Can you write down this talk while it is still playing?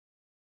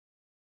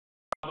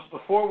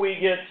before we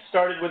get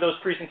started with those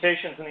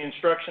presentations and the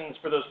instructions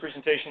for those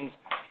presentations,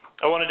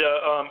 I wanted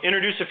to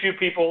introduce a few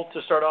people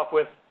to start off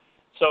with.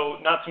 So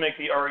not to make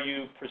the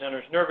REU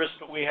presenters nervous,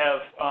 but we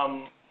have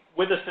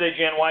with us today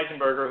Jan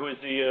Weisenberger, who is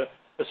the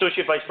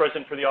Associate Vice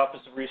President for the Office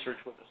of Research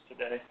with us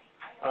today.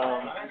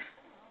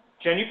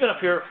 Jan, you've been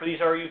up here for these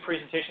REU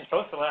presentations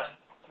probably for the last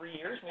 3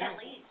 years,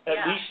 maybe?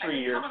 At least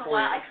 3 years, 4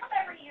 years. I come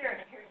every year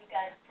to hear you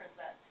guys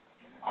present.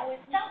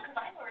 Always no,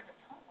 because I learned a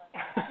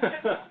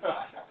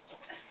ton.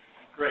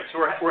 Great. So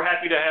we're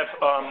happy to have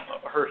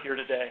her here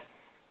today.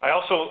 I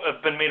also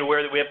have been made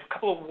aware that we have a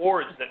couple of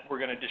awards that we're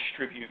going to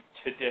distribute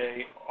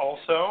today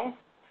also.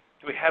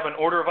 Do we have an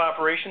order of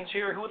operations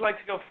here? Who would like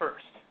to go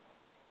first?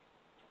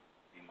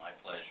 It'd be my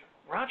pleasure.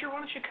 Roger,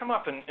 why don't you come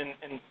up and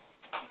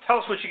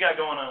tell us what you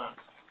got going on?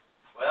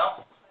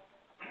 Well,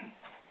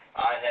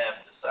 I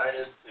have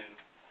decided to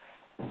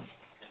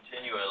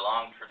continue a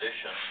long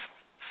tradition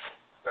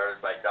started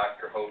by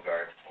Dr.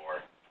 Hogarth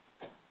for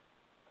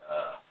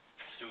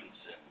students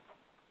in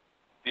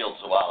field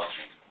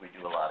zoology. We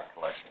do a lot of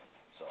collecting,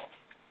 so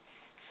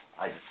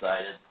I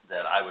decided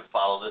that I would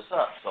follow this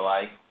up. So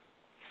I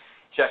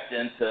checked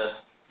into,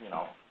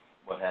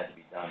 what had to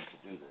be done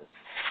to do this,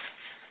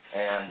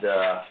 and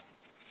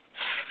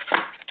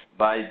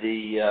by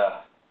the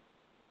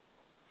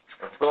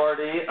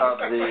authority of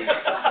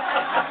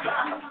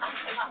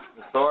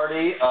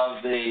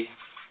the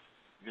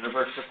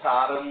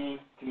Universitatem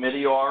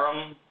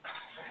Committeorum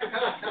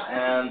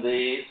and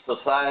the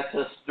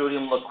Societas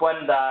Studium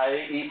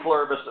Loquendi e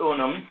Pluribus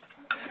Unum,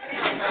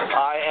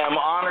 I am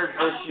honored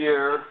this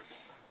year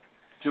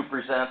to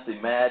present the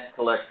Mad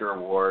Collector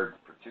Award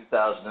for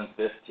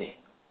 2015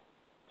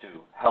 to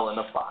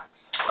Helena Fox.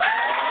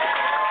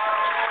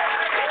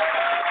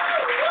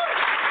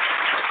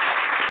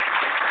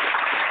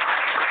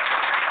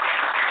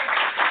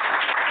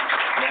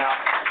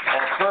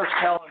 At first,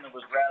 Helena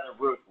was rather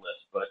ruthless,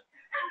 but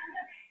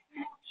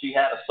she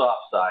had a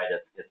soft side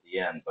at the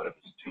end, but it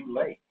was too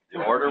late.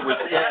 The order was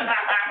in.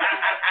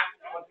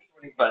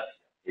 But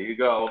here you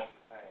go,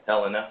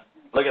 Helena.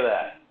 Look at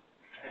that.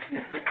 She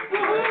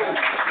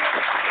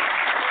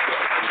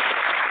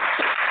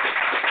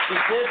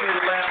did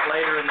relent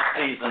later in the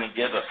season and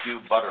give a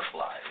few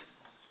butterflies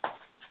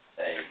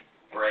a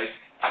break.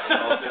 I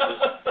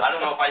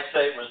don't know if I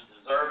say it was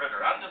deserved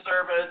or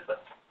undeserved,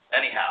 but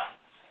anyhow.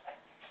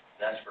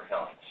 That's for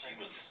Helen. She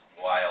was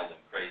wild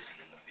and crazy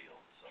in the field.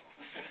 So.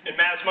 And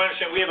Matt, it's my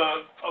understanding we have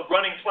a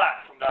running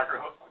plaque from Dr.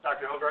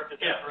 Hogarth.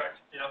 Is that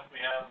correct? Yeah, we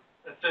have.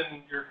 It's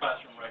in your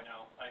classroom right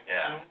now.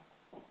 Yeah.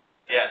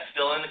 Yeah, it's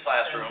still in the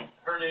classroom. And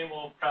her name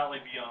will probably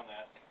be on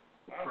that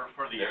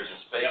for the years. There's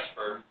a space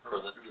for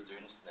the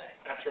student's name.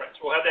 That's right.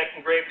 So we'll have that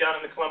engraved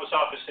down in the Columbus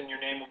office, and your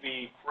name will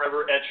be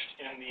forever etched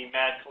in the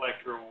Mad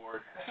Collector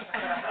Award.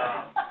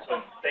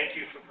 So thank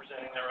you for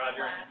presenting that,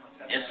 Roger.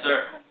 Yes,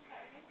 sir.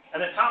 And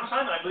then Tom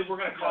Simon, I believe we're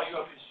going to call you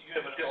up because you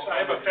have an Yes, I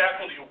have a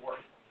faculty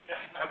award.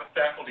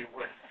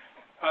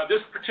 This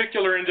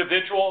particular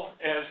individual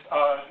has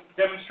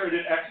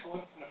demonstrated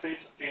excellence in the face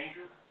of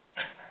danger.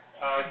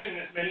 As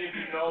many of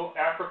you know,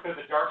 Africa,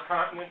 the dark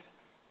continent,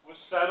 was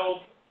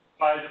settled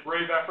by the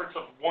brave efforts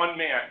of one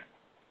man,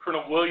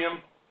 Colonel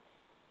William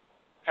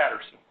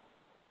Patterson.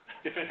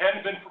 If it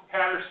hadn't been for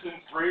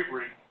Patterson's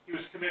bravery, he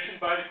was commissioned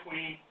by the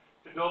Queen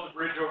to build a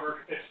bridge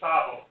over at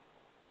Tsavo.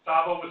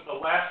 Tsavo was the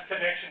last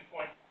connection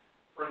point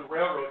for the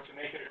railroad to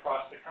make it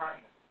across the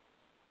continent.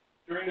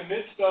 During the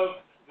midst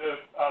of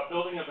the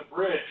building of the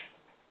bridge,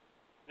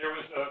 there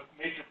was a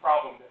major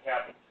problem that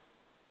happened.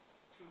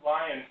 2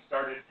 lions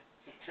started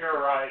to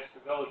terrorize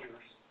the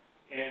villagers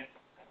and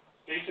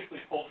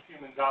basically pulled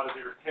humans out of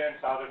their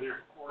tents, out of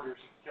their quarters,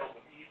 and killed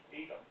them,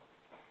 ate them.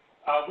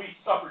 We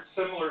suffered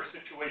similar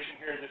situation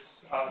here this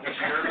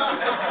year.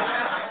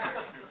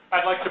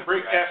 I'd like to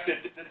ask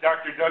that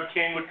Dr. Doug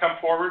Kane would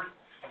come forward.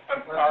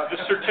 The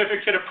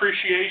certificate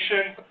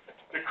appreciation.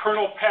 The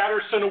Colonel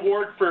Patterson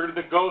Award for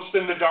The Ghost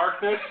in the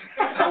Darkness,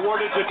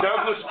 awarded to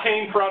Douglas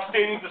Kane for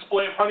outstanding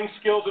display of hunting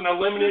skills in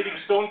eliminating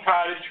stone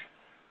cottage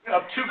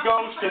of 2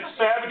 ghosts that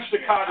savaged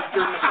the cottage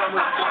during the summer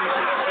of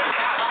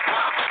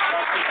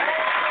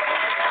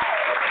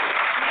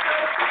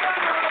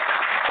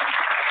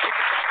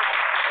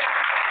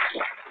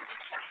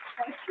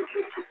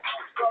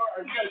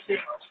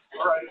 2016.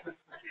 All right. There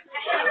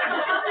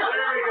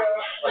we go.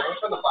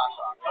 Let's turn the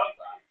flash on.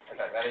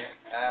 Okay, ready?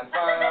 And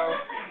fire.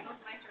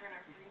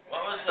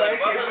 What was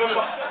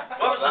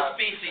the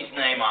species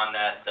name on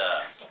that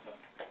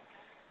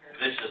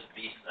vicious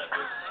beast that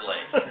was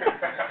slain?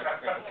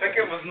 I think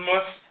it was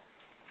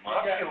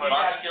Musculus,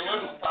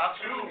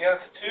 possibly?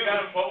 Yes, 2. You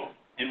got them both.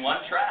 In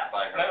one trap,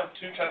 I heard. No,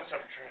 2 times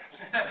separate traps.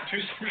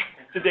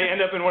 Did they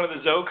end up in one of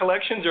the zoo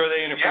collections, or are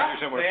they in a freezer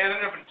somewhere? They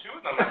ended up in 2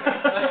 of them.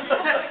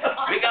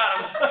 We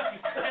got them.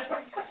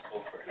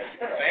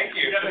 Thank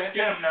you. Let's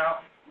get them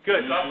now.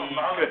 Good.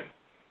 Good.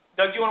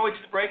 Doug, do you want to wait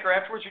to the break or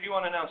afterwards, or do you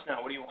want to announce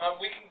now? What do you want?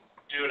 We can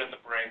do it at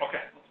the break.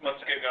 Okay. Let's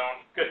get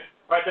going. Good.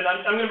 All right, then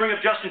I'm going to bring up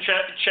Justin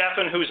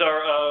Chaffin, who's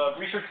our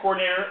research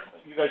coordinator.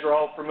 You guys are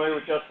all familiar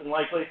with Justin,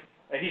 likely.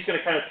 And he's going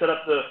to kind of set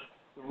up the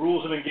the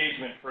rules of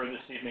engagement for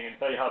this evening and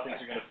tell you how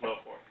things are going to flow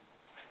for.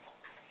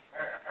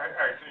 All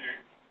right, so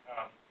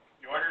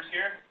your orders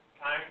here,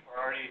 time, we're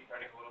already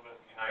starting a little bit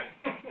behind.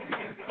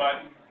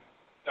 But,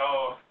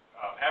 so,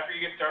 after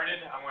you get started,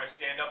 I'm going to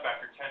stand up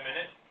after 10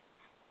 minutes.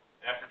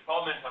 And after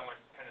 12 minutes, I'm going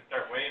to kind of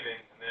start waving.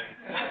 And then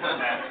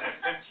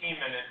at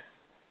 15 minutes,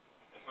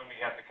 that's when we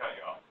have to cut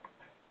you off.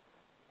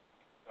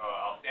 So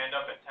I'll stand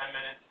up at 10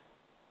 minutes,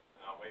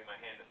 and I'll wave my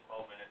hand at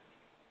 12 minutes.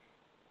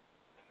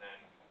 And then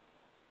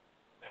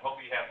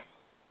hopefully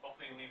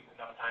you leave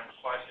enough time for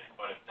questions,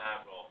 but if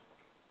not, we'll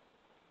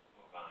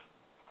move on.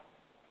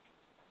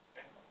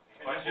 Okay.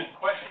 And if there's a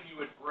question you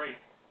would break.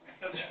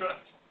 That's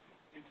right.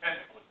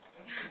 Intentionally.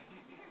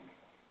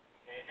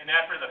 And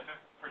after the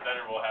fifth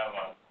presenter, we'll have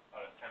a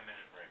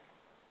 10-minute break.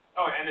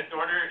 Oh, and this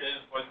order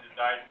was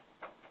decided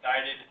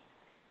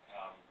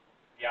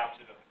the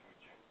opposite of the food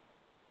chain.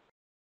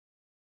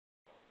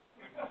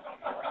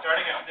 We're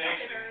starting at 6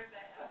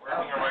 and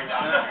working our way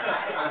down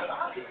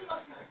here.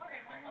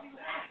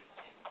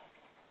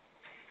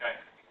 Okay.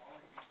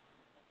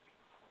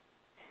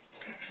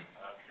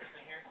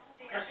 Kristen here?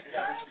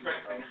 Great.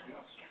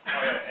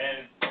 Oh, yeah,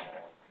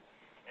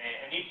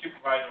 and each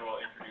supervisor will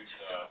introduce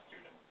the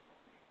student.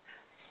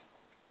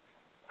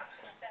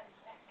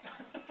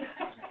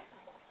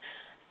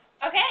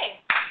 Okay,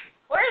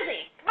 where is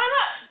he? Come on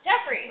up,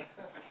 Jeffrey.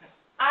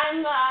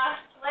 I'm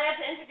glad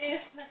to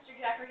introduce Mr.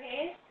 Jeffry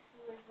Hayes,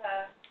 who is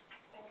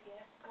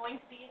going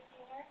to be a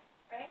senior,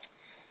 right,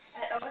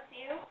 at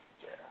OSU.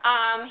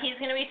 He's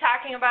going to be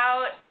talking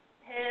about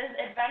his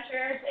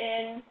adventures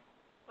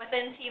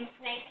within Team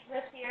Snake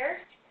this year.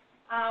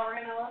 We're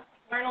going to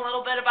learn a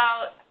little bit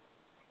about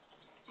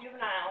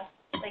juvenile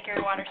Lake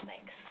Erie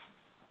Watersnakes.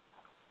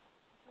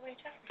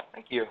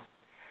 Thank you.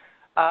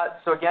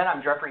 So again,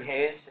 I'm Jeffry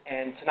Hayes,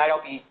 and tonight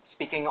I'll be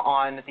speaking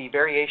on the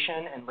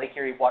variation in Lake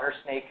Erie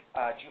Watersnake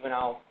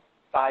juvenile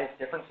size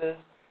differences,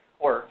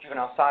 or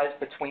juvenile size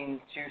between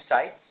two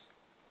sites.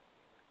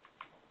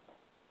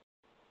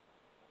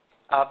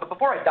 But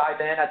before I dive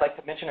in, I'd like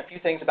to mention a few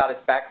things about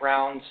its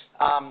background.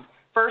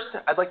 First,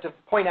 I'd like to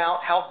point out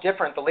how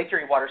different the Lake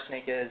Erie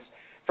Watersnake is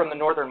from the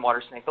northern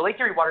watersnake. The Lake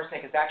Erie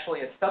Watersnake is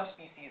actually a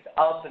subspecies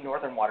of the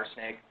northern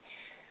watersnake.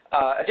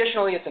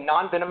 Additionally, it's a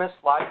non-venomous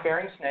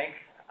live-bearing snake.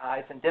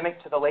 It's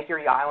endemic to the Lake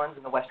Erie Islands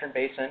in the Western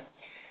Basin,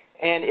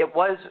 and it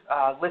was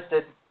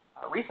listed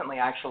recently,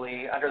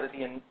 actually, under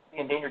the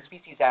Endangered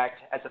Species Act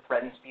as a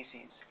threatened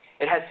species.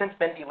 It has since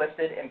been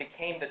delisted and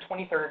became the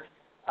 23rd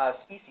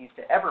species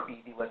to ever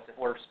be delisted,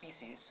 or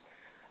species.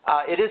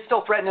 It is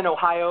still threatened in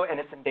Ohio, and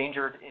it's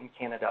endangered in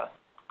Canada.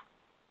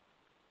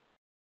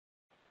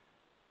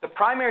 The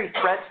primary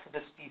threats to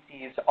this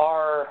species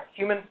are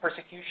human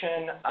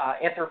persecution,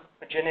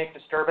 anthropogenic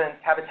disturbance,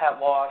 habitat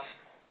loss,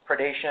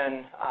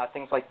 predation,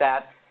 things like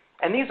that.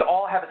 And these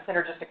all have a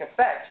synergistic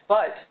effect,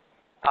 but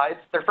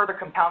they're further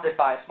compounded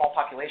by small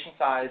population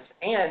size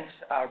and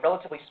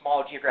relatively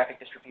small geographic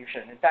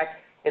distribution. In fact,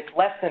 it's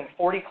less than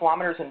 40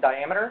 kilometers in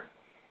diameter,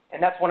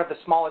 and that's one of the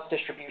smallest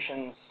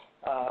distributions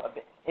of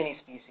any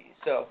species.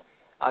 So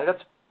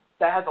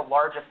that has a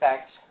large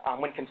effect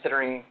when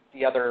considering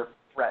the other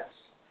threats.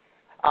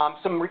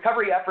 Some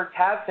recovery efforts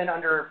have been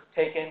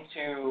undertaken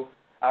to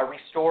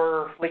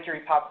restore Lake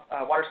Erie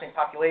watersnake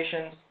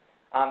populations.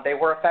 They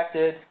were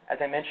affected. As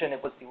I mentioned,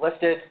 it was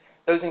delisted.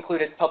 Those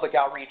included public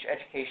outreach,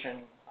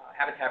 education,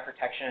 habitat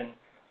protection,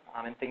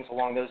 and things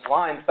along those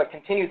lines. But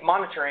continued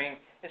monitoring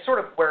is sort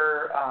of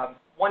where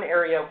one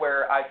area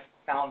where I've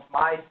found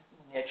my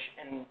niche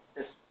in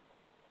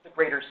the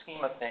greater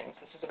scheme of things.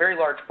 This is a very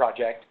large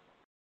project.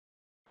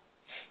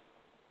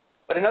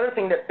 But another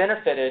thing that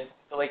benefited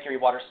the Lake Erie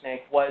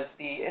Watersnake was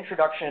the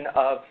introduction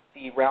of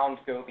the round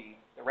goby.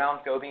 The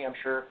round goby, I'm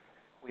sure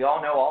we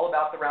all know all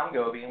about the round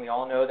goby, and we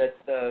all know that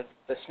the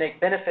snake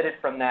benefited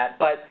from that,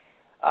 but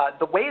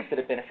the ways that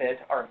it benefited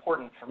are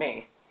important for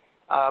me.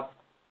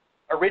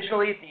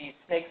 Originally, the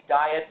snake's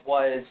diet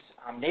was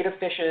native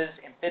fishes,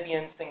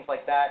 amphibians, things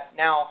like that.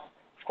 Now,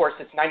 of course,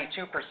 it's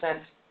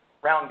 92%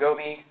 round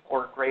goby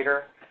or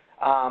greater,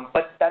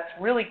 but that's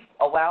really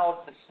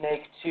allowed the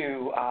snake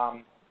to,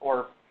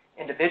 or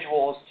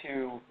individuals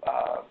to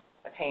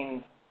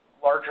attain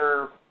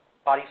larger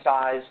body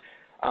size,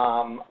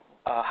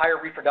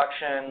 higher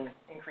reproduction,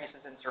 increases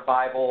in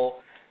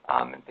survival,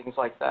 and things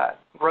like that.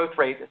 Growth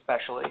rate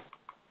especially.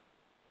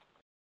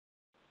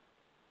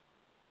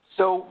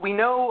 So we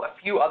know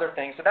a few other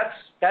things. So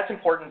that's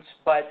important,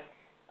 but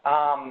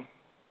I'm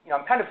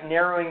kind of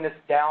narrowing this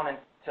down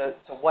to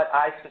what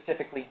I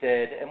specifically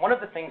did. And one of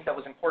the things that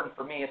was important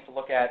for me is to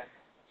look at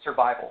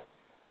survival.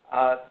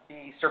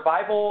 The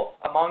survival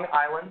among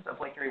islands of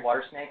Lake Erie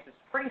Watersnakes is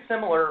pretty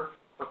similar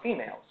for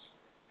females.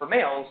 For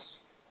males,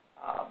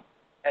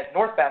 at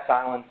North Bass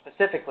Island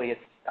specifically,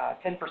 it's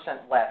 10%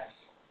 less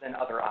than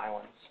other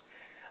islands.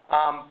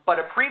 But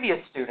a previous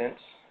student,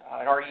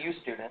 an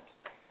REU student,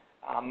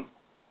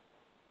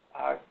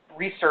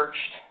 researched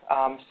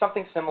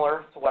something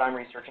similar to what I'm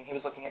researching. He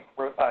was looking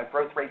at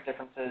growth rate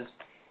differences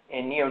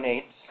in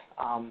neonates,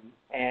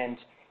 and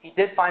he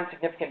did find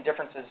significant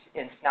differences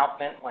in snout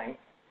vent length.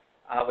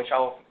 which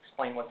I'll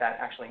explain what that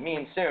actually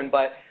means soon,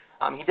 but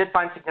he did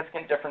find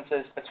significant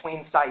differences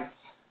between sites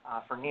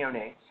for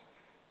neonates.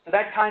 So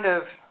that kind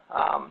of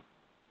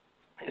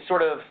is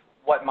sort of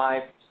what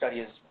my study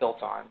is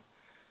built on.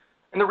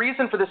 And the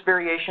reason for this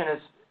variation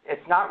is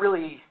it's not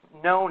really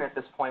known at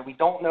this point. We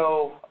don't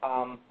know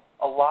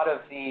a lot of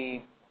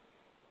the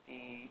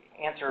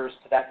answers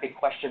to that big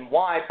question,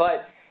 why,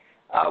 but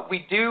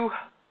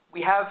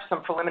we have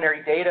some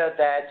preliminary data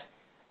that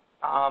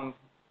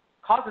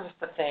causes us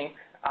to think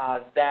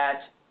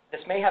that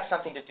this may have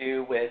something to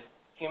do with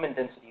human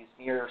densities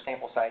near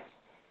sample sites,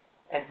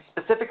 and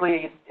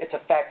specifically its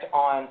effect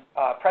on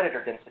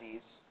predator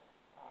densities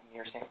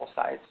near sample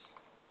sites.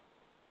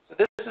 So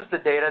this is the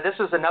data. This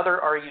was another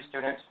REU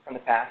student from the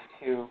past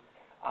who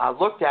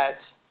looked at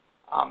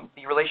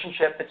the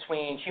relationship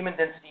between human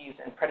densities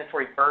and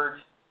predatory bird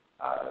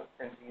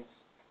densities,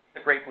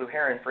 the great blue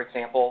heron, for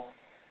example.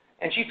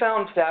 And she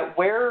found that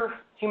where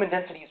human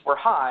densities were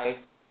high,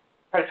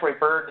 predatory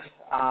bird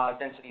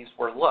densities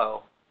were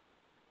low.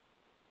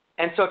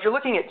 And so if you're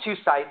looking at two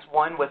sites,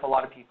 one with a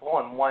lot of people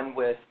and one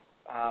with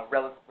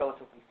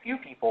relatively few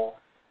people,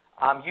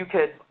 you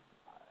could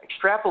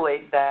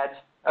extrapolate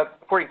that,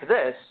 according to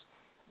this,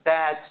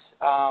 that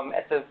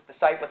at the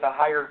site with a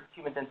higher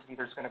human density,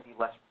 there's going to be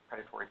less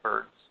predatory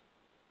birds.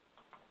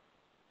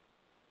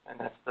 And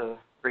that's the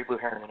great blue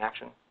heron in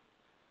action.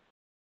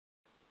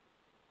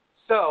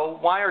 So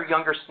why are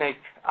younger snake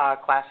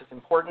classes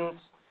important?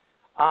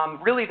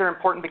 Really, they're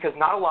important because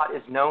not a lot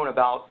is known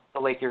about the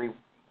Lake Erie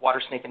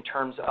Watersnake in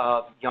terms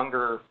of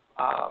younger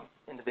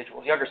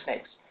individuals, younger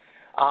snakes.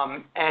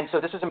 And so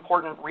this is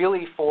important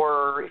really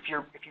for if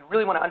you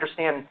really want to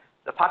understand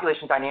the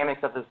population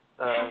dynamics of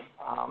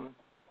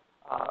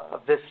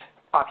this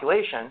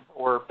population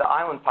or the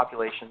island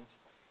populations,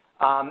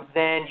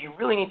 then you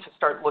really need to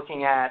start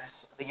looking at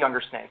the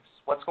younger snakes.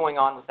 What's going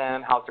on with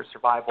them? How's their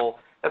survival?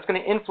 That's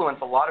going to influence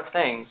a lot of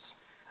things.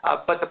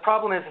 But the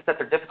problem is that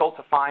they're difficult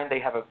to find. They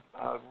have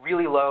a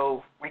really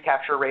low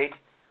recapture rate.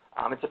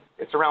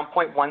 It's around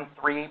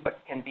 0.13, but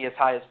can be as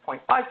high as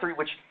 0.53,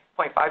 which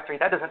 0.53,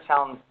 that doesn't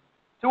sound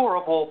too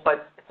horrible,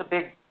 but it's a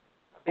big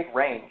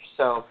range.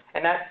 So,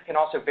 and that can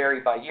also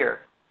vary by year.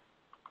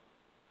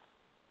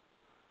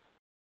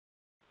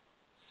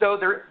 So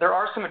there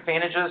are some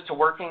advantages to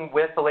working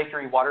with the Lake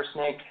Erie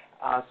Watersnake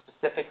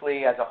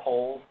specifically as a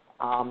whole.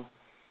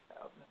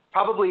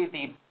 Probably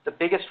the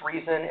biggest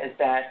reason is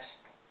that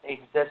they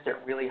exist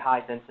at really high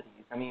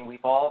densities. I mean,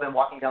 we've all been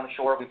walking down the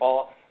shore. We've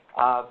all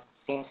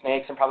seen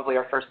snakes, and probably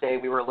our first day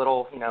we were a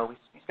little, we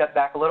stepped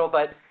back a little,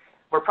 but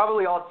we're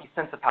probably all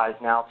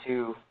desensitized now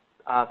to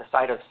the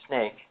sight of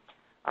snake.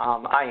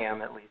 I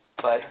am, at least.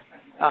 But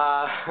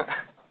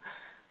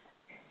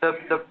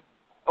the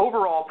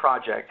overall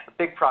project, the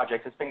big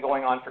project, has been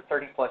going on for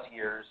 30-plus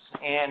years,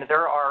 and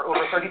there are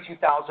over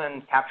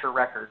 32,000 capture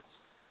records.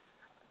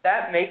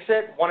 That makes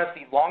it one of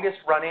the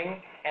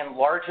longest-running and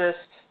largest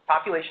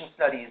population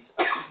studies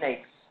of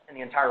snakes in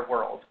the entire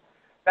world.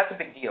 That's a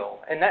big deal,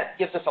 and that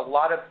gives us a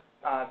lot of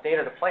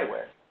data to play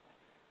with.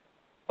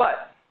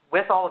 But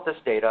with all of this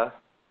data,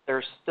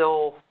 there's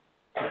still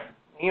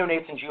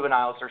neonates and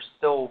juveniles are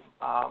still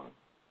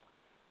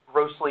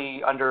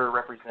grossly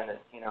underrepresented.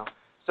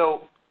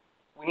 So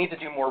we need to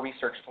do more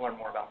research to learn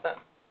more about them.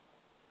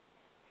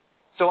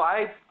 So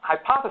I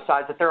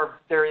hypothesize that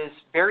there is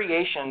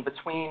variation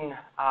between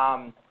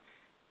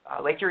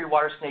Lake Erie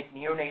Watersnake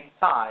neonate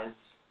size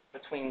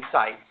between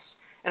sites.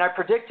 And I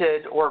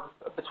predicted, or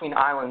between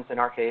islands in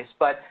our case,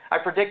 but I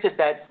predicted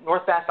that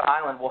North Bass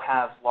Island will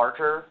have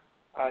larger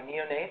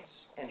neonates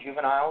and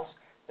juveniles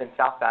than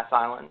South Bass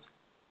Island.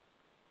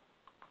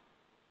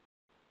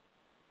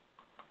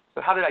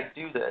 So how did I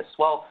do this?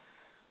 Well,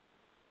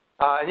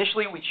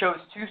 initially we chose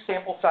two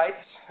sample sites.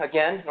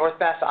 Again, North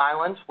Bass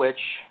Island, which,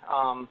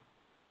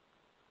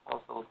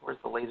 where's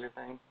the laser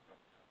thing?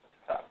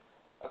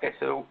 Okay,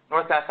 so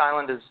North Bass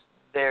Island is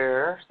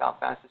there, South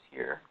Bass is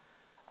here.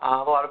 A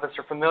lot of us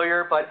are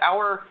familiar, but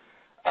our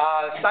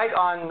site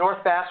on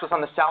North Bass was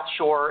on the south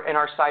shore, and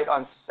our site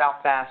on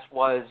South Bass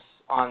was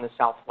on the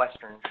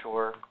southwestern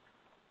shore.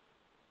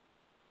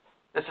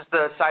 This is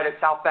the site at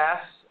South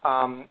Bass.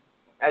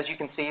 As you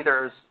can see,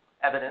 there's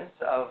evidence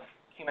of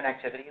human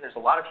activity. There's a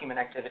lot of human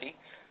activity.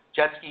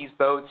 Jet skis,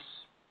 boats,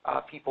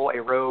 people,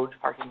 a road,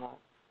 parking lot.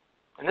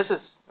 And this is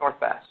North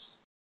Bass.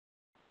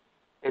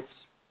 It's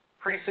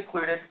pretty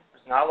secluded.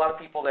 There's not a lot of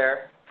people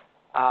there.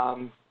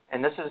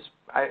 And this is,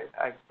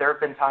 there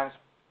have been times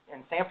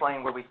in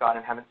sampling where we've gone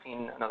and haven't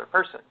seen another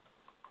person.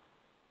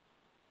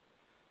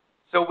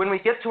 So when we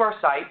get to our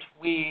site,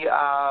 we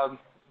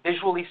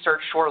visually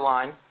search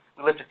shoreline.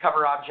 We lifted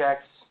cover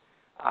objects,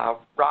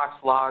 rocks,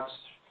 logs,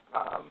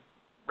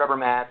 rubber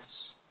mats,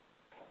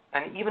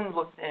 and even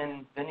looked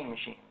in vending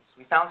machines.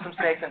 We found some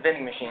snakes in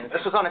vending machines.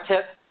 This was on a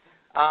tip,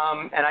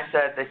 and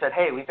they said,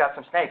 hey, we've got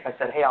some snakes. I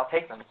said, hey, I'll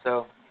take them.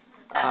 So,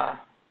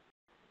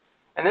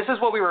 and this is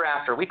what we were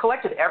after. We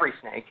collected every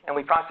snake, and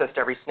we processed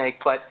every snake,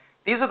 but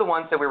these are the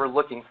ones that we were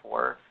looking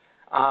for.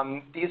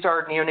 These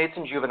are neonates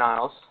and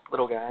juveniles,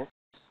 little guys.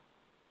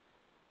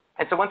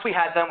 And so once we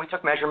had them, we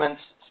took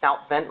measurements,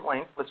 snout vent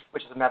length,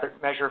 which is a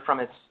measure from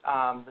its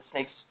the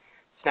snake's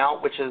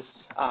snout, which is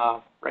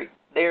right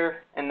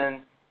there, and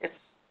then its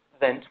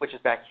vent, which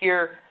is back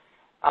here.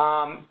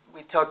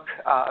 We took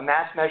a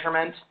mass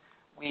measurement.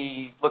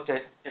 We looked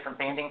at different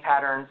banding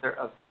patterns,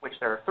 of which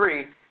there are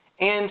 3,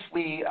 and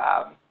we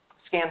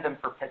scanned them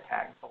for pit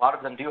tags. A lot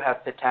of them do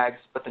have pit tags,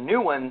 but the new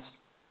ones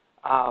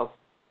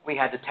we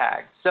had to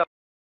tag. So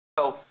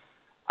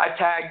I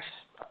tagged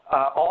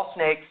all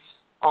snakes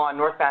on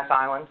North Bass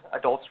Island.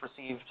 Adults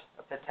received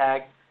a pit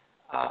tag.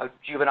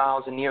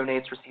 Juveniles and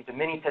neonates received a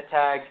mini pit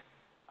tag.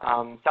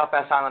 South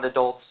Bass Island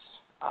adults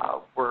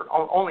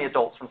only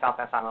adults from South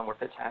Bass Island were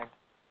pit tagged.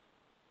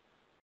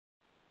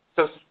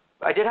 So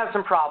I did have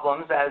some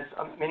problems, as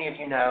many of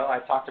you know.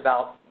 I've talked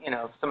about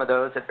some of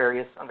those on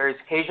various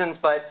occasions,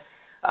 but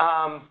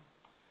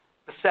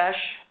the sesh,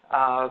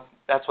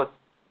 that's what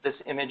this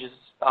image is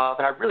of,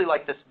 and I really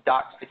like this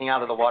dot sticking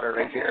out of the water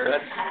right here.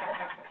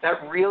 That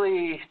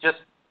really just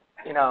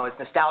is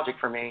nostalgic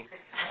for me.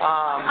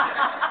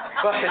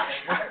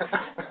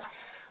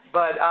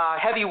 But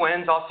heavy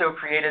winds also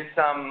created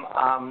some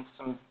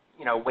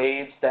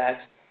waves that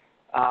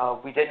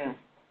we didn't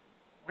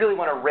really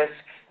want to risk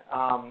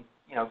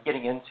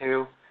getting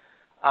into.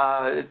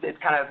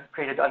 It kind of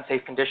created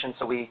unsafe conditions,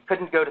 so we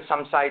couldn't go to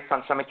some sites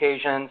on some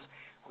occasions.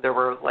 There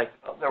were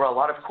a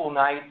lot of cool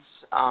nights.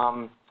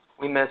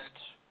 We missed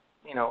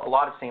a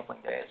lot of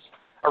sampling days.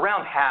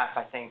 Around half,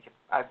 I think.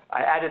 I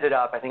added it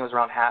up. I think it was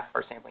around half of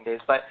our sampling days.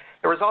 But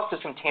there was also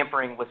some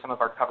tampering with some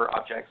of our cover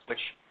objects, which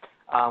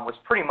was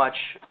pretty much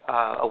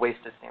a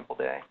wasted sample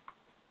day.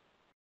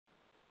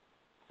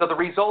 So the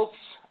results,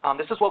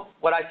 this is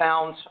what I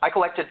found. I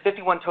collected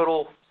 51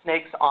 total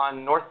snakes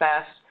on North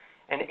Bass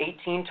and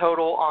 18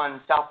 total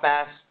on South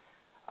Bass.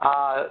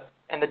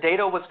 And the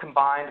data was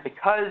combined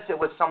because it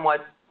was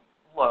somewhat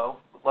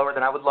lower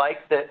than I would like.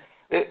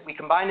 We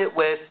combined it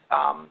with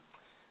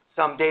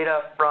some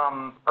data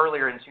from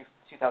earlier in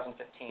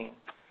 2015.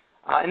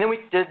 And then we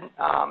did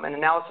an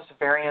analysis of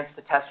variance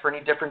to test for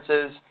any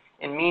differences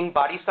in mean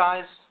body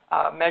size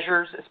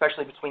measures,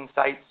 especially between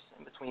sites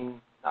and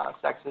between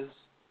sexes.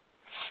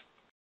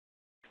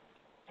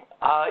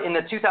 In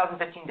the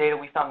 2015 data,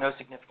 we found no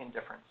significant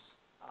difference.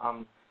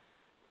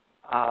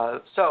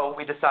 So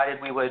we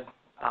decided we would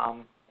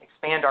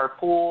expand our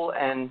pool,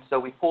 and so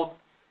we pulled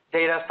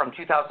data from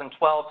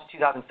 2012 to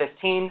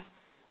 2015.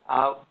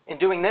 In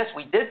doing this,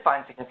 we did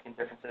find significant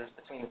differences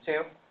between the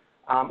two,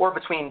 or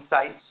between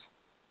sites,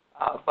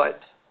 but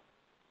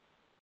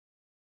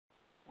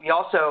we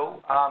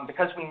also,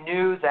 because we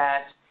knew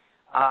that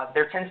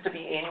there tends to be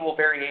annual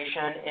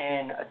variation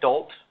in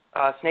adult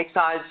snake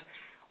size,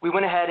 we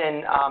went ahead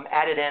and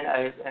added in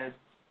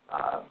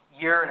a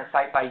year and a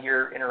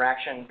site-by-year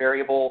interaction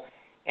variable,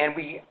 and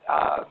we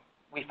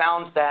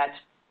found that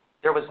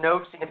there was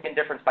no significant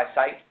difference by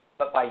site,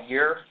 but by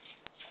year,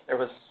 there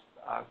was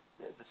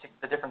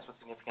the difference was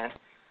significant.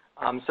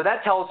 So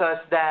that tells us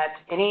that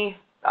any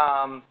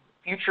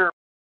future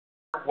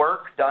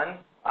work done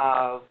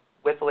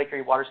with the Lake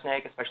Erie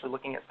Watersnake, especially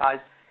looking at size,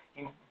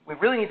 we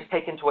really need to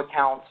take into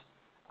account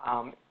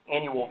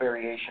annual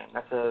variation.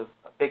 That's a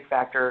big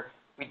factor.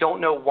 We don't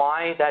know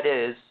why that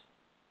is,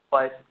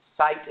 but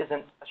site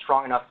isn't a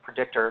strong enough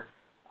predictor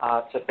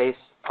to base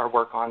our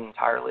work on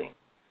entirely.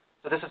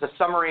 So this is a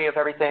summary of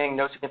everything,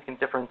 no significant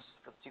difference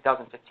for the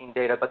 2015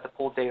 data, but the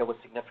pooled data was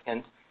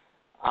significant.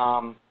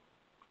 And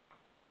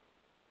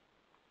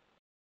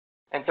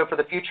so for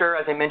the future,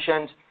 as I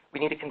mentioned, we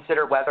need to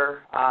consider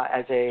weather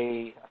as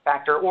a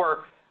factor,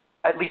 or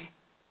at least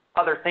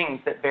other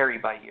things that vary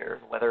by year.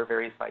 The weather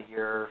varies by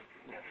year,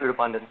 food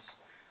abundance.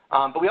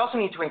 But we also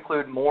need to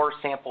include more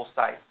sample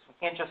sites. We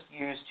can't just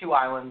use 2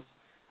 islands.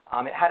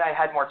 Had I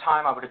had more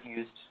time, I would have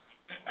used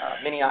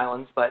many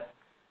islands, but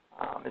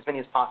as many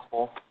as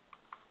possible.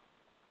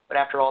 But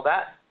after all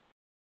that,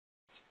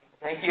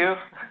 thank you,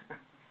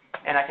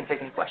 and I can take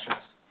any questions.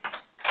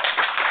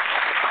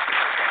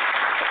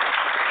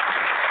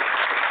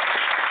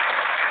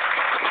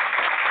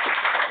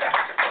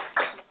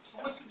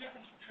 So what's the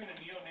difference between a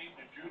neonate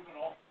and a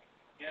juvenile?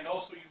 And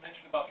also you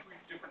mentioned about 3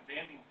 different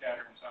banding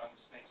patterns on the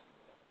snakes.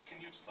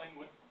 Can you explain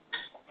what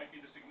might be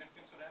the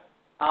significance of that?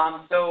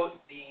 So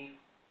the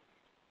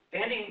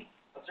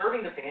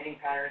observing the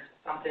banding patterns is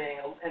something,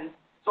 and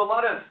so a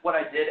lot of what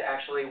I did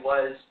actually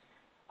was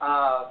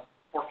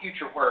for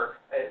future work.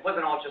 It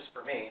wasn't all just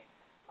for me.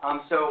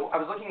 So I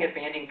was looking at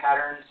banding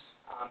patterns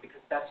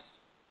because that's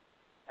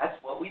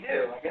what we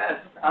do, I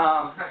guess.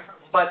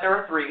 But there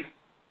are 3.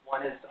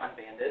 One is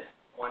unbanded,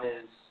 one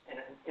is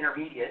an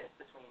intermediate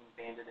between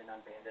banded and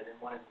unbanded, and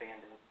one is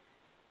banded.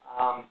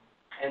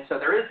 And so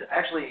there is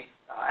actually,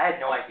 I had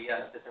no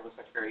idea that there was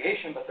such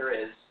variation, but there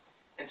is.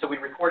 And so we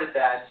recorded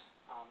that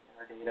in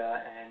our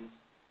data, and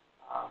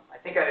I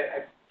think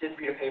I did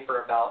read a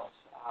paper about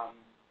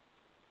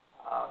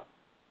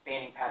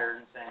banding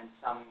patterns and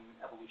some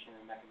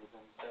evolutionary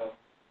mechanisms. So,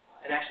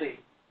 and actually,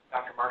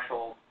 Dr.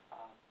 Marshall,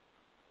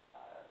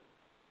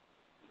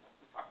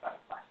 we talked about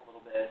it in class a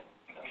little bit.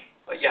 So,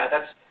 but yeah,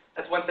 that's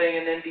That's one thing.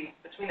 And then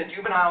between the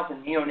juveniles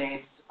and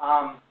neonates,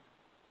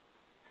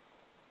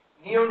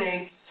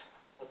 neonates,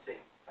 let's see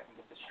if I can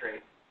get this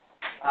straight.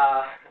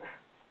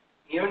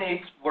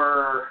 Neonates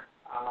were,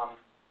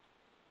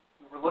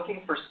 we were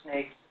looking for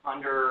snakes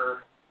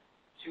under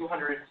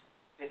 250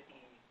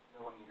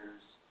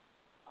 millimeters.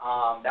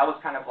 That was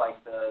kind of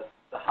like the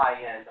high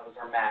end. That was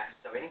our max.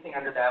 So anything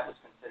under that was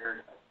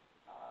considered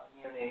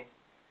neonate.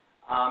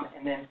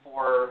 And then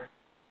for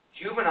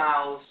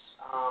juveniles,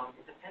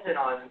 it depended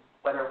on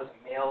whether it was a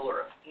male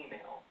or a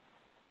female.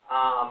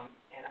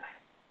 And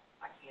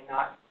I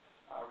cannot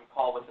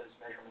recall what those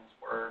measurements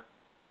were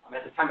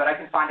at the time, but I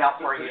can find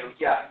out for you.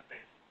 Yeah.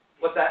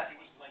 What's that?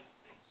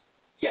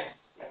 Yes.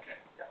 Okay.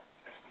 Yeah.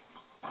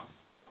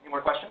 Any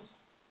more questions?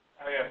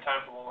 We have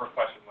time for one more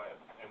question,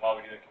 and while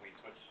we do that, can we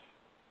switch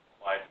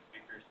slide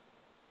speakers?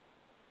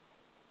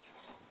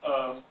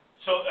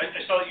 So I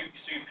saw that you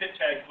pit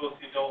tagged both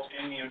the adults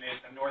and neonates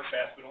on North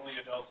Bass, but only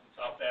adults in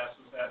South Bass.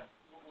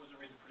 What was the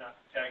reason for not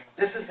tagging them?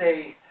 This is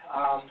a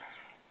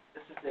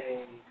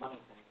money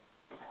thing.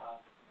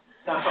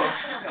 So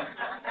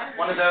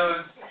one of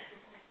those,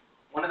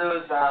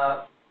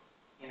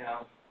 you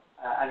know,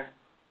 I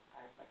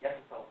guess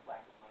it's a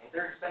lack of money.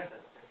 They're expensive.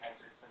 Their tags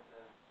are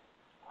expensive,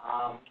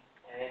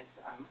 and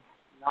I'm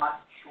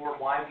not sure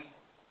why we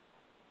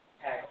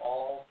tag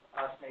all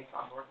snakes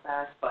on North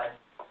Bass, but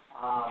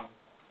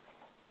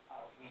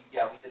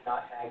we did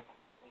not tag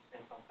any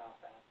snakes on South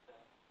Bass. So,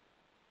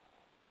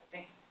 I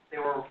think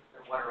they're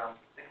around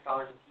 $6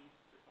 a piece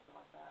or something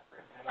like that.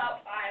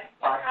 About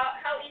 $5. $5.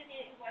 How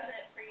easy was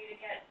it for you to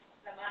get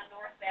them on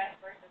North Bass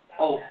versus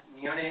South Oh, Bass?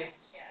 neonates?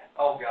 Yeah.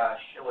 Oh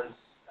gosh, it was.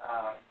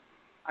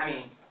 I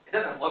mean, it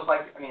doesn't look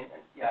like. I mean,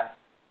 yeah,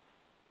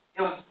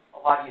 it was a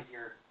lot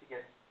easier to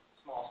get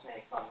small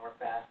snakes on North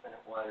Bass than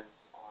it was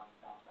on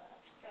South Bass.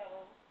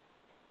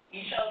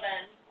 So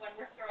then, when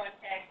we're throwing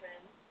tags in,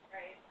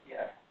 right?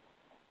 Yeah.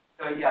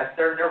 So yeah,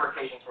 there were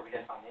occasions where we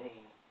didn't find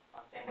any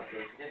on family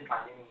days. We didn't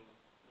find any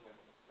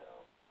neonates. So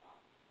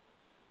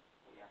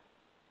yeah.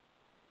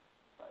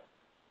 But.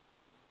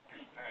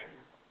 All right.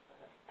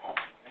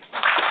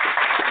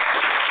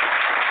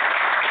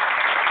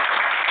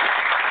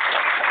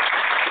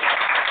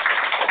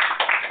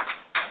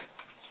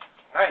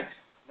 All right.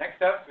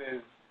 Next up is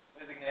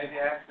Liz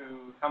Ignasiak,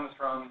 who comes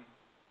from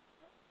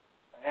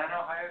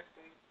Ohio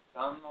State,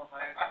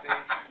 Ohio State,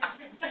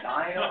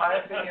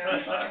 Ohio State,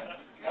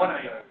 one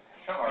of those.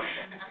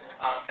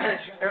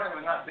 She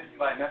apparently was not bitten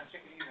by enough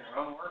chickadees in her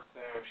own work,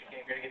 so she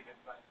came here to get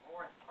bitten by some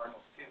more, and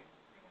cardinals too.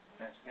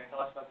 And she's going to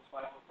tell us about this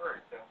flyable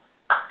bird. So,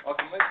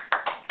 welcome, Liz.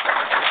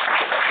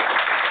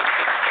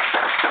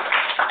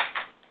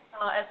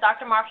 As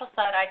Dr. Marshall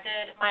said, I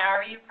did my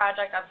REU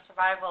project of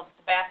survival of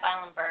the Bass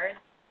Island birds.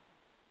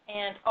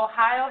 And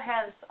Ohio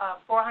has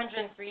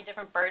 403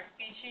 different bird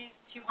species,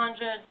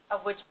 200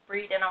 of which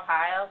breed in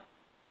Ohio.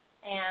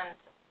 And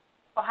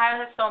Ohio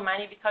has so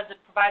many because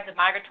it provides a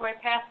migratory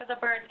path for the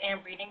birds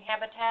and breeding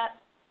habitat.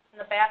 And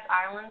the Bass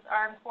Islands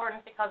are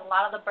important because a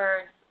lot of the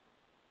birds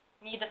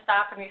need to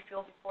stop and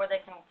refuel before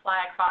they can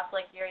fly across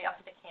Lake Erie up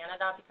into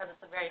Canada because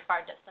it's a very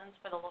far distance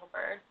for the little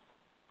birds.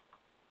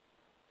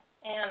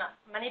 And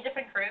many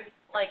different groups,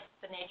 like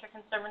the Nature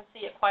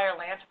Conservancy, acquire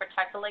land to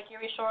protect the Lake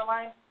Erie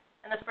shoreline.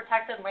 And this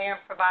protected land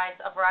provides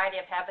a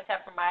variety of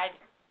habitat for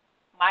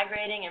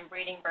migrating and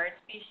breeding bird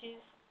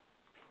species.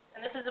 And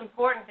this is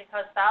important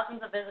because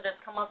thousands of visitors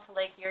come up to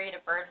Lake Erie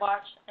to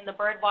birdwatch, and the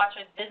bird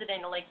watchers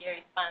visiting the Lake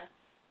Erie spend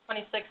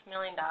 $26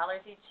 million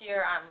each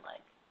year on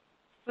like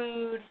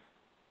food,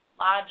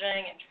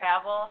 lodging, and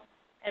travel.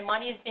 And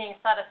money is being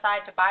set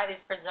aside to buy these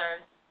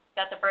preserves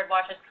that the bird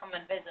watchers come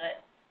and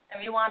visit.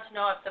 And we want to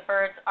know if the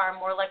birds are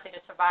more likely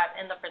to survive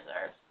in the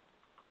preserves.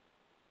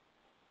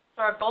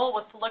 So our goal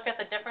was to look at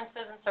the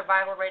differences in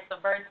survival rates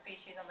of bird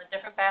species on the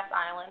different Bass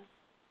Islands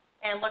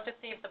and look to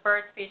see if the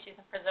bird species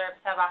in preserves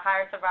have a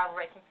higher survival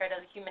rate compared to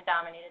the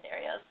human-dominated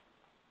areas.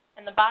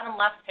 In the bottom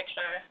left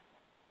picture,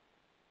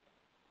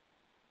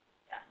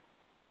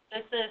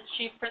 this is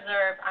Sheep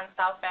Preserve on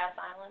South Bass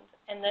Island,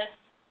 and this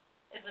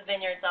is the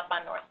vineyards up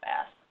on North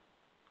Bass.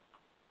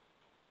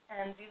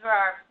 And these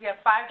are we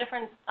have 5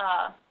 different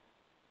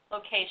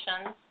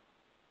locations.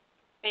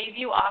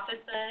 Bayview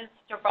offices,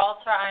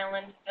 Gibraltar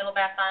Island, Middle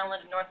Bass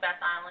Island, and North Bass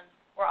Island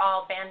were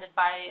all banded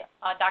by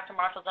Dr.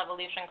 Marshall's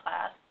evolution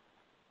class.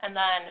 And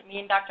then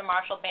me and Dr.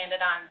 Marshall banded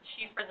on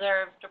Sheep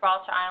Preserve,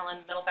 Gibraltar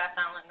Island, Middle Bass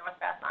Island, North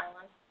Bass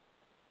Island.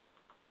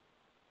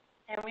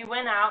 And we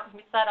went out and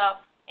we set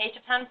up 8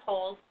 to 10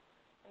 poles.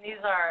 And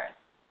these are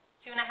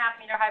 2.5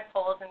 meter high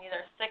poles, and these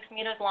are 6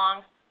 meters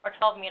long or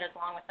 12 meters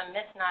long with a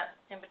mist net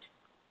in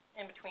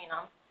between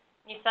them.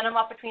 You set them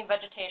up between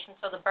vegetation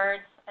so the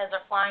birds, as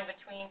they're flying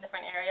between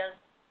different areas,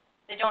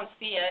 they don't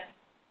see it.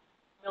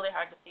 Really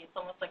hard to see. It's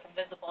almost like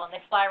invisible. And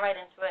they fly right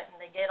into it, and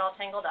they get all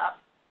tangled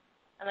up.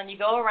 And then you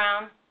go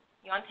around,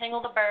 you untangle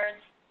the birds,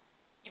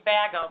 you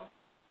bag them,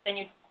 then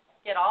you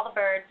get all the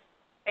birds,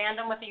 band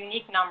them with a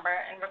unique number,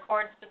 and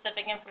record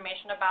specific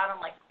information about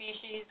them like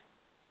species,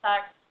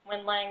 sex,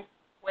 wind length,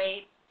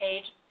 weight,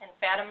 age, and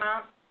fat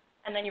amount.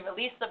 and then you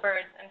release the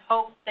birds and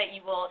hope that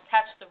you will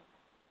catch the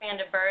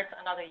banded birds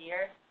another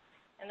year.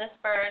 And this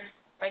bird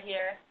right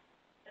here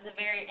is a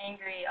very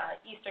angry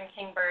eastern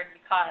kingbird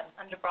we caught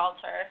on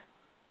Gibraltar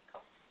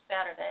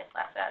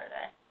last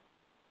Saturday.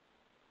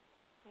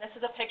 And this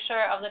is a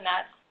picture of the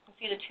nets. You can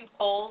see the two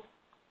poles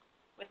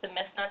with the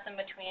mist nets in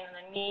between, and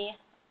then me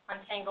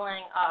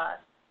untangling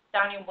a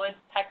downy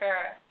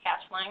woodpecker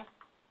hatchling.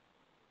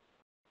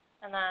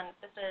 And then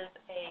this is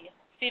a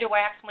cedar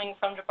waxwing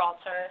from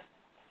Gibraltar,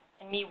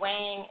 and me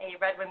weighing a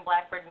red-winged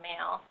blackbird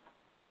male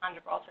on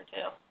Gibraltar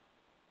too.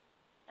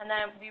 And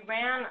then we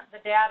ran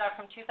the data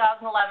from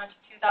 2011 to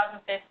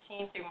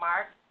 2015 through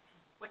MARC,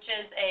 which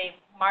is a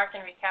mark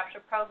and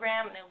recapture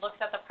program, and it looks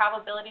at the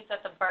probabilities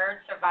that the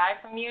birds survive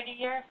from year to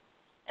year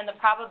and the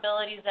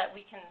probabilities that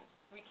we can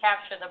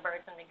recapture the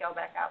birds when we go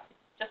back out.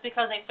 Just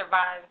because they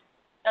survived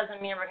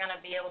doesn't mean we're going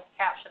to be able to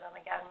capture them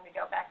again when we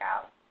go back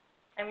out.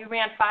 And we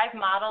ran 5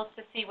 models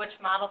to see which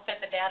model fit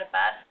the data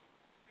best.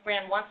 We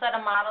ran one set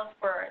of models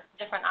for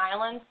different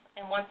islands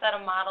and one set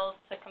of models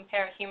to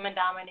compare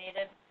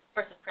human-dominated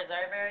versus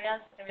preserve areas.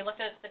 And we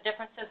looked at the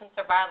differences in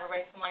survival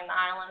rates among the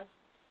islands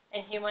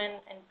and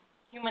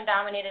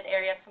human-dominated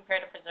areas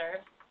compared to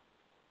preserves.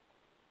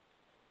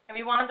 And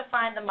we wanted to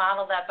find the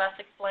model that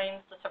best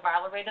explains the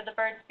survival rate of the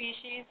bird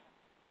species.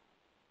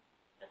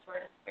 This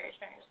word is very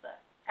strange. The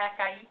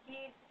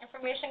AIC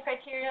information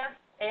criteria,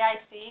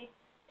 AIC,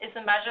 is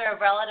the measure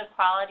of relative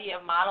quality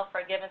of model for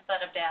a given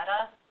set of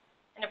data,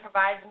 and it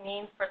provides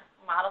means for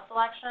model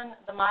selection.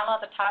 The model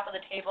at the top of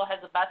the table has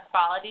the best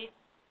quality,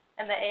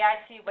 and the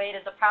AIC weight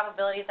is the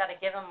probability that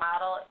a given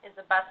model is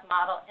the best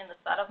model in the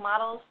set of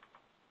models.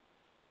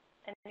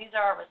 And these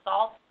are our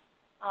results.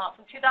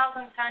 From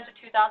 2010 to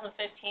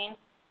 2015,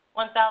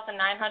 1,935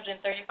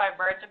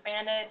 birds are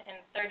banded, and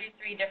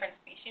 33 different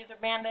species are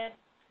banded.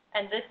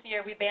 And this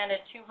year we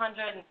banded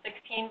 216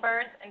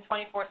 birds and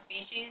 24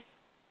 species.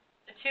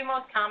 The 2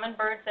 most common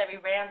birds that we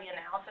ran the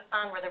analysis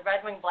on were the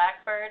red-winged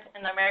blackbird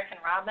and the American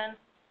robin,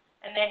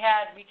 and they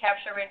had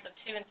recapture rates of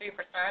 2 and 3%.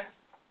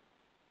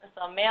 And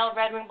so male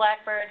red-winged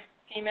blackbird,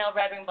 female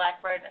red-winged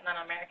blackbird, and then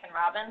American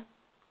robin.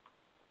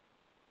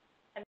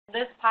 And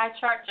this pie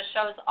chart just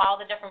shows all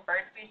the different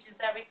bird species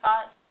that we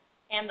caught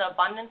and the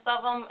abundance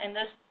of them, and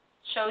this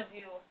shows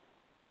you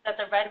that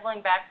the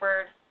red-winged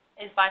blackbird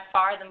is by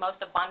far the most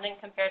abundant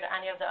compared to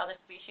any of the other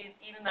species,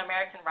 even the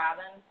American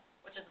robin,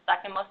 which is the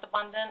second most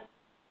abundant.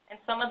 And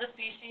some of the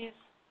species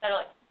that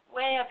are like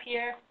way up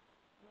here,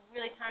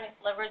 really tiny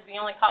slivers, we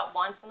only caught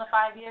once in the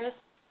 5 years.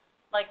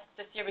 Like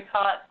this year we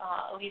caught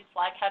Elise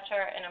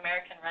flycatcher and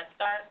American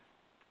redstart.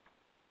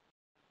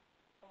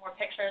 Some more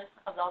pictures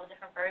of all the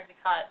different birds. We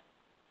caught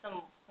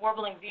some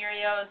warbling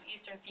vireos,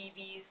 eastern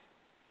phoebes,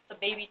 the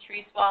baby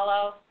tree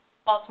swallow,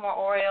 Baltimore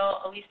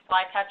oriole, Elise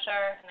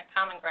flycatcher, and the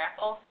common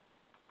grackle.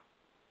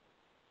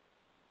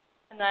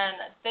 And then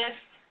this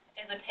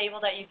is a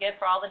table that you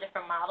get for all the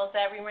different models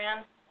that we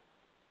ran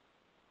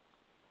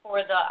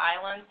for the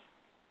islands.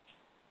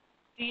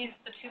 The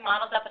 2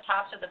 models at the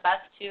top are the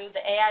best 2.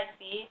 The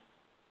AIC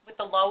with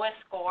the lowest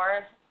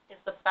score is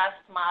the best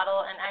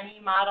model, and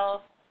any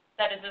model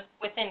that is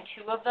within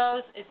 2 of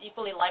those is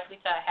equally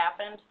likely to have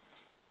happened.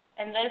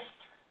 And this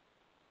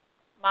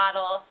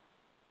model,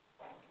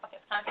 okay,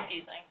 it's kind of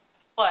confusing,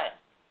 but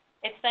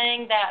it's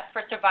saying that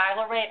for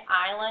survival rate,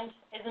 island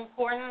is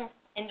important,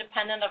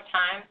 independent of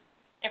time,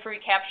 and for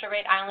recapture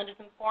rate, island is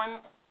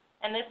important.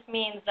 And this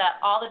means that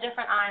all the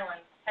different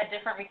islands had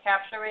different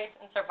recapture rates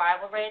and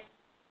survival rates,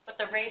 but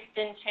the rates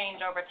didn't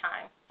change over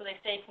time, so they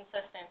stayed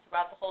consistent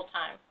throughout the whole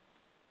time.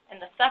 And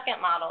the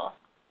second model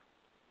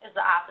is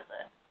the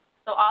opposite.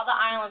 So all the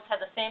islands had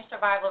the same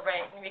survival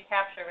rate and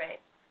recapture rate,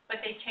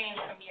 but they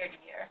changed from year to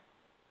year.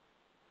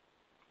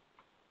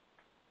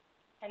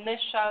 And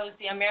this shows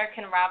the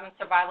American robin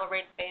survival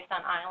rates based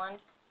on island.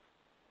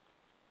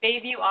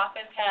 Bayview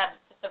office had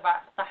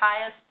the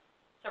highest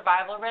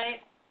survival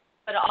rate,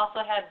 but it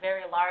also had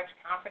very large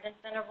confidence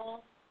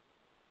intervals.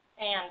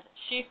 And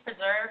Sheep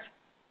Preserve,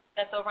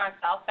 that's over on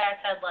South Bass,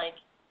 had like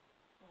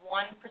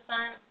 1%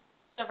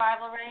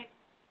 survival rate.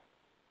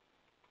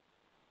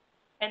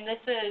 And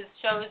this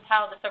shows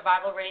how the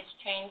survival rates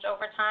change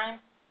over time.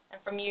 And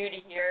from year to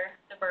year,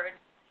 the birds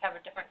have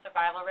a different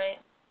survival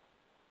rate.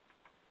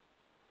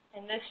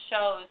 And this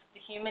shows the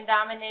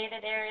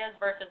human-dominated areas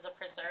versus the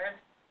preserves.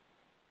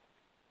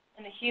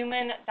 In the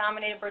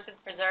human-dominated versus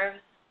preserves,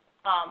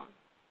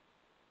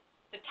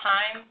 the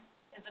time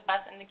is the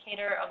best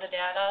indicator of the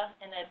data,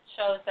 and it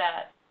shows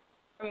that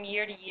from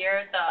year to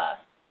year, the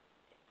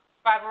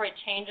survival rate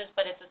changes,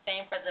 but it's the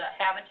same for the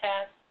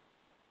habitats.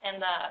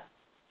 And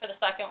for the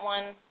second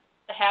one,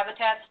 the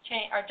habitats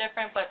are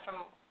different, but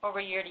from over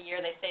year to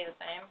year, they stay the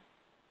same.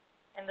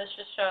 And this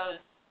just shows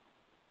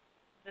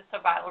the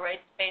survival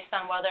rates based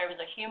on whether it was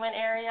a human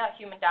area, a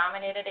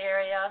human-dominated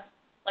area,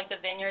 like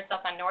the vineyards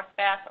up on North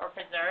Bass, or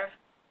preserve.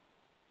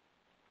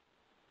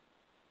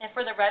 And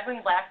for the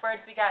red-winged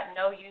blackbirds, we got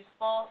no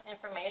useful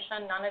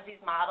information. None of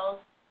these models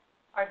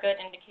are good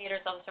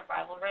indicators of the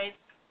survival rates.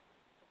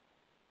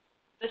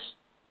 This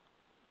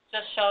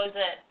just shows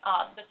that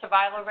the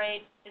survival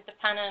rate is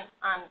dependent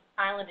on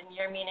island and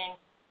year, meaning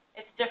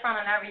it's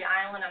different on every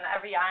island. On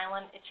every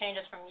island, it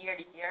changes from year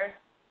to year,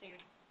 so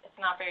it's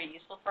not very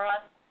useful for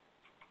us.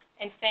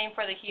 And same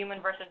for the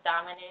human versus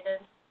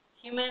dominated.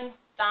 Human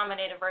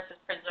dominated versus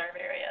preserved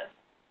areas.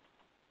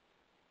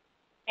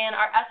 And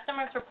our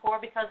estimates were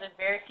poor because there's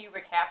very few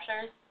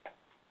recaptures.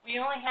 We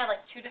only had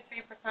like 2 to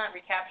 3%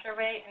 recapture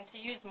rate, and to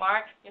use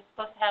MARC, you're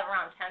supposed to have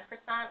around 10%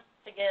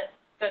 to get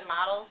good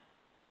models.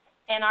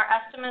 And our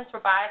estimates were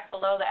biased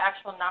below the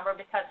actual number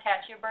because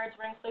hatchier birds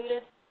were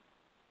included.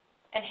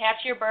 And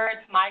hatchier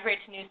birds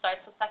migrate to new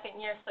sites the second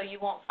year, so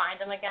you won't find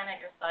them again at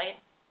your site.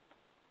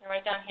 And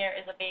right down here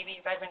is a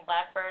baby red-winged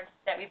blackbird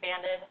that we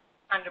banded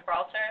on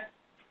Gibraltar.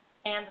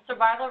 And the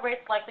survival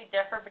rates likely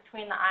differ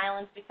between the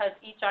islands because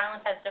each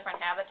island has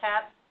different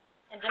habitats,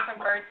 and different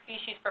bird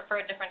species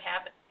prefer different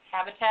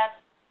habitats.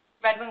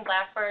 Red-winged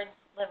blackbirds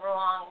live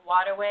along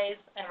waterways,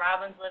 and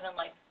robins live in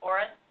like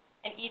forests,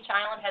 and each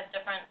island has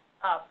different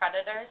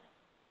predators.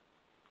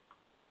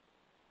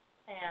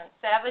 And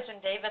Savage and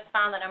Davis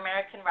found an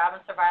American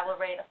robin survival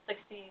rate of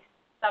 67%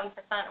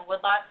 in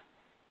woodlots,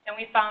 and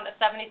we found a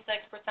 76%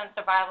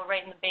 survival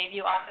rate in the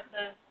Bayview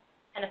offices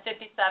and a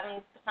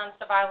 57%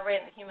 survival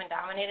rate in the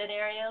human-dominated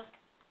areas.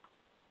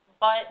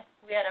 But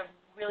we had a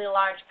really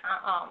large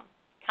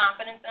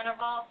confidence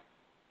interval,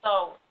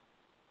 so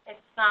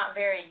it's not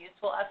very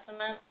useful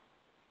estimate.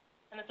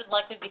 And this is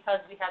likely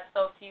because we had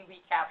so few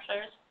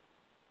recaptures.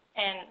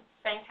 And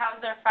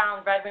Fankhauser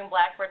found red-winged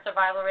blackbird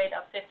survival rate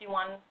of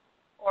 51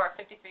 or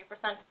 53%,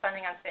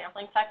 depending on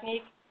sampling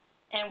technique,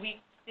 and we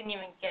didn't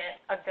even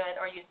get a good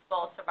or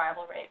useful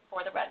survival rate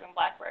for the red-winged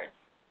blackbirds.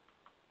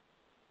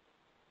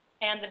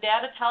 And the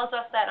data tells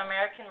us that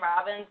American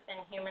robins in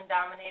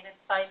human-dominated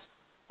sites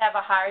have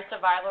a higher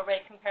survival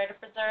rate compared to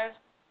preserves,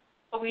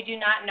 but we do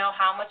not know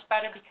how much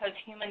better because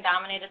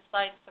human-dominated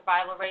sites'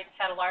 survival rates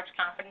had a large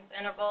confidence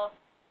interval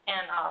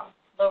and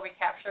low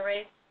recapture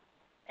rates.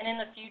 And in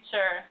the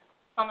future,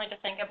 something to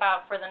think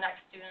about for the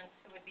next students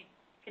who would be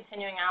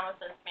continuing on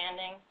with the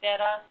expanding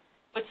data,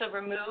 but to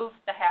remove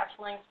the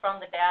hatchlings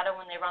from the data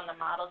when they run the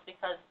models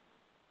because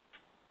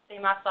they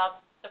mess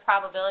up the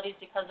probabilities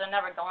because they're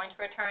never going to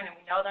return, and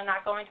we know they're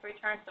not going to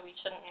return, so we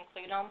shouldn't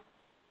include them.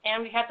 And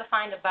we have to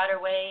find a better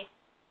way,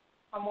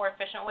 a more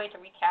efficient way to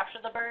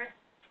recapture the birds.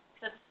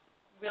 It's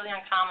really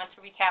uncommon to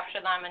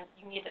recapture them, and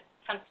you need a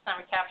 10%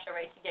 recapture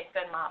rate to get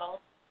good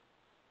models.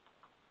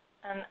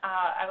 And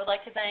I would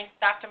like to thank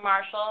Dr.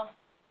 Marshall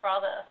for all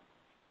the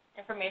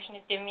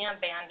information he's given me on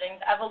banding.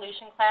 The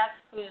evolution class,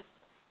 whose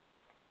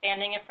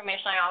banding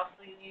information I also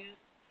use,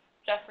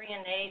 Jeffry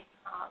and Nate,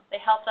 they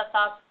helped us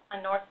up on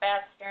North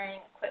Bass,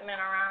 carrying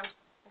equipment around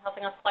and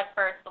helping us collect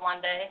birds the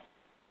one day.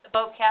 The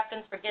boat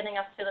captains for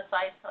getting us to the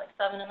site till like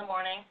 7 in the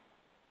morning,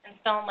 and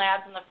Stone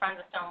Labs and the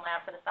Friends of Stone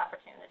Lab for this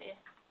opportunity.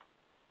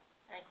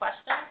 Any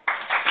questions?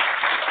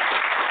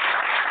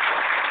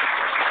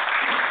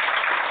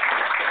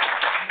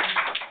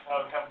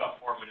 We have about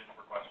 4 minutes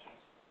for questions.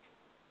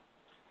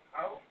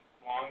 How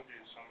long do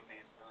some of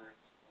these birds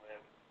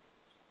live?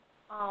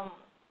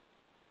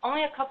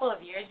 Only a couple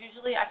of years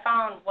usually. I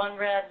found one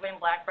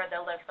red-winged blackbird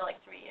that lived for like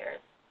 3 years.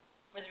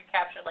 Was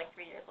recaptured like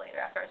 3 years later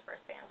after it was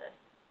first banded.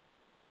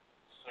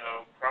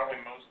 So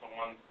probably most of the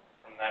ones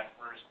from that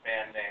first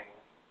banding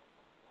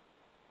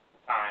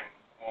time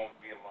won't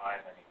be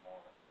alive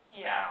anymore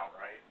now,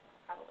 right?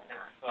 Probably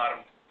not. It's a lot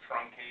of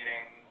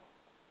truncating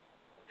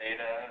the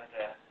data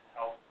to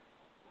help.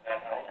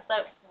 That help? I guess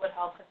that would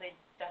help because they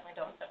definitely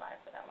don't survive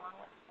for that long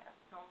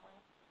normally.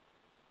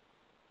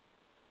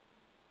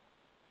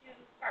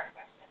 Two-part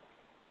question.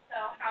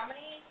 So how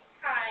many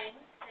times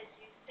did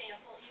you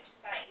sample each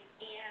site,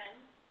 and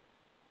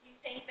do you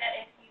think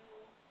that if you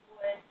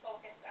would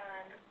focus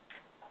on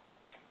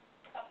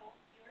a couple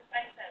fewer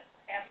sites that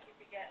perhaps you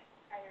could get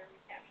higher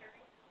recapture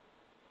rates?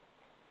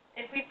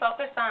 If we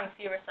focused on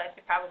fewer sites,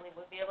 we probably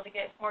would be able to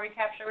get more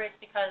recapture rates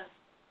because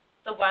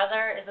the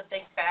weather is a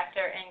big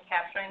factor in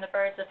capturing the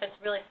birds. If it's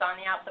really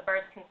sunny out, the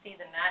birds can see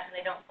the net and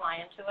they don't fly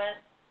into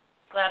it.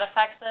 So that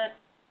affects it.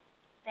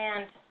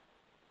 And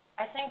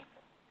I think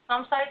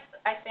some sites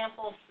I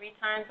sampled 3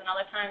 times and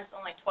other times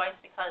only twice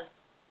because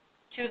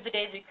 2 of the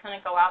days we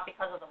couldn't go out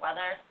because of the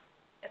weather.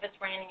 If it's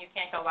raining, you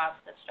can't go out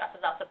because it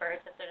stresses out the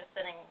birds if they're just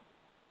sitting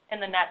in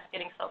the nets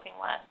getting soaking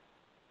wet.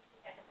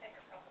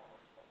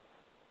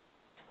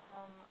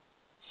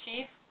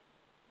 Sheaf,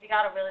 we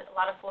got a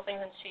lot of cool things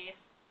in Sheaf.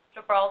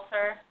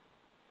 Gibraltar,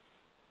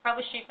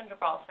 probably Sheaf and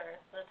Gibraltar,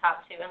 the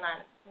top 2, and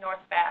then North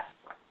Bass,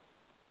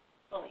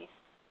 the least.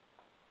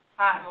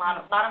 Hot and a lot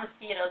of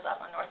mosquitoes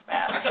up on North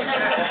Bass.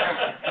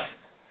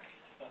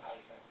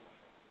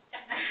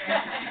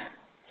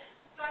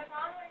 So I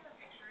saw in the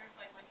pictures,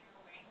 like your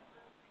wings.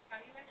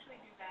 How do you actually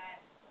do that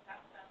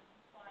without them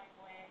flying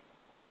away?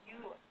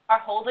 You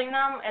are holding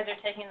them as you're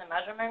taking the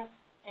measurements,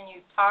 and you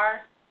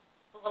tar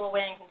the little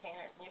weighing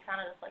containers, and you kind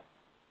of just like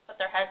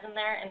put their heads in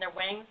there and their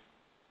wings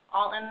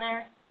all in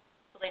there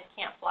so they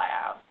can't fly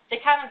out. They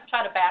kind of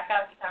try to back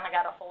up. You kind of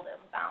got to hold them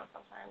down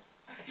sometimes.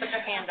 Put your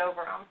hand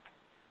over them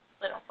so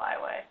they don't fly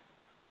away.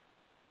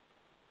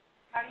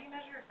 How do you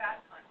measure fat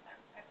content?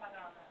 I saw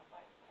that on the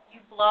slide. You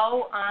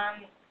blow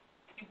on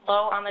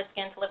the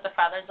skin to lift the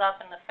feathers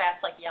up, and the fat's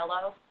like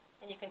yellow,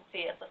 and you can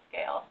see it's a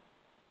scale.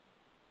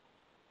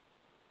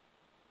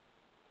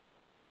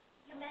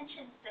 You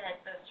mentioned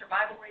that the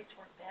survival rates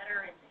were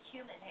better in the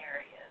human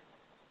areas.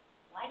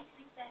 Why do you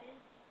think that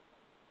is?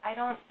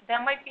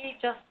 That might be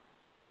just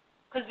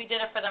because we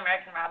did it for the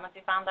American robins. We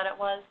found that it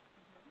was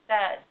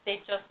that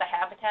the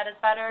habitat is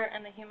better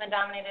in the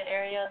human-dominated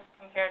areas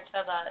compared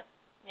to the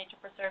nature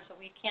preserves, so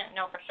we can't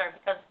know for sure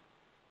because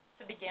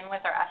to begin with,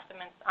 our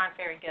estimates aren't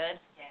very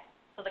good. Yeah.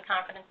 So the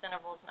confidence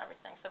intervals and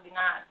everything, so we're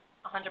not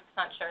 100%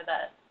 sure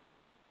that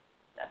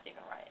that's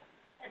even right.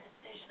 A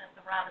decision of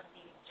the robins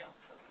eating junk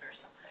food or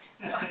something.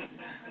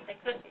 They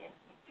could be.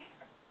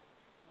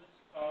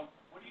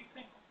 What do you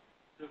think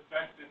the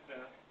fact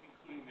that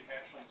including the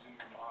hatchlings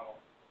in your model,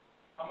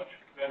 how much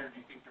better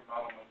do you think your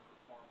model might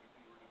perform if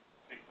you were to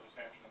take those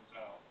hatchlings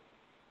out?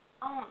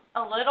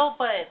 A little,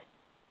 but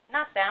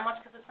not that much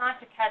because it's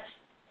not to catch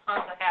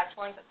tons of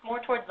hatchlings. It's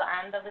more towards the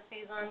end of the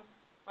season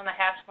when the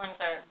hatchlings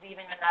are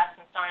leaving the nest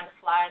and starting to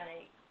fly, and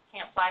they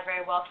can't fly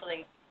very well, so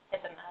they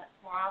hit the net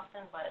more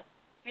often. But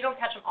we don't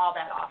catch them all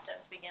that often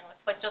to begin with,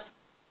 but just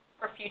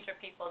for future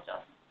people,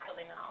 just so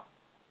they know.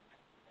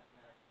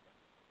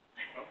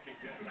 Okay,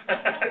 good.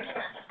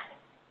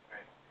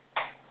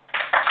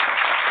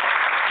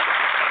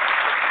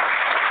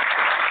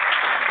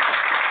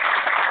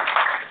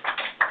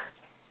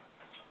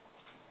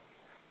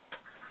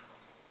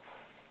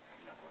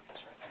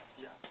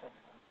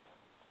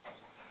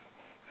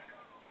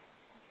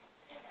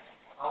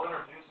 I'll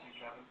introduce you,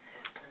 Kevin.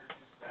 Introduce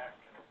Zach.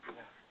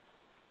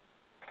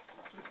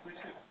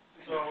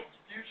 So,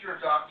 future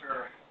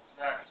Dr.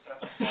 Zach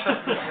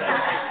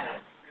Steffensmeier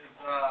is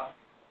a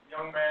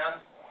young man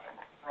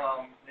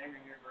from name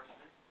your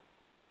university.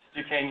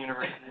 Duquesne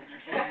University.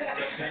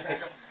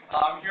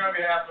 I'm here on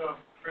behalf of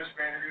Chris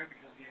Vandergoo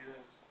because he is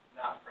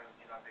not present.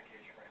 He's on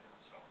vacation right now,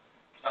 so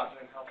stopped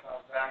in and helped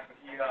out Zach. But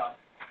he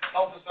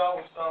helped us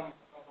out with some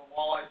of the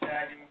walleye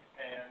tagging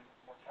and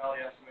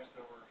mortality estimates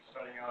that we're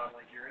studying out on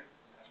Lake Erie.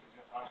 That's what he's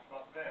going to talk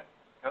about today.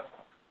 Yep.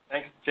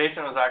 Thanks.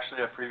 Jason was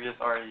actually a previous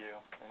REU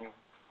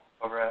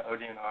over at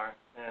ODNR,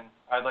 and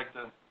I'd like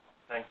to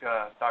thank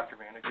Dr.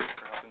 Vandergoo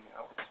for helping me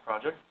out with this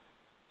project.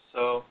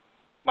 So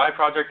my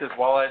project is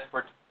walleye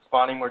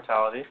spawning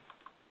mortality.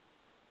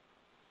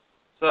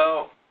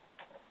 So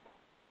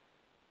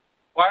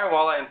why are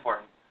walleye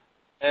important?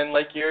 In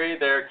Lake Erie,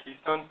 they're a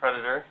keystone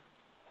predator,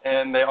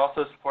 and they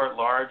also support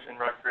large and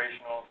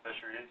recreational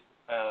fisheries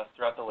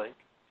throughout the lake.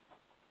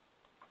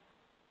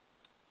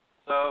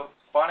 So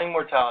spawning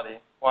mortality,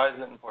 why is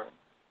it important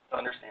to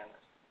understand this?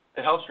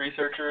 It helps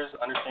researchers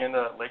understand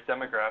the lake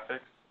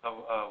demographics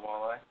of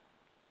walleye,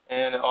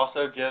 and it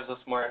also gives us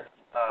more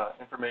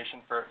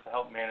information to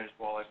help manage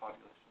walleye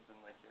populations in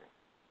Lake Erie.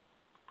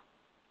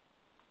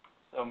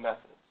 So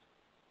methods.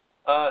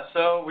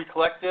 So we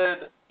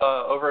collected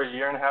over a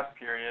year-and-a-half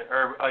period,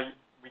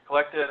 we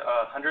collected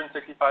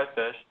 165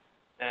 fish,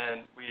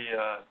 and we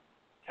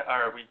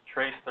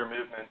traced their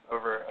movements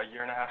over a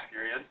year-and-a-half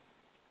period,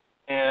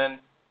 and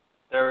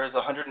there was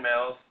 100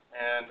 males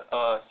and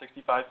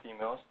 65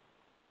 females.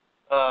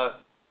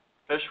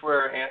 Fish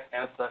were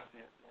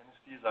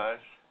anesthetized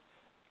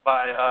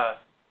by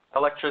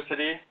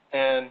electricity,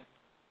 and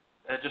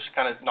it just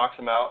kind of knocks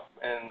them out,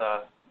 and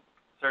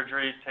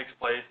surgery takes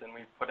place, and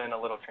we put in a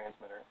little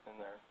transmitter in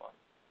there.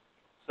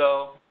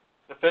 So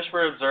the fish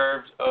were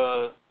observed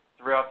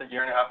throughout the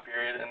year-and-a-half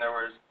period, and there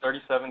was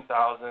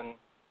 37,000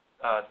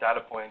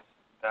 data points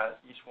that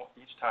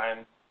each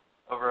time,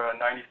 over a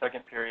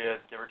 90-second period,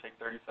 give or take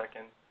 30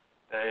 seconds,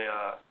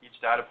 each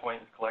data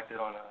point is collected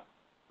on a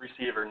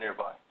receiver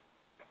nearby,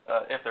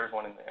 if there's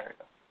one in the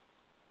area.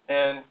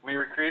 And we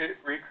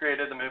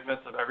recreated the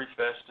movements of every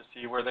fish to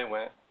see where they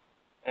went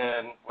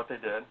and what they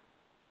did.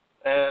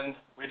 And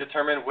we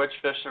determined which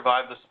fish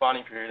survived the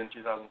spawning period in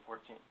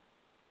 2014.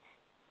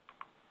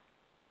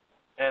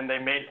 And they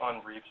mate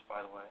on reefs,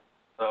 by the way.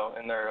 So,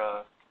 and they're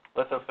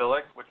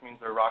lithophilic, which means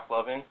they're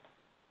rock-loving.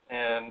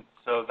 And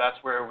so that's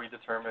where we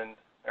determined,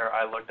 or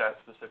I looked at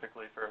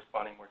specifically for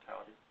spawning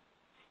mortality.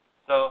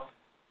 So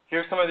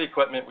here's some of the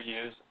equipment we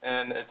use,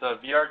 and it's a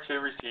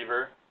VR2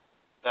 receiver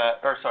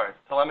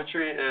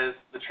telemetry is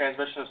the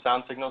transmission of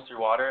sound signals through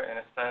water, and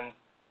it sends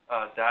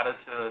data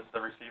to the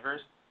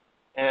receivers.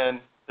 And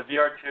the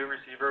VR2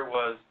 receiver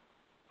was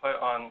put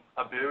on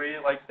a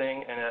buoy-like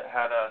thing, and it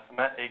had a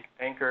cement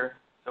anchor,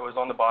 so it was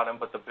on the bottom,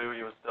 but the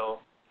buoy was still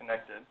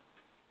connected.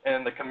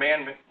 And the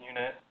command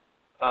unit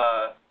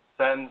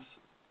sends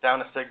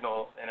down a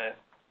signal, and it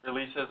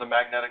releases a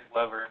magnetic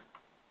lever,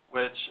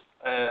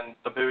 and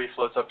the buoy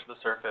floats up to the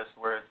surface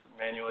where it's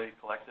manually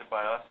collected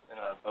by us in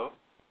a boat.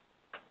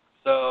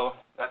 So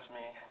that's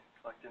me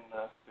collecting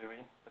the buoy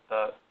with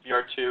the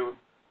VR2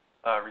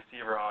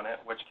 receiver on it,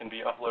 which can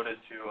be uploaded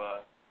to a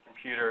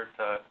computer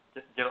to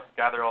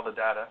gather all the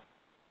data.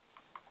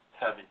 It's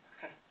heavy.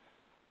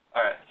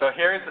 All right, so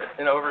here's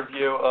an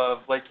overview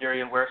of Lake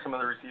Erie and where some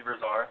of the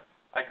receivers are.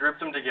 I grouped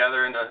them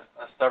together into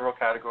several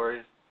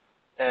categories,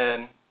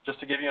 and just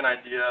to give you an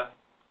idea,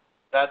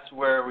 that's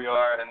where we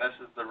are, and this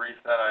is the reef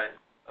that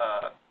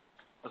I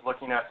was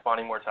looking at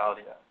spawning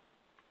mortality at.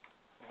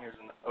 And here's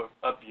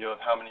a view of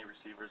how many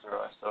receivers there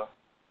are. So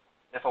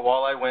if a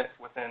walleye went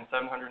within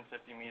 750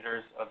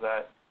 meters of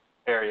that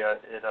area,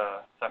 it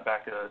sent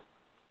back a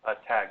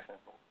tag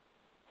sample.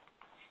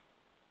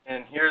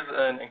 And here's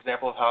an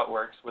example of how it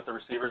works with the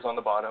receivers on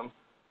the bottom,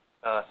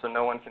 so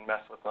no one can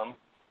mess with them.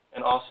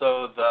 And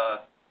also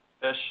the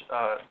fish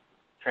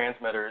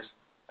transmitters,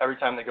 every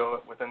time they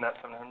go within that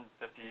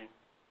 750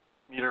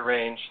 meter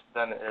range,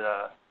 then it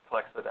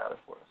collects the data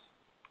for us.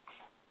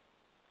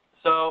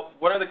 So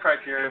what are the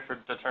criteria for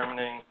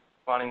determining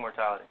spawning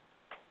mortality?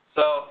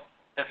 So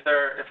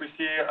if we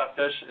see a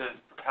fish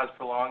has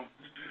prolonged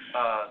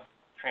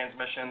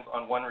transmissions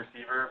on one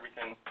receiver, we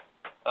can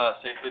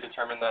safely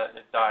determine that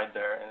it died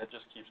there, and it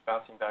just keeps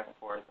bouncing back and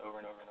forth over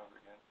and over and over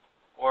again.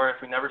 Or if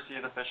we never see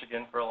the fish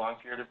again for a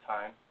long period of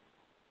time,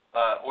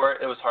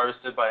 or it was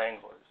harvested by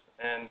anglers.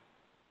 And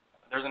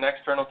there's an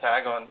external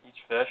tag on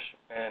each fish,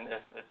 and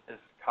if it is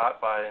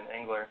caught by an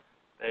angler,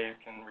 they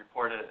can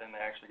report it, and they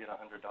actually get $100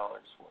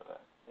 for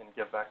that and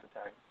give back the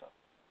tag and stuff.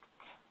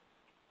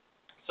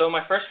 So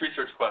my first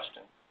research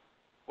question,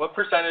 what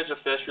percentage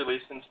of fish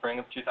released in spring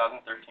of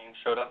 2013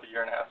 showed up a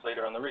year and a half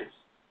later on the reefs?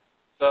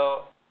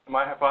 So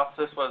my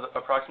hypothesis was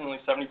approximately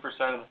 70%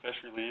 of the fish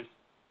released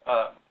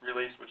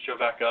would show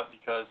back up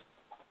because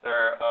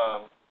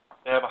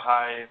they have a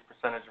high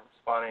percentage of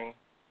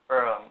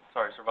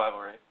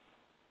survival rate.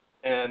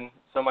 And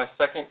so my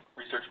second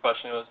research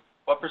question was,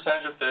 what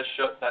percentage of fish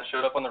that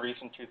showed up on the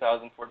reefs in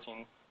 2014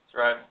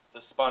 survived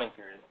the spawning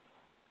period?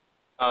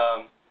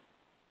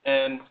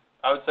 And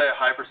I would say a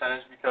high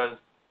percentage because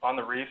on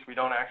the reefs we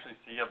don't actually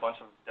see a bunch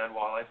of dead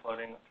walleye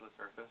floating to the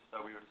surface, so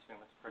we would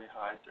assume it's pretty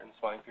high during the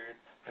spawning period.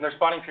 And their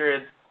spawning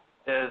period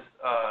is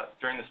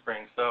during the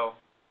spring. So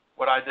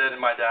what I did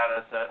in my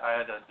data set, I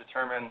had to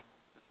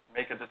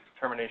make a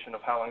determination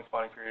of how long the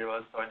spawning period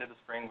was. So I did the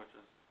spring, which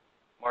is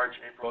March,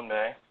 April, and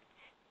May.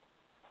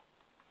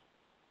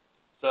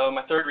 So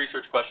my third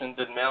research question,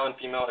 did male and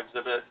female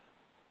exhibit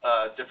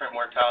different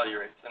mortality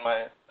rates? And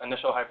my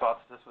initial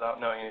hypothesis,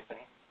 without knowing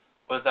anything,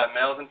 was that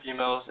males and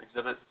females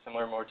exhibit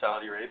similar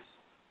mortality rates.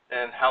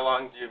 And how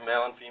long do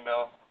male and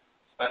female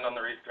spend on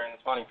the reef during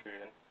the spawning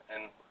period?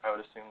 And I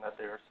would assume that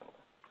they are similar.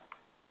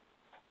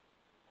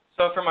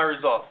 So for my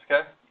results,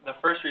 okay? The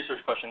first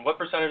research question,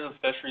 what percentage of the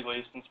fish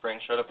released in spring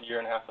showed up a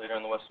year and a half later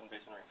on the Western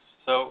Basin reefs?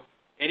 So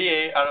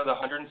 88 out of the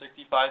 165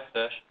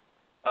 fish,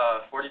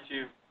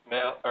 42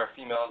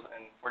 females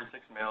and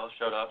 46 males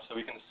showed up, so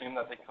we can assume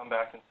that they come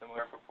back in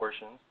similar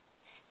proportions.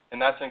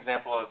 And that's an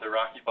example of the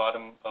rocky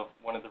bottom of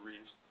one of the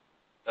reefs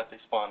that they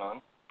spawn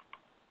on.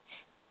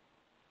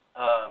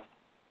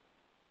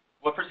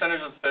 What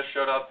percentage of the fish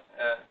showed up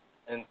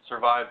and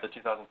survived the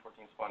 2014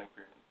 spawning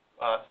period?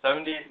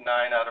 79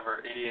 out of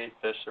our 88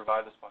 fish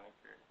survived the spawning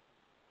period.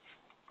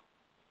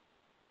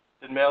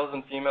 Did males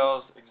and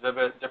females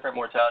exhibit different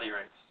mortality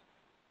rates?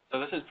 So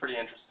this is pretty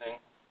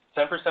interesting.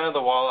 10% of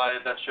the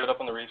walleye that showed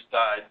up on the reefs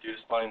died due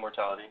to spawning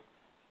mortality.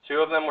 2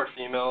 of them were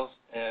females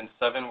and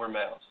 7 were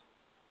males.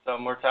 So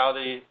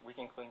mortality, we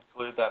can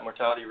conclude that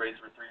mortality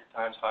rates were 3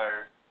 times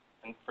higher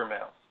for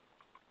males.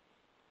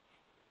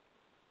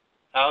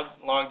 How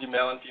long do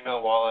male and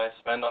female walleye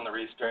spend on the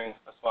reefs during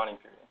a spawning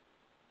period?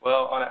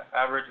 Well, on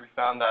average, we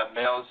found that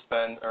males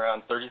spend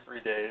around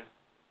 33 days,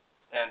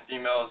 and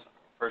females,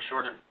 for a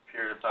shorter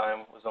period of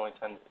time, was only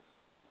 10 days.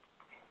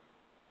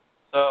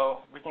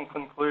 So we can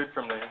conclude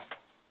from this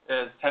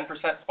is 10%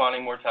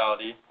 spawning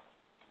mortality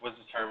was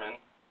determined.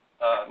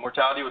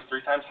 Mortality was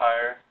 3 times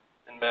higher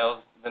in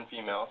males than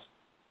females.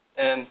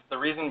 And the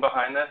reason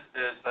behind this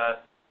is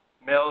that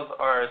males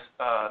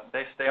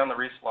they stay on the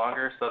reefs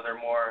longer, so they're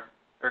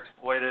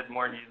exploited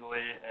more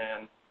easily,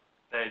 and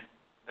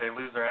they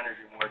lose their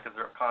energy more because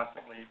they're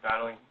constantly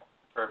battling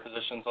for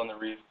positions on the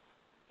reef.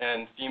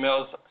 And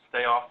females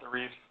stay off the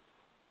reefs.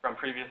 From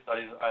previous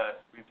studies,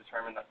 we've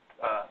determined that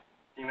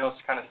females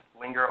kind of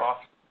linger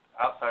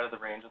outside of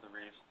the range of the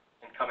reefs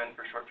and come in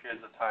for short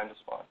periods of time to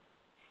spawn.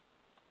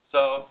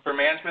 So for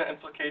management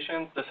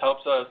implications, this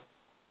helps us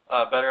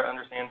better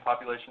understand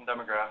population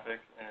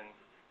demographics and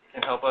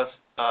can help us,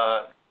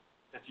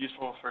 it's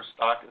useful for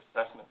stock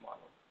assessment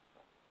models.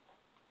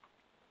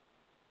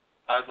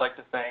 I'd like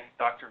to thank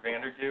Dr.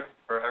 Vandergoot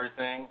for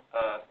everything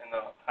in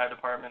the High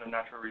Department of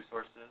Natural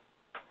Resources,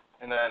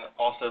 and then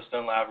also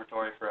Stone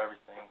Laboratory for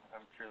everything.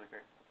 I'm truly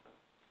grateful for this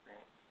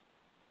experience.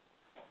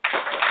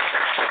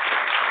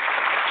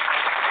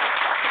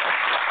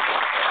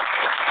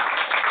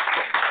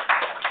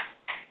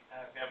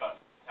 We have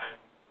about time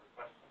for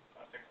questions,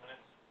 about 6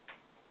 minutes.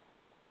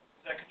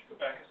 Zach, could you go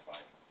back a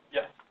slide?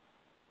 Yeah.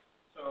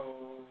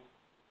 So,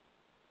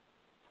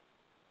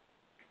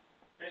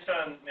 based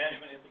on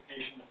management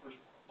implication, the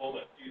first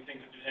bullet, do you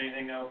think that there's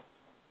anything else,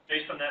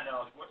 based on that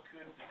knowledge, what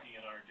could the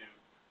DNR do,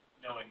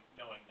 knowing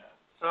that?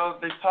 So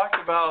they've talked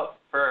about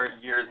for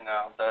years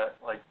now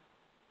that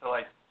to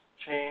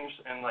change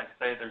and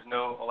say there's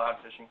no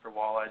allowed fishing for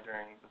walleye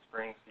during the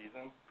spring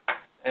season,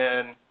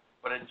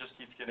 but it just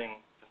keeps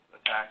getting just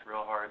attacked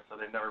real hard, so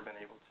they've never been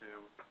able to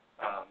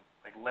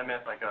like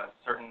limit like a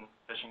certain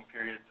fishing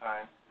period of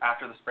time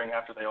after the spring,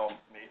 after they all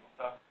mate and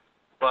stuff.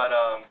 But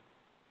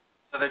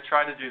so they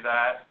try to do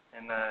that,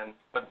 and then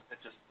but it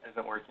just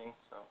isn't working.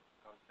 So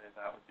I would say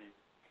that would be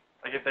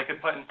like if they could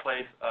put in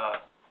place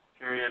a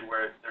period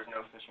where there's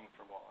no fishing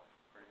for walleye,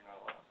 where you're not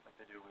allowed, like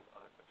they do with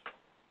other fish.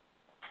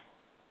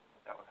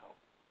 That would help.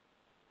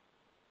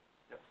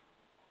 Yep.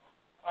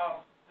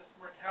 This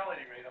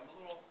mortality rate, I'm a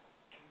little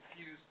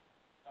confused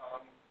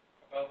about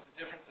the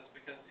differences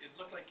because it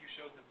looked like you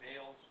showed the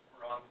males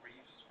were on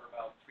reefs for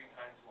about 3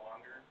 times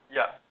longer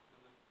Yeah.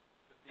 than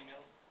the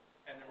females,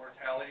 and the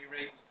mortality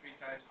rate was 3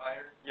 times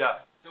higher.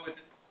 Yeah. So is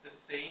it the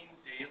same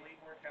daily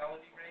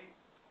mortality rate?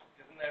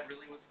 Isn't that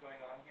really what's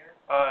going on here?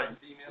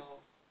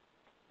 Females,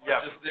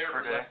 yeah, just there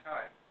per for day. less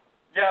time.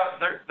 Yeah,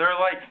 they're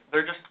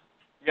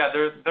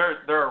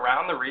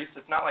around the reefs.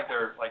 It's not like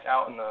they're like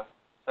out in the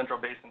central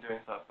basin doing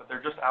stuff, but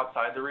they're just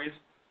outside the reefs.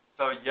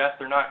 So yes,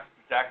 they're not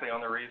exactly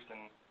on the reefs,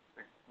 and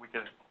we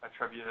could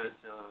attribute it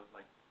to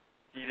like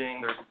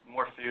feeding. There's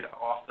more food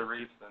off the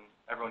reefs than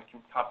everyone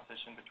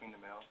competition between the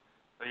males.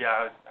 So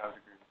yeah, I would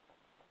agree.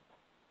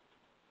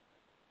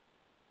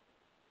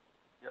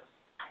 Yes.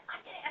 I'm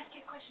going to ask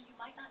you a question you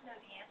might not know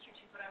the answer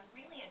to, but I'm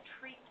really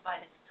intrigued by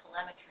this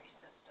telemetry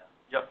system.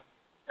 Yep.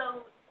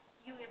 So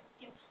you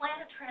implant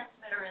a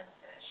transmitter in the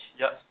fish.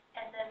 Yes.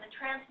 And then the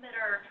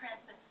transmitter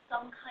transmits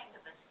some kind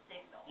of a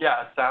signal.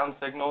 Yeah, a sound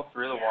signal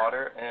through the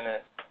water,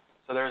 and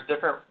so there's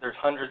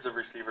hundreds of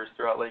receivers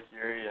throughout Lake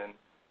Erie, and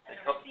the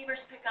receivers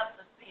pick up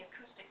the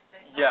acoustic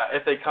signal. Yeah,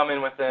 if they come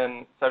in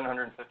within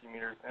 750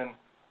 meters, and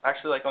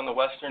actually, like on the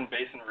Western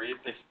Basin Reef,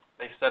 they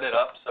set it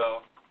up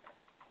so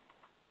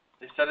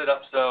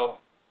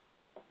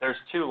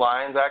there's 2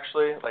 lines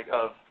actually, like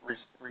of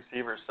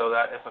receivers, so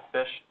that if a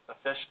fish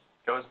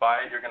goes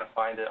by it, you're going to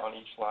find it on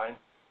each line.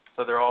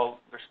 So they're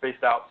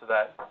spaced out so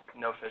that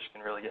no fish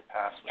can really get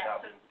past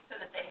without. So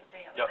that they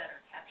have a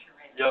better capture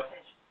rate Yep. of the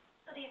fish.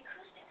 So the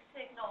acoustic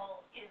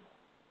signal is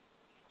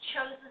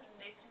chosen.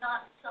 It's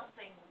not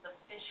something the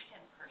fish can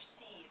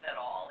perceive at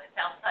all. It's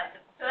outside the.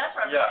 So that's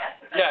what I'm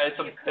asking about. Yeah,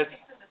 the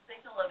acoustics of the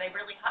signal. Are they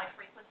really high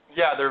frequency?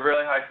 Yeah, they're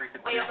really high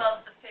frequency. Way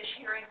above the fish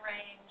hearing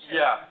range.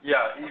 Yeah.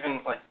 Even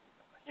like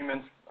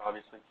humans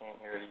obviously can't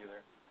hear it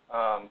either.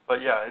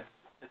 But yeah,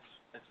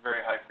 it's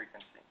very high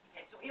frequency.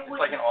 Okay, so it's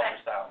like an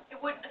ultrasound.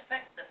 It wouldn't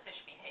affect the fish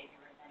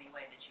behavior in any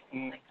way that you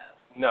can think of.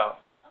 No.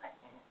 Okay.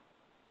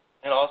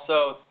 And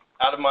also,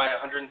 out of my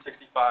 165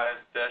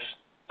 fish,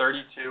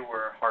 32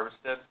 were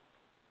harvested,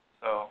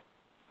 so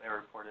they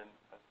were reported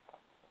as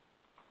top.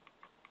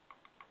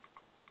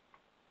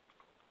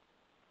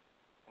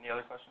 Any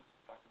other questions?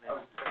 That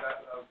was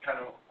kind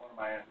of one of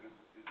my answers.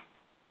 You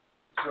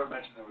sort of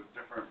mentioned there was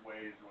different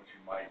ways in which you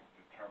might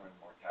determine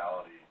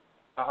mortality.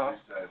 Uh-huh.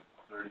 You said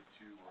 32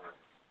 were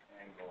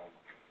angled.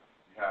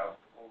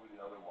 What were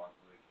the other ones?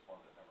 Were they just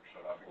ones that never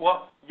showed up again?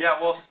 Well,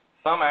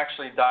 some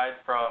actually died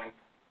from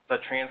the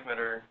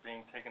transmitter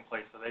being taken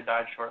place, so they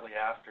died shortly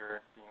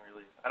after being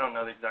released. I don't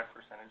know the exact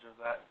percentage of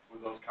that. Were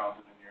those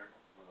counted in your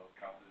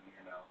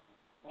analysis?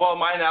 Well,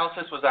 my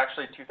analysis was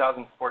actually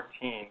 2014,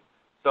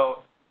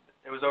 so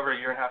it was over a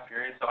 1.5 year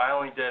period, so I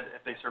only did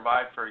if they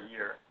survived for a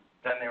year,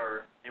 then they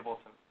were able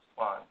to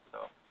spawn.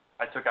 So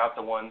I took out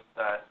the ones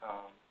that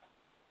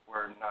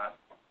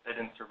they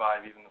didn't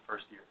survive even the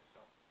first year.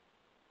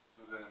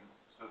 So then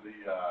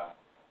you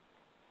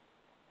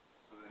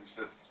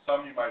said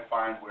some you might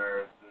find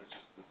where there's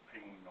just this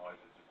pinging noise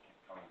that just keeps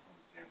coming from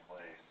the same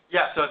place.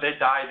 Yeah, so they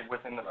died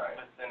within the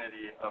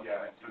vicinity of.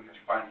 Yeah, so did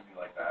you find any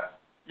like that?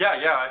 Yeah,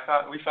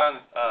 we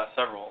found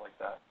several like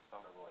that.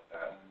 Several like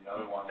that, and then the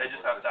other ones. They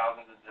just have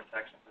thousands of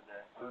detections a day.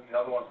 So then the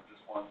other ones are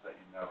just ones that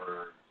you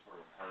never sort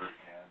of heard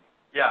again.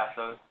 Yeah,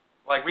 so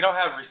like we don't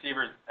have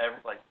receivers every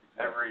place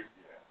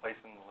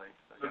in the lake.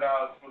 So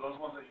now for those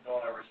ones that you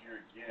don't ever hear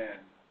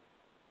again,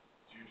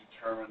 do you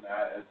determine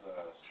that as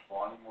a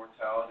spawning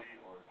mortality,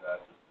 or is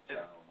that just a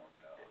general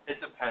mortality?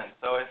 It depends.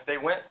 So if they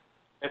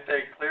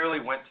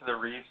clearly went to the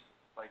reefs,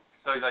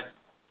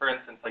 for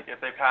instance, like if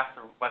they passed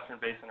the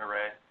Western Basin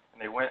Array and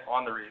they went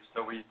on the reefs,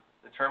 so we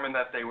determined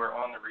that they were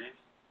on the reefs,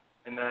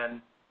 and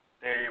then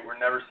they were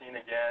never seen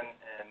again,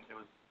 and it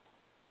was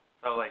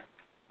so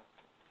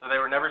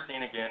they were never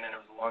seen again, and it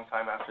was a long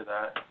time after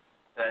that.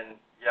 Then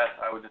yes,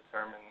 I would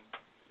determine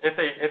if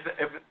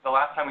the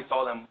last time we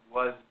saw them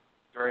was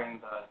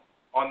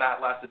on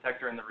that last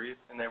detector in the reef,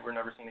 and they were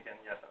never seen again.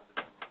 Yes, I would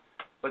determine.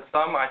 But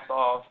some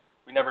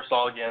we never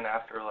saw again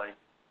after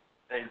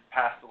they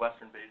passed the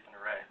Western Basin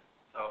Array.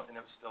 So, and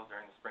it was still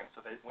during the spring.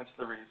 So they went to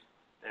the reefs,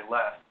 they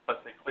left,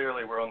 but they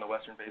clearly were on the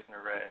Western Basin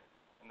Array,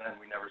 and then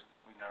we never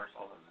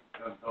saw those.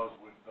 That's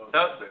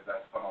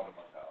some other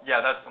mortality.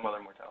 Yeah, that's some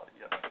other mortality.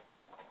 Yeah.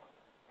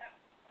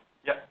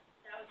 Yeah.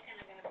 That was kind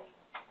of going to be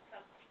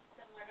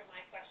similar to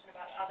my question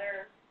about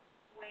other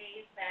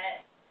ways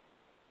that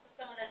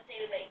some of the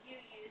data that you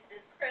used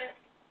is Chris,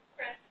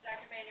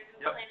 Dr. Bader,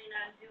 who's planning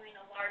on doing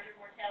a larger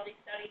mortality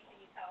study. Can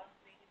you tell us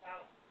maybe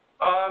about?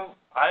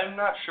 I'm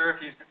not sure if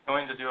he's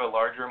going to do a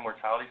larger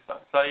mortality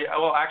study.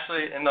 Well,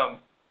 actually, in the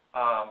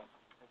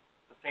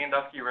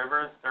Sandusky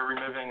River, they're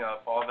removing a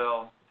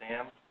Fallville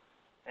Dam,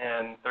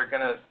 and they're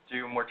going to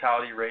do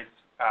mortality rates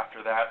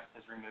after that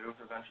is removed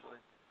eventually.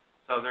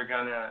 So they're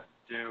going to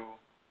do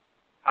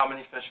how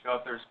many fish go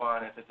up their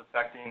spawn, if it's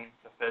affecting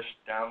the fish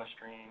down the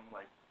stream,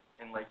 like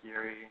in Lake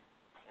Erie,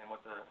 and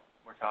what the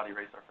mortality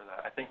rates are for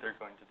that. I think they're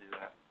going to do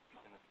that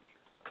in the future.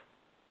 So.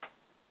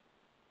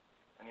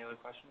 Any other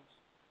questions?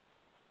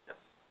 Yes.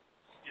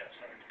 Yeah,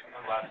 sorry.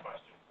 One last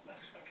question.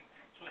 That's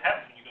what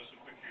happens when you go so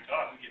quick through your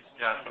talk. We get so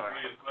much time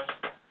to the question.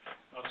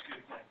 No, it's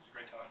good. Thanks. It's a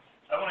great talk.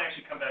 I want to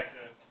actually come back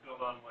to build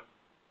on what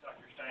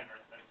Dr.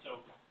 Steinhardt said. So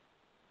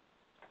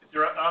if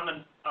they're on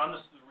the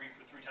reef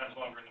for 3 times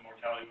longer and the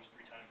mortality was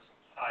 3 times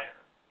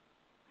higher,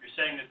 you're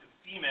saying that the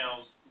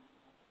females,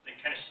 they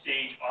kind of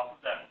stage off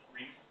of that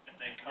reef and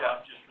they come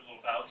up just for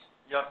little bouts?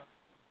 Yep.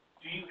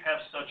 Do you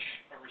have such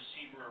a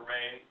receiver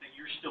array that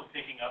you're still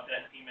picking up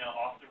that female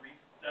off the reef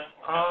then?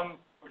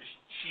 Or does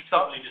she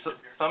totally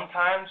disappear?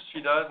 Sometimes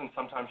she does and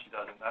sometimes she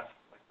doesn't. That's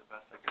like the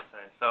best I could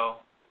say. So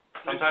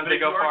sometimes they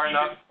go far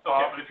enough.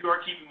 Okay, but if you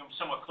are keeping them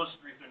somewhat close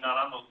to the reef, they're not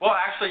on those. Well,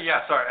 actually,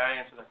 yeah, sorry, I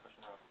answered that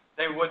question wrong.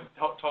 They would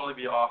totally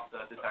be off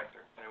the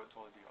detector. They would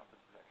totally be off the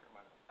detector.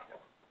 Yeah.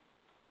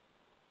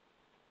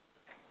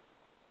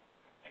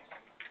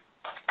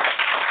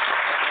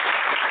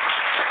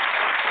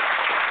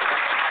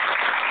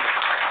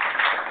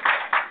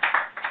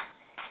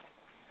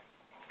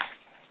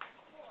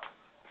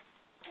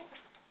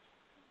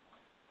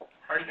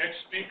 Our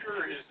next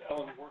speaker is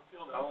Ellen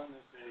Warfield. Ellen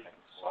is a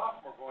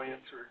sophomore going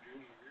into her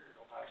junior year at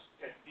Ohio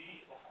State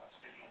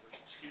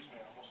University. Excuse me,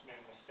 I almost made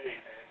a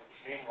mistake. I had the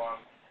name wrong.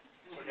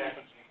 What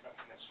happens when you come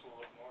from that school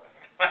up north?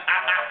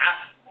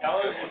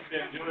 Ellen has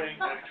been doing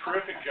a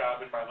terrific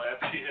job in my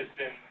lab. She has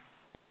been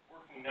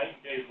working night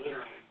and day,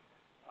 literally,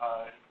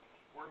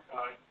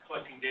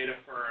 collecting data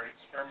for an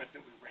experiment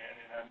that we ran,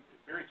 and I'm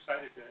very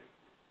excited to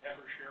have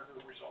her share her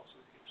results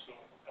with you. So,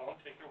 Ellen,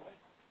 take it away.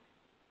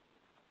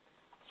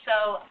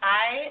 So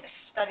I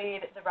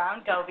studied the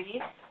round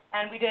goby,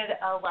 and we did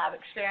a lab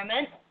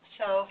experiment.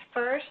 So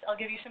first, I'll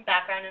give you some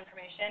background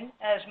information.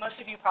 As most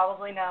of you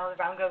probably know,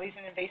 the round goby is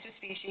an invasive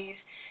species.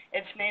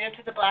 It's native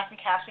to the Black and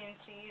Caspian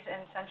Seas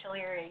in Central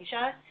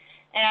Eurasia,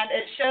 and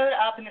it showed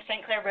up in the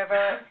St. Clair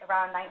River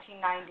around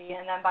 1990,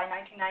 and then by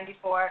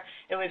 1994,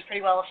 it was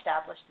pretty well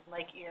established in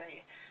Lake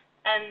Erie.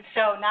 And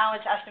so now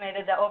it's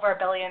estimated that over 1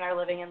 billion are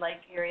living in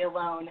Lake Erie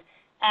alone.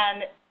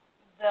 And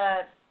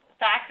the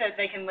fact that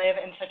they can live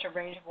in such a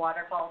range of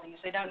water qualities,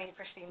 they don't need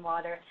pristine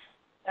water,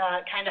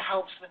 kind of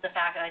helps with the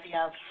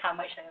idea of how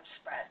much they have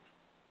spread.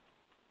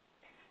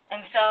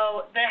 And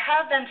so there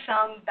have been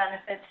some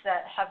benefits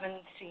that have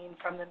been seen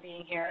from them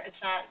being here.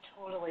 It's not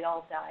totally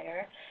all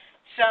dire.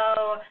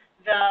 So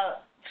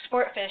the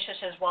sport fish,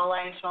 such as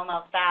walleye and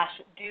smallmouth bass,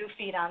 do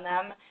feed on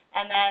them.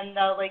 And then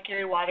the Lake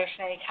Erie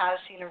Watersnake has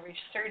seen a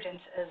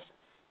resurgence as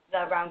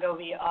the round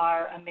goby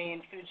are a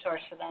main food source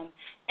for them.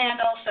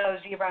 And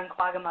also zebra and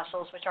quagga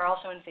mussels, which are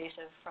also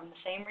invasive from the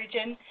same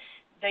region.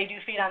 They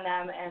do feed on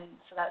them, and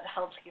so that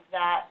helps keep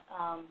that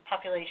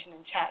population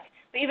in check.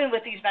 But even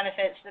with these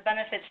benefits, the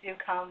benefits do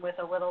come with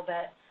a little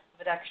bit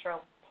of an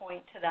extra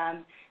point to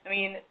them. I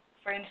mean,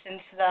 for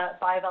instance, the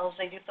bivalves,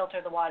 they do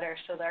filter the water,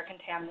 so there are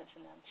contaminants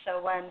in them.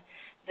 So when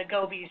the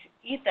gobies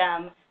eat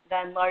them,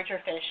 then larger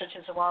fish, such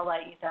as the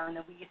walleye, eat them,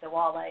 and then we eat the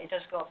walleye. It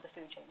does go up the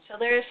food chain. So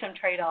there is some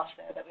trade-offs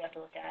there that we have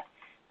to look at.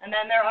 And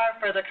then there are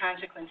further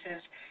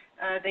consequences.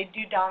 They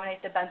do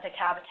dominate the benthic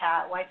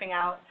habitat, wiping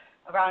out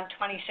around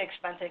 26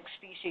 benthic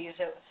species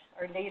that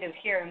are native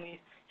here, and we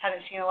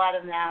haven't seen a lot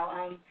of them now.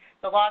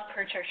 The log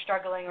perch are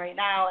struggling right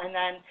now, and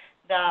then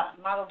the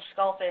mottled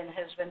sculpin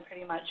has been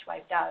pretty much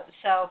wiped out.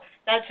 So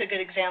that's a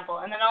good example.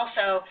 And then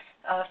also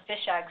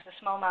fish eggs, the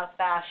smallmouth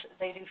bass,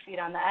 they do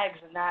feed on the eggs,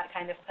 and that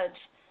kind of puts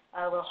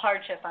a little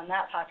hardship on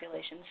that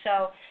population.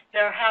 So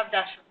there have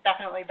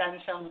definitely been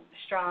some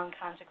strong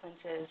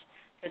consequences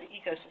for the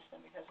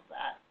ecosystem because of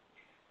that.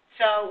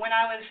 So when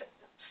I was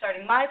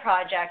starting my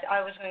project,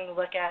 I was going to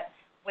look at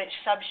which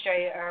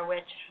substrate or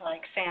which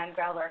like sand,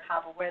 gravel, or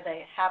cobble, where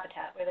they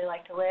habitat, where they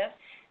like to live.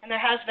 And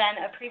there has been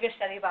a previous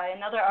study by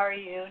another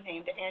REU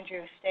named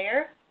Andrew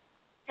Steyer,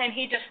 and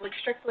he just looked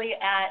strictly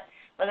at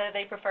whether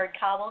they preferred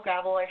cobble,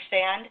 gravel, or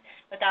sand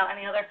without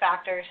any other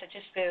factors such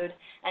as food,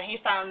 and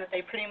he found that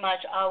they pretty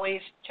much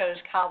always chose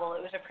cobble.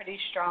 It was a pretty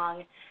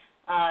strong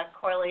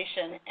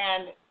correlation,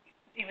 and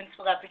even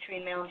split up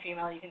between male and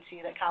female, you can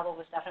see that cobble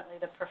was definitely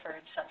the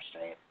preferred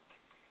substrate.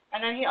 And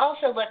then he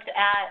also looked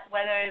at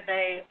whether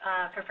they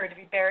prefer to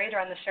be buried or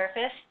on the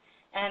surface,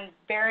 and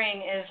burying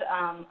is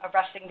a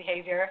resting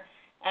behavior,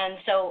 and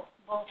so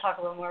we'll talk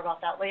a little more about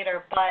that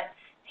later, but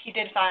he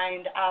did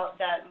find out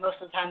that most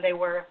of the time they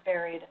were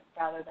buried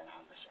rather than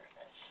on the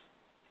surface.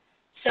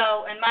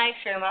 So in my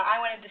experiment,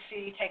 I wanted to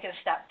take it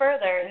a step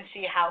further and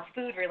see how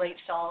food relates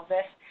to all of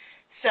this.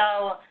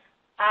 So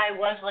I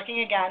was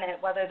looking again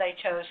at whether they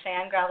chose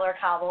sand, gravel, or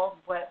cobble,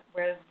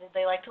 where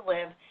they like to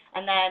live,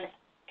 and then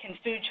can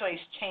food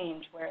choice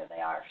change where they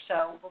are?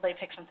 So will they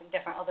pick something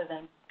different other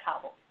than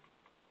cobble?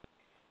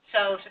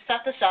 So to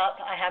set this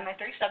up, I have my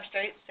 3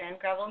 substrates, sand,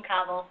 gravel, and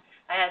cobble.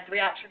 I had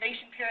 3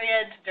 observation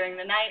periods during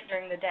the night,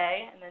 during the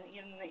day, and then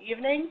in the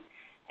evening.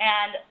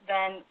 And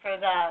then for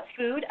the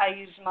food, I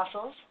used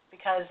mussels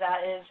because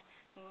that is,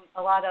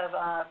 a lot of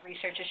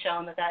research has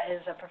shown that that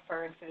is a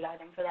preferred food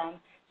item for them.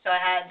 So I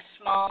had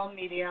small,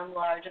 medium,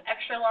 large, and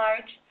extra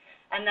large.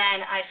 And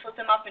then I split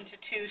them up into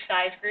 2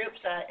 size groups,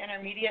 an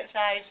intermediate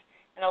size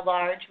and a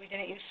large. We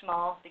didn't use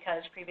small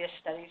because previous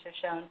studies have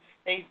shown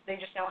they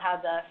just don't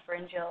have the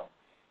pharyngeal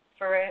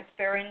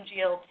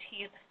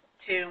teeth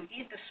to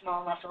eat the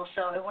small mussels,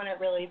 so it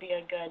wouldn't really be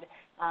a good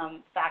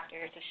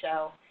factor to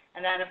show.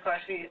 And then, of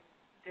course, we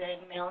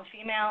did male and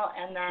female,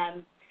 and then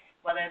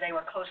whether they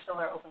were coastal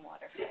or open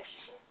water fish.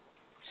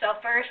 So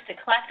first, to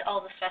collect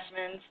all the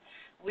specimens,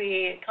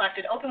 we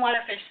collected open water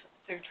fish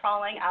through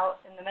trawling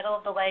out in the middle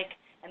of the lake,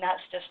 and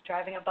that's just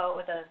driving a boat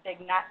with a big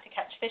net to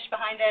catch fish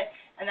behind it.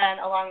 And then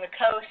along the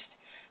coast,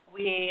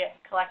 we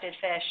collected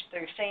fish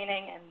through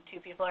seining, and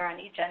 2 people are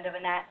on each end of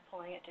a net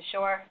pulling it to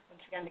shore,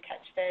 once again to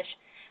catch fish.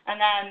 And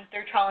then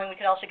through trawling, we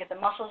could also get the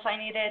mussels I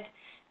needed.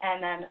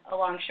 And then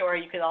along shore,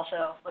 you could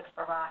also look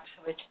for rocks,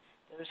 which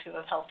those who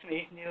have helped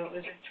me knew it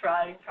was a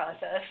trying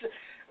process.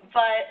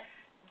 But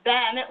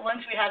then,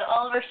 once we had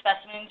all of our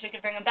specimens, we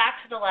could bring them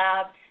back to the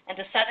lab. And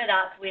to set it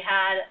up, we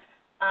had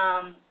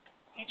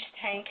each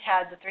tank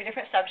had the 3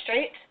 different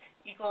substrates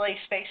equally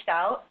spaced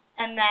out.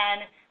 And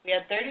then we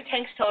had 30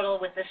 tanks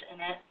total with this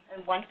in it,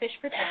 and 1 fish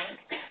per tank.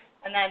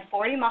 And then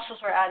 40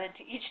 mussels were added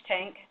to each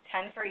tank,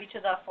 10 for each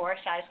of the 4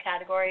 size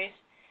categories.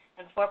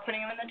 And before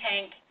putting them in the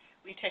tank,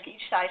 we took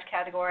each size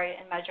category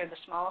and measured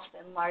the smallest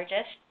and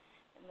largest.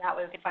 And that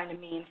way we could find a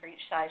mean for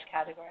each size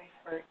category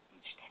for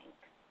each tank.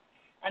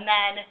 And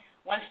then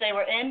once they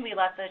were in, we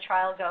let the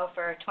trial go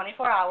for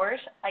 24 hours.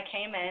 I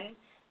came in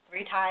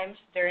 3 times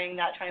during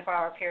that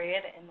 24-hour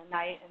period, in the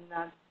night, in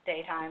the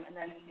daytime, and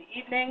then in the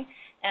evening.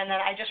 And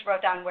then I just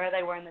wrote down where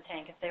they were in the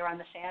tank, if they were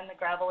on the sand, the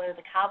gravel, or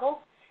the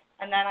cobble.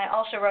 And then I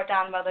also wrote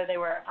down whether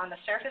they were on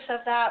the surface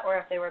of that or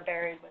if they were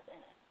buried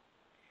within it.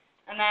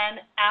 And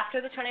then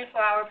after the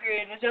 24-hour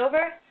period was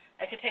over,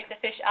 I could take the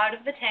fish out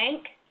of the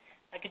tank.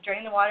 I could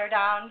drain the water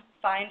down,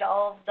 find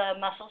all of the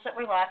mussels that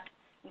were left,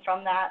 and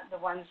from that,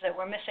 the ones that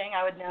were missing,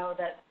 I would know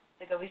that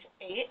the gobies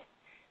ate.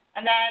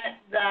 And then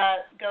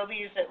the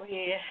gobies that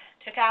we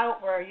took out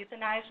were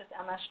euthanized with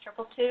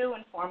MS-222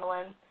 and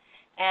formalin,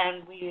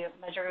 and we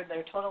measured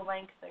their total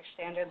length, their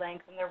standard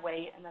length, and their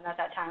weight, and then at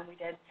that time we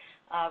did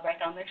write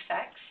down their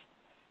sex.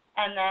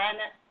 And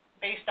then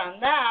based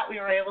on that, we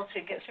were able to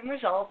get some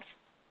results.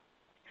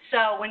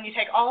 So when you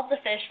take all of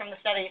the fish from the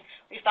study,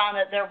 we found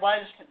that there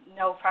was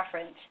no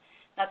preference,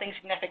 nothing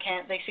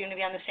significant. They seemed to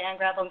be on the sand,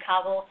 gravel, and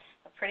cobble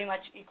a pretty much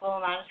equal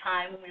amount of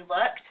time when we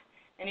looked.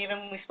 And even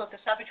when we split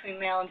this up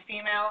between male and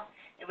female,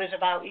 it was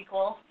about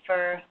equal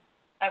for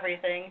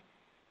everything.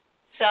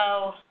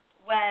 So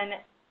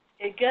when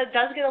it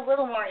does get a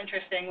little more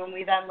interesting when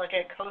we then look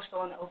at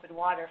coastal and open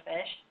water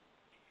fish,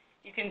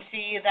 you can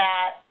see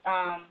that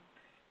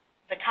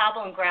the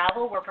cobble and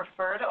gravel were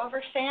preferred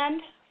over sand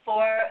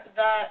for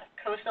the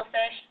coastal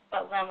fish,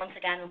 but then once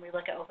again, when we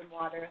look at open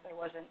water, there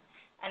wasn't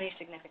any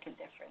significant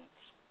difference.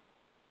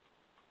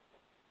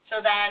 So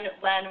then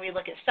when we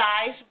look at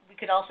size, we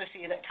could also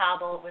see that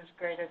cobble was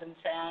greater than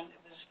sand.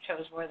 It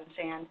chose more than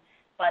sand.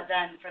 But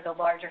then for the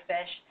larger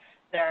fish,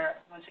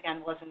 there, once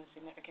again, wasn't a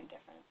significant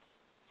difference.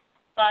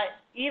 But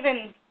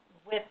even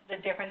with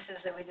the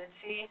differences that we did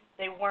see,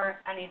 they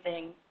weren't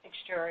anything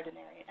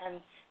extraordinary.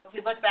 And if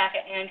we look back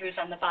at Andrews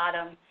on the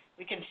bottom,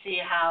 we can see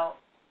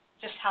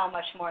just how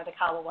much more the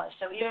cobble was.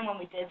 So even when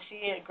we did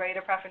see a greater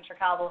preference for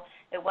cobble,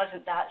 it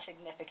wasn't that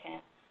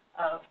significant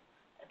of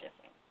a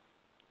difference.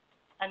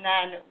 And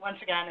then,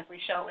 once again, if we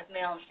show it with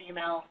male and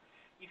female,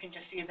 you can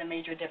just see the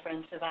major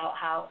difference about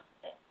how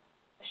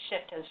a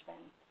shift has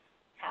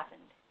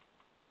happened.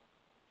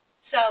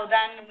 So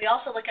then we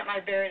also look at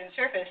my buried and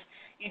surface.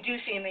 You do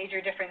see a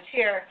major difference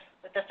here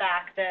with the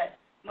fact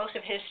that most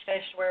of his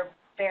fish were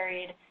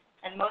buried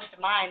and most of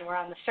mine were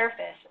on the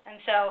surface. And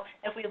so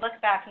if we look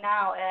back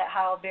now at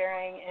how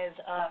burying is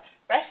a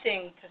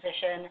resting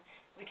position,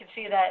 we can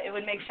see that it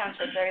would make sense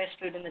that there is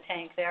food in the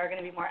tank. They are going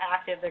to be more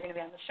active. They're going to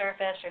be on the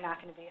surface. They're not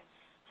going to be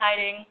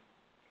hiding.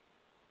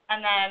 And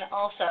then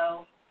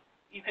also,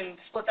 you can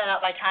split that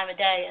out by time of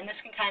day, and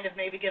this can kind of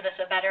maybe give us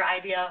a better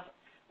idea of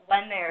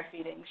when they are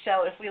feeding.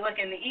 So if we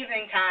look in the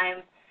evening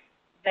time,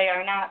 they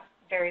are not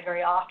buried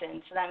very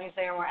often, so that means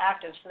they are more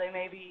active, so they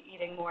may be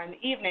eating more in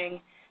the evening.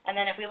 And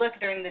then if we look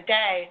during the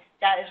day,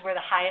 that is where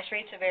the highest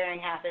rates of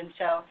burying happen,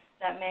 so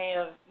that may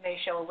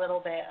show a little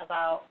bit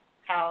about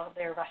how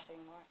they're resting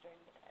more during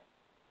the day.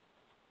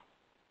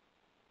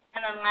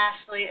 And then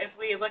lastly, if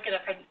we look at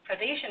a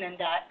predation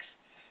index,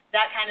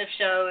 that kind of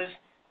shows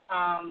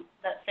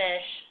that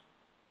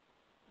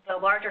the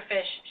larger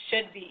fish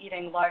should be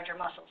eating larger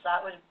mussels.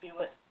 That would be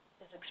what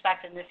is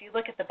expected. And if you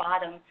look at the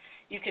bottom,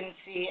 you can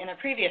see in a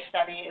previous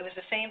study, it was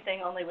the same thing,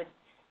 only with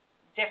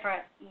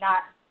different,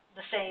 not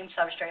the same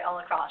substrate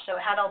all across. So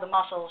it had all the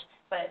mussels,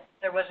 but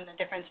there wasn't a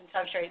difference in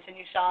substrates. And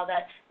you saw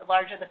that the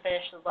larger the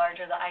fish, the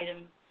larger the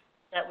item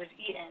that was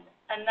eaten.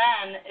 And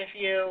then if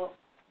you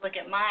look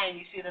at mine,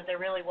 you see that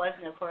there really was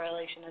no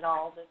correlation at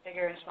all. The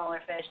bigger and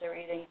smaller fish, they were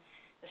eating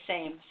the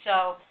same.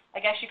 So I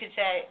guess you could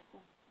say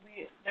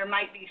there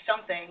might be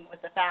something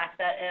with the fact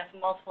that if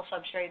multiple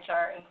substrates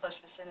are in close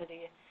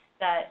vicinity,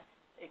 that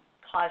it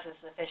causes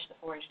the fish to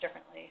forage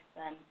differently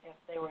than if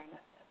they were in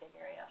a big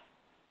area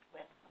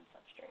with one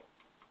substrate.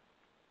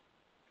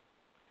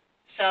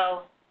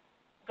 So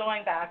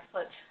going back,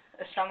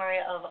 a summary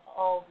of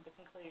all of the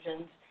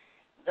conclusions.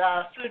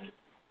 The food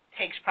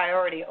takes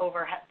priority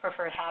over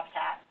preferred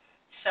habitat.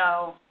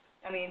 So,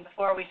 I mean,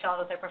 before we saw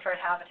that their preferred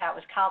habitat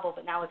was cobble,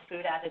 but now with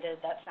food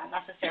additives, that's not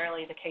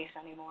necessarily the case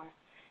anymore.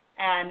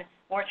 And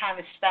more time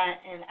is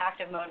spent in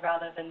active mode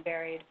rather than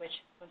buried, which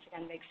once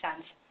again makes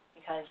sense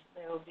because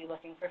they will be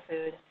looking for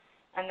food.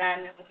 And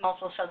then with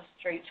multiple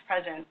substrates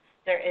present,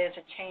 there is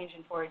a change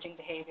in foraging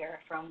behavior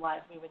from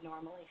what we would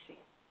normally see.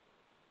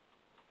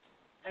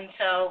 And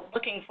so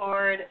looking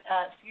forward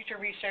at future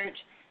research,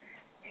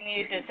 we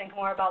need to think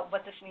more about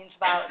what this means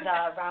about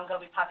the round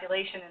goby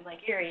population in Lake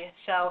Erie.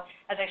 So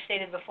as I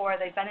stated before,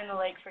 they've been in the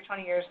lake for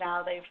 20 years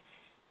now. They've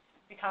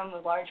become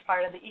a large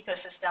part of the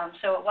ecosystem.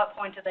 So at what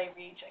point do they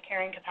reach a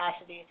carrying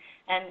capacity?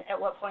 And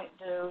at what point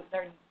do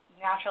their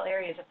natural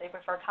areas, if they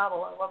prefer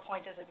cobble, at what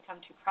point does it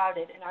become too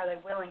crowded? And are they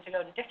willing to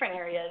go to different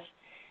areas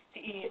to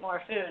eat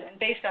more food?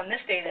 And based on this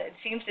data, it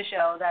seems to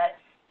show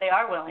that they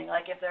are willing.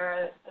 Like if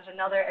there's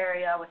another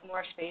area with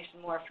more space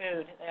and more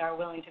food, they are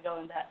willing to go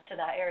to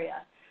that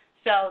area.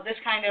 So this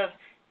kind of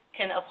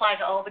can apply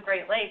to all the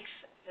Great Lakes,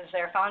 as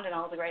they're found in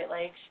all the Great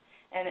Lakes.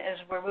 And as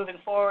we're moving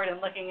forward and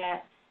looking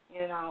at,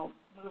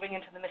 moving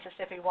into the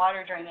Mississippi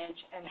water drainage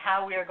and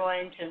how we are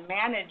going to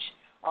manage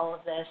all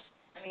of this,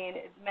 I mean,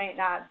 it may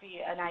not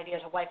be an idea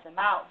to wipe them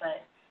out,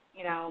 but,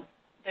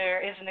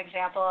 there is an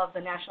example of the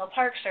National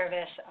Park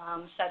Service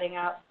setting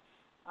up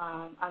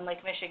on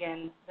Lake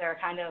Michigan. They're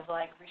kind of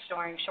like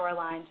restoring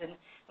shorelines, and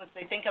once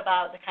they think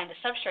about the kind of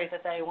substrate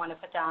that they want to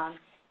put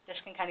down, this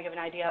can kind of give an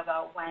idea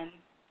about when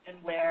and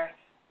where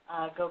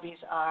gobies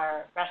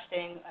are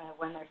resting,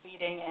 when they're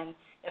feeding, and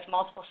if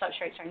multiple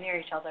substrates are near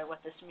each other, what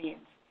this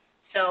means.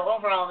 So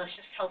overall, this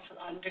just helps us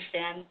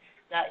understand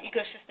the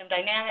ecosystem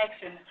dynamics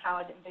and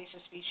how invasive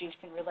species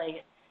can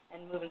relate,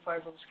 and moving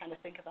forward, we'll just kind of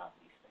think about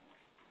these things.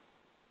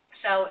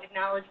 So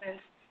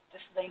acknowledgements.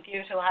 Just thank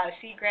you to Ohio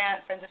Sea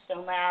Grant, Friends of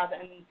Stone Lab,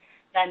 and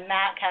then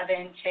Matt,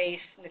 Kevin,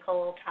 Chase,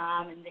 Nicole,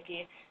 Tom, and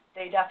Nikki.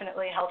 They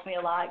definitely helped me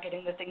a lot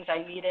getting the things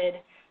I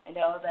needed. I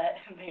know that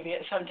maybe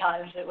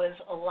sometimes it was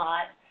a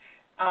lot.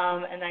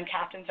 And then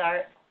Captain's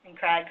Art and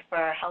Craig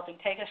for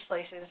helping take us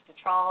places to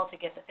trawl to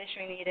get the fish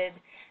we needed.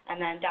 And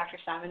then Dr.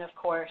 Simon, of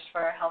course,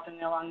 for helping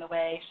me along the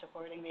way,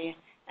 supporting me,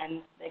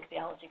 and the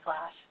ichthyology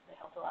class. They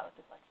helped a lot with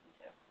the collection,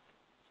 too.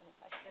 Any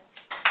questions?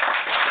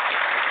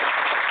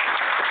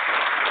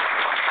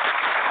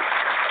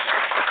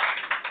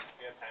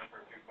 Time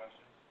for a few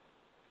questions.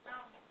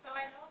 So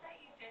I know that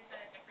you did the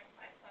different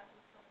size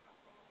classes for the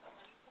couple, but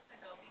when you put the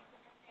gobies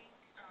in the tank,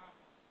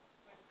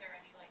 was there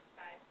any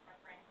size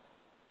preference?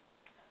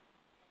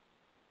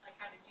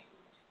 How did you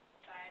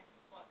decide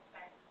what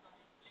size was on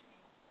each tank?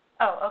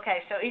 Oh,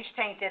 okay. So each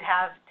tank did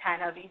have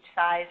 10 of each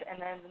size,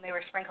 and then when they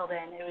were sprinkled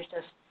in, it was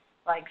just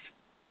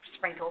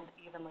sprinkled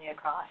evenly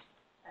across,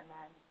 and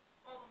then.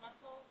 Well, the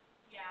mussels,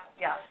 yeah.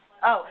 Yeah.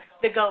 Oh,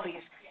 the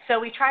gobies. So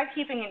we tried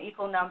keeping an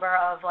equal number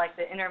of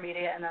the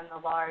intermediate and then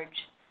the large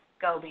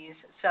gobies,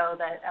 so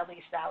that at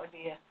least that would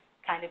be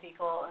kind of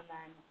equal, and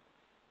then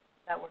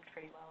that worked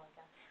pretty well, I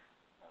guess.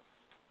 So.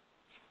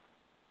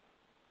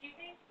 Do you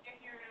think if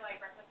you were to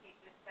replicate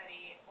this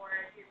study, or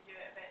if you were to do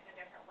it a bit in a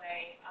different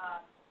way,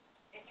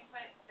 if you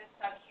put the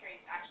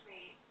substrate,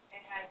 actually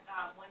it has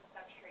one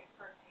substrate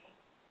per tank,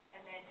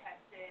 and then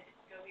tested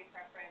goby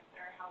preference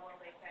or how well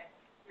they fed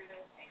through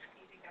those tanks,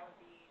 do you think that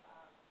would be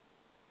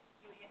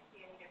you wouldn't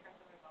see any difference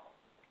in results?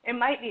 It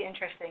might be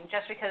interesting,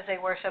 just because they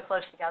were so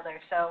close together.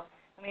 So,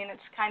 I mean,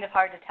 it's kind of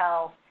hard to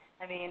tell.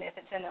 I mean, if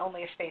it's in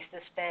only a space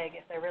this big,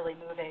 if they're really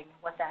moving,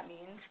 what that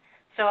means.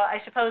 So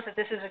I suppose that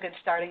this is a good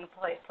starting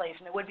place,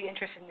 and it would be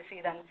interesting to see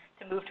them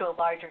to move to a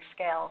larger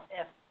scale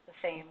if the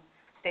same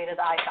data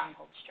that I found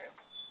holds true.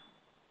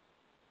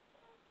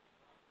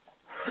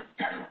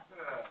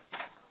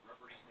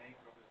 Rubber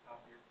snake over the top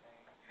of your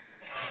tank.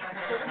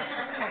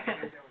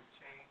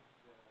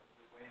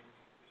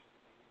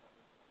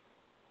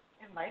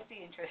 It might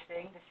be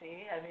interesting to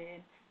see. I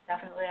mean,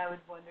 definitely I would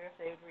wonder if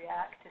they would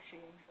react to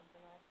seeing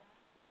something like that.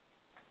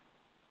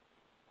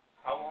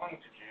 How long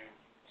did you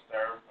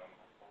starve them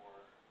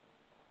before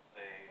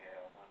they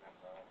went in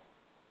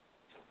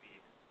to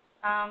feed?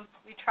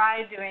 We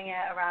tried doing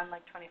it around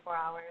 24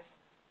 hours.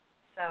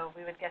 So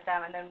we would get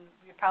them, and then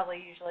we'd probably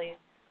usually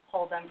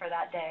hold them for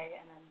that day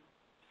and then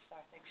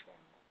start the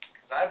experiment.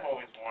 Because I've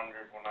always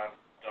wondered when I've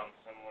done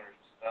similar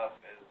stuff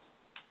is,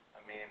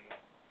 I mean,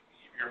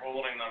 you're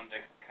holding them to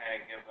kind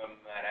of give them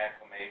that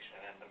acclimation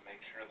and to make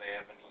sure they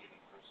haven't eaten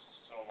for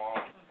so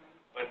long.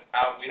 Mm-hmm. But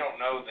we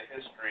don't know the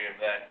history of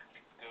that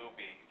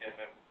goby, if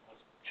it was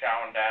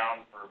chowing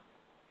down for,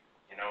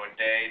 a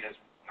day,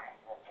 just,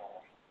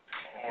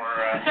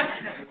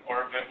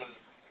 or if it was,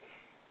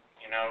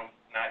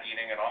 not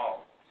eating at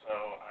all. So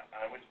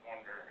I would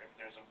wonder if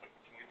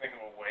can you think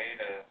of a way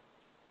to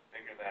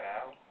figure that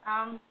out?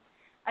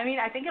 I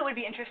mean, I think it would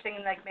be interesting,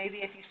 like,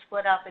 maybe if you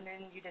split up and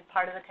then you did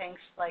part of the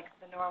tanks, like,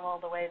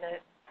 the way that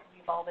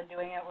we've all been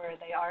doing it, where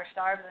they are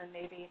starved, and then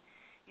maybe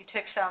you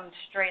took some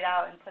straight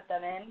out and put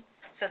them in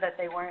so that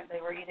they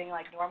were eating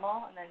like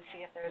normal, and then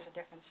see if there's a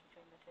difference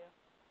between the two.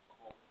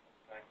 Cool.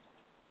 Thanks.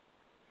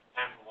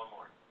 Time for one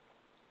more.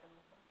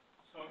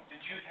 So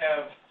did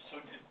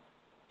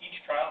each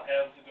trial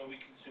have the goby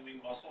consuming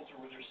mussels,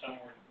 or were there some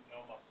where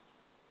no mussels?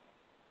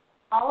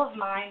 All of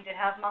mine did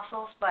have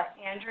mussels, but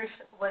Andrew's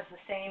was the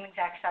same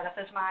exact setup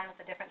as mine with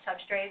the different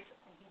substrates,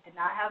 and he did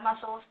not have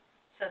mussels.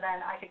 So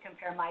then I could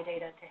compare my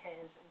data to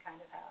his and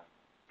kind of have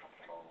a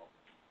full.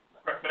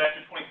 Correct, but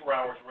after 24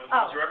 hours, was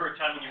there ever a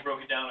time when you broke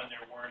it down and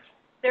there weren't?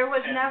 There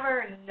was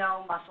never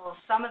no mussels.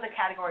 Some of the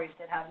categories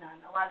did have none.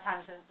 A lot of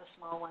times the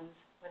small ones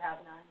would have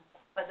none,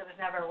 but there was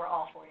never where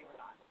all 40 were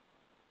gone.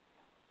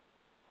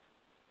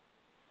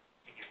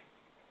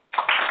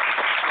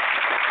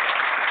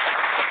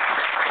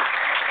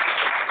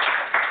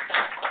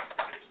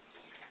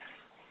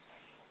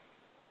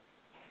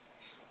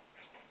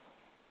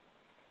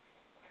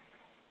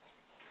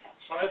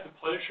 So I had the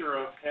pleasure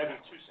of having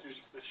two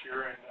students this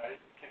year, and I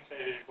can say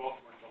they both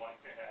were a delight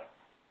to have.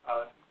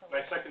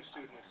 My second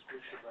student is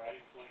Felicia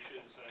Bratti. Felicia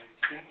is a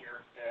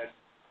senior at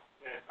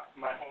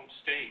my home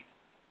state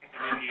in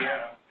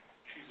Indiana.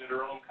 She's at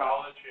Earlham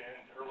College,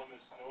 and Earlham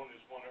is known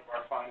as one of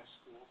our finest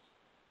schools.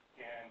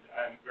 And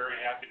I'm very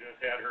happy to have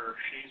had her.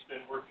 She's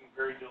been working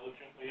very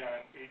diligently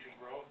on aging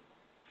growth.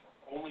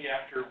 Only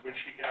after, when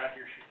she got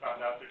here, she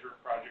found out that her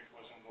project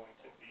wasn't going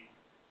to be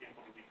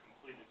able to be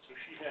completed. So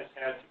she has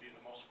had to be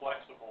the most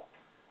flexible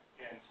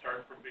and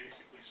start from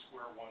basically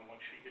square one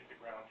when she hit the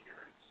ground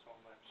here.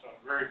 So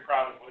I'm very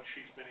proud of what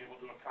she's been able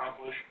to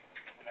accomplish,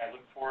 and I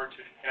look forward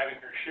to having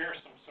her share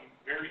some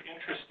very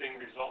interesting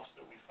results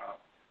that we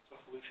found. So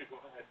Felicia, go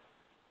ahead.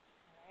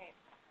 All right.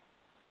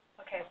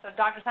 Okay, so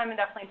Dr. Simon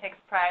definitely takes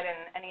pride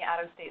in any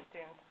out-of-state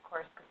students, of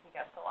course, because he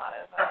gets a lot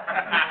of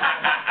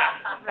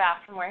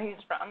wrath from where he's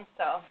from.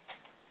 So,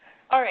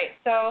 all right,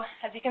 so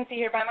as you can see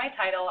here by my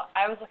title,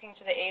 I was looking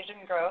to the age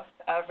and growth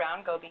of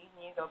round goby,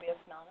 Neogobius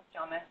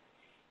melanostomus,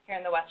 here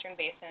in the Western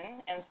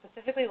Basin, and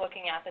specifically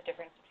looking at the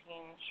difference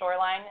between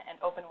shoreline and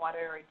open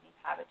water or deep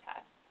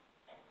habitat.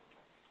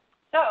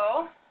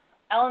 So,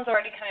 Ellen's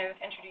already kind of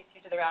introduced you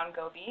to the round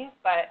goby,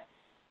 but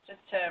just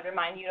to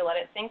remind you to let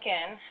it sink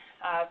in,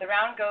 the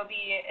round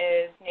goby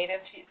is native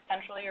to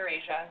Central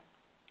Eurasia,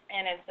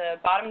 and it's a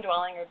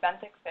bottom-dwelling or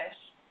benthic fish,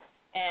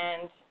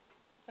 and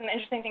some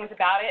interesting things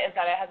about it is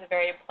that it has a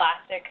very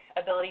plastic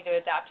ability to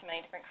adapt to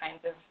many different kinds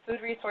of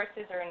food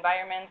resources or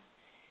environments.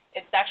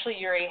 It's actually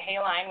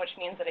euryhaline, which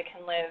means that it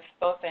can live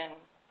both in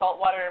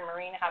saltwater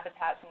marine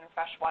habitats and in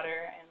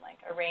freshwater and like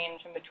a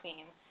range in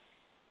between.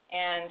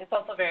 And it's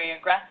also very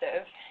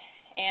aggressive.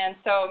 And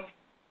so,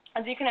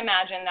 as you can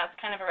imagine, that's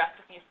kind of a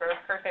recipe for a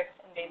perfect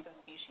invasive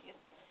species.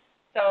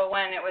 So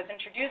when it was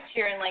introduced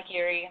here in Lake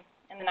Erie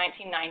in the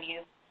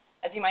 1990s,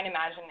 as you might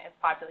imagine, its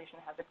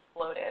population has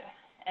exploded.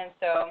 And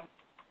so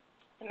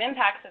some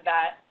impacts of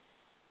that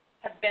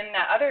has been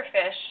that other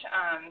fish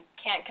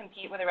can't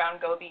compete with a round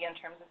goby in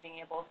terms of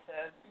being able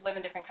to live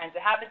in different kinds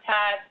of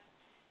habitats,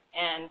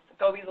 and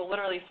gobies will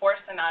literally force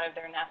them out of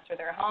their nests or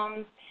their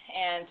homes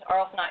and are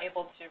also not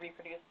able to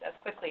reproduce as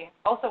quickly.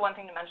 Also, one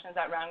thing to mention is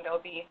that round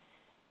goby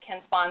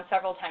can spawn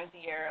several times a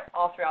year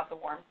all throughout the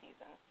warm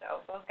season. So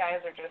those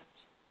guys are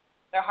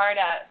they're hard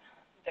at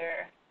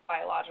their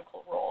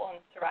biological role in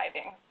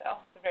surviving,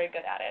 so they're very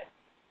good at it.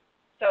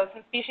 So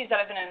some species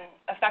that have been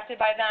affected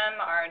by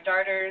them are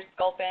darters,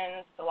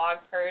 sculpins, the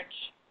log perch.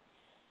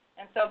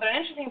 And so, but an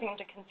interesting thing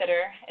to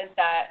consider is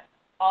that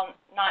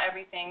not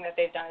everything that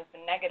they've done has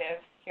been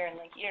negative here in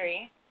Lake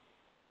Erie,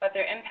 but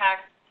their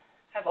impacts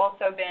have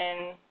also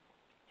been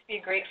to be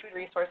a great food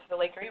resource for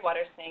the Lake Erie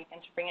Watersnake and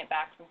to bring it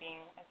back from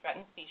being a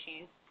threatened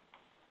species,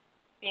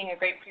 being a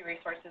great food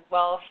resource as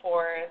well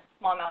for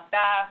smallmouth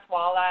bass,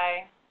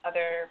 walleye,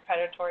 other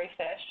predatory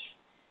fish.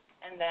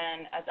 And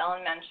then, as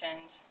Ellen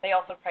mentioned, they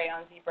also prey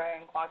on zebra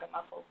and quagga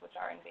mussels, which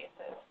are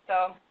invasive.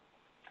 So,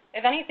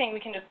 if anything, we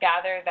can just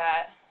gather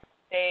that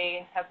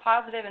they have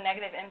positive and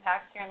negative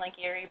impacts here in Lake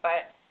Erie,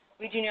 but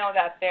we do know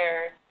that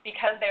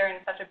because they're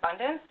in such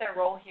abundance, their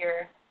role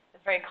here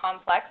is very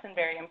complex and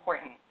very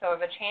important. So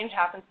if a change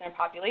happens in their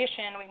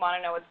population, we want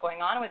to know what's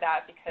going on with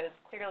that, because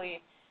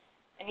clearly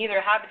in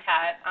either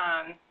habitat,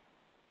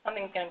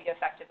 something's going to be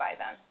affected by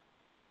them.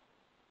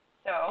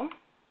 So,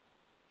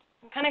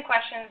 some kind of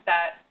questions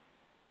that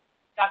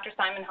Dr.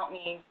 Simon helped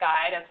me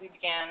guide as we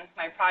began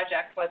my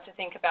project was to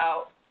think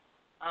about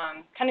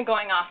kind of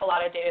going off a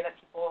lot of data that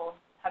people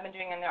have been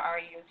doing in their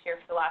REUs here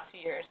for the last few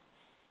years,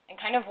 and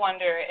kind of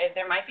wonder if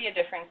there might be a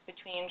difference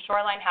between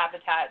shoreline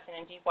habitats and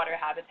in deep water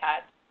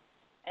habitats,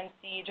 and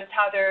see just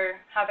how their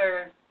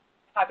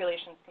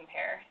populations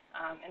compare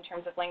in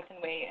terms of length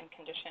and weight and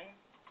condition.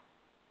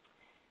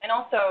 And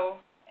also,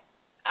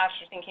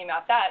 after thinking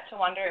about that, to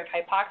wonder if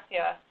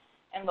hypoxia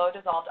and low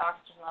dissolved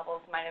oxygen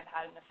levels might have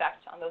had an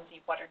effect on those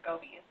deep water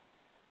gobies.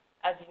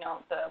 as you know,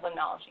 the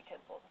limnology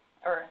kids will,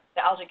 or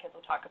the algae kids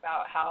will talk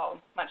about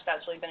how much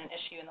that's really been an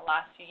issue in the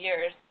last few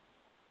years.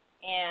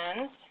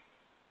 And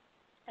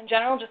in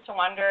general, just to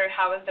wonder,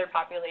 how is their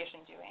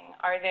population doing?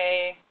 Are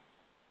they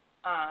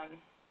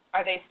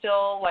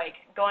still like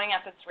going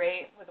at this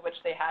rate with which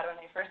they had when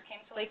they first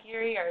came to Lake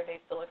Erie? Are they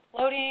still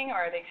exploding,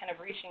 or are they kind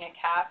of reaching a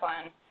cap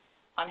on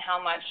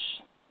how much,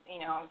 you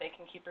know, they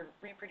can keep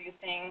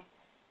reproducing?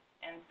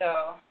 And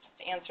so just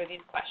to answer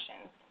these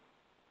questions.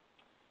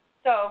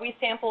 So we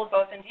sampled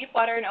both in deep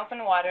water and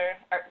open water,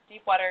 or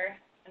deep water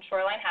and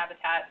shoreline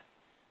habitats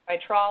by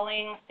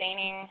trawling,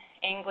 steining,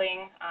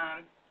 angling.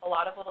 A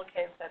lot of little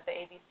kids at the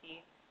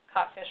ABC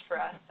caught fish for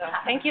us, so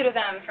thank you to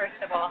them, first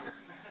of all.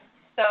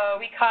 So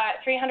we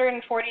caught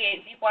 348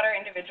 deep water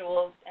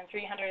individuals and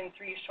 303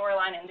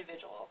 shoreline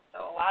individuals,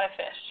 so a lot of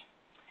fish.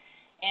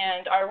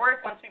 And our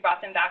work, once we brought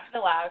them back to the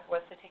lab,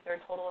 was to take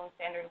their total and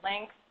standard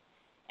length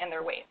and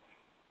their weight.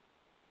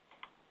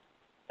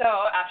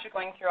 So after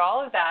going through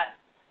all of that,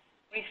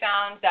 we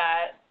found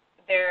that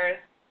their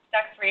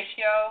sex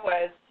ratio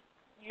was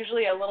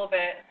usually a little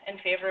bit in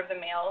favor of the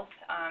males,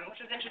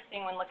 which was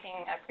interesting when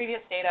looking at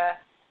previous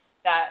data,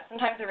 that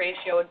sometimes the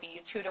ratio would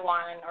be 2 to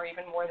 1 or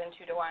even more than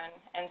 2 to 1,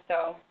 and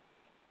so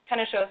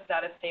kind of shows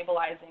that it's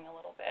stabilizing a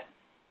little bit.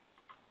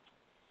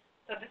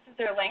 So this is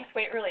their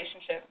length-weight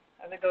relationship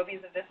of the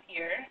gobies of this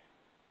year.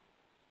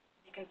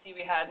 You can see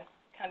we had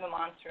kind of a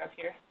monster up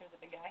here. Here's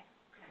a big guy.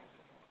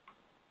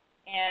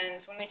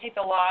 And when we take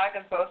the log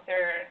of both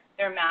their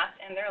mass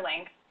and their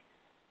length,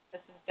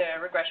 this is the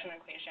regression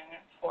equation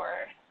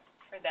for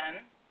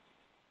them.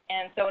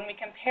 And so when we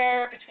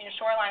compare between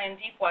shoreline and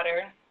deep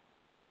water,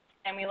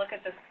 and we look at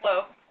the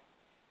slope,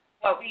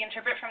 what we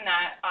interpret from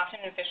that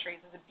often in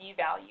fisheries is a B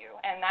value,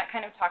 and that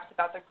kind of talks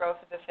about the growth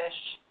of the fish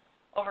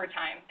over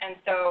time. And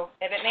so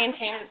if it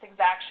maintains its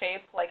exact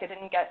shape, like it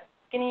didn't get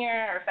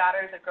skinnier or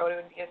fatter as it grew, it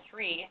would be a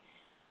 3.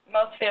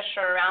 Most fish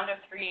are around a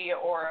 3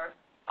 or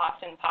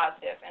often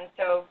positive, and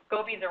so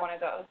gobies are one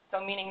of those.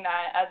 So meaning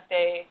that as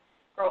they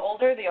grow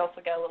older, they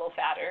also get a little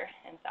fatter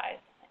in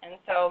size.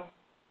 And so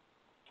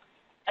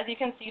as you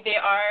can see, they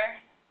are,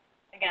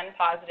 again,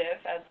 positive,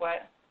 as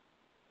what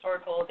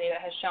historical data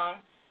has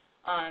shown.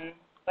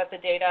 But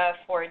the data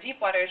for deep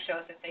water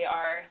shows that they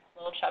are a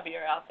little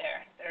chubbier out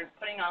there. They're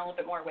putting on a little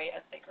bit more weight as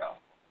they grow.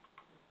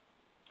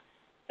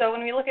 So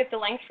when we look at the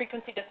length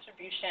frequency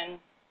distribution,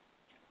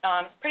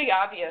 it's pretty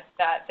obvious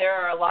that there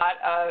are a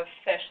lot of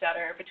fish that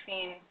are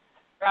between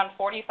around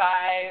 45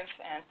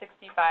 and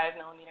 65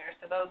 millimeters.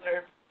 So those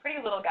are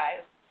pretty little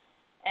guys.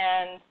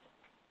 And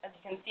as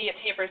you can see, it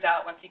tapers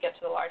out once you get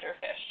to the larger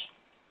fish.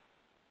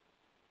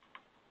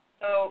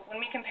 So when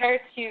we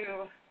compare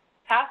to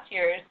past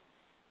years,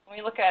 when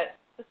we look at,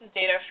 this is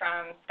data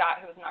from Scott,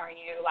 who was in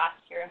REU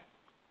last year.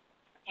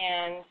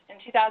 And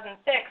in 2006,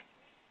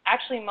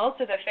 actually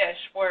most of the fish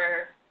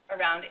were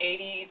around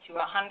 80 to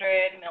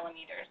 100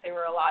 millimeters. They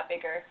were a lot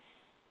bigger.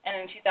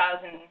 And in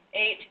 2008,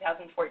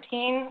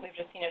 2014, we've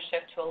just seen a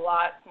shift to a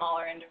lot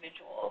smaller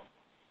individuals.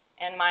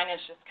 And mine is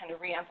just kind of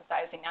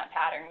re-emphasizing that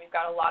pattern. We've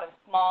got a lot of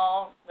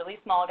small, really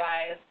small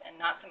guys and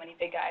not so many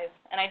big guys.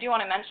 And I do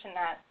want to mention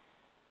that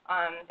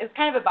it's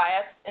kind of a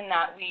bias in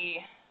that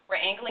we're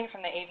angling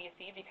from the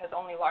ABC because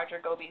only larger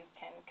gobies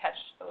can catch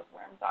those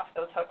worms off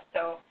those hooks.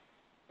 So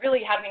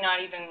really, had we not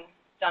even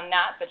done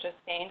that, but just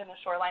steined in the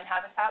shoreline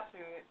habitats,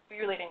 we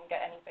really didn't get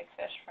any big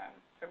fish from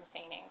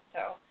steining.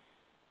 So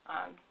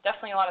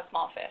definitely a lot of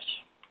small fish.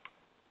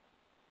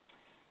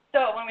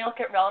 So when we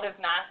look at relative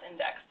mass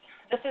index,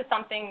 this is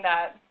something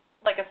that,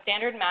 like a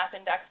standard mass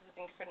index, has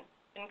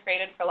been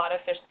created for a lot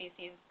of fish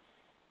species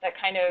that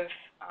kind of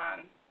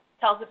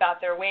tells about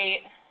their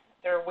weight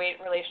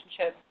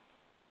relationship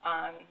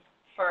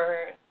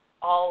for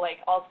all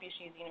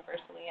species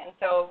universally. And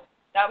so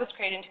that was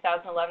created in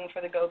 2011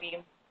 for the goby.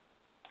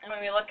 And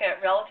when we look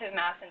at relative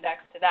mass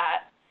index to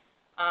that,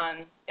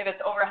 if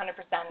it's over 100%,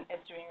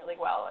 it's doing really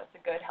well. It's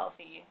a good,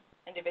 healthy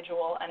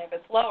individual. And if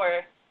it's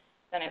lower,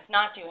 then it's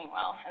not doing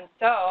well. And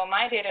so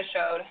my data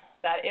showed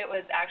that it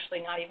was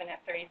actually not even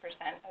at 30%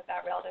 of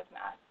that relative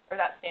mass, or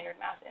that standard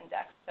mass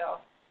index. So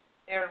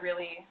they were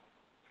really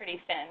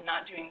pretty thin,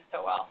 not doing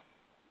so well.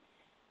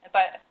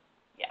 But,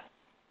 yeah,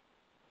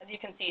 as you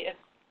can see, it's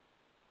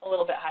a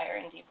little bit higher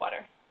in deep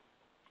water.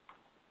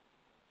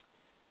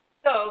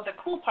 So the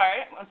cool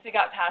part, once we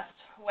got past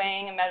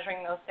weighing and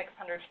measuring those 600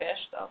 fish,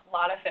 so a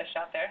lot of fish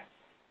out there,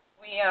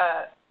 we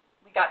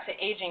got to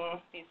aging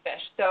these fish.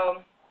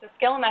 So the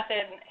scale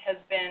method has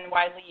been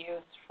widely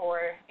used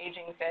for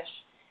aging fish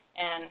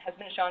and has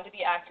been shown to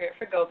be accurate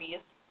for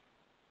gobies.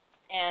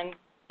 And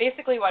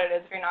basically what it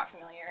is, if you're not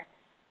familiar,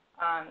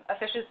 a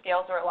fish's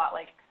scales are a lot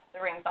like the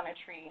rings on a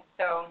tree.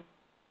 So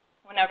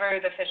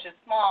whenever the fish is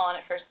small and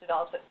it first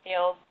develops its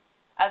scales,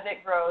 as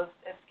it grows,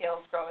 its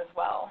scales grow as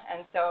well.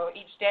 And so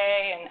each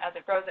day, and as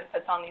it grows, it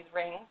puts on these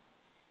rings.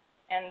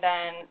 And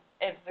then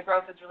if the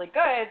growth is really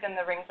good, then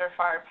the rings are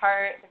far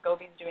apart, the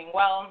goby's doing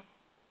well.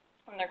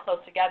 When they're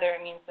close together,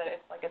 it means that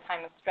it's like a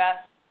time of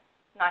stress,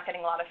 not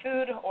getting a lot of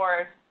food,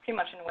 or pretty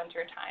much in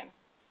winter time.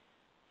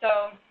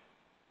 So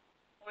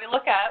what we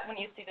look at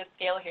when you see the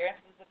scale here,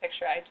 this is a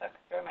picture I took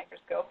through a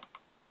microscope.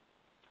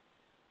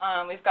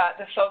 We've got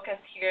the focus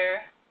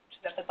here, which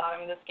is at the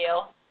bottom of the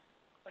scale,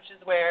 which is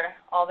where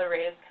all the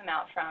rays come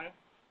out from.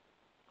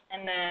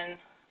 And then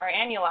our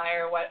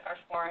annuli are what are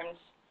formed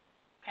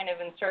kind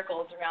of in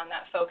circles around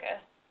that focus.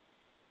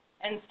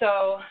 And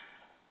so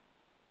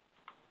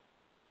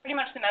pretty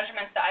much the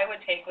measurements that I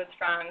would take was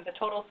from the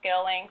total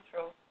scale length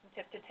from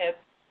tip to tip,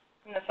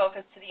 from the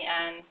focus to the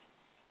end,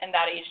 and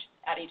that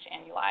at each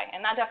annuli.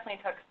 And that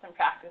definitely took some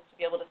practice to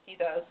be able to see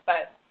those.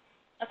 But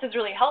this is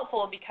really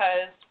helpful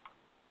because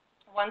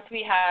once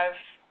we have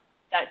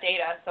that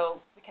data,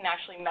 so we can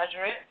actually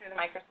measure it through the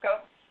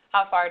microscope,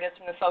 how far it is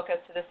from the focus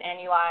to this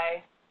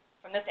annuli,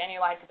 from this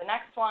annuli to the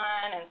next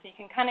one, and so you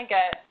can kind of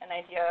get an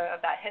idea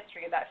of that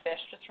history of that fish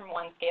just from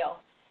one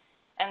scale.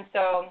 And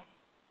so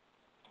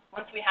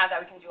once we have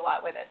that, we can do a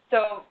lot with it.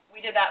 So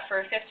we did that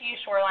for 50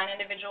 shoreline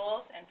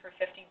individuals and for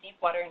 50 deep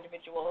water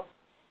individuals.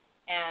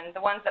 And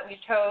the ones that we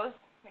chose,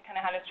 we kind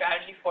of had a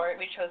strategy for it.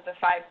 We chose the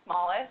 5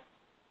 smallest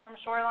from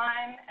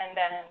shoreline, and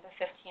then the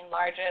 15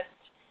 largest,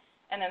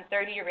 and then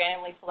 30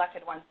 randomly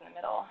selected ones in the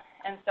middle.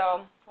 And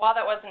so while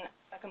that wasn't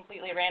a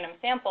completely random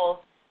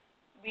sample,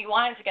 we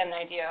wanted to get an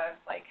idea of,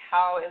 like,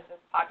 how is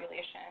this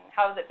population,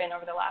 how has it been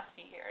over the last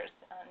few years?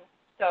 And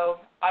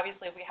so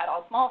obviously if we had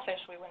all small fish,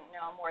 we wouldn't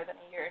know more than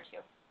a year or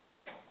two.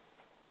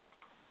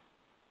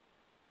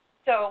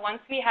 So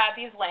once we had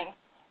these lengths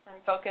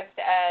from focus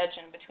to edge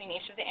and between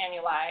each of the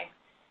annuli,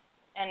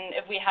 and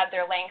if we had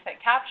their length at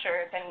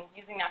capture, then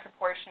using that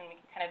proportion, we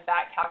can kind of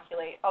back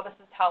calculate, oh, this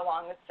is how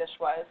long this fish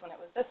was when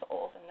it was this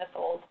old and this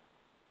old,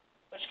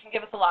 which can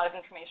give us a lot of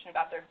information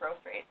about their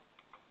growth rates.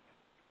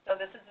 So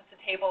this is just a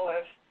table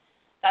of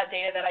that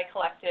data that I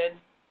collected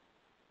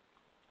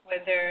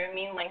with their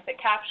mean length at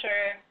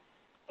capture,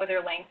 with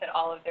their length at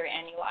all of their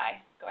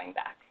annuli going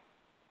back.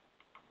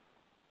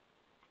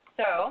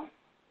 So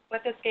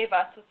what this gave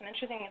us was some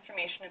interesting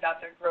information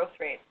about their growth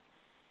rates.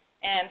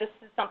 And this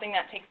is something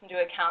that takes into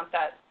account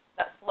that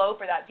slope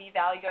or that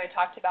B-value I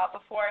talked about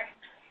before.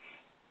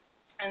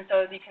 And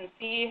so as you can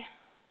see,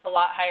 it's a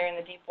lot higher in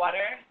the deep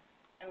water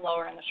and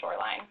lower in the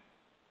shoreline.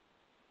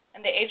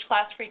 And the age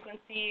class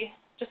frequency,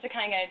 just to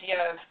kind of get an idea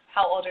of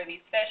how old are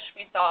these fish,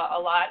 we saw a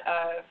lot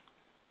of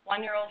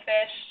 1-year-old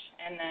fish,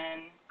 and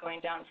then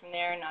going down from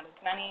there, not as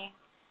many,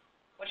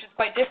 which is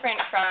quite different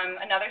from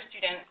another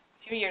student a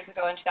few years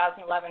ago in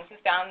 2011 who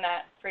found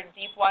that for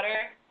deep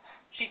water,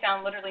 she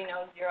found literally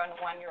no 0 and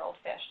 1-year-old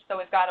fish. So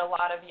we've got a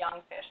lot of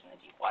young fish in the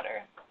deep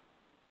water.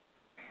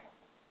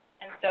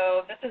 And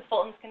so this is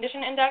Fulton's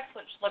Condition Index,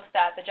 which looks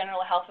at the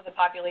general health of the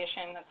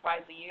population that's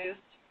widely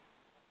used.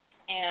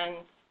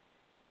 And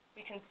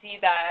we can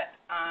see that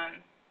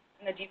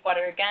in the deep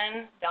water,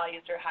 again,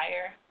 values are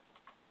higher.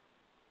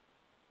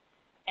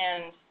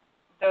 And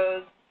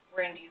those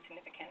were indeed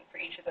significant for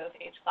each of those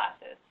age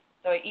classes.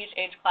 So each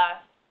age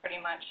class,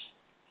 pretty much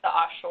the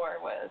offshore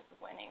was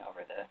winning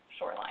over the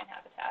shoreline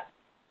habitat.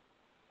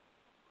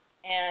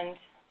 And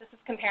this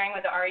is comparing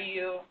with the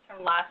REU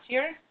from last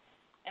year.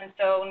 And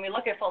so when we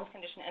look at Fulton's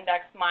Condition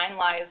Index, mine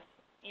lies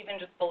even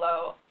just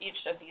below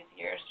each of these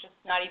years, just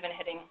not even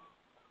hitting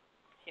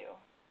 2.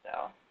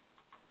 So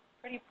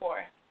pretty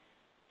poor.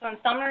 So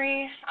in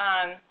summary,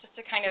 just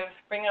to kind of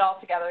bring it all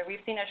together,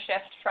 we've seen a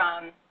shift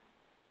from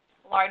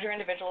larger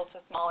individuals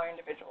to smaller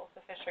individuals.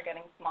 The fish are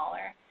getting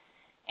smaller.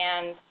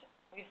 And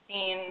we've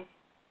seen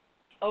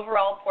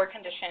overall poor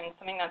condition,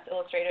 something that's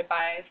illustrated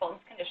by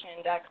Fulton's Condition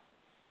Index,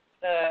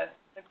 the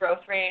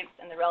growth rates,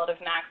 and the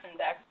relative mass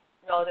index.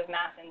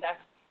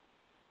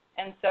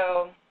 And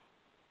so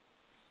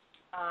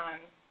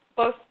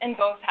in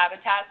both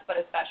habitats, but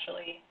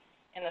especially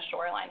in the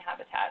shoreline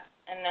habitats.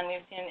 And then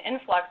we've seen an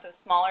influx of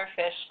smaller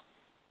fish,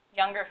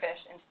 younger fish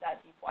into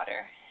that deep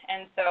water.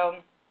 And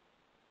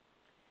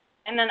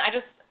then I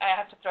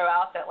have to throw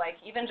out that, like,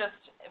 even just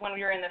when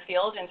we were in the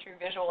field and through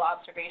visual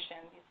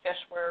observation, these fish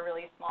were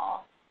really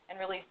small and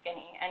really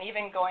skinny. And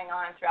even going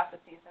on throughout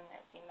the season,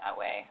 it seemed that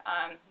way.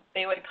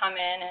 They would come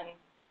in, and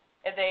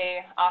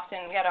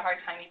we had a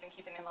hard time even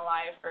keeping them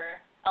alive for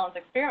Ellen's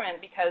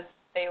experiment because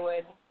they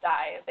would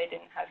die if they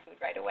didn't have food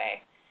right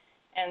away.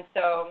 And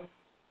so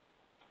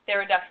they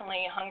were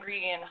definitely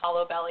hungry and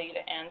hollow-bellied,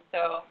 and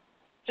so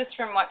just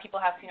from what people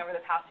have seen over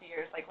the past few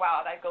years, like,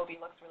 wow, that goby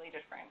looks really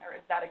different, or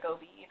is that a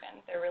goby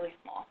even? They're really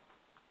small.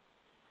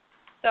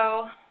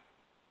 So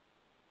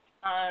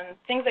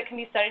things that can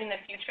be studied in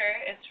the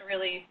future is to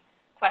really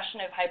question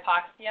if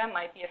hypoxia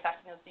might be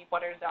affecting those deep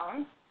water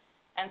zones,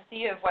 and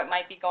see if what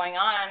might be going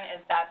on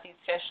is that these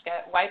fish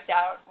get wiped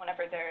out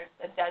whenever there's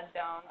a dead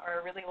zone or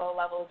a really low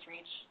level is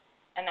reached.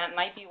 And that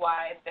might be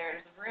why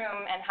there's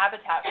room and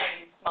habitat for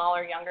these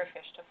smaller, younger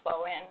fish to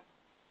flow in,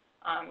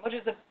 which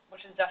is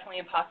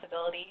definitely a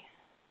possibility.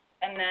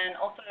 And then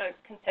also to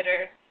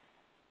consider,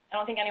 I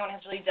don't think anyone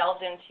has really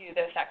delved into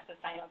the effects of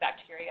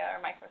Cyanobacteria or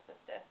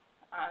microcystin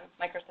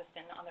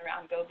on the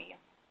round goby.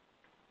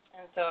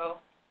 And so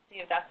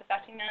see if that's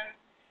affecting them.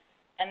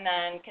 And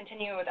then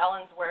continue with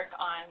Ellen's work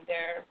on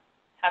their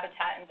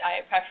habitat and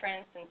diet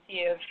preference and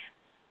see if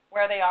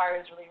where they are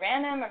is really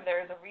random, if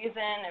there's a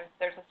reason, if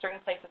there's a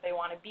certain place that they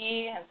want to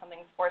be and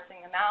something's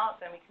forcing them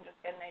out, then we can just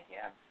get an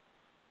idea of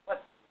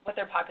what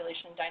their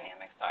population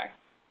dynamics are.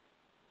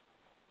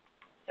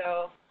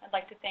 So I'd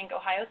like to thank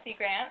Ohio Sea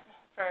Grant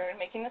for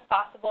making this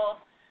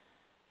possible,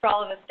 for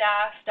all of the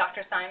staff,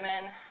 Dr.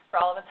 Simon, for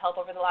all of his help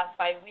over the last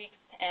 5 weeks,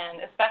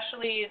 and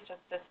especially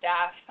just the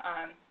staff.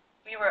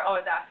 We were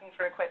always asking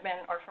for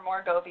equipment or for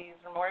more gobies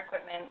or more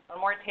equipment or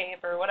more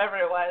tape or whatever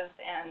it was,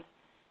 and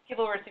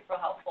people were super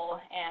helpful,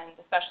 and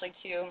especially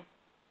to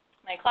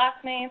my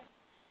classmates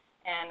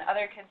and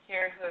other kids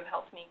here who have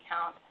helped me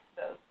count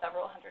those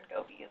several hundred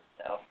gobies.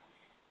 So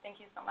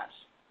thank you so much.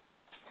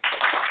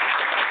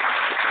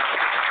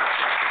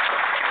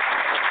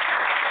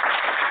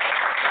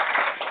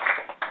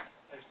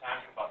 There's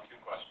time for about 2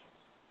 questions.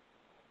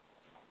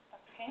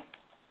 Okay.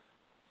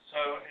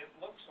 So it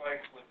looks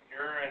like with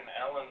your and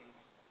Ellen's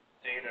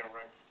data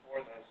right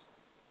before this,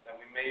 that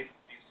we may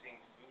be seeing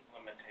food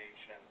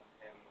limitation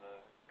in the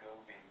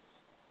gobies.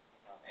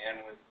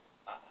 And with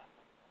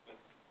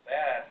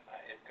that,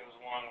 it goes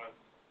along with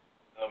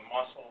the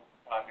mussel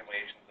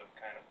populations have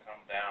kind of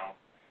come down,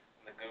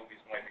 and the gobies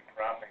might be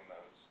cropping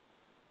those.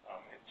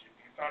 Have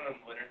you found in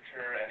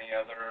literature any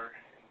other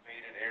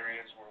invaded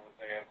areas where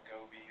they have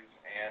gobies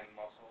and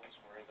mussels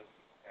where this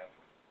is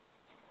happening?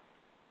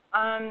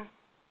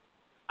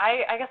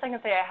 I guess I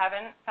can say I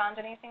haven't found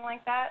anything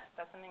like that.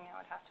 That's something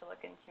I would have to look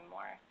into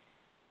more.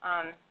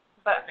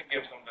 But I think you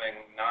have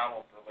something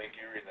novel for Lake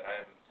Erie that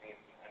I haven't seen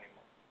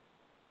anymore.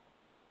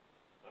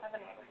 I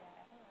haven't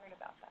heard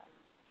about that.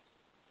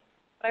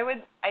 But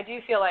I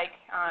do feel like,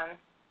 I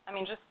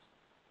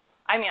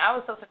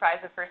was so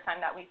surprised the first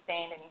time that we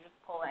seined and you just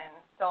pull in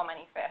so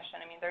many fish.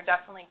 And they're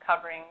definitely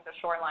covering the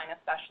shoreline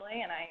especially,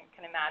 and I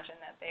can imagine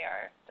that they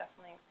are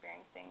definitely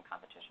experiencing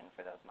competition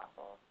for those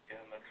mussels. Yeah,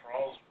 and the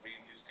trawls, we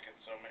used to get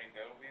so many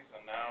gobies,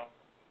 and now,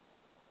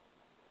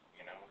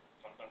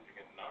 sometimes you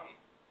get none.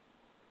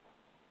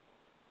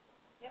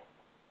 Yep.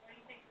 What do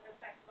you think the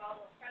effect of all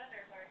those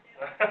predators are, too?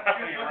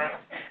 You're right.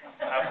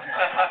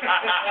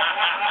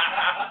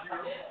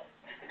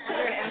 Is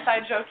there an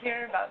inside joke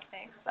here about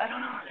snakes? I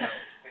don't know.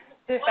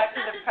 The effect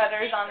of the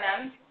predators on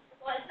them?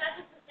 Well, it's not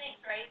just the snakes,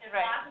 right? There's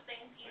Right. lots of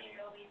things eating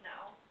gobies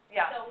now.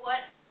 Yeah. So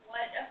what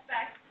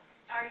effect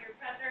are your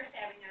predators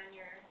having on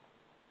your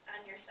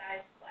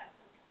size classes?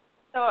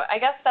 So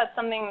I guess that's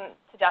something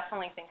to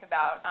definitely think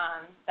about,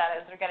 that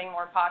as they're getting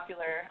more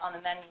popular on the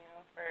menu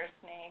for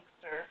snakes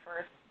or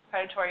for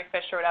predatory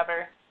fish or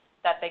whatever,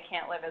 that they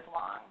can't live as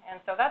long.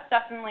 And so that's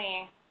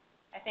definitely,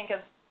 I think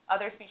as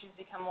other species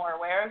become more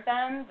aware of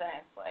them, then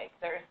it's like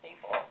they're a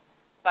staple.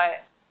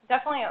 But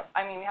definitely,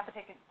 we have to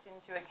take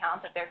into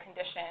account that their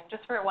condition,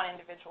 just for one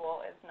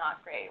individual, is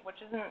not great,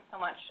 which isn't so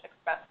much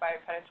expressed by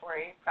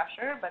predatory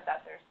pressure, but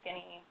that they're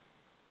skinny,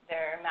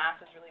 their mass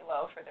is really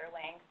low for their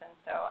length, and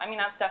so,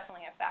 that's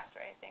definitely a factor,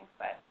 I think,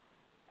 but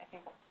I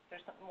think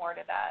there's something more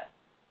to that,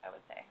 I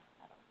would say.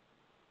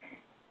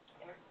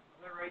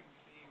 Was I right in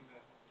seeing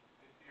that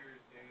this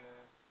year's data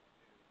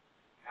is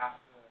half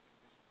the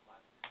conditions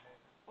last year's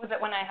data? Was it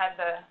when I had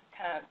the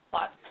kind of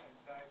plots?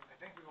 I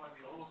think we want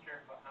to be a little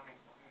careful about how many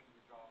students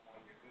we draw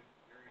on this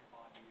very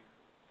fond year.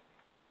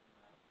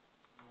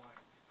 We want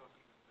to still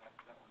keep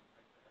that one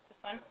right there.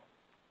 This one?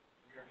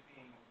 We are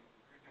seeing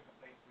very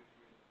different things this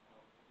year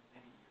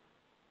than many years.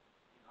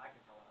 I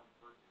can tell it, I'm a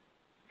bird.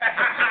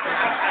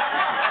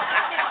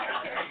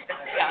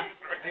 Yeah.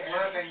 I think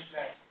one of the things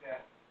that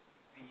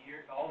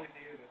all the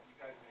data that you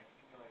guys have been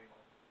accumulating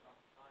over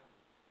time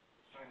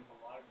is showing us a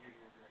lot of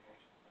year-to-year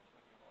variation.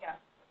 Yeah.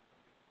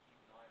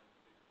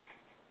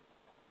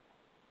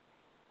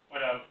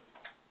 But I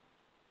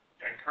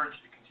encourage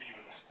you to continue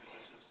with this because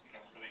this is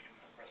really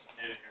impressive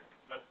data here.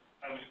 But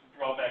I would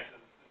draw back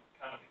to the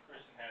comment that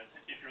Kristen has.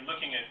 If you're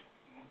looking at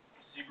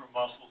zebra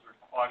mussels or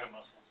quagga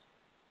mussels,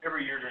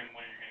 every year during the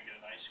winter you're going to get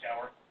an ice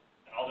scour,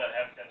 and all that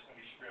habitat's going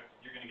to be stripped,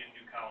 and you're going to get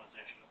new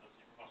colonization of those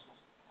zebra mussels.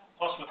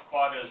 Plus with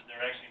quaggas,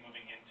 they're actually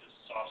moving into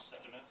soft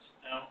sediments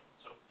now.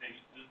 So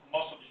the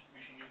mussel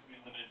distribution used to be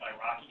limited by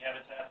rocky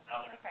habitat.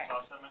 Now they're in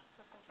soft sediment.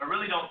 I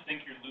really don't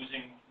think you're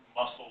losing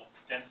mussel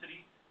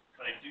density,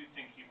 but I do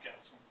think you've got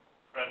some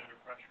predator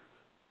pressure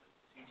that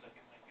seems like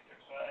it might be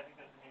there. So I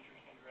think that's an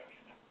interesting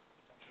direction to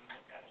potentially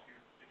look at if you're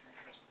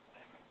interested in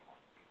staying.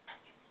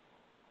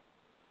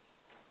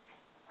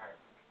 All right.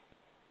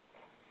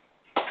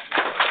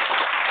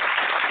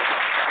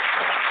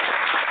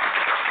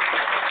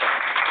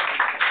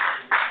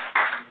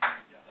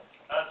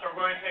 So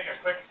we're going to take a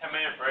quick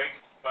 10-minute break,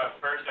 but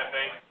first I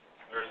think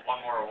there's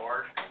one more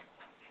award.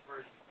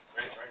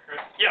 Right, Chris?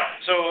 Yeah,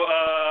 so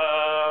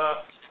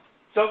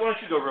Doug, why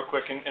don't you go real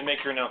quick and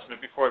make your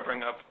announcement before I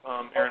bring up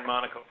Aaron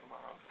Monaco from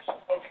our office.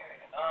 Okay.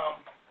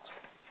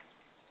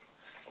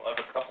 We'll have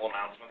a couple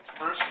announcements.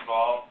 First of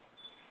all,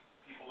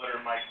 people that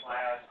are in my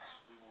class,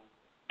 we will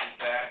be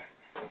back.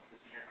 This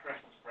is your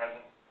Christmas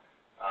present.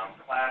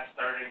 Class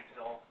starting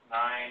till 9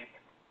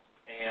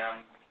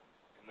 a.m.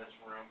 in this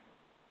room.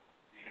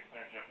 You can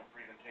finish up the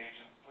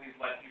presentations. Please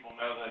let people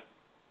know that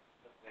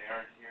if they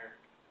aren't here,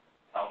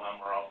 tell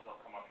them or else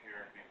they'll come up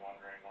here and be one.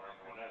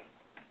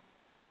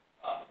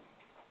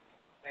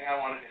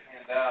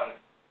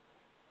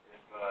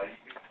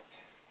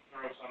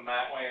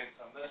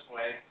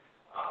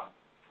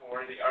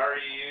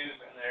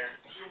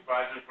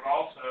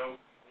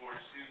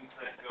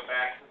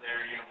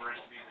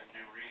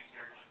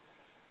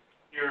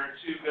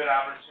 two good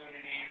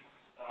opportunities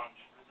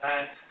to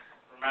present.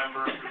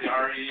 Remember, for the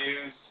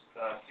REUs,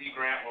 the Sea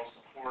Grant will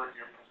support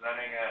your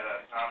presenting at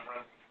a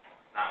conference,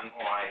 not in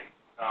Hawaii.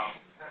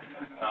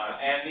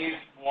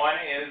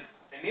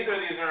 And neither of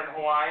these are in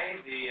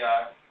Hawaii. The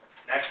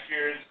next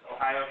year's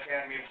Ohio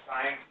Academy of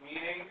Science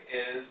meeting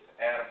is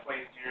at a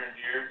place near and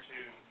dear to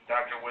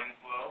Dr.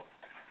 Winslow,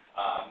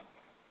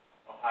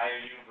 Ohio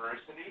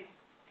University,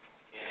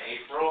 in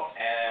April,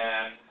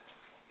 and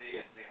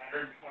it's the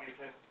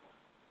 125th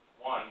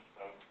one,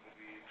 so it's going to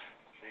be a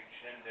big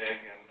shindig,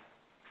 and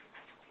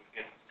we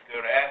get to go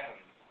to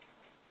Athens.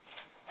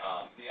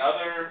 The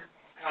other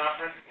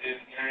conference is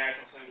the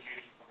International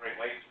Association for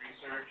Great Lakes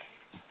Research.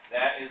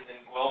 That is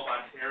in Guelph,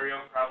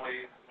 Ontario,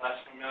 probably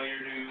less familiar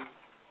to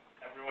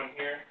everyone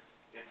here.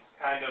 It's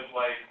kind of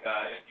like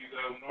if you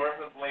go north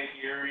of Lake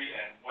Erie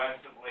and west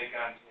of Lake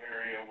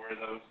Ontario, where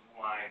those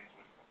lines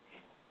would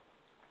meet.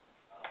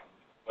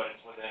 But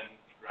it's within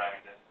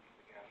driving distance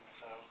again.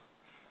 So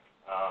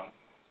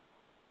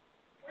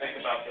think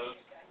about those.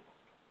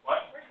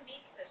 What? Where's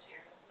Meek this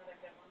year? That's another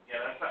good one.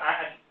 Yeah,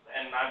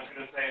 and I was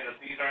going to say that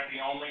these aren't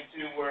the only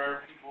two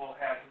where people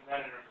have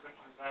presented or could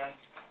present.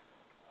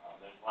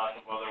 There's lots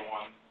of other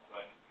ones,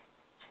 but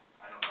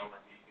I don't know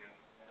where Meek is.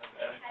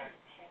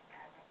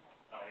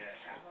 Oh, yeah.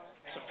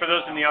 So for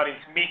those in the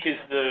audience, MEEC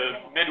is the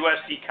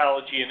Midwest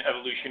Ecology and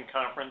Evolution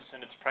Conference,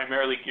 and it's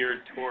primarily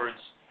geared towards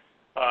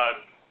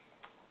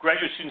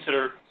graduate students that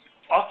are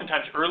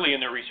oftentimes early in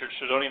their research,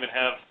 so don't even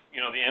have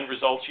the end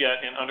results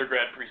yet in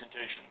undergrad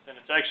presentations. And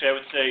it's actually, I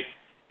would say,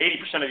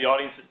 80% of the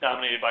audience is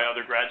dominated by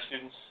other grad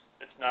students.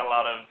 It's not a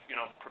lot of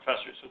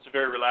professors, so it's a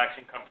very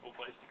relaxing, comfortable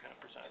place to kind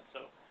of present.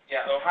 So.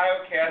 Yeah,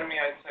 Ohio Academy,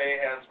 I'd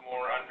say, has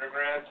more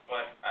undergrads,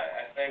 but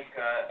I think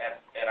at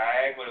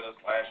Iowa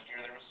this last year,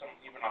 there was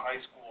even a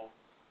high school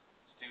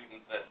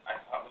student that I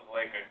thought was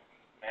like a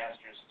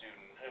master's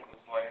student. It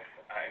was like,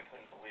 I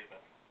couldn't believe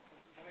it.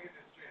 Let me get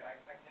this straight. I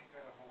can't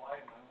go to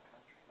Hawaii in my own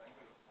country. I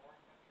go to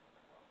foreign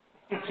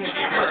countries.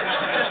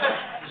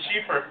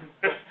 Cheaper.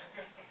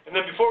 And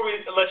then before we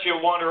let you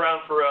wander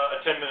around for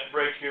a 10-minute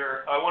break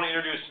here, I want to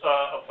introduce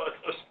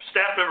a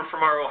staff member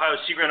from our Ohio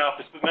Sea Grant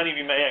office, but many of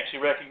you may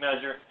actually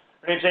recognize her.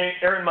 Her name's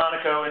Erin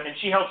Monaco, and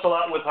she helps a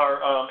lot with our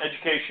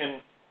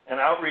education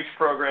and outreach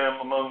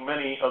program, among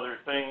many other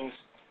things.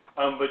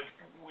 But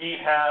we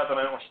have, and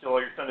I don't want to steal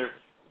all your thunder,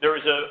 there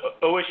is a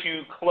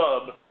OSU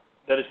club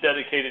that is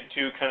dedicated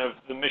to kind of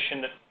the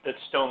mission that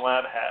Stone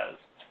Lab has.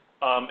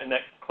 And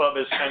that club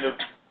is kind of,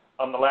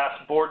 the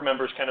last board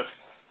members kind of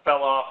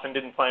fell off and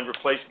didn't find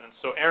replacements.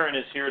 So Erin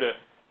is here to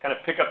kind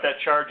of pick up that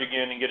charge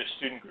again and get a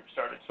student group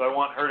started. So I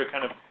want her to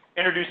kind of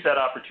introduce that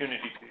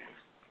opportunity to you.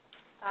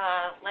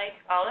 Like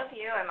all of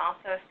you, I'm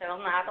also a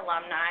Stone Lab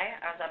alumni.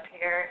 I was up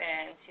here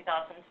in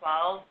 2012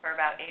 for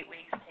about 8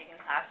 weeks taking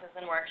classes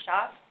and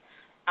workshops.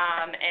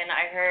 And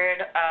I heard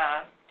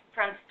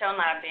Friends of Stone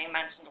Lab being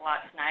mentioned a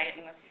lot tonight,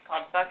 and this is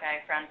called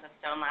Buckeye Friends of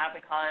Stone Lab. We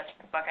call it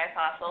Buckeye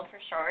Fossil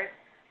for short.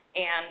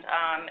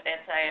 And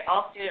it's a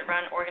all-student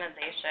run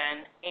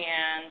organization,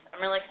 and I'm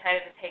really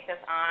excited to take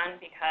this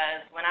on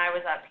because when I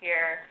was up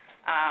here,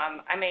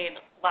 I made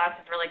lots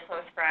of really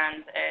close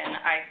friends, and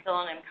I still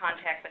am in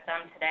contact with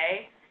them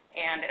today,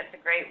 and it's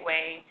a great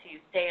way to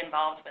stay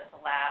involved with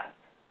the lab.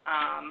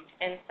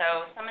 And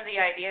so some of the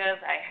ideas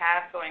I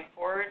have going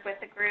forward with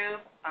the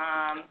group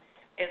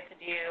is to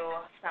do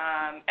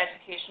some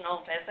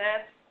educational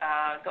visits,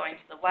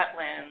 going to the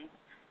wetlands,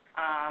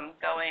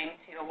 going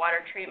to a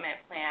water treatment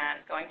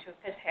plant, going to a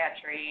fish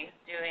hatchery,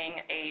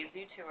 doing a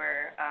zoo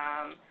tour,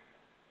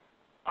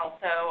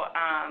 also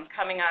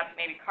coming up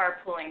maybe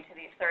carpooling to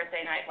these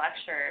Thursday night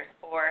lectures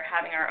or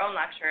having our own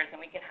lectures, and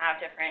we can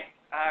have different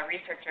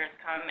researchers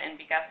come and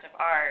be guests of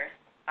ours.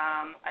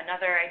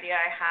 Another idea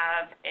I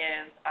have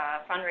is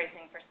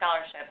fundraising for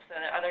scholarships so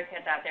that other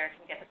kids out there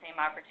can get the same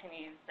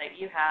opportunities that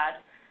you had.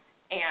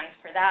 And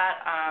for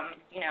that,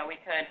 we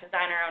could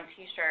design our own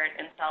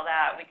T-shirt and sell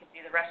that. We could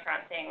do the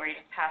restaurant thing where you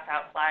just pass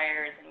out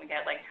flyers and we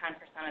get like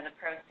 10% of the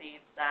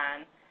proceeds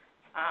then.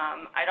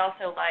 I'd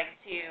also like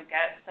to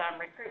get some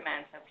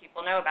recruitment so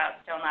people know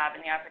about Stone Lab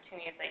and the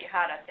opportunities that you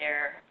had up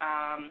there.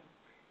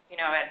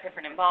 At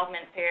different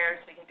involvement fairs,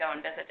 we could go and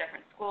visit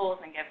different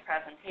schools and give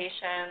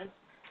presentations.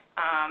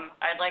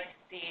 I'd like to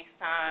see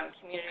some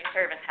community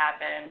service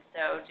happen,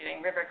 so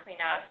doing river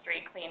cleanup,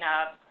 street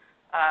cleanup,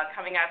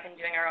 coming up and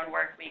doing our own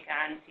work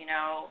weekends.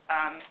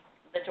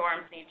 The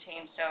dorms need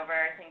changed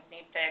over, things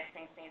need fixed,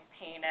 things need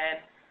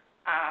painted.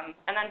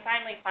 And then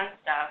finally, fun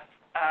stuff.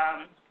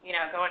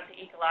 Going to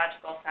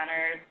ecological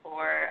centers,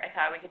 or I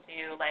thought we could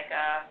do like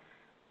a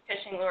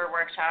fishing lure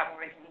workshop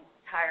where we can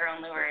tie our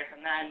own lures and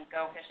then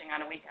go fishing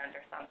on a weekend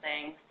or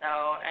something. So,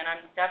 and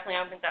I'm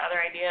definitely open to other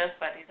ideas,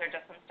 but these are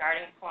just some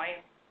starting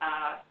points.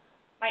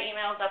 My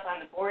email's up on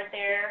the board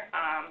there.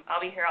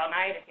 I'll be here all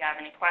night if you have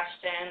any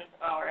questions,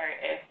 or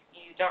if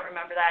you don't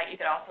remember that, you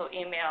could also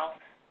email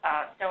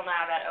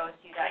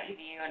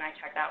stonelab@osu.edu, and I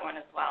check that one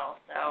as well.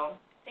 So,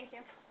 thank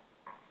you.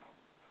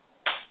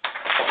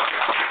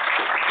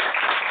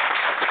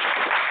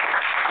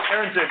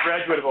 Erin's a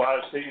graduate of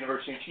Ohio State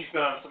University, and she's been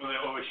on some of the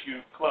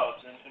OSU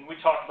clubs. And we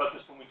talked about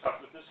this when we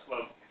talked with this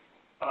club.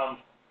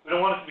 We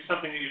don't want it to be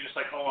something that you're just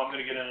like, oh, I'm going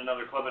to get in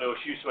another club at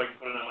OSU so I can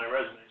put it on my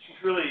resume. She's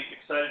really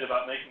excited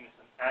about making this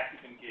an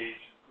active,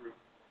 engaged group.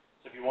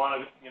 So if you want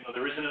to,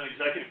 there isn't an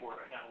executive board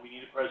right now. We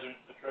need a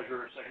president, a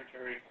treasurer, a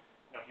secretary.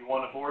 If you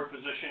want a board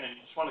position and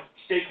you just want to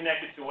stay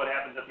connected to what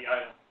happens at the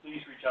island,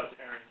 please reach out to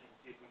Erin and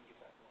see if we can get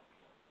that going.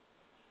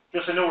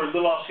 Just I know we're a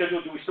little off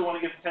schedule. Do we still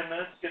want to get 10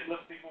 minutes?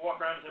 Let people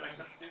walk around? Does that make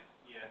sense to you?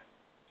 Yeah.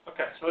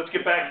 Okay, so let's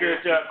get back here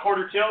at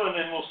quarter till, and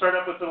then we'll start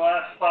up with the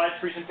last 5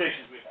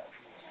 presentations we have.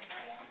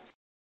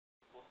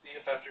 We'll see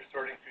if after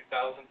sorting through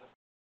thousands of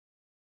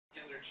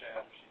gives her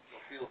chat, she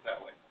still feels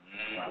that way.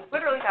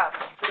 Literally does.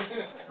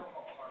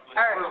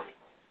 All right.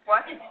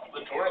 What?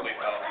 Literally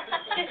does.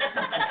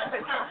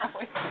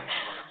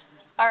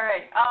 All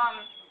right.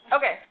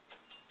 Okay.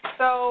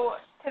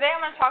 So today I'm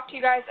going to talk to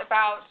you guys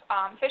about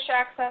fish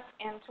access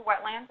into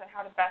wetlands and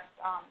how to best,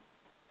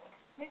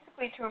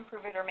 basically to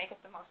improve it or make it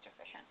the most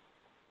efficient.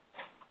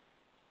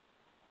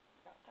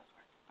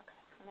 Okay,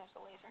 and there's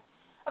the laser.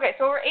 Okay,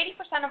 so over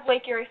 80% of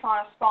Lake Erie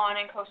fauna spawn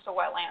in coastal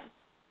wetlands.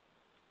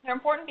 They're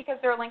important because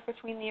they're a link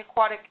between the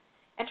aquatic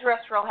and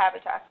terrestrial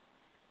habitats.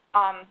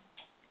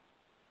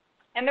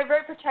 And they're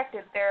very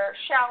protected. They're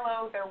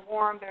shallow, they're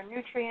warm, they're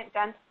nutrient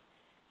dense,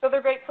 so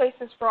they're great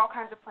places for all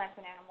kinds of plants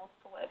and animals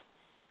to live.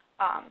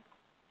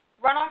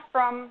 Runoff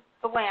from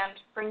the land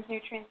brings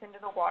nutrients into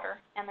the water,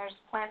 and there's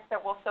plants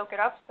that will soak it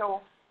up.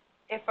 So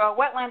if a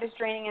wetland is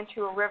draining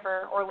into a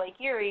river or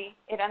Lake Erie,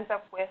 it ends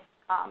up with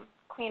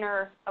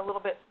cleaner, a little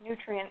bit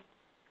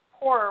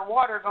nutrient-poorer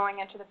water going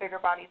into the bigger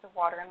bodies of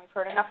water. And we've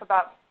heard enough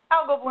about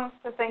algal blooms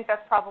to think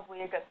that's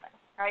probably a good thing,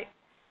 right?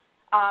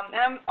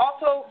 And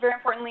also, very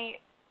importantly,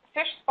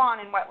 fish spawn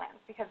in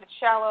wetlands because it's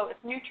shallow, it's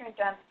nutrient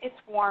dense, it's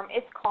warm,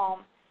 it's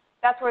calm.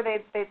 That's where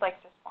they'd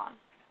like to spawn.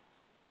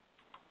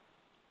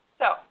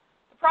 So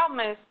the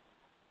problem is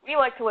we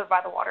like to live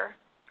by the water,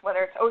 whether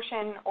it's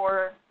ocean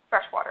or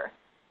freshwater.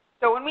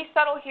 So when we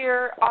settle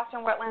here,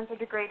 often wetlands are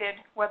degraded,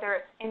 whether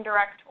it's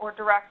indirect or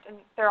direct, and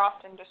they're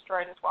often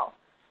destroyed as well.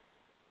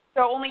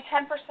 So only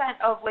 10%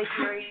 of Lake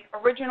Erie,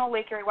 original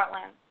Lake Erie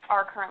wetlands,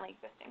 are currently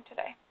existing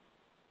today.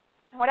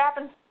 And what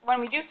happens when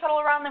we do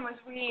settle around them is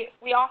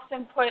we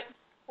often put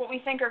what we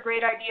think are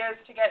great ideas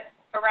to get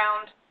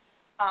around,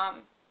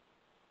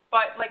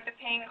 but like the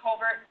Payne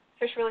culvert,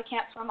 fish really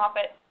can't swim up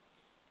it.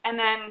 And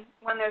then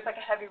when there's like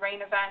a heavy rain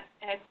event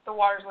and the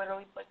water's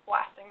literally like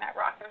blasting that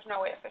rock, there's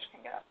no way a fish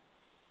can get up.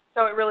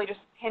 So it really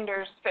just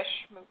hinders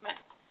fish movement.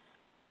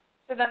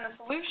 So then the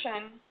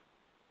solution,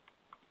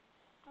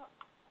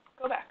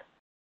 go back.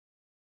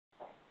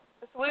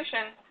 The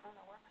solution,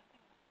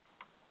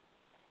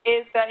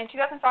 is that in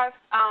 2005,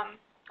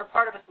 or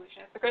part of the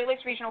solution, is the Great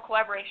Lakes Regional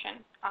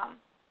Collaboration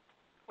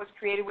was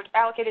created, which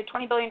allocated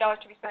 $20 billion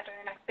to be spent over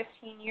the next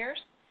 15 years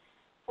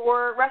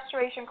for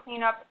restoration,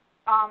 cleanup.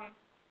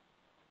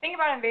 Think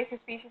about invasive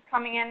species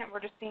coming in.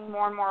 We're just being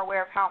more and more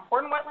aware of how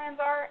important wetlands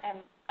are and,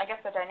 I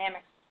guess, the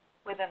dynamics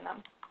within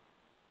them.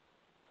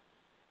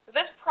 So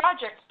this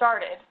project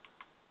started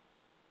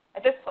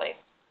at this place,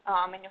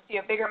 and you'll see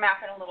a bigger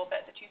map in a little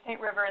bit, the Sault Ste.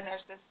 River, and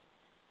there's this,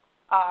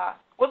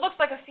 what looks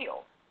like a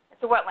field.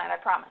 It's a wetland, I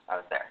promise. I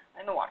was there,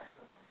 in the water.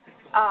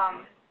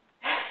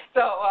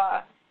 So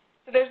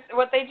there's,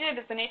 what they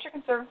did is the Nature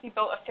Conservancy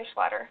built a fish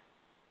ladder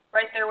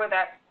right there where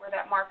that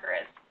marker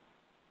is.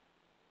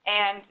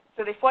 And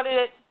so they flooded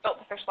it, built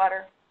the fish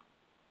ladder,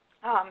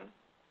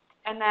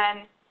 and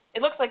then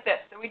it looks like this.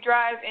 So we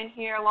drive in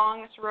here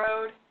along this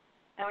road,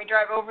 and we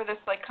drive over this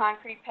like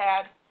concrete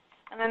pad,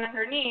 and then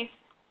underneath,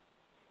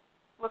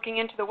 looking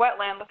into the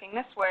wetland, looking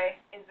this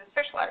way, is this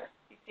fish ladder.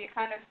 You see it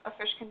kind of, a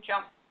fish can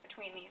jump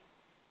between these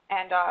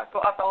and go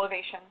up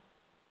elevation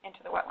into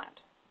the wetland.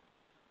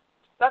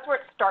 So that's where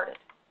it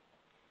started.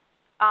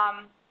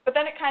 But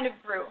then it kind of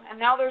grew, and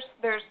now there's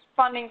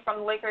funding from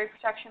the Lake Erie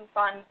Protection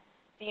Fund,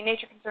 the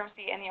Nature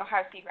Conservancy, and the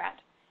Ohio Sea Grant.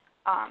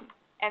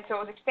 And so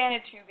it was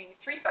expanded to be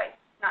 3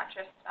 sites, not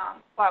just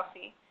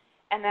Lousy,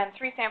 and then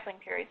 3 sampling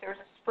periods. There's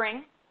a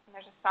spring, and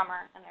there's a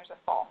summer, and there's a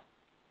fall.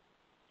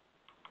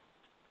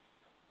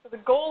 So the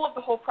goal of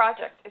the whole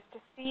project is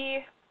to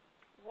see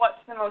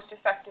what's the most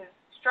effective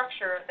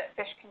structure that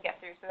fish can get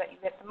through so that you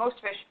get the most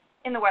fish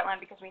in the wetland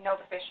because we know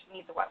the fish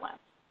need the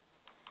wetlands.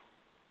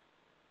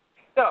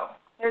 So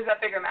there's that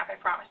bigger map I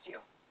promised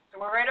you. So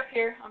we're right up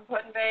here on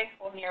Put-in Bay,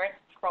 well near it,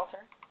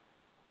 Gibraltar.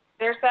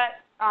 There's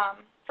that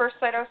first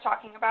site I was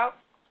talking about.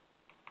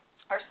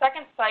 Our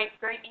second site,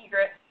 Great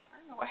Egret, I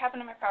don't know what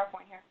happened to my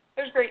PowerPoint here.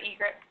 There's Great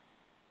Egret,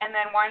 and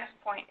then Winus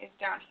Point is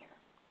down here.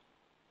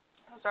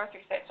 Those are our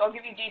 3 sites. So I'll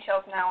give you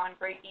details now on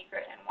Great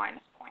Egret and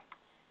Winus Point.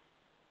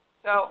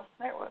 So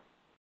there it was.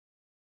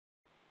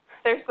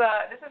 This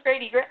is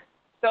Great Egret.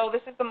 So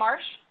this is the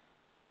marsh,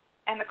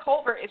 and the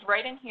culvert is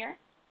right in here,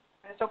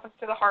 and this opens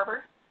to the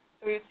harbor.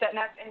 So we would set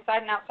nets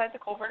inside and outside the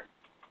culvert.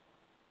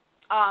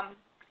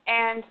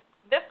 And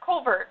this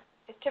culvert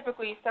is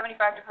typically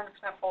 75 to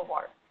 100% full of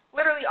water,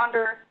 literally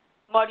under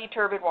muddy,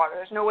 turbid water.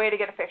 There's no way to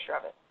get a picture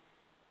of it.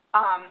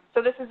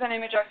 So this is an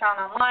image I found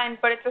online,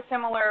 but it's a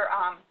similar,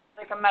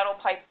 like a metal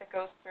pipe that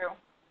goes through.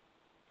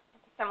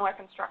 It's a similar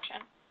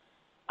construction.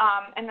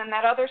 And then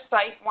that other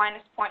site,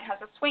 Winus Point, has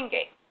a swing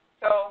gate.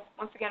 So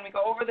once again, we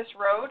go over this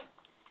road,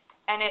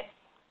 and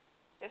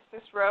it's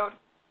this road,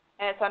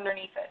 and it's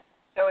underneath it.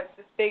 So it's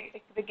this big,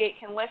 the gate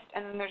can lift,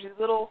 and then there's these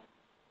little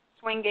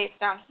swing gates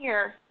down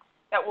here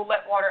that will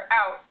let water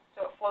out,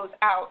 so it flows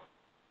out,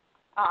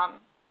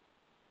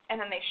 and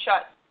then they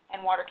shut,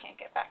 and water can't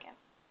get back in.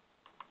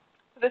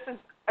 So this is,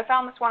 I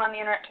found this one on the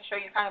internet to show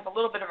you kind of a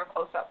little bit of a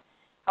close-up.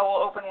 How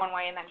we'll open one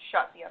way and then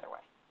shut the other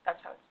way.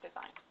 That's how it's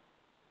designed.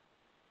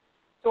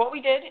 So what we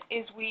did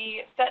is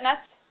we set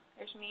nets.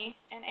 There's me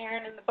and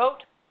Aaron in the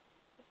boat.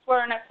 This is what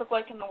our nets look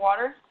like in the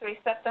water. So we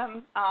set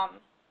them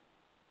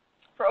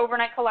for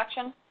overnight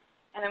collection,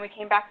 and then we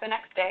came back the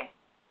next day,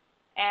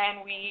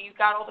 and we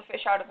got all the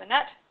fish out of the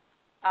net.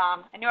 I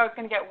knew I was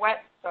going to get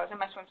wet, so I was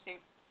in my swimsuit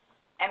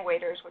and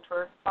waders, which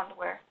were fun to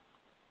wear.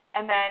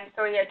 And then,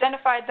 so we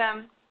identified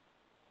them,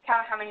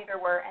 counted how many there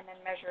were, and then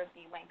measured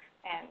the length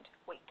and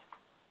weight.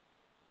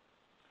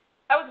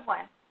 That was the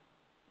plan,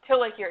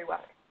 till Lake Erie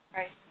weather,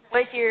 right?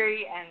 Lake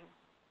Erie and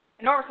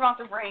enormous amounts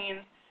of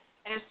rain,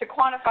 and just to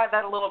quantify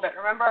that a little bit,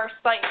 remember our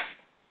site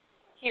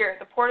here,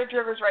 the Portage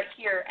River's right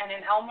here, and in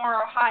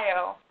Elmore,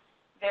 Ohio,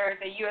 there's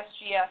a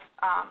USGS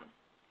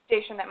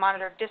station that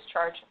monitored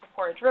discharge at the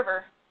Portage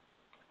River.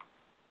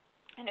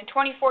 And in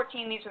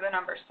 2014, these are the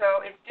numbers.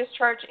 So it's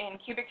discharge in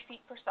cubic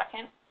feet per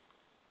second,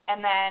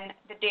 and then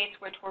the dates,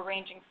 which were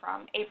ranging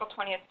from April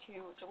 20th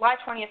to July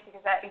 20th,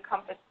 because that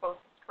encompassed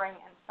both spring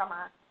and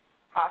summer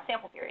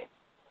sample periods.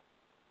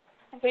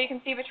 And so you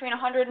can see between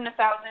 100 and 1,000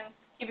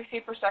 cubic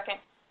feet per second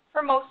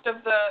for most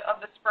of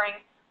the spring.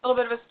 A little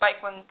bit of a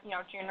spike when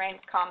June rains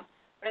come.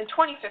 But in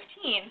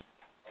 2015,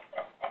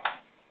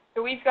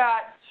 so we've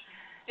got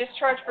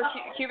discharge per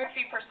cubic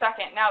feet per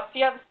second. Now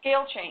see how the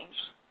scale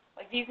changed.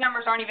 Like these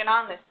numbers aren't even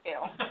on this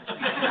scale.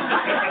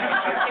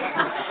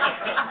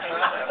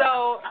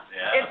 So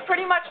it's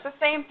pretty much the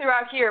same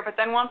throughout here. But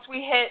then once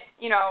we hit,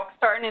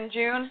 starting in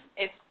June,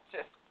 it's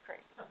just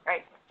crazy,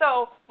 right?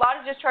 So a lot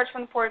of discharge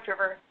from the Portage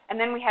River, and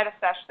then we had a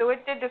sesh. So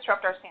it did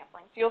disrupt our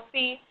sampling. So you'll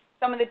see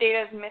some of the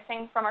data is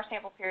missing from our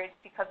sample periods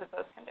because of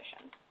those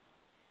conditions.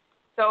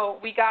 So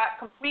we got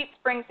complete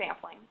spring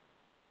sampling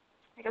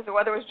because the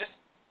weather was just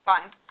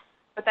fun,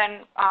 but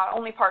then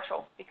only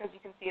partial because you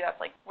can see that's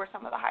like where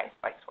some of the highest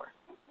spikes were.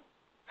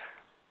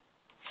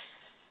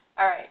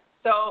 All right,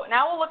 so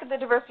now we'll look at the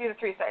diversity of the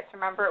three sites.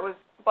 Remember, it was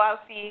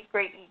Blousey,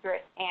 Great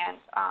Egret, and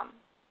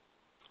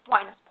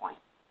Winus Point.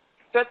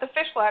 So at the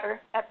fish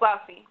ladder at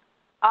Blousey,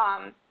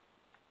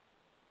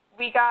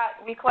 we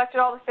collected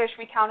all the fish,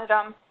 we counted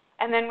them,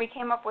 and then we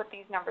came up with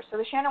these numbers. So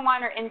the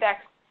Shannon-Weiner index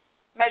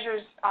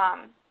measures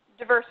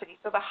diversity.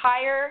 So the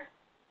higher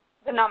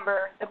the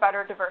number, the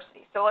better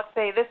diversity. So let's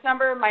say this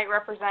number might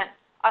represent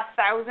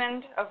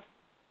 1,000 of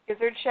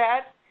gizzard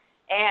shad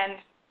and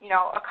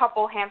a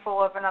couple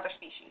handful of another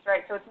species,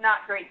 right? So it's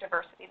not great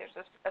diversity. There's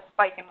a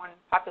spike in one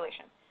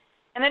population.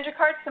 And then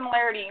Jacquard's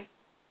similarity,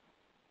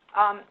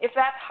 if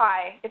that's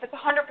high, if it's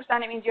 100%,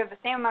 it means you have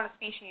the same amount of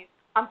species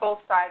on both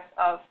sides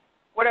of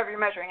whatever you're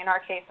measuring, in our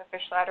case, a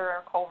fish ladder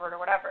or a culvert or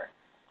whatever.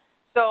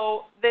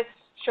 So this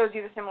shows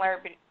you the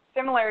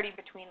similarity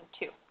between the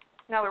two.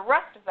 Now the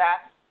rest of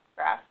that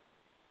graph,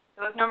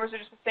 so those numbers are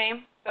just the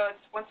same. So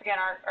it's, once again,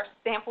 our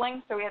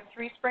sampling. So we had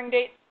 3 spring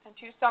dates and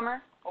 2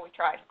 summer. Well, we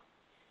tried.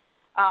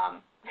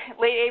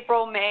 Late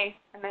April, May,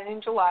 and then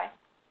in July.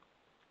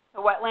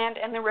 The wetland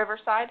and the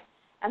riverside.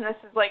 And this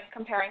is like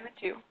comparing the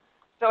two.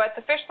 So at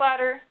the fish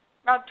ladder,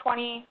 about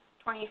 20,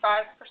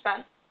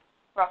 25%,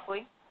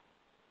 roughly.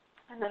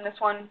 And then this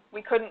one,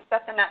 we couldn't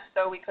set the net,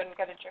 so we couldn't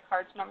get a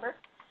Jacquard's number.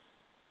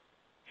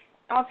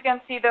 And once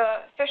again, see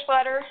the fish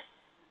ladder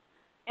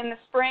in the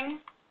spring.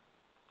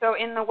 So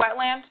in the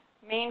wetland,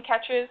 main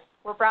catches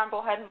were brown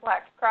bullhead and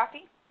black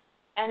crappie.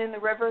 And in the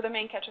river, the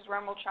main catches were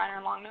emerald shiner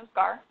and long-nosed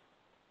gar.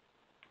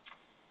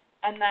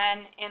 And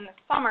then in the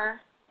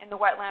summer, in the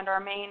wetland, our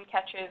main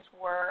catches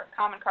were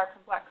common carp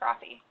and black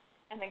crappie,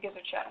 and then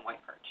gizzard shad and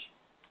white perch.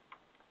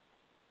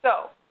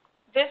 So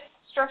this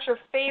structure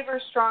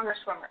favors stronger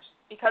swimmers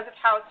because of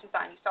how it's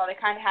designed. You saw they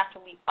kind of have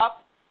to leap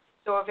up,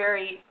 so a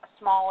very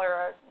small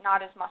or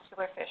not as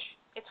muscular fish,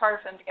 it's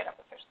harder for them to get up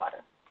the fish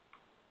ladder.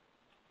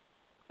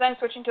 So then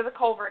switching to the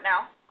culvert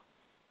now,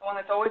 the one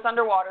that's always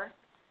underwater.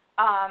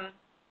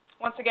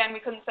 Once again,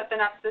 we couldn't set the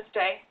nets this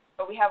day,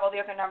 but we have all the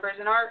other numbers,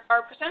 and our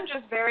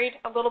percentages varied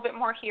a little bit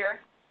more here.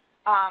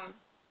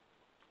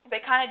 They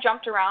kind of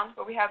jumped around,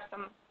 but we have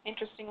some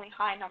interestingly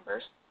high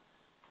numbers.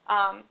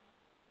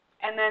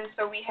 And then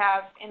so we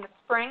have in the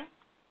spring,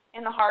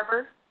 in the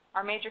harbor,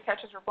 our major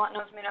catches were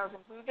blunt-nosed minnows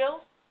and bluegills.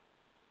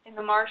 In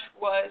the marsh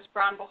was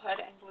brown bullhead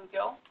and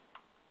bluegill.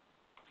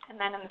 And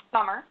then in the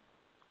summer,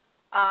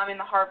 in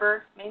the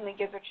harbor, mainly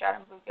gizzard shad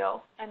and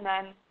bluegill. And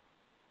then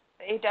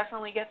they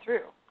definitely get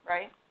through,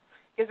 right?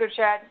 Gizzard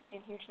shad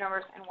in huge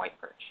numbers and white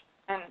perch.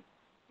 And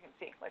you can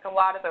see, like a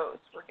lot of those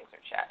were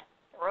gizzard shad.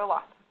 There were a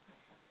lot.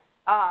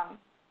 All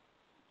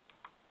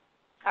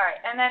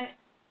right, and then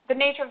the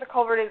nature of the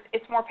culvert is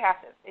it's more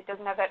passive. It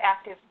doesn't have that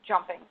active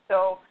jumping.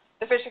 So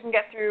the fish that can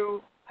get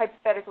through,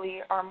 hypothetically,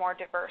 are more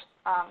diverse,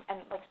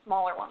 and like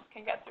smaller ones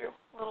can get through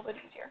a little bit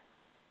easier.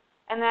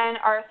 And then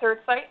our third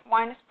site,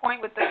 Winus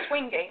Point with the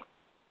swing gate.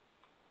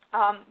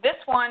 This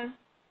one,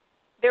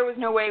 there was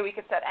no way we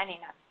could set any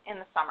nets in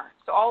the summer.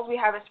 So all we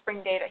have is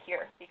spring data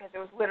here because it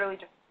was literally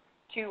just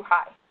too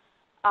high.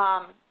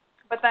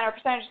 But then our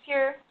percentages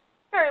here,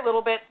 very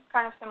little bit,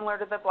 kind of similar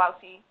to the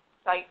Blousey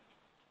site.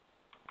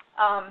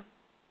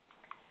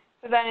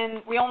 So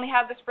then we only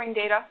have the spring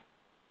data.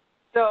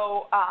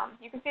 So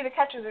you can see the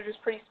catches are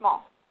just pretty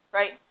small,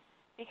 right?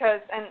 Because,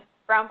 and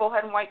brown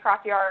bullhead and white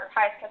crappie are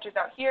highest catches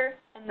out here,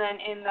 and then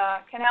in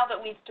the canal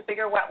that leads to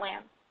bigger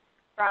wetlands,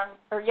 brown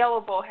or yellow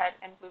bullhead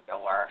and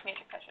bluegill are our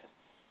major catches.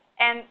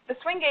 And the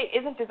swing gate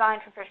isn't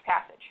designed for fish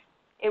passage.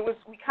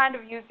 We kind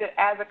of used it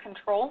as a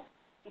control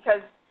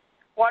because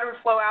water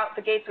would flow out,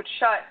 the gates would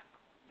shut,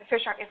 the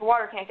fish aren't, if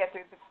water can't get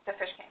through, the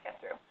fish can't get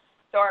through.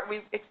 So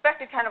we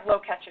expected kind of low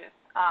catches,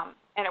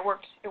 and it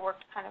worked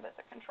kind of as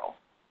a control.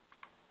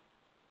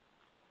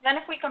 Then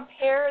if we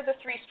compare the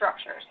three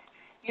structures,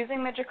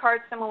 using the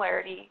Jacquard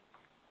similarity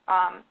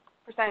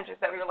percentages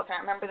that we were looking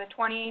at, remember the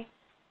 20,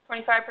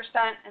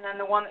 25%, and then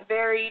the one that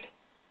varied,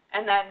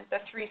 and then the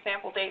three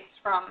sample dates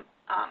from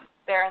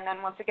there, and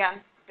then once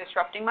again,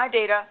 disrupting my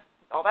data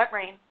with all that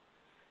rain.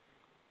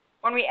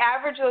 When we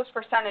average those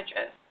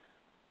percentages,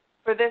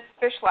 for this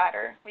fish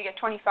ladder, we get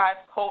 25,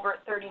 culvert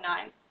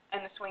 39,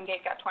 and the swing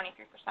gate got 23%.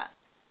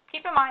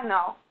 Keep in mind,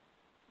 though,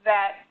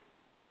 that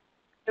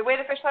the way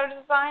the fish ladder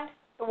is designed,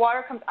 the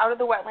water comes out of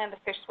the wetland, the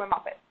fish swim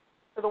up it.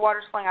 So the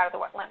water's flowing out of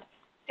the wetland.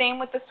 Same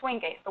with the swing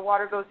gate. The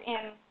water goes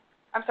out,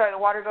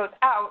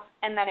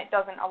 and then it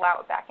doesn't allow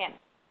it back in.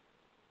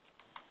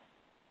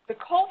 The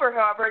culvert,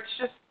 however, it's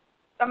just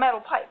a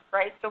metal pipe,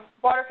 right? So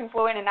water can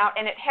flow in and out,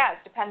 and it has,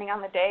 depending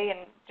on the day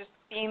and just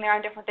being there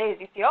on different days.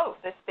 You see, oh,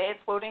 this day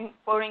it's floating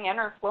in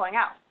or flowing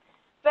out.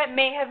 So that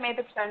may have made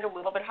the percentage a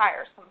little bit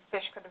higher. Some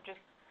fish could have just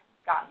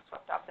gotten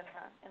swept up in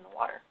the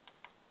water.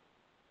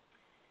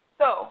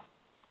 So,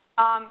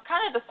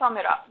 kind of to sum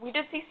it up, we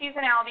did see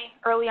seasonality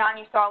early on.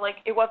 You saw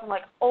it wasn't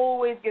like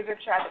always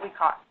gizzard shad that we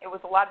caught. It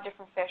was a lot of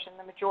different fish, and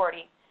the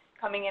majority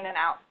coming in and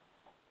out.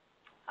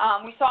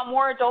 We saw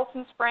more adults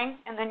in spring,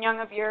 and then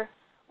young of year,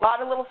 a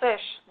lot of little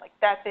fish, like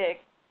that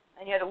big.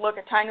 And you had to look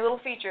at tiny little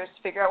features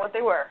to figure out what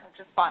they were, which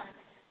is fun.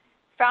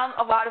 Found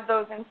a lot of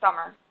those in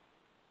summer.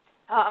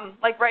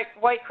 Like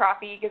white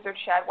crappie, gizzard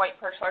shad, white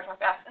perch, largemouth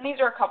bass. And these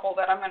are a couple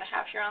that I'm going to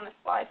have here on this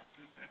slide.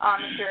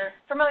 If you're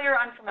familiar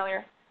or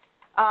unfamiliar.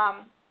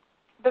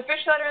 The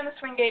fish ladder and the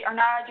swing gate are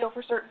not ideal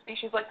for certain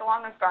species like the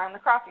longnose gar and the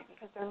crappie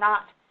because they're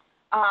not,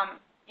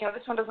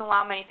 this one doesn't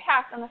allow many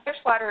paths. And the fish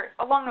ladder,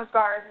 a longnose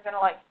gar isn't going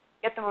to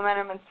get the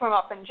momentum and swim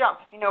up and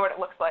jump. You know what it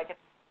looks like. It's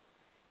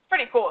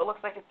pretty cool. It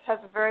looks like it has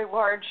a very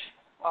large,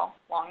 long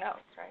nose,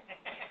 right?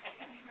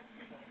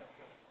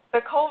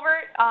 The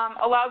culvert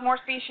allowed more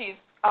species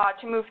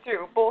to move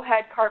through.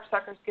 Bullhead, carp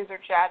suckers,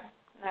 gizzard shad,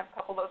 and I have a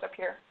couple of those up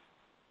here.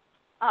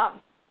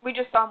 We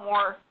just saw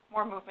more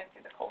movement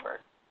through the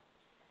culvert.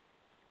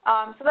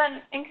 So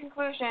then, in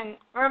conclusion,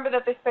 remember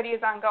that this study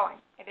is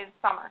ongoing. It is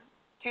summer.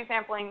 2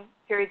 sampling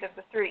periods of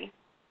the 3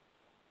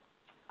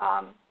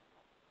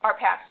 are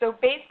passed. So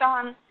based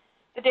on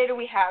the data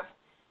we have,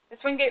 the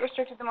swing gate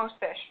restricted the most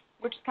fish,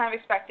 which is kind of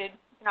expected.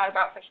 It's not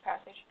about fish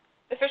passage.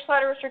 The fish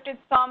ladder restricted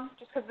some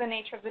just because of the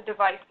nature of the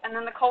device, and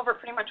then the culvert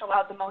pretty much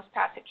allowed the most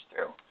passage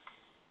through.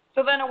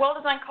 So then a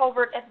well-designed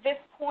culvert at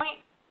this point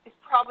is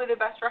probably the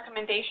best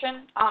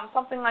recommendation.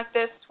 Something like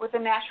this with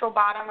a natural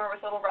bottom or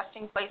with little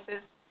resting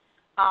places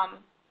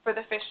for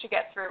the fish to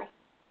get through.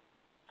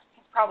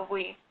 It's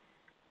probably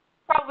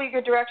a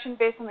good direction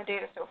based on the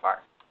data so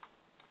far.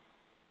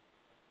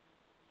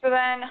 So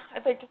then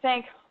I'd like to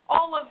thank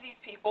all of these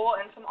people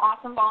and some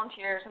awesome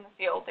volunteers in the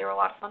field. They were a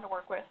lot of fun to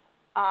work with.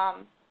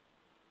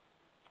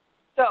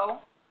 So,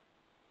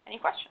 any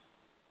questions?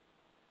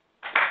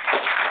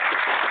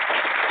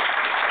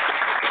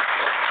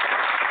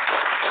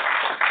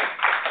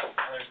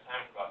 There's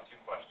time for about 2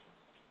 questions.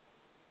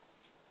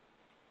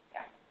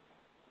 Yeah.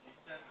 You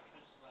said the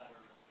fish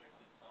ladder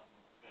restricted some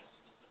fish,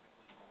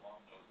 specifically the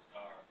longnose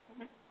gar.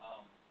 Mm-hmm.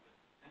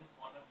 Didn't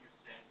one of your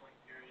sampling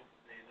periods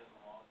say that the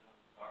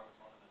longnose gar was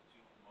one of the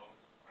 2 most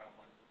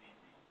prevalent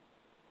species?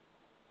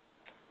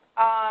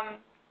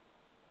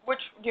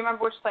 Do you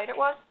remember which site it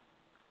was?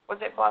 Was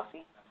it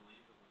Blousey? I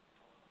believe it was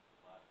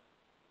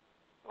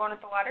The one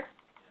at the ladder?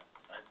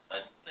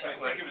 I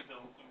think Like it was the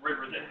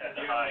river that had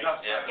the high.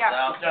 outside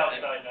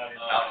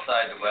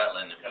the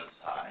wetland it was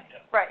high.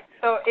 Yeah. Right.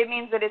 So it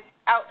means that it's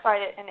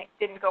outside it and it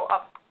didn't go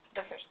up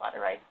the fish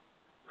ladder, right?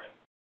 Right.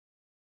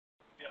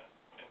 Yeah.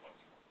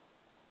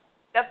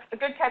 That's a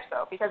good catch,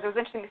 though, because it was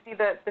interesting to see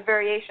the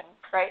variations,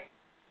 right?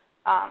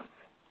 No,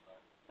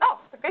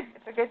 it's a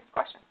good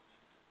question.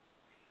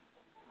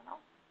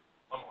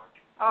 One more.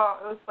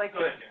 Oh, it was like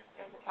Go ahead,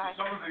 it was a tie.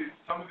 Some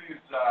of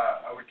these,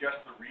 I would guess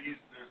in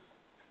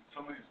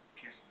some of these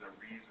cases, the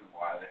reason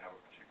why they have a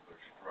particular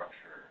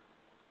structure.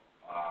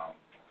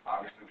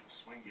 Obviously, with the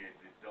swing gate,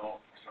 they don't,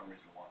 for some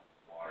reason, want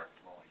water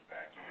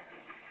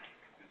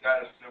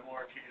that a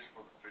similar case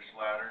for the fish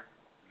ladder?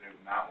 Do they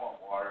not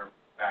want water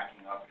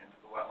backing up into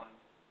the wetlands?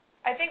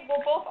 I think,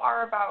 well, both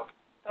are about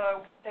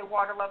the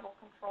water level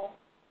control.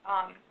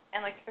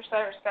 And like the fish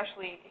ladder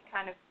especially, it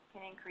kind of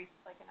can increase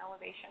like an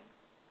elevation,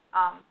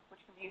 which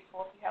can be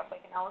useful if you have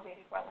like an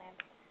elevated wetland.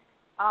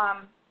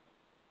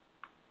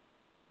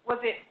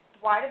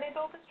 Why do they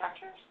build the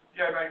structures?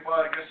 Yeah,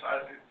 well, I guess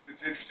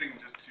it's interesting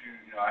just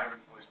to, I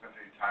haven't really spent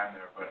any time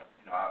there, but,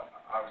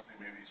 obviously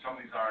maybe some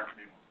of these aren't,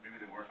 maybe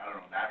they weren't, I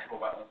don't know, natural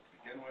wetlands to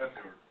begin with.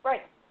 They were,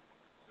 right.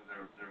 So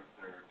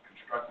they're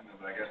constructing them,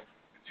 but I guess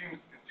it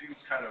seems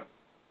kind of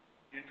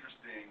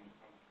interesting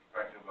from the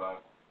perspective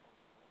of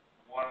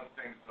one of the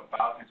things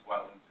about these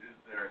wetlands is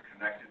their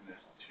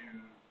connectedness to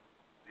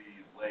the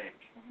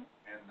lake,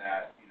 and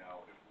that,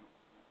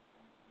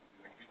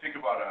 if you think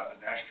about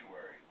an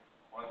estuary,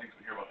 one of the things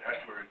we hear about the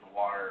estuary is the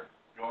water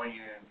going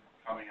in,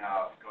 coming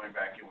out, going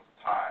back in with the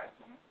tide.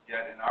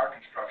 Yet in our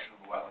construction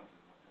of the wetlands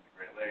in the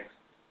Great Lakes,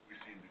 we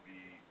seem to be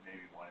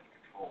maybe wanting to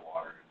control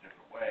water in a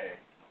different way,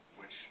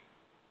 which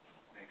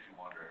makes you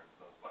wonder if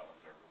those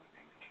wetlands are really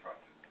being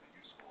constructed in a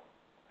useful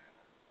manner.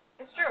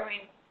 It's true. I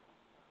mean,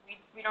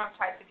 we don't have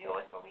tides to deal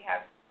with, but we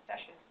have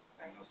sessions.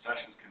 And those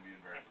sessions can be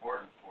very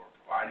important for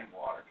providing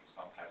water to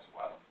some types of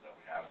wetlands that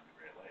we have in the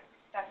Great Lakes.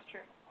 That's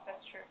true.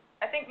 That's true.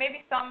 I think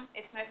maybe it's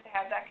nice to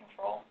have that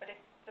control, but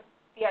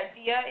the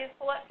idea is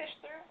to let fish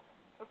through.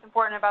 What's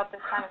important about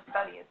this kind of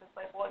study is it's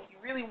like, well, if you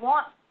really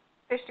want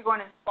fish to go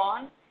in and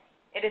spawn,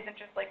 it isn't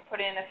just like put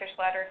in a fish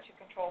ladder to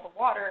control the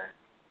water.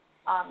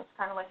 It's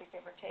kind of like a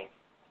give or take.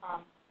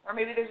 Or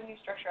maybe there's a new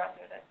structure out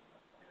there that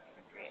you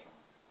can create.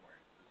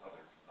 There's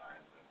other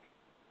designs that...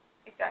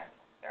 Exactly.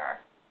 There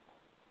are.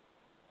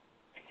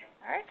 Thank you.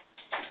 All right.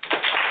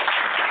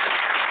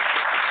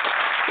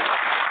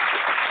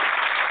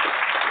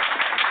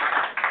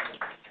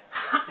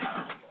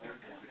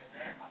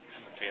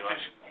 Kayla.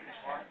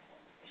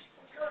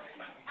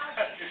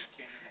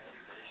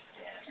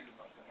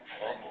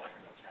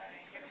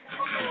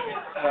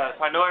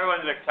 So I know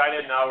everyone's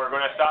excited now. We're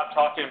going to stop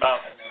talking about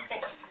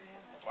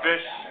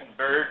fish and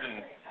birds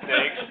and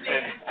snakes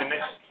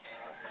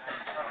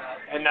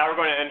and now we're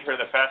going to enter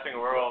the fascinating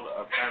world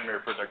of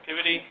primary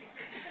productivity.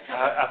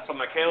 So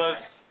Mikayla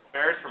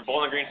Baer from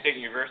Bowling Green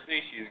State University.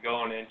 She's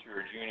going into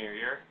her junior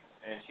year,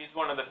 and she's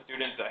one of the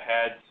students that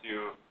had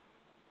to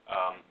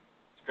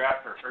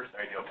scrap her first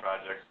ideal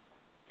project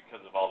because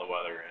of all the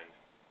weather,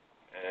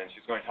 and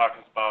she's going to talk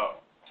to us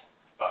about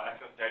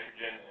excess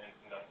nitrogen in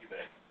Sandusky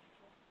Bay.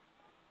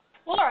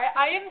 Well, all right.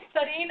 I am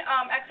studying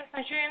excess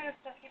nitrogen in the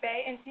Sandusky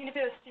Bay and seeing if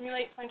it will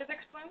stimulate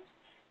Planktothrix blooms.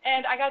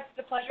 And I got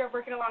the pleasure of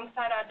working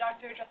alongside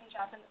Dr. Justin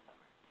Chapman this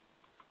summer.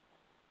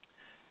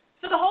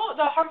 So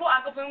the harmful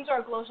algal blooms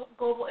are a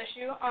global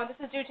issue. This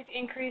is due to the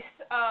increase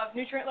of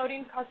nutrient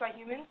loading caused by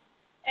humans.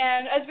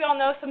 And as we all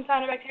know, some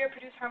cyanobacteria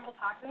produce harmful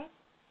toxins.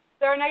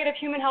 There are negative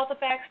human health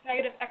effects,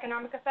 negative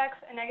economic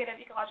effects, and negative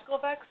ecological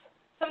effects.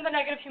 Some of the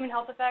negative human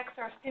health effects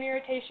are skin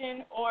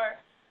irritation or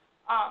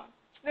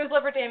there's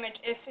liver damage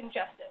if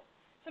ingested.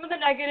 Some of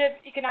the negative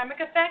economic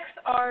effects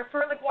are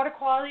for like water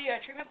quality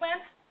treatment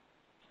plants.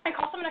 It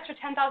costs them an extra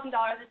 $10,000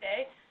 a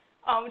day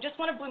just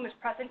when a bloom is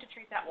present to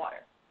treat that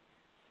water.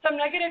 Some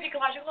negative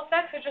ecological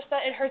effects are just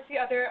that it hurts the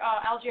other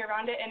algae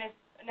around it and it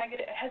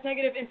has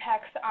negative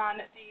impacts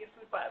on the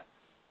food web.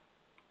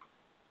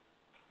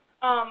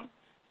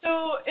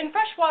 So in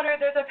fresh water,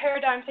 there's a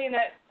paradigm saying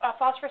that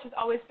phosphorus has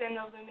always been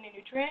the illuminating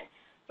nutrient,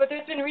 but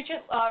there's been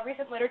recent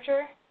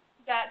literature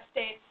that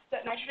states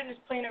that nitrogen is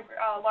playing a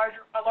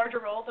larger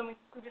role than we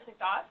previously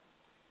thought.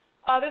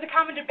 There's a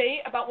common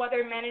debate about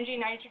whether managing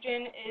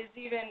nitrogen is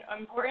even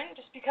important,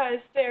 just because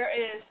there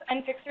is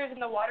N fixers in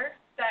the water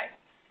that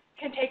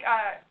can take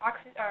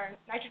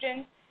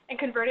nitrogen and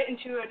convert it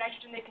into a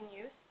nitrogen they can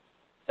use.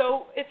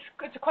 So it's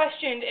a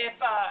question if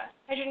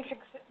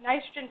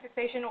nitrogen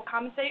fixation will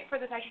compensate for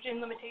the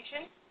nitrogen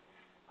limitation.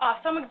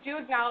 Some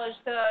do acknowledge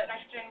the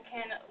nitrogen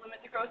can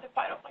limit the growth of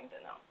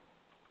phytoplankton, though.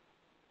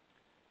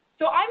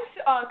 So I'm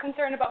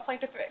concerned about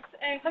Planktothrix,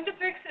 and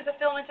Planktothrix is a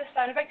filamentous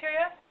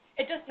cyanobacteria.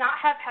 It does not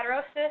have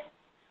heterocysts,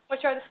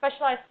 which are the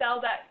specialized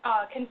cell that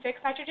can fix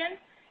nitrogen.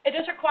 It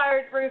does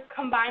require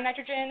combined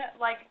nitrogen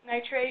like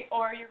nitrate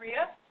or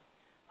urea.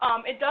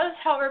 It does,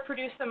 however,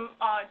 produce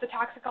the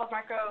toxic called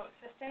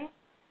microcystin.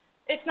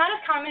 It's not as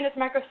common as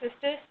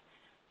microcystis.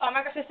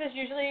 Microcystis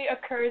usually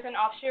occurs in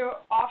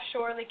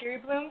offshore Lake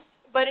Erie blooms,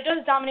 but it does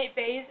dominate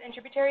bays and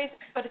tributaries,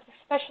 but it's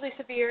especially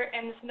severe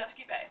in the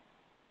Sandusky Bay.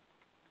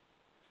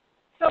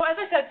 So as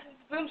I said,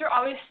 blooms are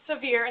always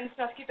severe in the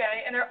Sandusky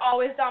Bay, and they're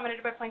always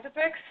dominated by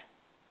Planktothrix.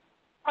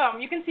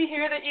 You can see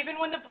here that even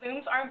when the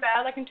blooms aren't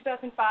bad, like in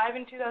 2005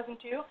 and 2002,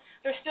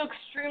 they're still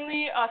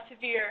extremely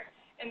severe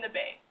in the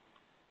bay.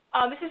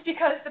 This is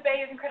because the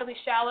bay is incredibly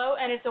shallow,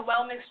 and it's a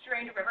well-mixed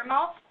drained river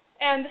mouth.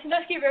 And the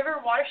Sandusky River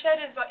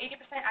watershed is about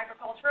 80%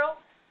 agricultural,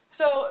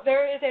 so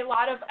there is a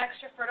lot of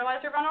extra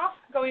fertilizer runoff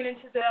going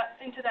into that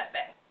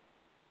bay.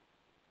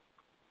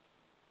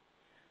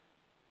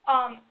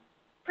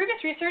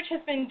 Previous research has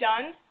been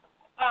done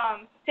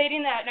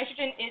stating that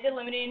nitrogen is a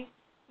limiting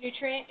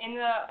nutrient in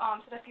the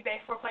Sandusky Bay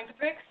for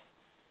Planktothrix.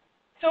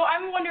 So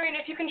I'm wondering,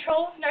 if you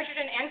control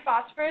nitrogen and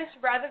phosphorus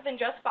rather than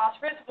just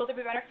phosphorus, will there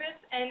be benefits,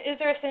 and is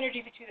there a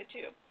synergy between the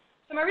two?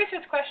 So my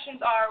research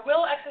questions are,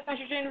 will excess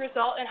nitrogen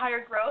result in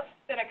higher growth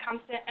than a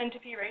constant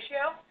N-to-P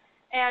ratio?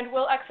 And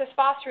will excess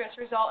phosphorus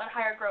result in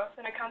higher growth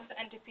than a constant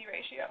N-to-P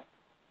ratio?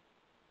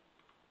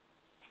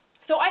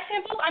 So I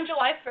sampled on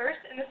July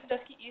 1st in the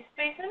Sandusky East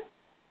Basin.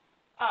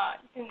 I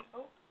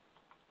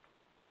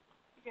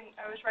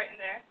was right in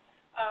there.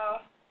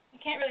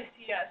 You can't really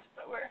see us,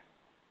 but we're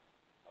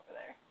over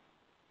there.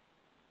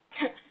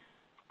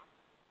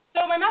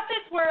 So my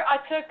methods were, I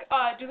took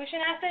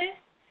dilution assays.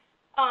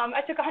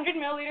 I took 100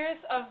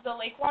 milliliters of the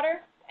lake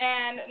water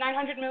and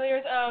 900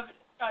 milliliters of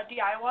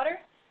DI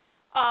water.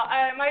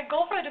 My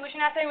goal for the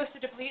dilution assay was to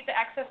deplete the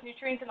excess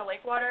nutrients in the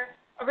lake water.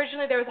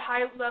 Originally, there was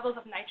high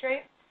levels of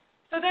nitrate.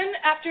 So then,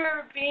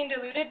 after being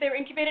diluted, they were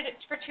incubated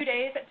for 2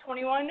 days at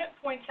 21.7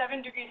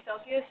 degrees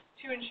Celsius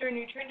to ensure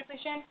nutrient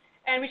depletion.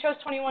 And we chose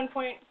 21.7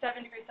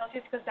 degrees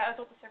Celsius because that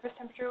was what the surface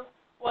temperature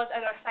was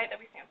at our site that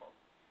we sampled.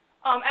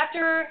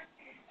 After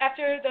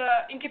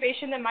the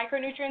incubation, the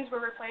micronutrients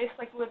were replaced,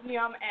 like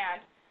molybdenum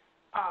and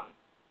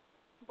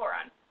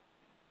boron.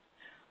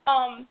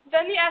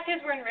 Then the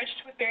assays were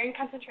enriched with varying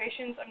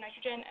concentrations of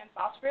nitrogen and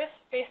phosphorus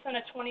based on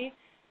a 20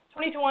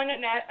 to 1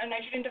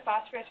 nitrogen to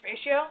phosphorus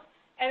ratio.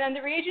 And then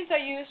the reagents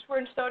I used were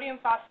sodium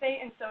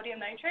phosphate and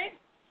sodium nitrate.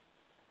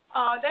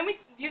 Then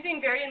using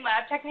varying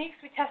lab techniques,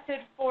 we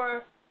tested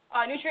for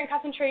nutrient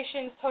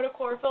concentrations, total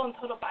chlorophyll, and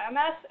total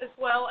biomass, as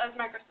well as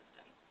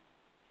microsystems.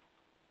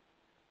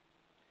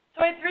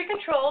 So I had 3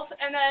 controls,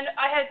 and then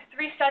I had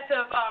 3 sets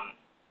of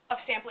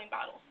sampling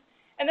bottles.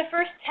 In the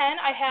first 10,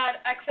 I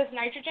had excess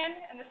nitrogen.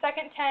 In the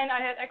second 10,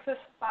 I had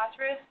excess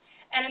phosphorus.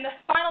 And in the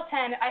final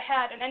 10, I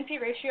had an NP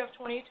ratio of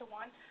 20 to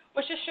 1,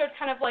 which just showed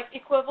kind of like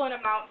equivalent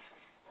amounts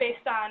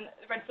based on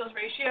Redfield's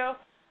ratio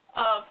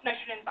of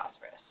nitrogen and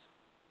phosphorus.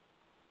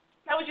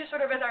 That was just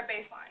sort of as our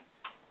baseline.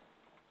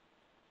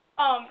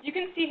 You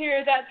can see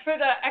here that for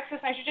the excess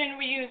nitrogen,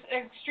 we used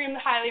an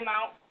extremely high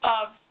amount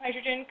of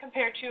nitrogen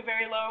compared to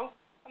very low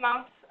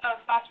amounts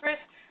of phosphorus.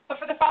 But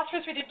for the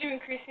phosphorus, we did do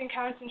increasing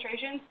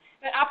concentrations.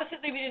 And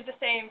oppositely, we did the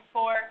same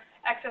for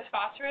excess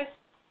phosphorus.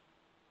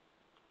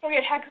 So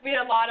we had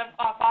a lot of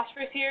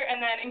phosphorus here,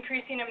 and then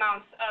increasing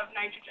amounts of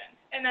nitrogen.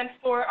 And then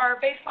for our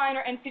baseline,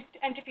 or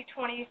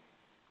NTP20,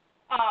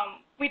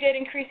 we did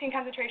increasing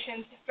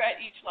concentrations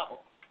at each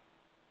level.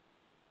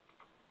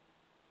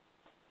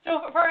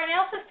 So for our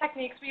analysis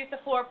techniques, we used the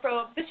fluor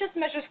probe. This just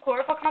measures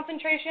chlorophyll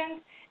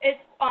concentrations. It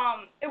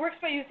works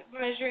by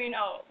measuring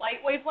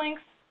light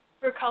wavelengths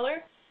for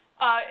color.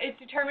 It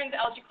determines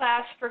algae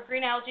class for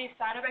green algae,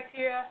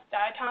 cyanobacteria,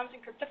 diatoms,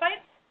 and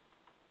cryptophytes.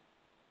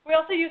 We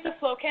also use the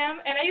flow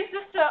cam, and I use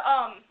this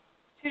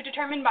to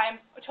determine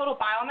total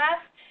biomass.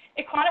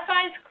 It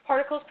quantifies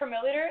particles per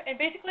milliliter, and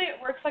basically it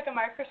works like a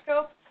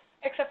microscope,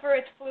 except for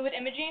its fluid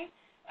imaging.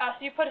 So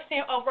you put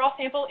a raw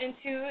sample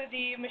into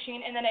the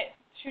machine, and then it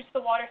shoots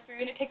the water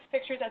through, and it takes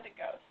pictures as it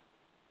goes.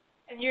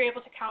 And you're able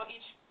to count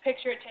each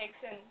picture it takes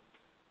and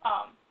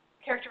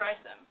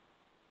characterize them.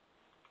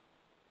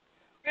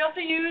 We also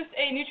used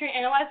a nutrient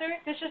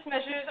analyzer. This just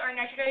measures our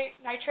nitrate,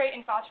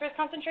 and phosphorus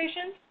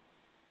concentrations.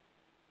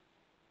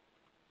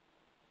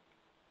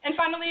 And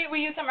finally,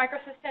 we used a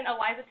microsystem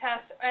ELISA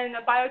test and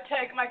a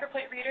biotech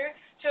microplate reader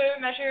to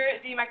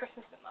measure the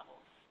microsystem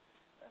levels.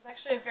 It was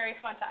actually a very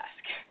fun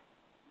task.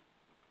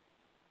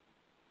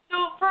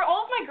 So for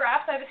all of my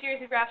graphs, I have a series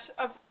of graphs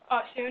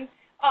soon.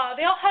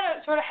 They all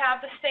sort of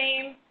have the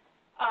same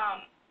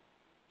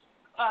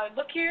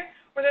look here,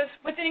 where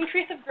with an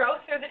increase of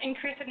growth, there's an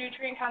increase of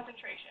nutrient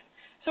concentration.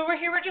 So we're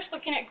just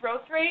looking at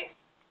growth rate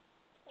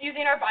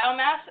using our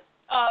biomass,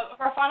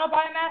 our final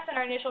biomass and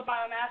our initial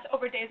biomass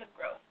over days of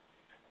growth.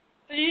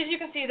 So as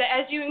you can see that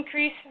as you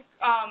increase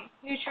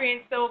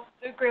nutrients,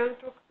 the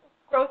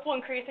growth will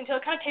increase until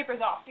it kind of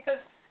tapers off,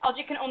 because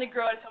algae can only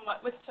grow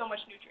with so much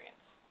nutrients.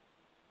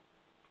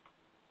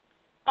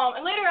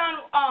 And later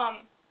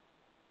on,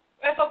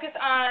 I focus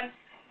on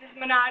this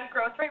monad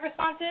growth rate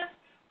responses,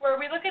 where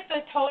we look at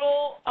the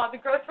total,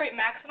 the growth rate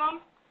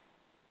maximum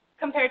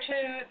compared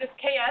to this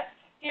Ks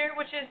here,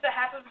 which is the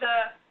half of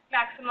the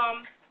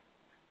maximum,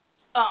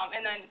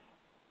 and then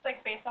it's like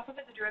based off of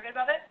it, the derivative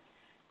of it.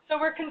 So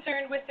we're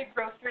concerned with the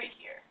growth rate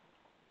here.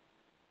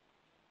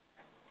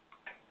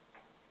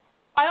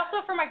 I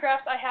also, for my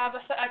graphs, I have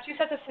 2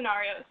 sets of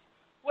scenarios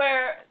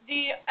where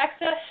the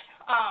excess,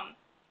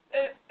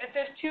 if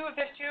there's two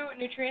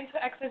nutrients,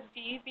 excess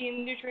B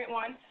being nutrient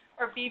 1,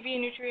 or B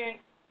being nutrient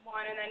 1,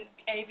 and then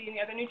A being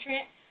the other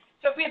nutrient.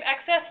 So if we have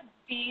excess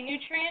B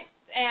nutrient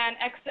and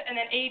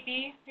then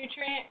AB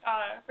nutrient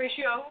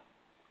ratio,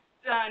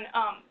 then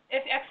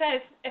if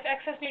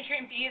excess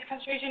nutrient B's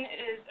concentration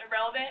is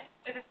irrelevant,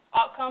 if it's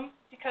outcome,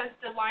 because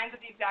the lines are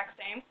the exact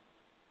same.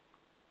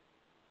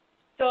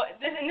 So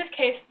in this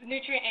case, the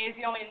nutrient A is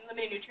the only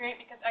limited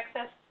nutrient, because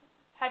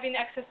having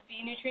the excess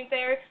B nutrient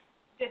there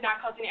did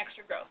not cause any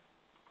extra growth.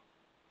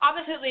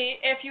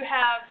 Oppositely, if you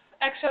have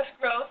excess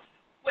growth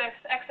with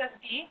excess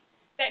B,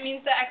 that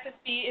means that excess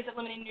B is a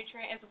limiting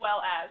nutrient as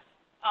well as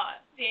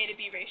the A to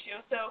B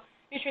ratio. So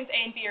nutrients A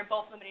and B are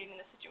both limiting in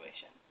this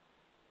situation.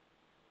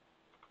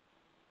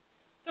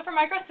 So for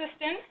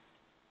microcystin,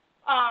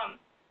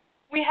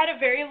 we had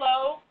a very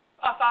low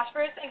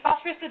phosphorus, and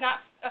phosphorus did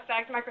not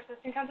affect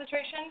microcystin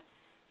concentration.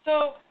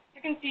 So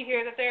you can see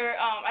here that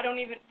I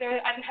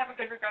didn't have a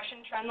good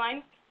regression trend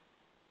line.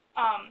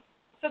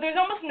 So there's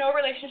almost no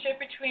relationship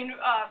between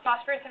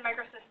phosphorus and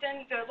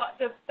microcystin.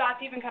 The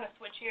dots even kind of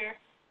switch here.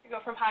 You go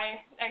from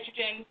high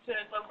nitrogen to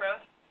low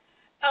growth.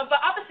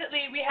 But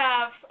oppositely, we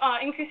have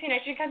increasing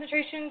nitrogen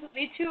concentrations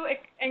lead to an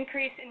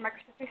increase in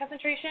microcystin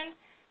concentration.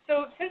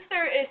 So since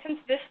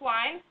this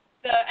line,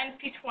 the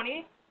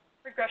NP20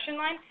 regression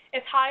line,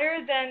 is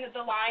higher than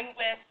the line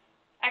with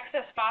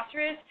excess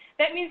phosphorus,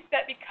 that means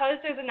that because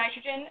there's a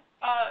nitrogen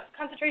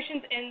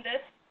concentrations in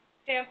this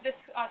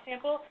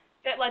sample,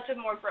 that led to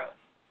more growth.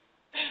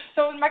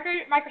 So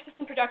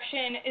microcystin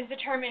production is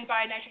determined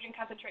by nitrogen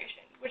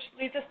concentration, which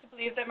leads us to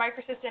believe that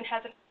microcystin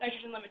has a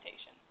nitrogen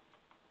limitation.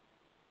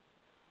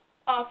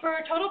 For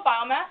total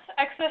biomass,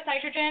 excess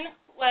nitrogen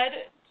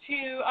led to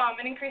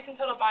an increase in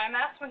total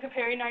biomass when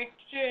comparing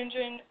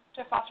nitrogen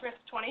to phosphorus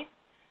 20.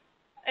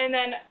 And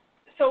then,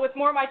 so with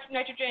more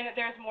nitrogen,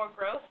 there's more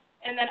growth.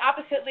 And then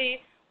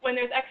oppositely, when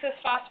there's excess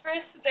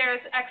phosphorus,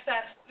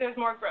 there's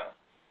more growth.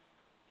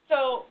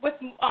 So with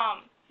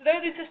so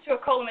that leads us to a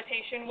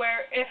co-limitation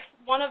where if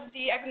one of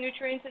the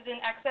nutrients is in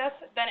excess,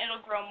 then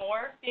it'll grow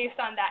more based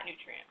on that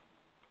nutrient.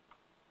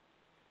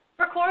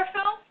 For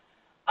chlorophyll,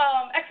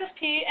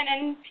 XSP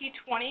and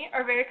NP20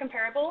 are very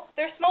comparable.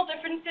 There are small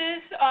differences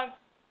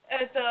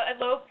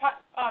at low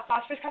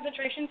phosphorus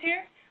concentrations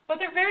here, but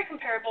they're very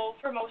comparable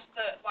for most of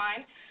the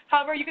line.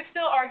 However, you could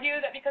still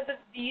argue that because of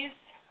these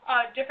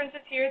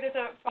differences here, there's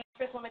a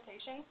phosphorus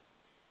limitation.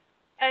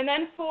 And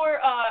then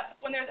for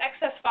when there's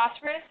excess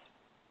phosphorus,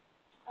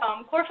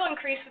 chlorophyll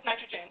increased with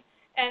nitrogen.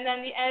 And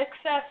then the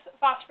excess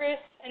phosphorus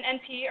and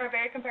NP are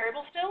very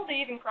comparable still. They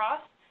even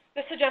cross.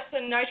 This suggests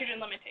a nitrogen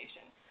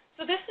limitation.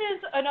 So this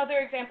is another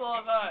example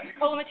of a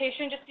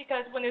co-limitation just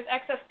because when there's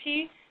excess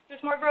P,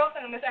 there's more growth,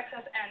 and when there's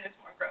excess N, there's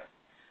more growth.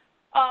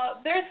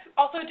 There's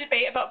also a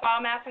debate about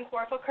biomass and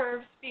chlorophyll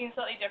curves being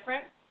slightly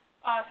different.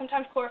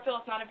 Sometimes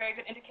chlorophyll is not a very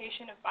good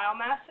indication of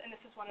biomass, and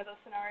this is one of those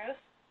scenarios.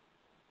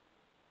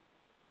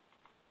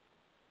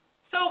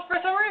 So for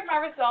a summary of my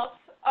results,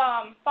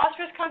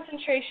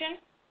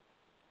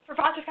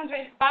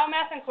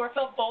 biomass and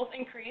chlorophyll both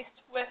increased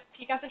with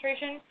P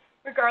concentration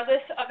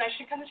regardless of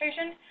nitrogen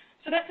concentration.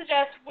 So that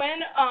suggests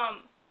when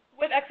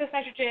with excess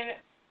nitrogen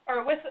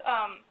or with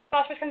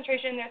phosphorus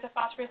concentration, there's a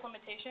phosphorus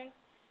limitation.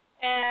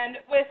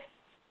 And with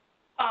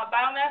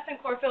biomass and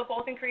chlorophyll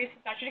both increase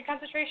with nitrogen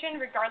concentration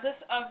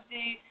regardless of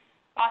the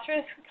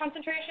phosphorus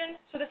concentration.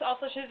 So this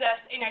also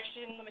suggests a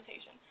nitrogen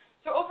limitation.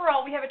 So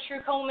overall, we have a true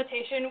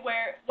co-limitation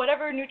where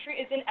whatever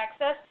nutrient is in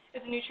excess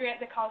is a nutrient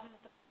that causes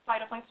the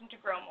phytoplankton to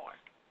grow more.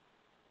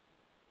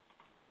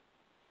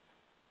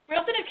 We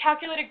also did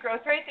calculated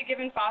growth rates at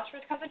given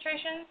phosphorus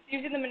concentrations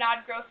using the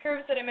monad growth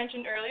curves that I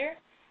mentioned earlier.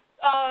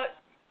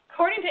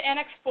 According to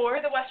Annex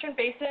 4, the Western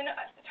Basin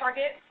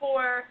target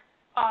for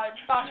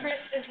phosphorus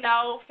is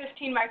now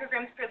 15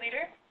 micrograms per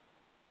liter.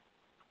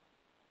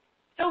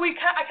 So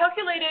I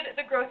calculated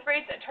the growth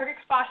rates at target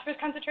phosphorus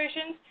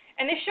concentrations,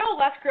 and they show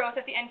less growth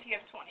at the NP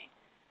of 20.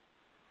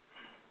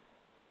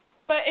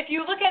 But if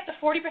you look at the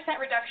 40%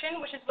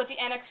 reduction, which is what the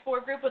Annex 4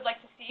 group would like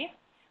to see,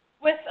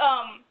 with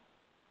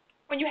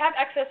when you have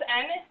excess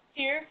N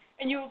here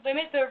and you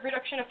limit the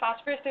reduction of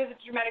phosphorus, there's a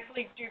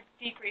dramatically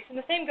decrease. And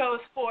the same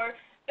goes for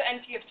the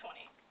NP of 20.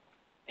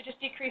 It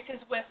just decreases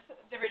with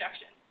the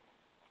reduction.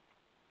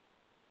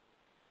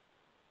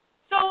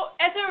 So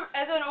as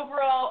an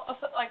overall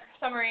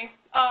summary,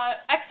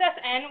 excess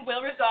N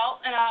will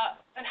result in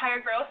higher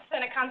growth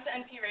than a constant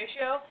NP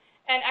ratio,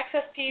 and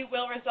excess P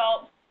will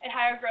result in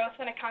higher growth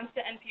than a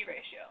constant NP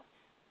ratio.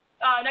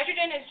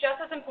 Nitrogen is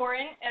just as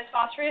important as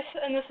phosphorus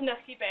in the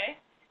Sandusky Bay,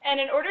 and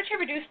in order to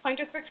reduce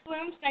Planktothrix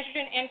blooms,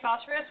 nitrogen and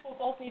phosphorus will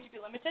both need to be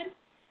limited.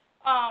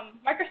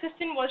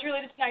 Microcystin was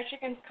related to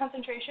nitrogen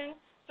concentration,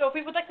 so if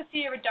we would like to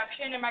see a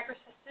reduction in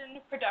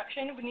microcystin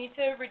production, we need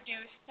to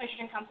reduce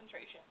nitrogen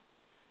concentration.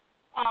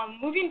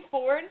 Moving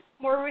forward,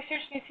 more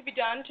research needs to be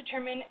done to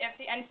determine if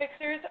the N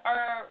fixers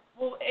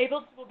will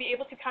be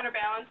able to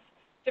counterbalance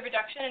the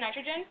reduction in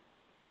nitrogen,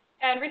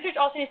 and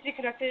research also needs to be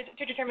conducted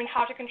to determine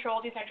how to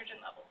control these nitrogen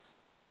levels.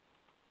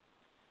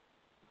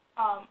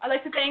 I'd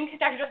like to thank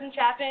Dr. Justin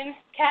Chapin,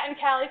 Kat and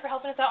Callie for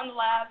helping us out in the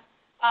lab,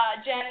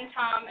 Jen and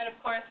Tom, and of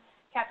course,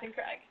 Captain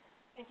Craig.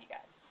 Thank you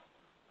guys.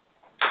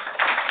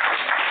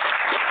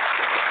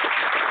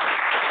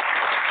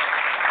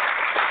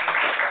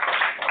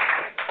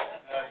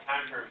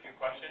 Time for a few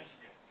questions.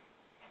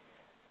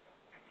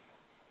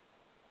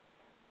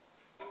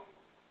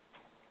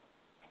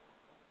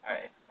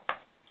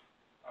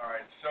 All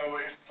right. So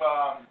if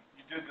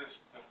you did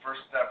the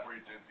first step where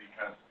you did the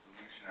kind of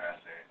dilution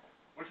assay,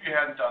 what if you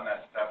hadn't done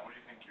that step? What do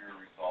you think your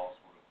results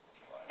would have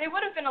looked like? They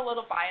would have been a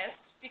little biased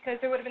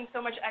because there would have been so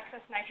much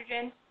excess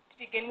nitrogen to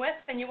begin with,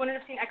 and you wouldn't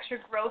have seen extra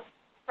growth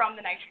from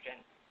the nitrogen.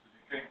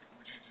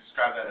 Would you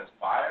describe that as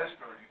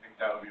biased, or do you think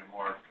that would be a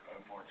more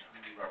true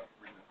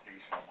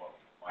representation of what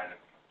might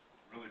have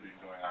really been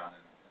going on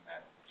in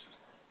that system?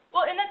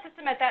 Well, in that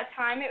system at that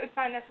time, it would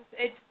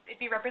it'd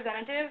be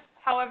representative.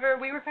 However,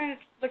 we were kind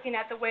of looking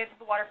at the way that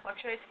the water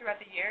fluctuates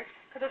throughout the year,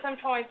 because at some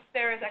points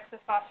there is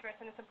excess phosphorus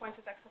and at some points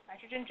there's excess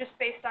nitrogen, just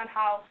based on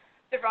how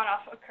the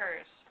runoff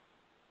occurs.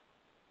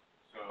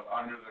 So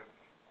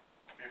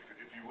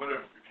if you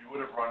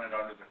would have run it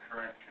under the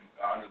current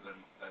under the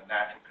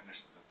natural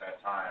conditions at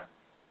that time,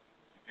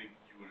 you think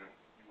you would have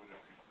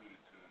concluded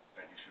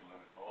that you should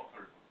limit both,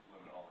 or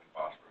limit only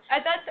phosphorus?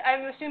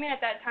 I'm assuming at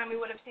that time we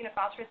would have seen a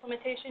phosphorus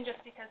limitation, just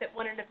because it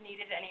wouldn't have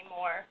needed any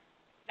more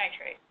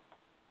nitrate.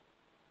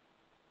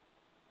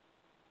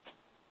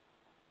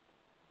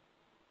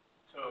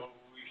 So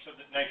you said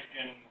that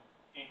nitrogen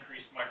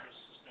increased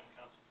microcystin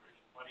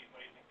concentration. Why do you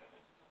think that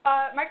is?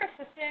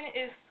 Microcystin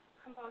is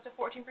composed of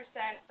 14%.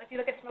 If you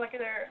look at its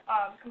molecular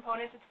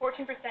components, it's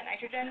 14%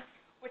 nitrogen,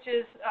 which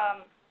is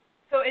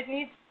so it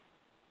needs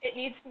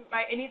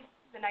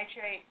the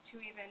nitrate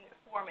to even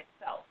form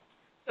itself.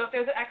 So if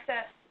there's an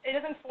excess, it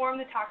doesn't form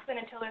the toxin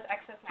until there's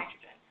excess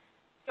nitrogen.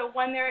 So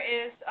when there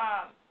is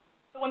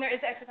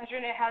excess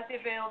nitrogen, it has the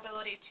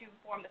availability to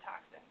form the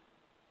toxin.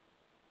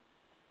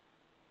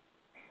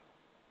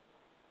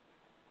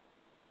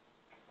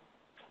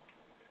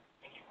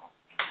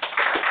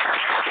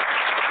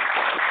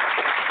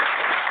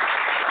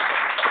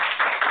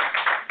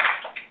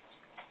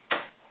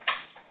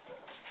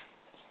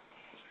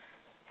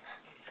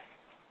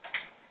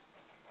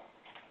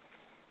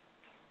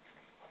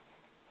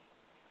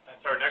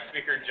 Our next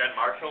speaker, Jen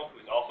Marshall,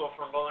 who's also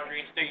from Bowling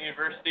Green State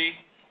University,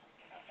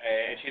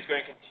 and she's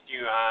going to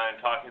continue on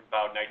talking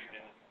about nitrogen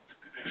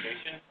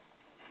fixation.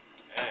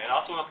 And I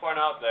also want to point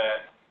out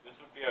that this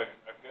would be a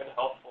good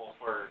helpful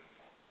for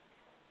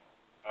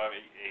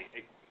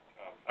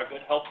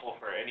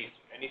any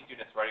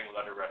students writing a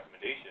letter of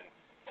recommendation,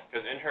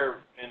 because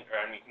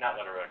not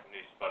letter of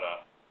recommendation, but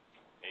a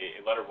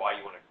letter why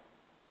you want to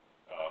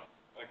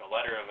like a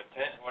letter of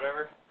intent or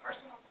whatever.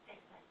 Personal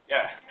statement.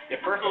 Yeah,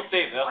 personal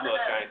statement. That's what I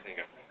was trying to think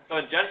of. So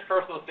in Jen's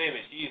personal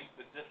statement, she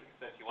specifically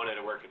said she wanted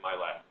to work in my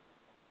lab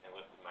and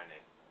listed my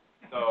name.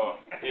 So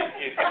if you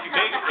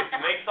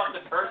make something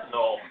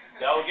personal,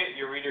 that will get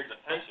your reader's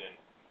attention,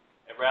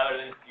 and rather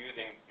than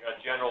using a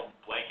general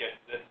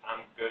blanket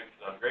 "I'm good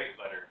because I'm great"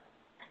 letter.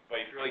 But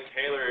if you really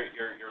tailor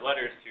your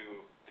letters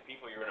to the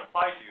people you're going to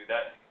apply to,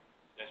 that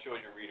shows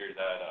your reader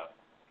that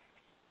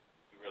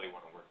you really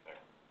want to work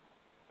there.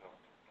 So,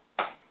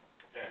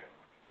 yeah.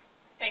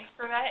 Thanks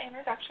for that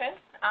introduction.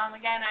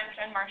 Again, I'm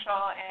Jen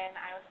Marshall, and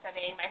I was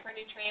studying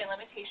micronutrient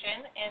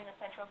limitation in the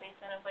central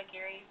basin of Lake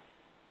Erie,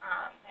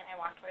 and I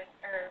worked with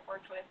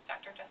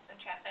Dr. Justin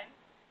Chaffin.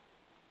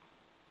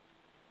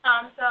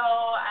 So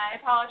I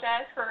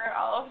apologize for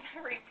all of the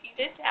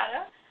repeated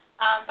data,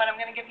 but I'm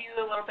going to give you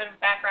a little bit of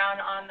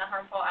background on the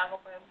harmful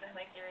algal blooms in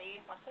Lake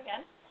Erie once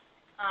again.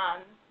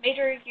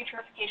 Major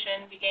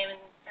eutrophication began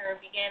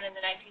in the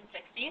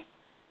 1960s.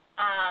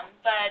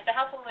 But the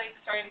health of the lake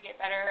started to get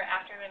better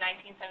after the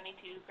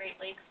 1972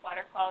 Great Lakes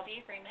Water Quality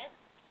Agreement,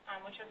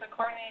 which was a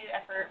coordinated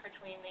effort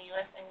between the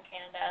U.S. and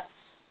Canada,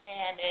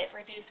 and it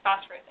reduced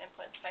phosphorus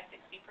inputs by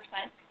 60%.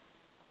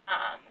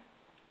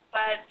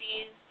 But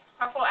these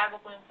harmful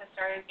algal blooms have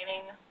started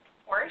getting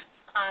worse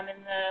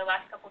in the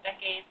last couple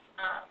decades,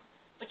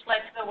 which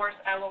led to the worst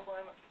algal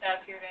bloom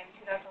that appeared in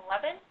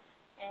 2011,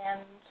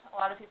 and a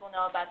lot of people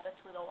know about the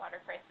Toledo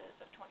water crisis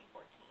of 2014.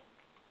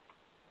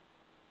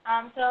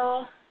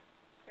 So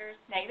there's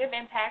negative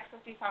impacts of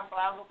these harmful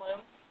algal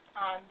blooms.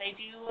 They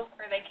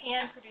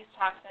can produce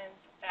toxins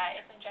that,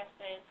 if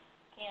ingested,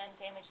 can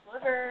damage the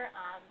liver,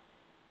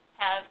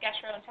 have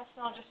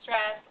gastrointestinal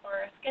distress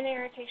or skin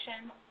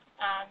irritation,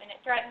 and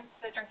it threatens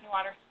the drinking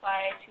water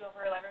supply to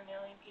over 11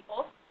 million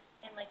people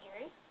in Lake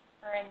Erie,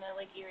 or in the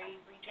Lake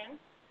Erie region.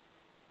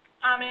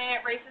 And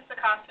it raises the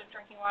cost of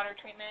drinking water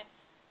treatment,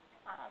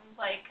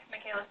 like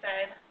Mikayla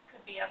said,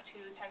 could be up to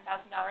 $10,000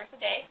 a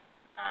day.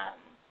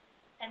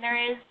 And there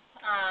is,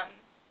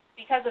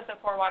 because of the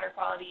poor water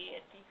quality,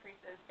 it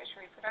decreases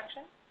fishery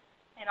production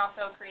and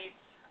also creates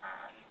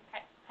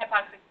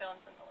hypoxic films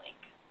in the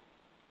lake.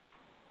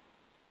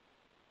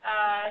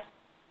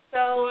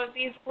 So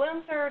these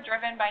blooms are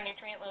driven by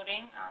nutrient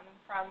loading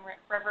from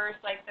rivers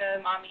like the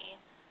Maumee,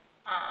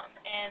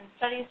 and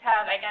studies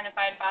have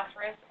identified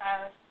phosphorus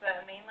as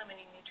the main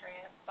limiting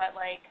nutrient, but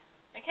like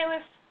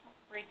Mikayla's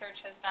research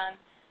has done,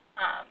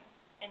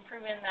 and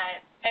proven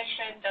that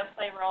nitrogen does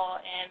play a role,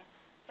 and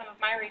some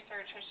of my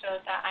research has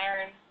showed that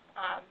iron,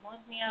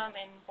 molybdenum,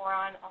 and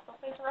boron also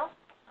plays a role,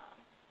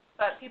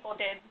 but people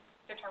did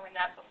determine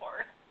that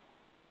before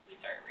we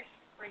started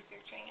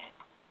researching it.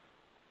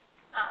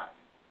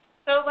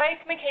 So like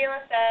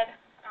Mikayla said,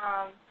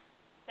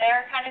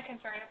 they're kind of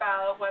concerned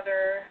about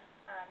whether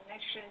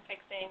nitrogen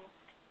fixing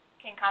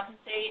can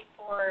compensate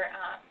for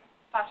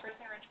phosphorus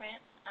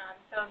enrichment.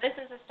 So this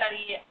is a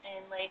study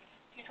in Lake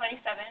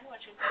 227,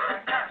 which is in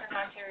northwestern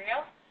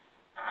Ontario.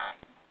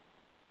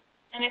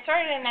 And it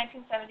started in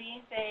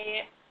 1970.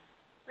 They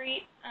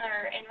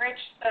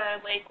enrich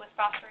the lake with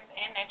phosphorus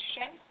and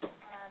nitrogen.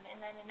 And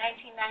then in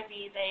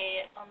 1990,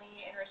 they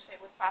only enriched it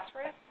with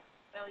phosphorus.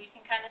 So you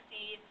can kind of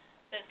see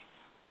this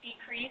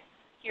decrease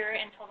here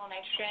in total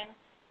nitrogen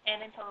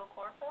and in total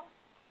chlorophyll.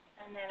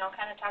 And then I'll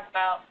kind of talk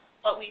about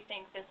what we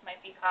think this might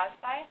be caused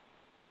by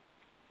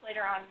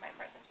later on in my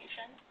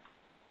presentation.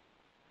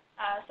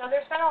 So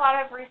there's been a lot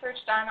of research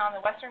done on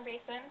the Western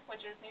Basin,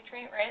 which is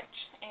nutrient rich,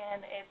 and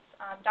it's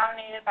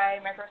dominated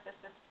by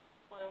microcystis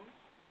blooms,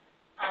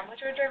 which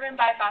are driven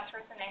by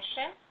phosphorus and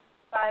nitrogen.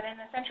 But in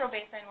the Central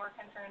Basin, we're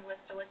concerned with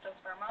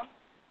Delictospermum,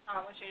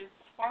 which is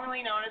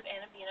formerly known as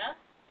Anabina,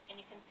 and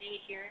you can see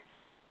here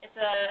it's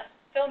a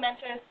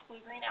filamentous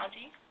blue-green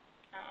algae.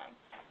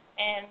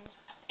 And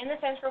in the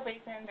Central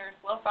Basin, there's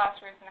low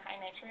phosphorus and high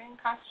nitrogen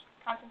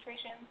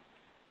concentrations.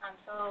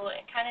 So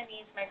it kind of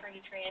needs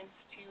micronutrients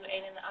to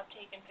aid in the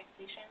uptake and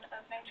fixation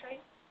of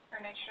nitrate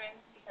or nitrogen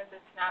because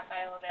it's not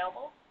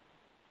bioavailable.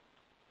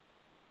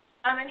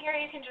 And here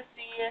you can just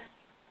see,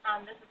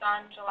 this is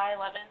on July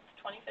 11th,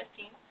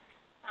 2015.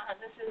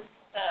 This is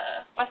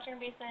the Western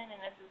Basin and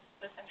this is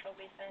the Central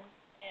Basin.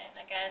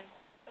 And again,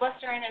 the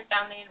Western is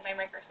dominated by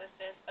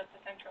Microcystis, but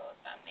the Central is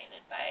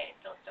dominated by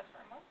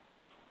Delictospermum.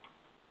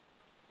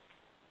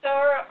 So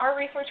our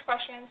research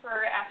questions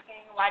were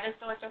asking, why does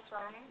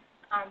Delictospermum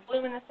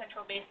bloom in the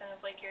Central Basin of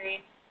Lake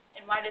Erie,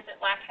 and why does it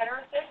lack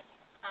heterocysts?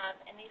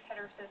 And these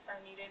heterocysts are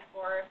needed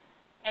for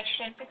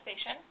nitrogen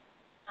fixation.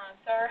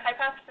 So our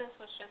hypothesis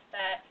was just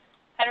that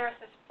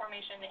heterocyst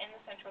formation in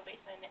the Central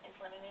Basin is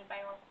limited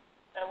by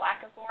the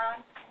lack of boron.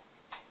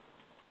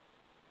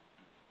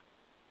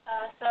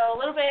 So a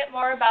little bit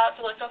more about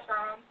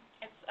Delictospermum.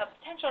 It's a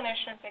potential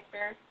nitrogen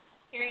fixer.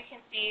 Here you can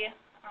see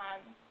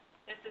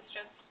this is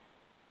just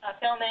a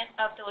filament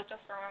of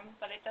Delictospermum,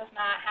 but it does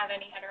not have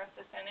any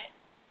heterocysts in it.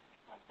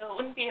 So it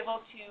wouldn't be able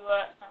to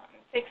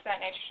fix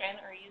that nitrogen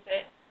or use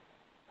it.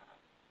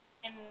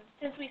 And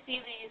since we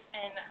see these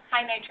in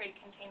high nitrate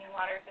containing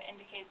waters, it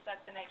indicates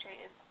that the nitrate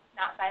is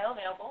not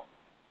bioavailable.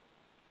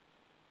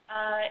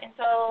 And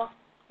so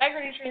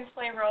micronutrients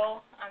play a role.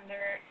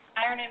 Their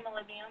iron and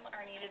molybdenum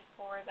are needed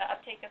for the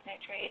uptake of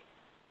nitrate,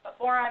 but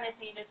boron is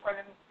needed for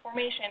the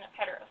formation of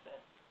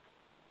heterocysts.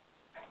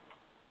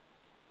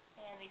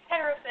 And these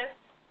heterocysts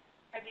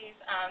are these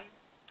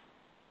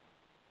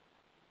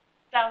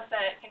cells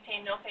that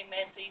contain no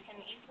pigment, so you can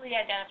easily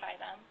identify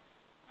them.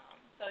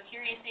 So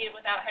here you see it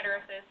without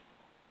heterocysts.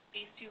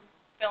 These two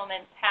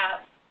filaments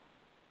have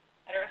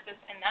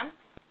heterocysts in them.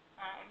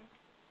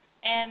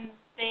 And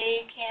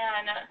they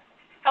can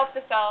help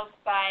the cells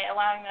by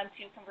allowing them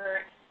to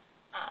convert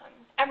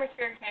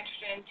atmospheric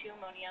nitrogen to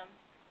ammonium.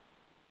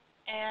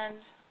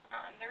 And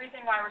the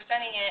reason why we're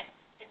studying it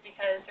is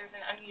because there's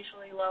an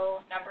unusually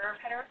low number of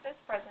heterocysts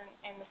present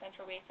in the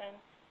Central Basin,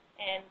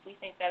 and we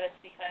think that it's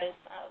because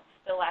of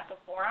the lack of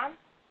boron.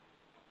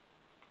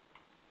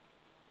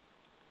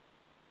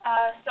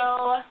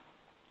 So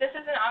this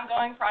is an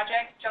ongoing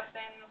project.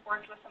 Justin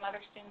worked with some other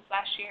students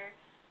last year,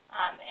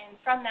 and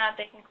from that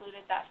they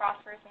concluded that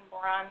phosphorus and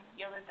boron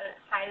yielded the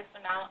highest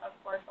amount of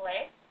chlorophyll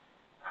A,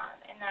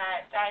 and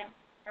that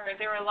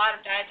there were a lot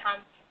of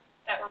diatoms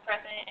that were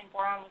present, and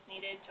boron was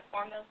needed to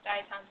form those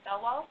diatom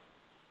cell walls.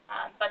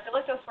 But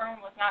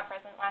Delictospermum was not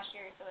present last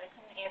year, so they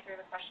couldn't answer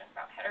the question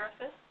about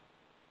heterocysts.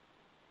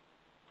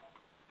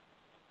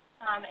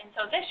 And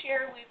so this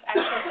year we've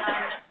actually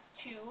done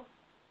two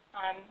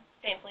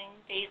sampling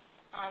dates,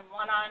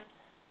 one on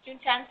June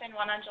 10th and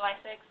one on July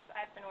 6th.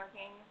 I've been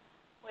working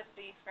with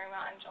the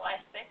experiment on July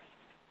 6th.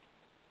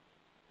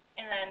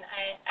 And then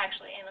I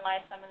actually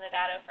analyzed some of the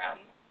data from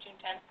June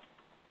 10th.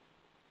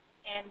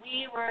 And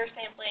we were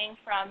sampling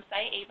from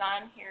site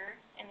Avon here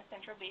in the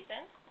Central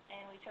Basin,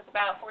 and we took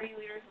about 40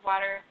 liters of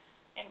water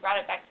and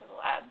brought it back to the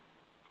lab.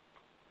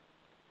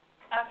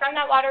 From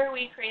that water,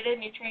 we created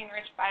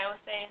nutrient-rich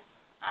bioassays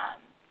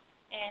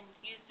and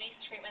used these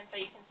treatments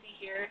that you can see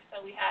here.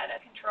 So we had a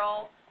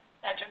control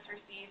that just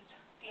received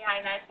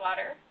deionized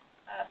water,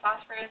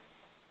 phosphorus,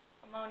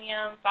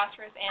 ammonium,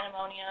 phosphorus and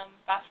ammonium,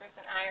 phosphorus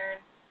and iron,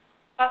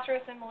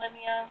 phosphorus and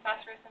molybdenum,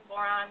 phosphorus and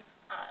boron,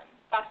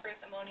 phosphorus,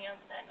 ammonium,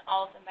 and then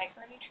all of the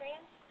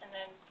micronutrients, and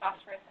then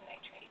phosphorus and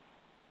nitrate.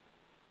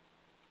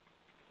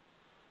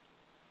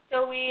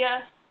 So we,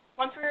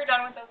 once we were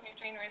done with those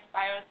nutrient-rich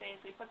bioassays,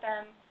 we put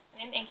them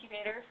in an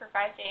incubator for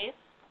 5 days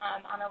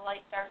on a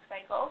light-dark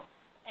cycle,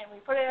 and we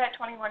put it at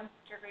 21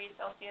 degrees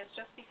Celsius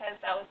just because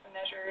that was the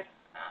measured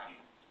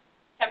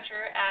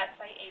temperature at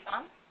site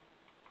Avon.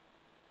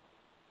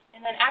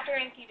 And then after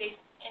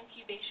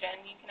incubation,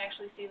 you can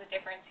actually see the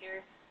difference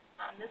here.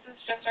 This is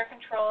just our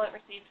control. It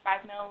received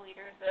 5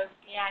 milliliters of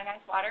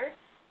deionized water,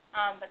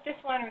 but this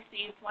one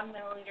received 1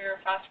 milliliter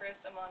of phosphorus,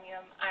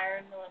 ammonium,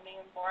 iron,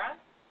 molybdenum, boron.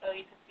 So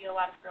you can see a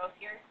lot of growth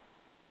here.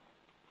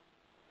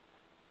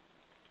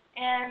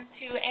 And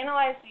to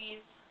analyze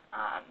these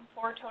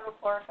for total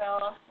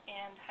chlorophyll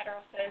and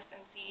heterocysts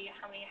and see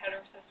how many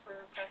heterocysts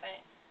were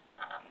present,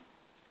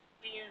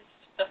 we used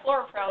the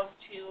fluoroprobe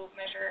to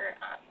measure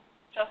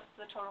just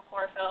the total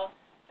chlorophyll.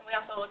 And we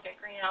also looked at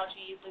green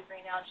algae,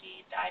 blue-green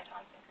algae,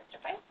 diatoms, and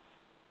cryptophytes.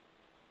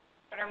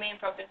 but our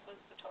main focus was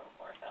the total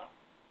chlorophyll.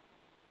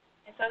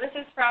 And so this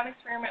is from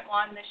experiment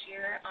 1 this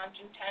year on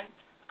June 10th.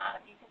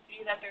 You can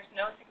see that there's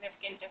no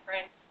significant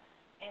difference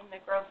in the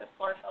growth of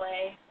chlorophyll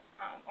A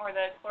or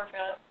the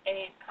chlorophyll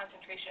A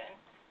concentration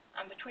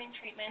between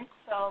treatments.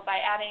 So by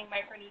adding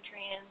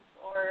micronutrients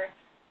or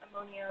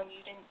ammonium,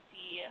 you didn't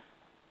see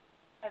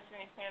a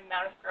significant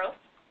amount of growth.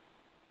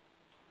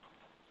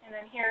 And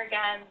then here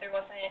again, there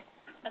wasn't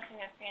a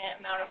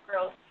significant amount of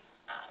growth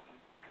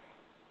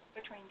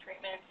between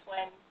treatments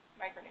when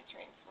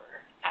micronutrients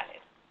were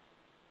added.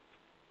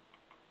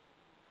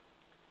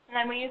 And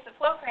then we used the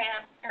flow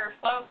cam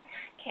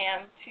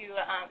to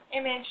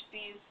image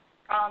these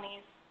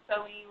colonies.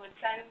 So we would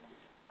send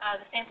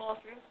the sample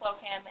through the flow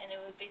cam, and it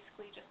would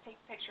basically just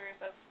take pictures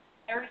of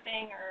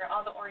everything or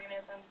all the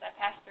organisms that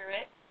passed through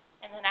it.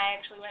 And then I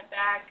actually went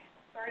back,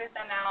 sorted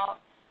them out,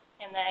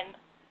 and then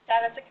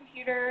sat at the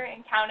computer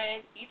and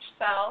counted each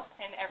cell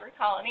in every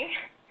colony.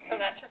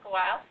 So that took a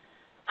while.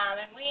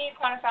 And we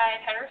quantified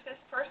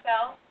heterocysts per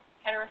cell,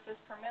 heterocysts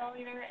per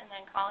milliliter, and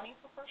then colony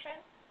proportion,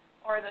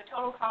 or the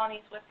total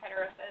colonies with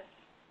heterocysts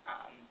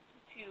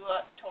to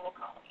total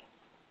colonies.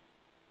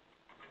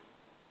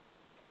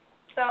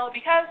 So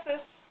because this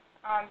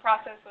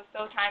process was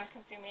so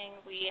time-consuming,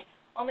 we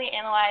only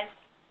analyzed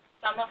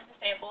some of the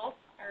samples,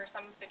 or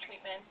some of the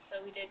treatments.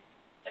 So we did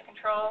the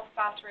control,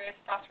 phosphorus,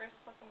 phosphorus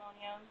plus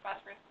ammonium,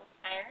 phosphorus plus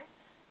iron,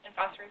 and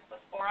phosphorus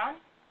plus boron.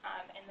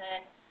 And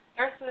then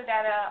the rest of the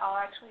data I'll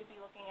actually be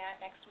looking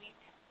at next week.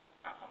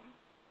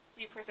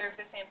 We preserved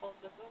the samples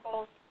with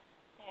Googles,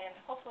 and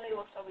hopefully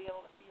we'll still be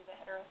able to see the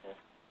heterocysts.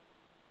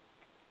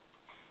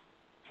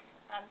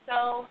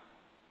 So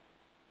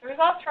the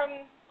results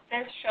from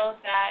this showed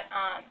that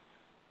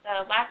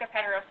the lack of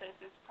heterocysts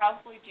is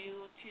probably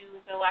due to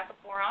the lack of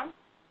boron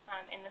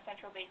in the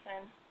central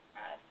basin.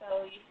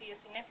 So you see a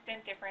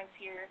significant difference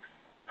here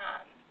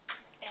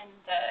in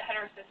the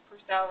heterocyst per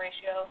cell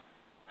ratio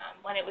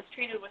when it was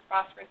treated with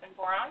phosphorus and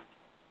boron.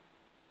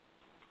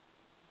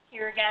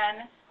 Here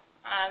again,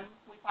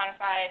 we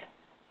quantified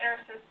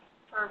heterocysts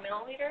per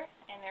milliliter,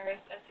 and there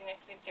is a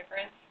significant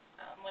difference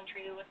when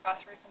treated with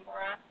phosphorus and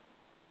boron.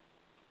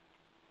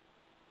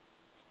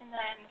 And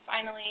then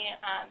finally,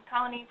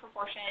 colony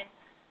proportion,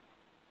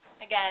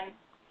 again,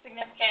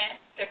 significant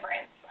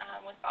difference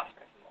with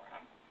phosphorus and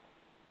boron.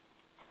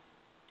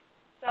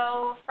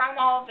 So from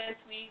all of this,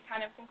 we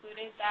kind of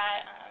concluded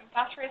that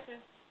phosphorus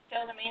is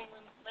still the main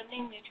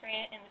limiting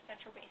nutrient in the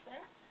central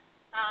basin,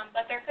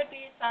 but there could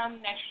be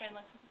some nitrogen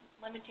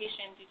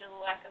limitation due to the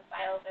lack of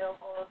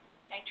bioavailable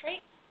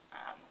nitrates,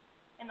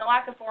 and the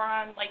lack of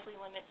boron likely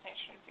limits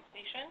nitrogen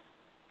fixation.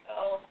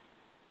 So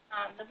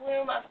the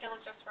bloom of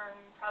Dilithiosperm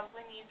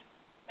probably needs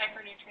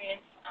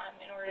micronutrients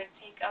in order to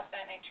take up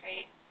that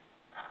nitrate.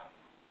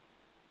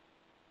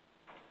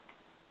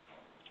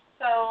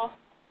 So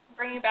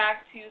bringing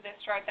back to this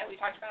chart that we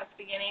talked about at the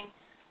beginning,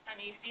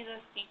 you see this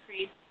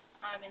decrease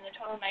in the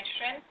total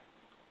nitrogen.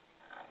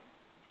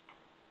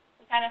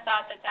 We kind of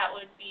thought that that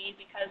would be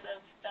because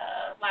of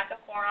the lack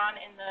of boron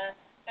in the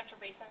central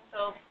basin.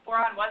 So if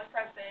boron was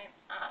present,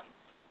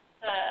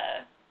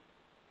 the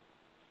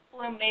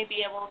bloom may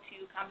be able to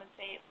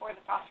compensate for the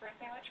phosphorus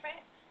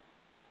enrichment.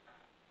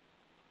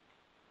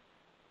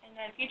 And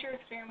then future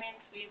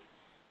experiments, we've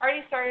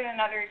already started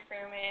another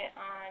experiment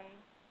on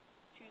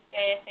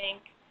Tuesday, I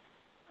think.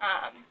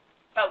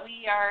 But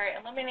we are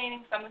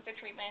eliminating some of the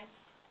treatments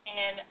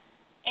and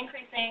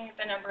increasing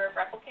the number of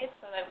replicates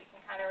so that we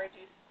can kind of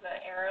reduce the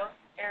error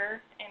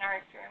in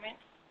our experiments.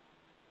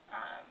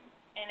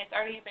 And it's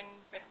already been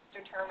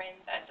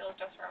determined that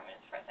Dilithiosperm is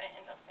present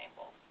in those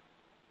samples.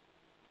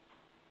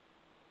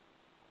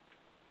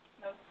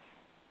 Those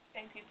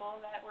same people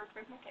that worked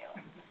with Mikayla.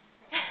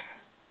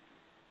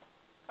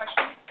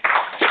 Questions?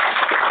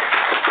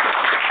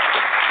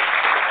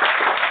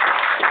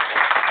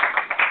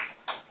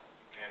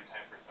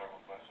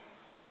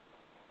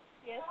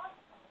 Yes.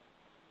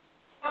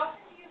 How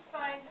often do you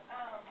find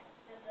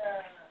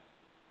the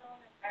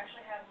filaments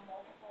actually have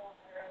multiple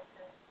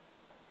heterocysts?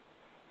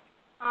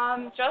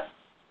 Just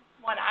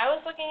when I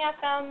was looking at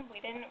them, we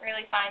didn't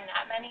really find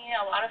that many.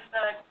 A lot of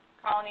the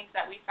colonies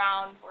that we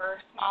found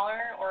were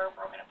smaller or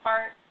broken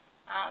apart,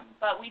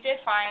 but we did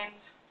find,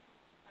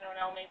 I don't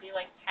know, maybe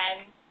like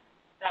 10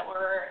 that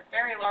were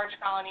very large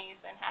colonies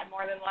and had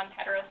more than one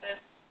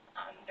heterocyst.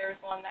 There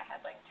was one that had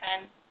like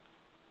 10,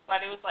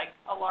 but it was like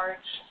a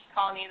large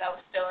colony that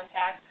was still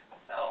intact.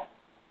 So,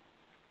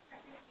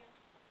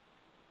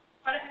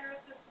 What do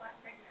heterocysts lack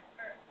pigment?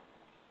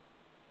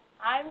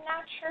 I'm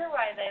not sure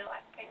why they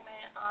lack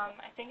pigment.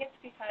 I think it's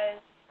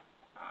because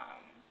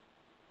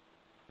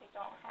they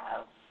don't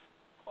have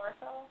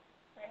chlorophyll,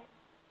 right?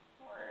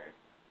 Or,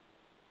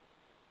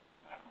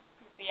 I don't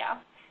know.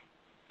 Yeah.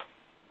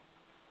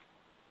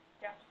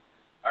 Yeah.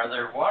 Are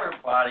there water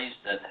bodies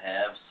that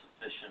have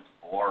sufficient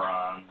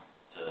boron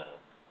to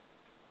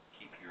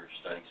keep your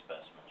study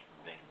specimens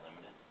from being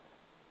limited?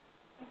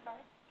 I'm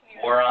sorry?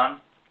 Boron?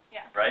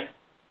 Yeah. Right?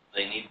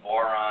 They need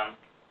boron.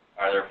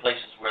 Are there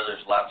places where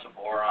there's lots of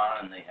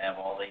boron and they have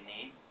all they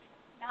need?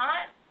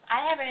 I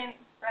haven't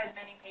read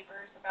many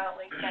papers about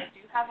lakes that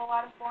do have a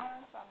lot of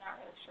boron, so I'm not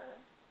really sure.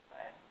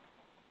 But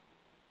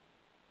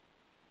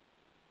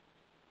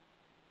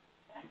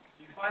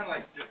do you find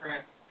like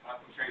different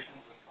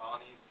concentrations of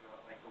colonies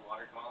throughout like the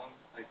water column?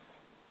 Like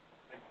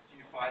do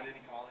you find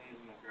any colonies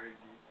in the very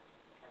deep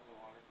part of the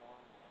water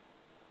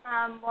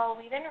column? Well,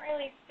 we didn't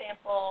really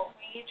sample.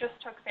 We just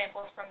took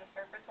samples from the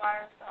surface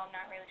water, so I'm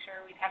not really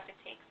sure. We'd have to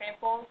take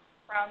samples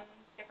from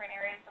different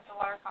areas of the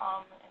water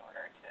column in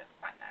order to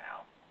find that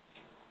out.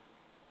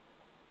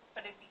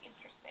 But it'd be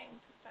interesting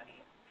to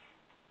study.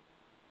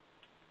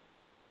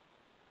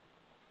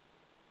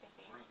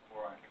 Where does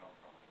boron come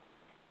from?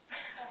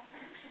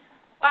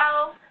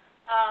 Well,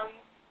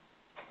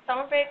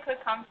 some of it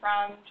could come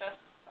from just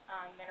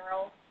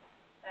minerals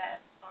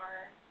that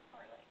are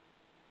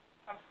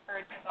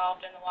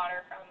dissolved in the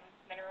water from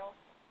minerals.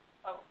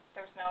 Oh,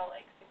 there's no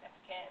like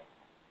significant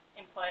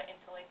input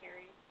into Lake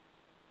Erie.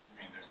 I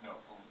mean, there's no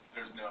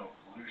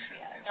pollution.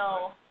 Yeah,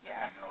 no,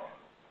 yeah. That we know of.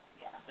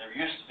 Yeah. There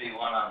used to be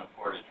one on the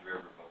Portage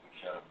River, but we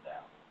shut them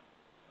down.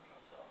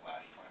 So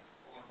last time.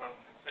 What about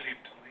the city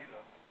of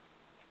Toledo?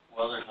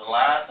 Well, there's a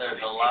lot,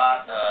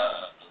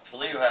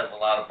 Toledo has a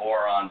lot of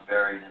boron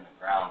buried in the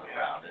ground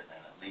around it,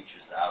 and it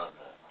leaches out of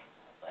the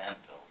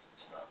landfills and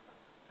stuff. The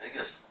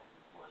biggest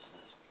was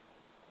this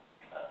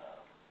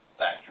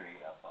factory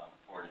up on the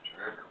Portage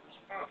River was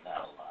putting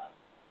out a lot.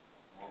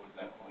 What was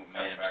that? We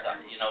made it stop.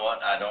 You know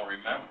what? I don't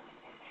remember.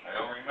 I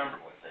don't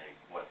remember what they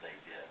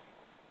did.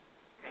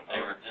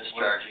 They were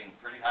discharging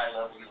pretty high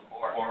levels of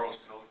boron.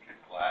 Borosilicate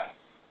glass.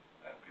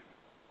 That would be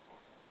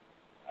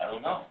I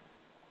don't know.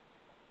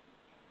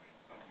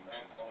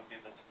 That would be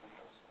the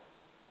Toledo stuff.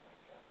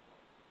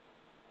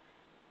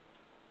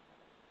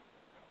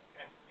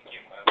 Okay, thank you.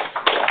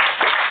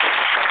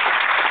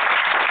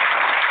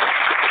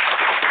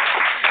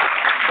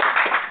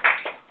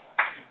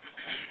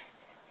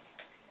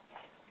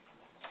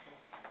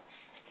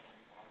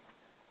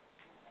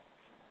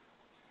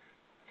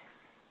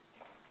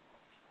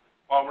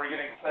 While we're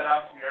getting set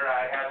up here,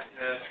 I have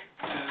to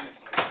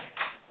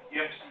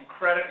give some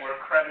credit where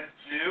credit's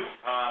due.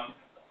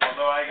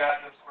 Although I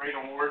got this great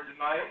award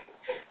tonight,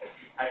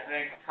 I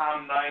think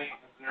Tom Knight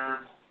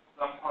deserves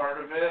some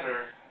part of it,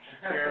 or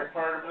share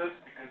part of it,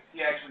 because he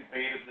actually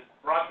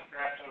brought the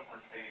traps over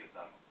and baited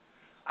them.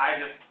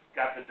 I just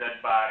got the dead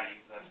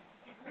bodies and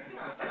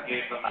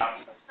gave them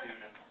out to the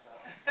students.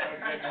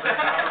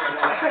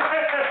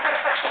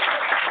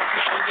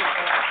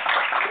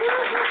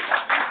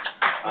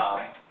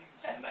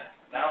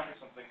 Now for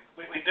something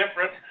completely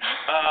different.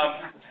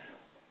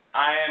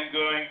 I am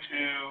going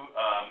to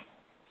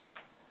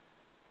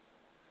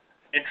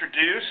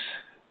introduce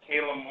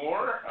Kayla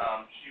Moore.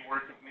 She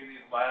worked with me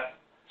these last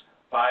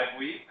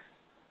 5 weeks.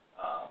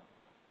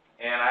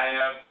 And I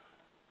have,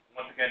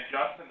 once again,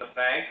 Justin to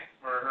thank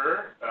for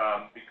her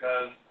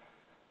because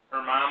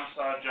her mom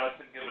saw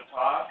Justin give a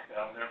talk.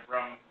 They're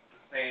from the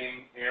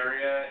same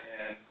area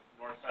in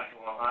north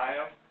central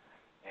Ohio.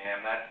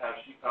 And that's how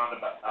she found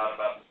out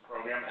about this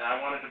program. And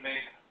I wanted to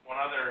make one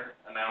other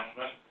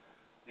announcement.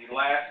 The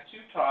last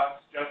 2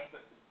 talks,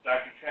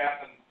 Dr.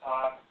 Chapman's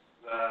talks,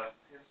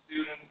 his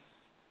students,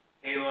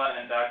 Kayla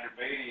and Dr.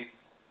 Battie's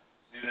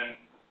student,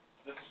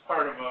 this is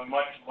part of a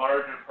much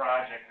larger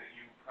project that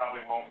you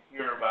probably won't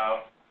hear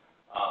about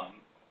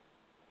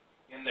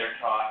in their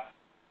talk,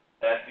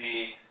 that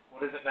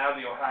what is it now,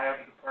 the Ohio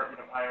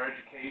Department of Higher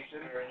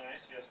Education? Very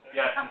nice, yes.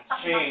 Yes,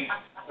 it's changed,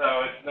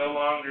 so it's no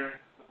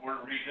longer the Board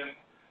of Regents.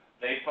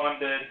 They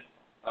funded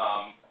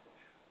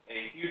a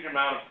huge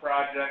amount of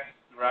projects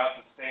throughout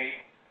the state.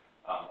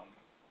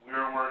 We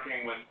were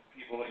working with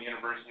people at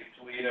University of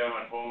Toledo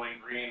and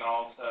Bowling Green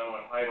also,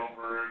 and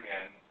Heidelberg,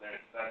 and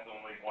that's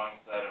only one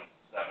set of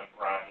 7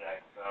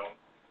 projects. So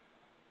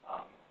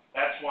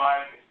that's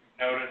why, if you've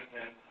noticed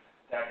in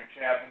Dr.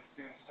 Chapman's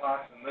students'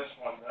 talks and this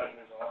one,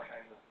 there's all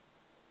kinds of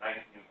nice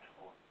new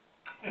tools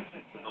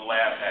the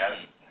lab has.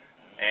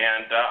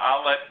 And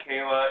I'll let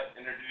Kayla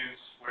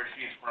introduce where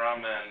she's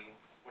from and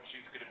what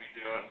she's going to be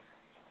doing.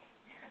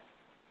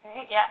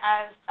 Okay, yeah,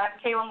 I'm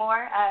Kayla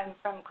Moore. I'm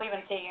from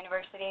Cleveland State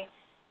University,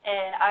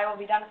 and I will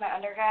be done with my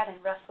undergrad in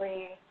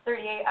roughly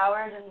 38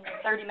 hours and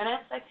 30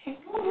 minutes, I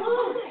think.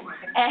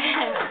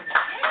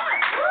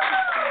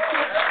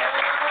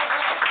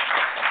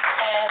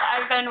 And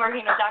I've been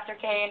working with Dr.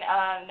 Kane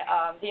on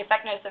the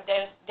effectiveness of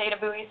data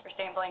buoys for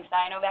sampling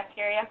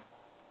cyanobacteria.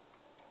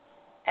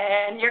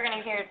 And you're going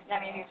to hear,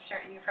 I mean,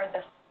 you've heard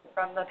this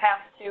from the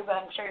past 2, but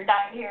I'm sure you're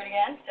dying to hear it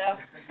again. So,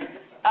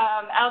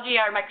 algae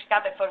are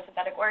microscopic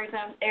photosynthetic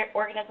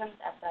organisms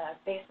at the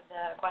base of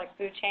the aquatic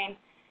food chain.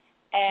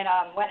 And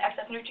when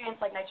excess nutrients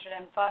like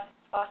nitrogen and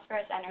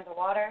phosphorus enter the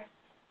water,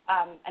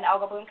 an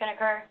algal bloom can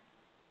occur.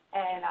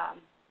 And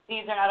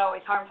these are not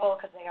always harmful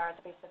because they are at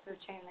the base of the food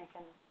chain. They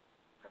can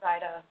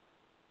provide a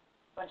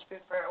bunch of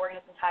food for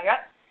organisms higher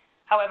up.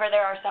 However,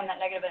 there are some that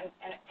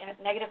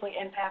negatively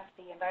impact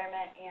the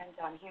environment and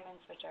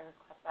humans, which are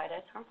classified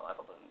as harmful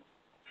algal blooms.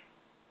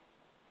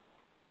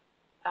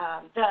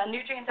 The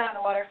nutrients enter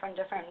the water from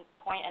different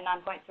point and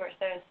non-point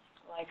sources,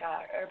 like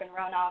urban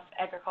runoff,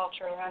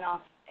 agricultural runoff,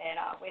 in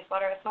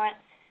wastewater effluent.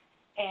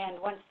 And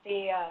once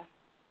the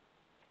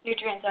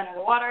nutrients enter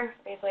the water,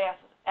 basically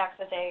acts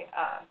as a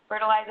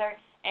fertilizer,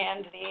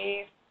 and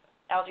the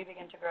algae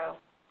begin to grow.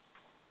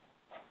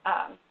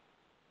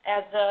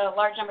 As the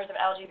large numbers of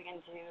algae begin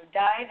to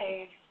die,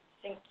 they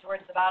sink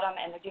towards the bottom,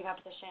 and the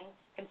decomposition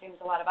consumes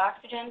a lot of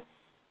oxygen,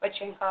 which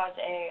can cause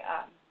a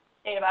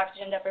state of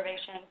oxygen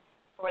deprivation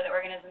for the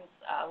organisms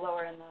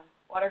lower in the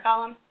water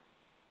column.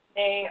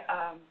 They,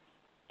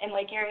 in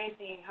Lake Erie,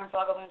 the harmful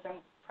algal blooms are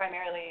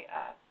primarily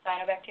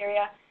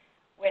cyanobacteria,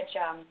 which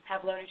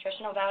have low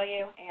nutritional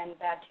value and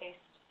bad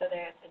taste, so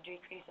there's a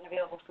decrease in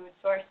available food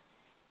source.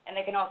 And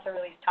they can also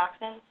release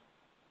toxins,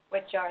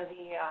 which are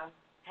the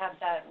HABs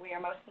that we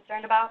are most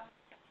concerned about.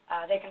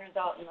 They can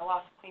result in the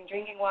loss of clean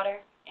drinking water,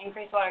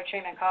 increased water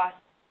treatment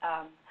costs,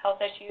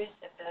 health issues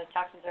if the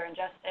toxins are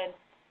ingested,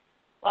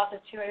 loss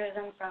of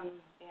tourism from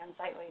the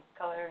unsightly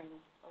color and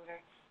odor,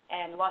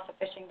 and loss of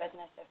fishing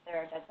business if there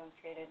are dead zones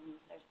created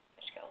and there's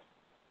fish kills.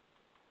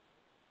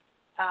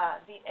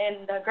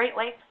 In the Great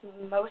Lakes,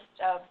 most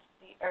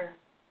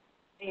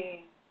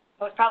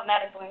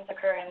problematic blooms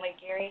occur in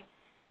Lake Erie,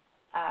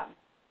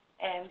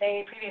 and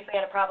they previously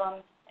had a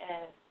problem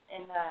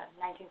in the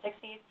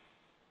 1960s,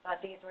 but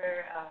these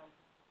were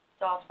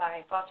solved by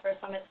phosphorus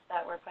limits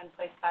that were put in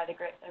place by the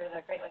Great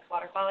Lakes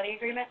Water Quality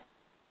Agreement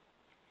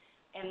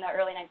in the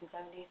early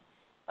 1970s.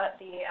 But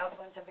the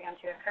algal blooms have begun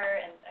to occur,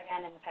 and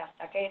again in the past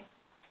decade.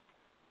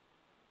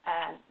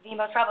 The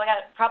most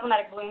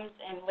problematic blooms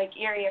in Lake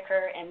Erie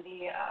occur in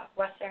the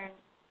western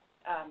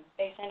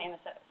basin, in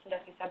the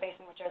Sandusky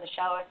subbasin, which are the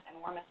shallowest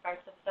and warmest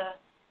parts of the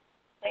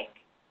lake.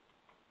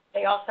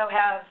 They also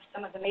have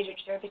some of the major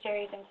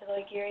tributaries into the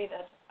Lake Erie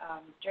that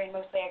drain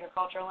mostly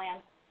agricultural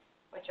land,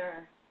 which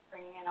are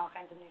bringing in all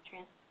kinds of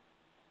nutrients.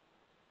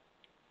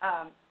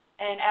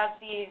 And as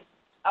these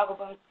algal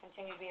blooms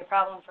continue to be a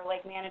problem for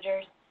lake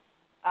managers,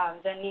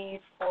 the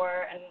need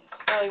for an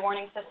early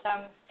warning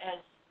system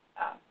has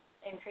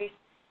increased.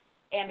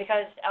 And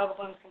because algal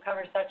blooms can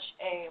cover such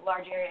a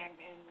large area and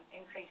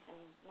increase in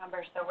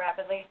numbers so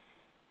rapidly,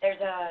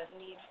 there's a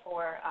need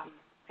for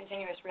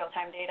continuous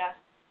real-time data,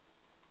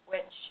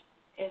 which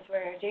is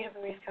where data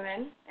buoys come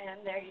in,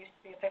 and there used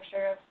to be a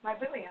picture of my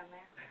buoy on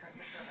there.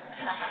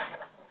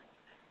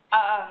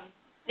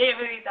 Data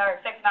buoys are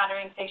fixed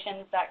monitoring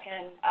stations that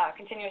can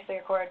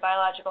continuously record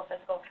biological,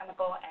 physical,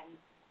 chemical, and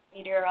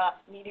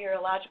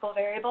meteorological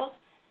variables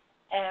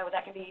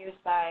that can be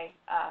used by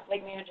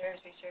lake managers,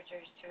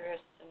 researchers,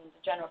 tourists, and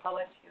the general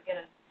public to get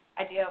an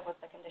idea of what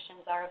the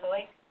conditions are of the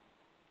lake.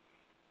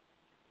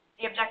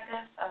 The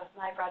objective of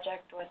my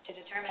project was to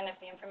determine if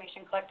the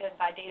information collected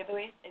by data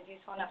buoys is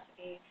useful enough to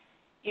be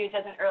used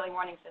as an early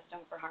warning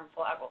system for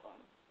harmful algal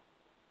blooms.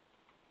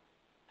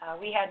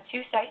 We had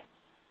two sites,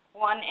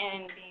 one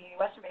in the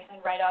western basin,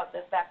 right out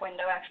this back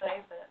window actually,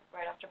 but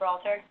right off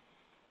Gibraltar,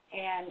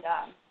 and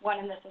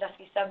one in the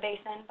Sandusky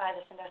subbasin by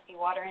the Sandusky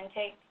water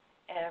intake,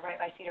 right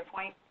by Cedar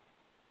Point.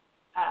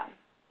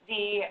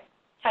 The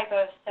type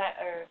of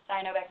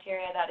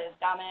cyanobacteria that is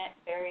dominant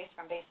varies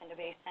from basin to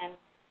basin.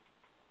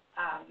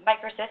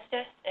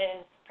 Microcystis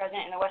is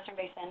present in the western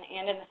basin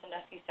and in the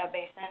Sandusky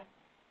subbasin.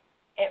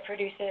 It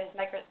produces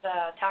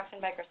the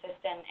toxin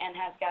microcystin and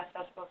has gas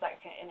vesicles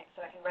in it,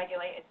 so it can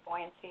regulate its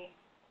buoyancy.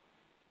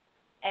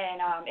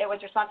 And it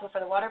was responsible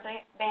for the water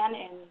ban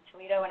in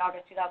Toledo in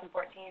August 2014,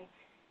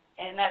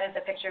 and that is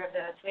a picture of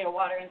the Toledo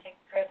water intake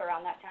crib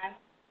around that time.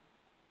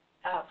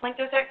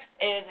 Planktothrix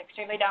is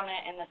extremely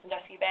dominant in the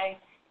Sandusky Bay,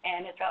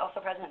 and it's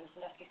also present in the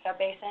Sandusky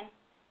subbasin.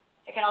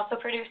 It can also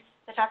produce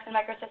the toxin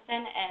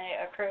microcystin, and it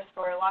occurs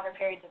for longer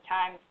periods of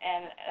time,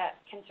 and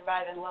can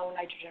survive in low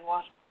nitrogen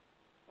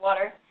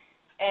water,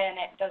 and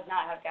it does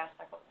not have gas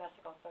vesicles,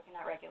 so it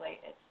cannot regulate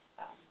its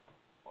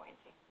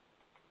buoyancy.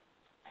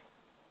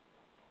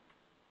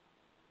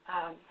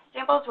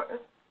 Samples were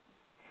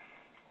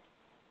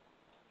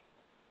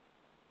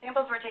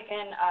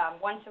taken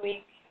once a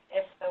week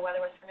if the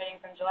weather was permitting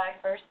from July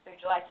 1st through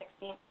July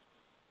 16th.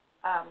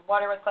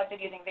 Water was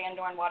collected using Van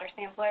Dorn water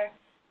sampler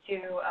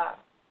to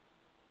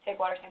take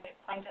water sample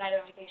plankton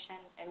identification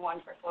and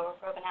one for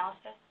fluoroprobe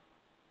analysis.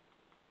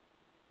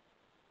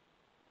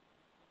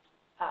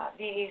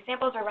 The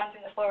samples are run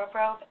through the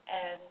fluoroprobe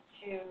and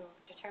to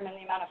determine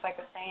the amount of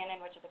phycocyanin,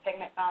 which is a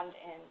pigment found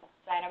in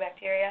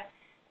cyanobacteria,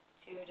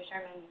 to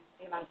determine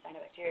the amount of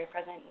cyanobacteria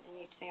present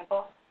in each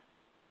sample.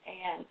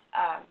 And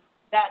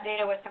that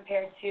data was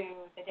compared to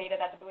the data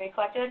that the buoy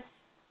collected,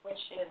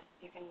 which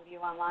you can view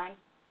online.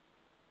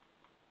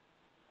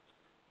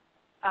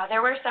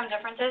 There were some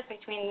differences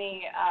between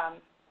the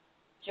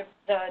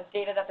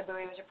data that the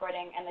buoy was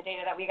reporting and the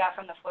data that we got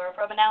from the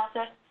fluoroprobe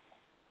analysis,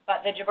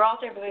 but the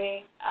Gibraltar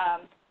buoy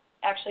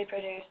actually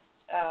produced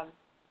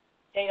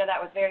data that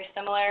was very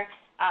similar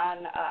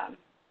on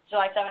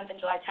July 7th and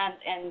July 10th,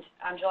 and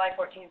on July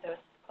 14th it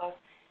was close.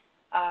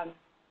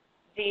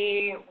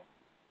 The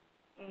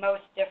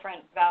most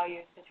different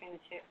values between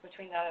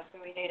the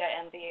buoy data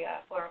and the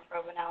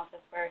fluoroprobe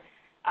analysis were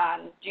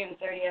on June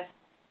 30th.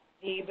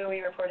 The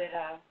buoy reported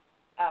a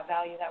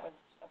value that was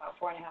about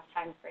 4.5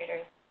 times greater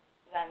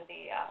than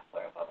the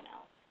fluoroprobe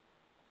analysis.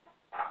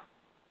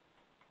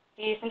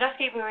 The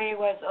Sandusky buoy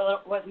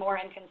was more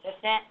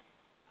inconsistent.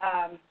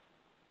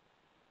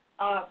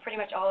 Pretty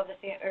much all of the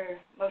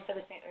most of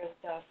the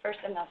first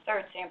and the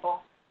third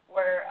sample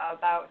were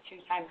about 2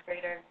 times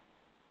greater.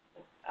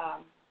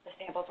 The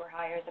samples were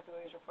higher. The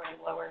buoy was reporting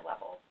lower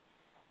levels.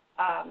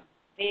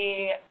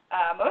 The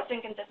most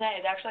inconsistent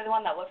is actually the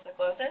one that looks the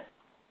closest.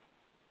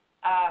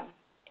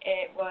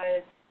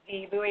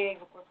 The buoy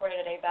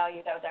reported a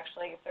value that was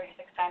actually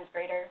 36 times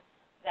greater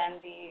than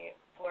the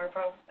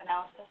fluoroprobe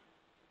analysis.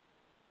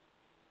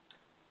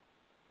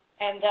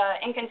 And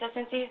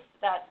inconsistencies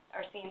that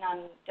are seen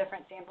on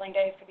different sampling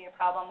days could be a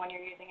problem when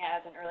you're using it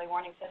as an early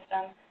warning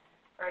system.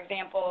 For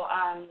example,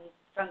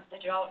 from the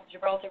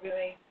Gibraltar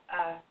buoy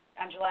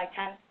on July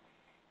 10th,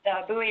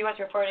 the buoy was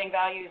reporting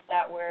values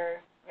that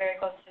were very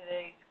close to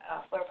the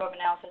fluoroprobe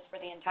analysis for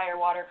the entire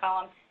water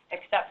column,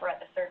 except for at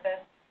the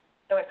surface.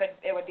 So it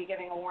would be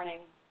giving a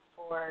warning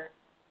for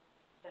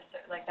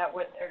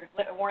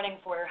a warning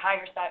for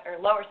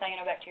lower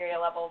cyanobacteria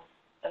levels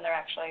than there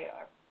actually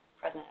are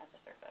present at the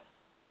surface.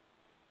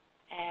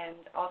 And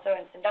also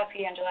in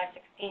Sandusky on July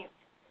 16th,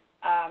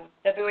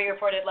 the buoy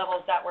reported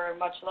levels that were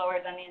much lower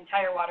than the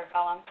entire water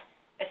column,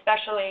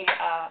 especially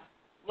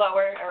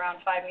lower, around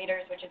 5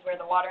 meters, which is where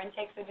the water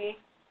intakes would be.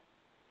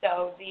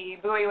 So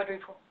the buoy would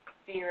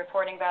be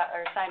reporting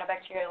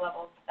cyanobacteria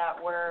levels that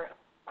were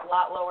a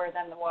lot lower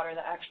than the water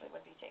that actually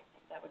would be taken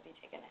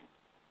in.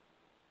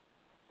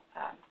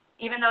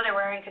 Even though there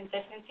were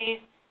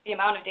inconsistencies, the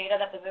amount of data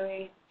that the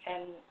buoy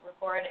can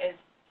record is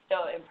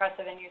still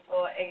impressive and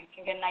useful. It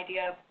can get an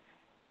idea of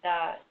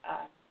the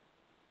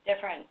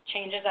different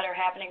changes that are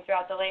happening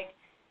throughout the lake,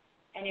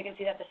 and you can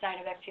see that the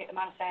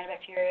amount of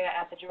cyanobacteria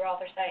at the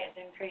Gibraltar site is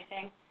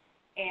increasing.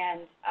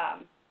 And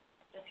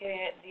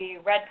the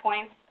red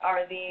points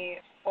are the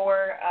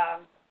 4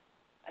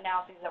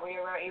 analyses that we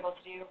were able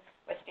to do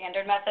with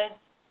standard methods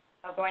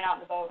of going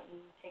out in the boat and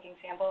taking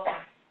samples.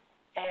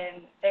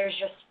 And there's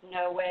just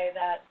no way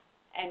that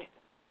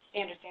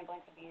standard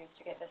sampling could be used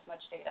to get this much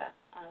data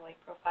on a lake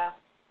profile.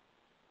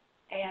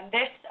 And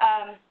this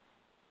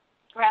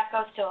graph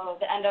goes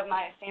till the end of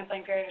my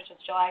sampling period, which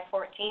is July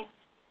 14th.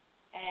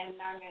 And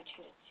now I'm going to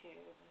change it to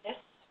this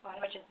one,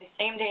 which is the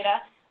same data,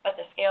 but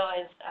the scale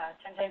is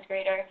 10 times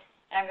greater.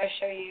 And I'm going to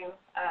show you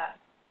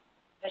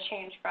the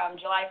change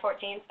from July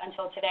 14th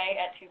until today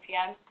at 2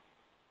 p.m.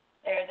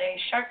 There's a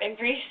sharp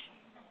increase.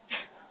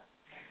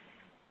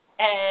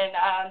 And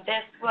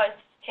this was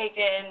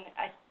taken,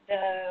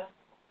 the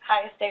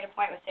highest data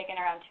point was taken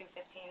around 2:15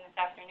 this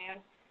afternoon.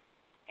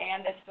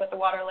 And this is what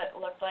the water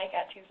looked like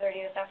at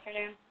 2:30 this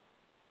afternoon.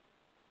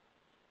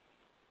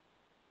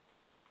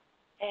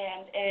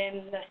 And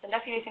in the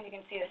Sandusky Basin, you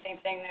can see the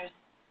same thing. There's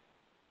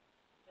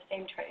the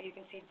same, you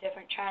can see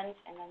different trends,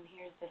 and then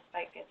here's the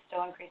spike. It's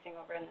still increasing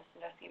over in the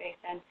Sandusky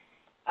Basin.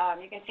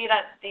 You can see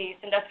that the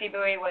Sandusky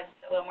buoy was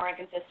a little more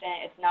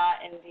inconsistent. It's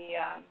not in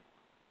the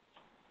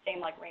same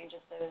range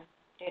as the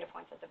data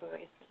points that the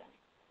buoy is presenting.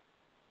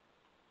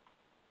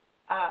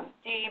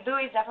 The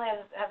buoys definitely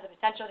have the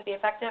potential to be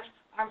effective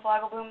harmful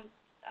algal bloom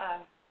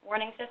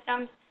warning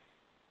systems.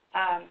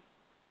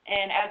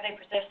 And as they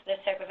persist,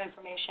 this type of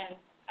information,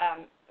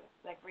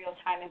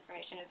 real-time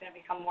information, is going to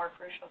become more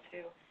crucial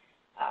to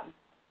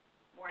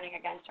warning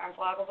against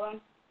harmful algal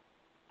bloom.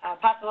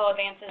 Possible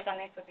advances on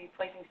this would be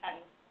placing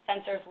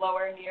sensors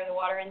lower near the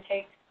water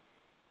intake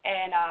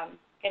and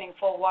getting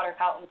full water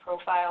column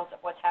profiles of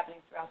what's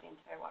happening throughout the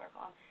entire water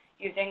column,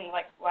 using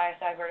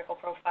YSI vertical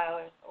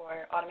profilers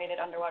or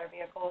automated underwater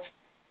vehicles.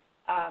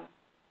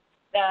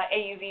 The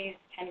AUVs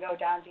can go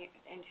down deep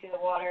into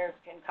the water,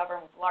 can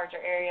cover larger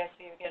areas,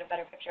 so you get a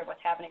better picture of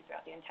what's happening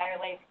throughout the entire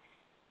lake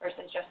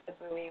versus just the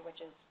buoy,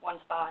 which is one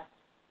spot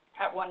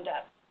at one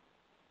depth.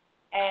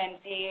 And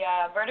the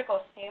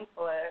vertical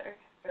sampler,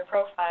 or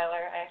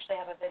profiler, I actually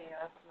have a video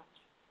of.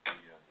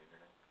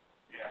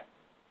 Yeah.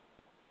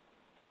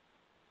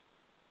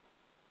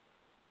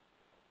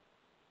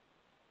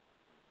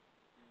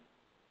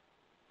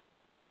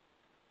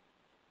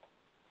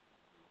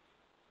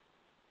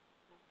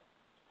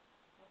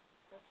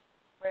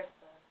 Where's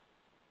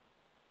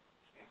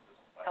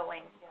the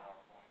link?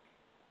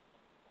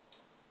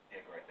 Yeah,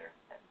 go right there.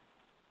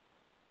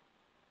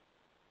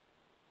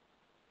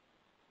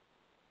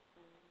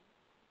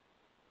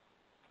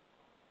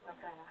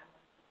 Okay.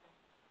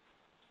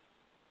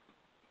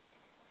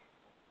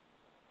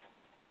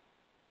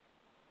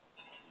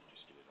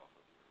 Just get it off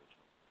of the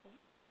original.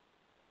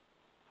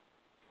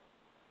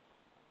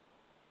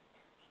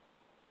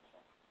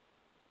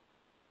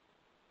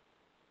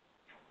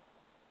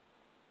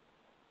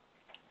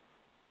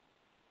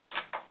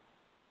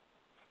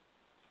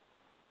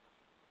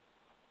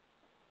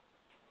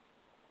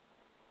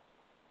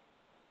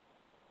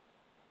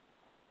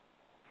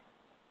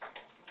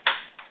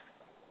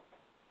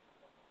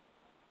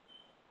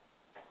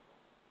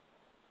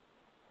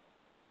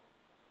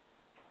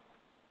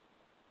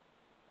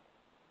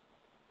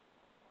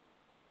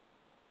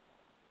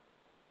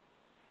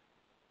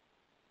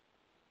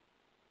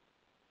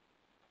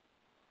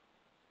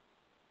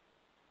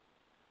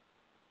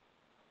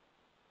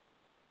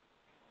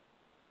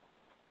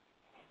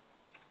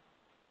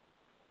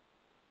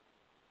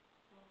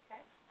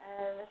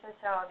 And this is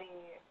how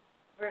the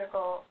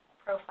vertical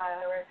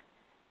profiler works.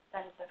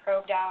 Sends the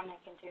probe down,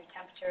 it can do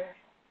temperature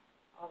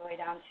all the way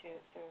down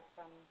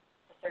from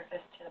the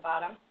surface to the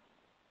bottom.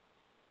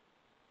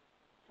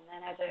 And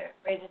then as it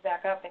raises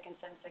back up, it can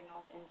send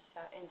signals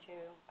into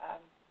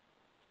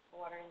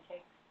water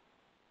intake.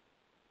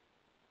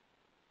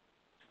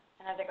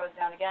 And as it goes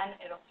down again,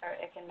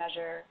 it can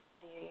measure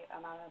the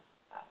amount of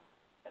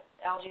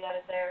algae that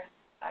is there,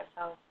 5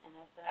 cells, and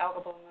as the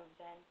algal bloom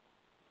moves in,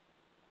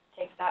 it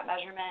takes that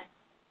measurement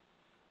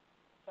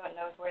so it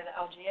knows where the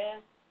algae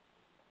is,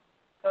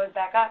 goes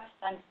back up,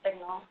 sends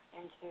signal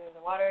into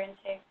the water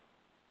intake.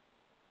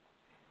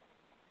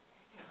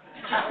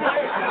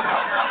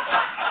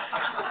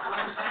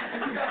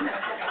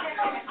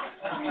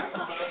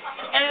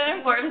 And it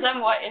informs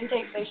them what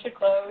intakes they should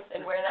close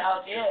and where the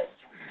algae is.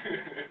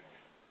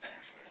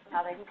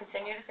 Now they can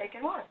continue to take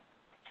in water.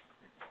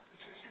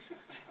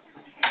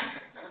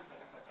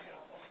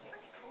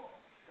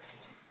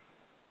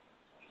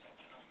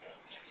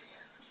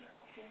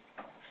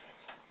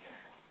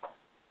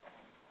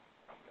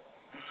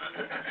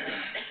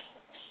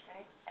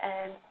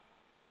 And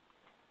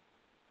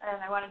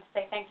I wanted to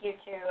say thank you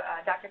to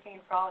Dr. Kane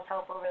for all his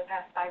help over the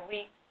past 5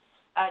 weeks.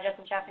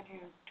 Justin Chapman, who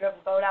drove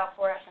the boat out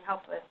for us and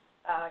helped with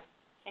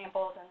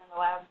samples and in the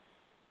lab.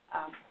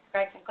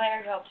 Greg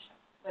Sinclair, who helped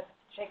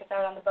shake us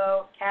out on the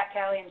boat. Kat,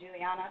 Callie, and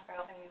Juliana for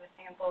helping me with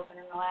samples and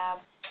in the lab.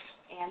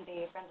 And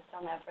the Friends of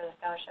Stonelab for the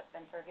scholarship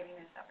and for giving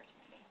me this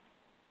opportunity.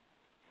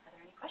 Are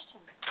there any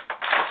questions?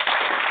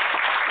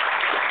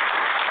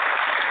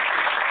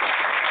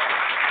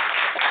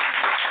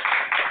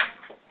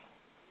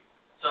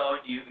 So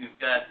you've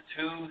got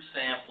 2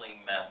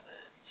 sampling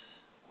methods.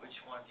 Which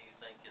one do you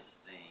think is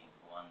the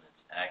one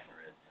that's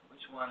accurate, and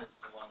which one is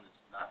the one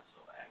that's not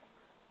so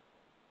accurate?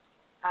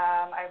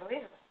 I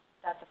believe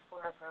that the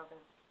FLUORO probe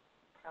is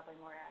probably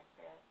more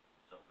accurate.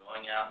 So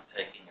going out and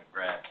taking a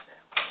grab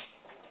sample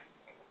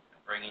and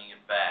bringing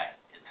it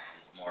back is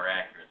more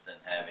accurate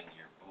than having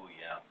your buoy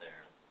out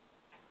there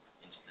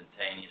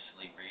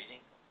instantaneously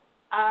reading?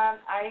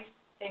 I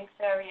think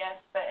so,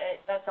 yes, but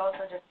that's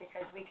also just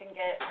because we can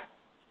get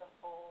the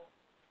full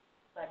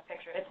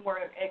picture. It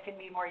can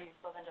be more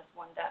useful than just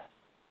one depth.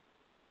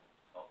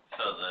 Oh,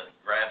 so the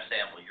grab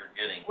sample you're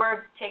getting...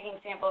 We're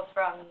taking samples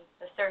from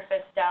the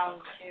surface down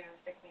to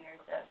 6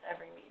 meters of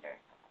every meter.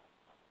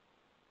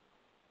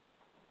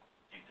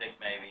 Do you think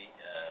maybe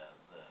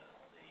the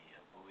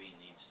buoy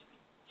needs to be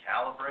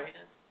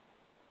calibrated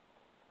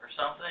or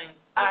something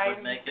that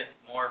would make it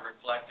more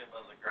reflective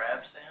of the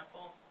grab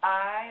sample?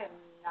 I am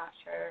not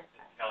sure.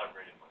 It's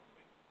calibrated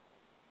monthly.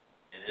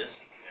 It is?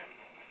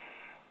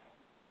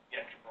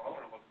 Yeah,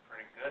 barometer looks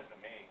pretty good to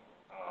me.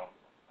 I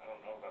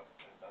don't know about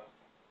it does.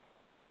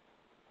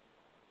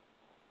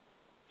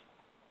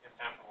 You have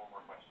time for one more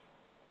question.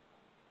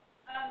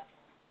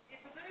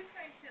 If the buoy's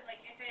going to,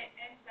 if it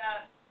ends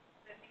up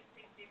that these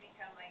things do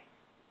become,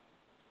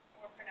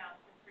 more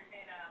pronounced in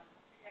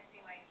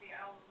protecting, the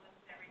algal blooms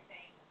and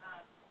everything,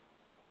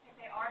 if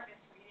they are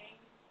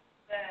misreading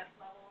the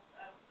levels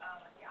of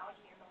the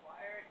algae in the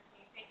water,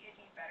 do you think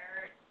it'd be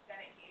better that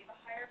it gave a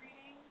higher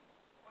reading,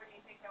 or do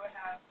you think that would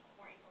have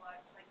more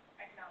ecologically,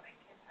 economic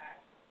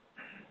impact,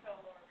 so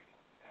lower reading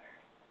would be better?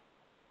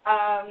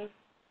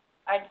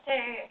 I'd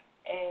say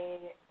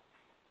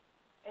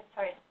it's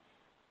hard,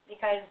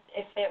 because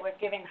if it was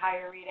giving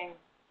higher readings,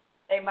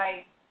 they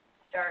might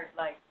start,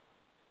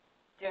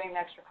 doing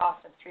the extra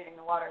cost of treating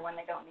the water when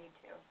they don't need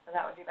to, so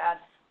that would be bad.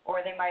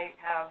 Or they might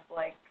have,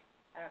 I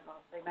don't know,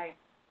 they might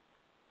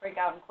freak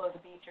out and close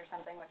a beach or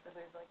something, which would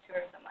lose,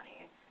 tourism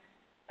money.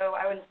 So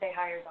I wouldn't say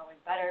higher is always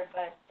better,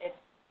 but it's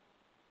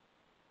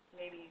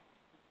maybe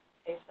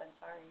safe than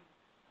sorry.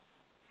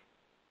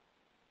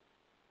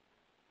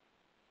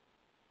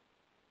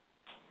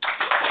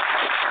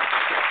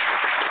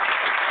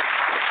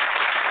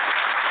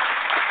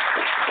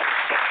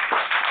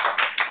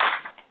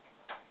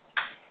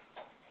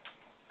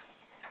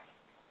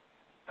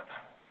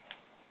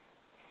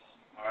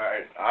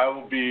 I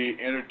will be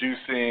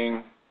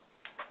introducing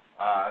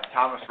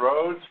Thomas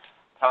Rhodes.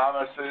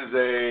 Thomas is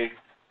a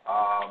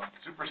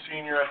super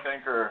senior, I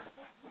think, or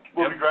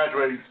will be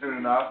graduating soon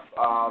enough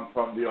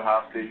from The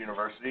Ohio State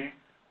University.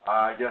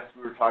 I guess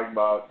we were talking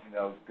about,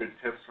 good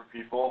tips for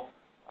people.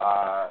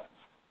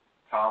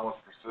 Tom was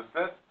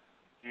persistent.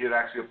 He had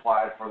actually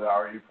applied for the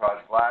REU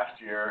project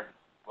last year,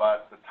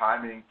 but the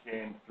timing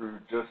came through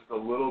just a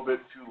little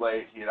bit too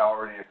late. He had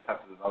already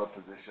accepted another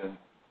position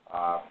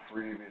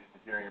previous to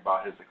hearing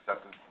about his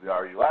acceptance to the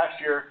REU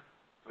last year.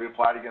 So he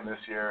applied again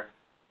this year.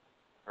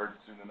 Heard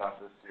soon enough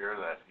this year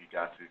that he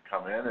got to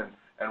come in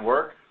and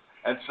work.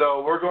 And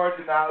so we're going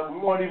to now, we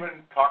won't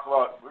even talk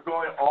about, we're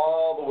going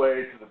all the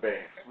way to the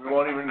base. We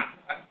won't even,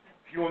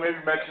 he will maybe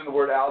mention the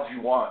word algae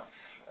once.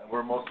 And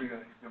we're mostly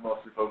going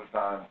to focus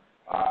on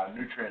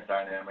nutrient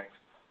dynamics.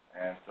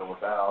 And so with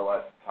that, I'll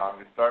let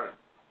Tom get started.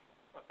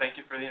 Well, thank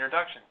you for the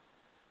introduction.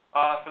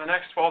 For the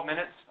next 12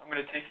 minutes, I'm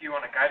going to take you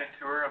on a guided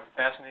tour of the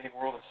fascinating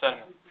world of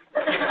sediment.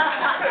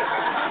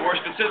 More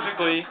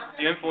specifically,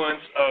 the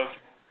influence of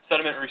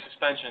sediment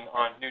resuspension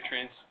on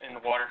nutrients in the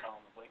water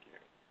column of Lake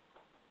Erie.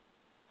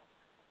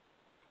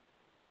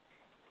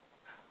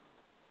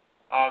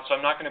 So I'm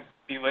not going to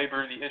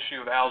belabor the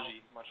issue of algae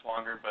much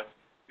longer, but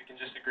we can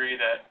just agree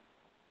that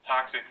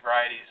toxic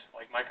varieties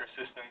like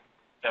microcystin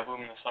that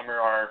bloom in the summer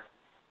are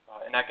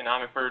an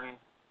economic burden,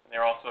 and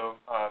they're also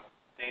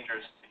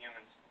dangerous to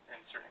humans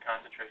in certain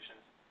concentrations,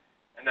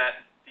 and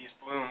that these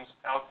blooms,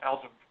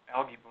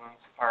 algae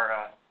blooms,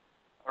 are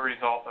a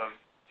result of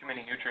too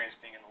many nutrients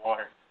being in the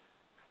water.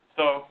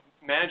 So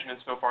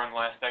management so far in the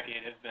last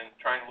decade has been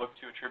trying to look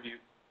to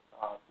attribute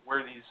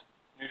where these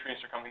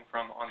nutrients are coming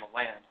from on the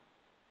land.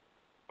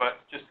 But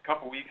just a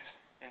couple weeks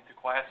into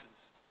classes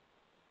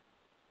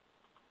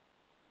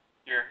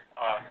here,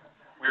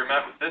 we were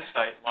met with this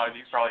site. A lot of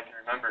you probably can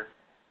remember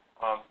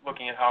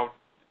looking at how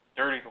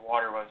dirty the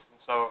water was, and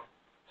so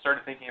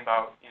started thinking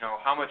about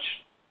how much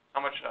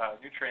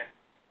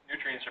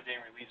nutrients are being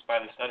released by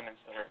the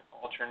sediments that are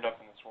all churned up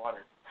in this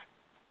water.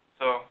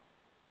 So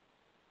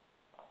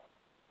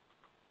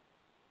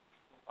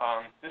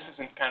this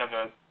isn't kind of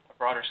a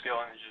broader scale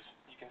images.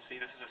 You can see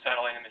this is a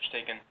satellite image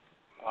taken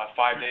 5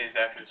 days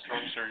after the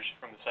storm surge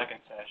from the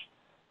second sesh.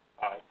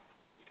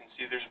 You can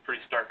see there's a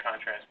pretty stark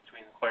contrast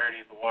between the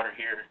clarity of the water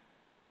here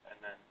and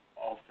then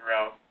all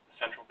throughout the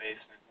central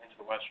basin and into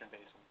the western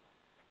basin.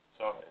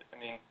 So, I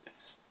mean,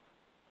 it's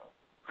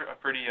a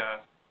pretty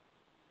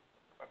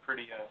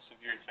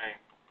severe thing.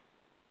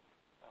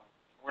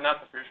 We're not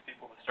the first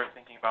people to start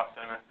thinking about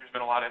sediment. There's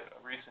been a lot of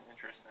recent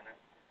interest in it.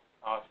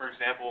 For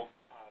example,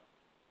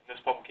 in this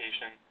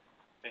publication,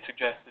 they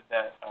suggested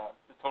that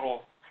the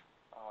total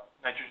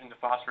nitrogen to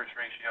phosphorus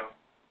ratio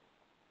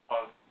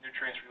of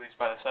nutrients released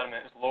by the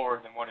sediment is lower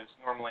than what is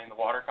normally in the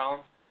water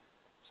column.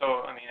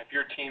 So, I mean, if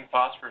you're team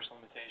phosphorus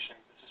limitation,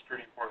 this is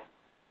pretty important.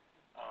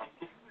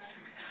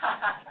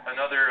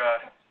 Another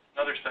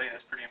study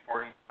that's pretty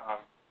important,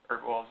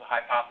 is a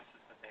hypothesis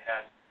that they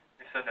had.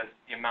 They said that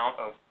the amount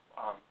of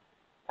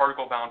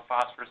particle-bound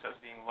phosphorus that's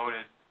being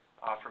loaded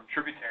from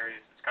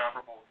tributaries is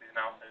comparable to the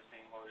amount that's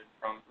being loaded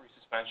from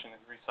resuspension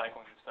and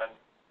recycling of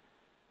sediment.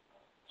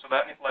 So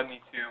that led me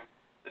to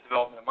the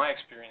development of my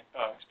experiment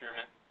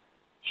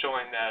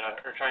showing that,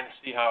 or trying to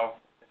see how,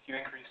 if you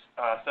increase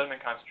sediment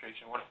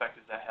concentration, what effect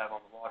does that have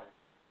on the water?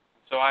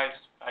 So I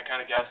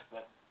kind of guessed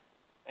that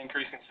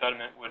increasing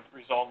sediment would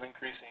result in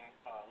increasing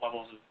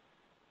levels of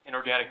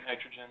inorganic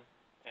nitrogen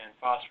and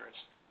phosphorus.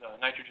 The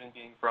nitrogen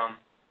being from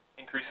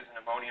increases in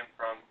ammonium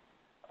from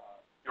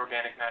the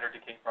organic matter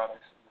decay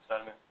products in the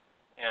sediment,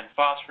 and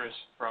phosphorus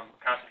from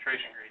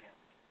concentration gradient.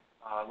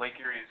 Lake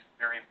Erie is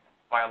very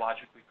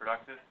biologically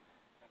productive,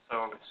 and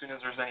so as soon as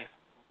there's any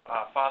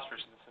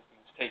phosphorus in the system,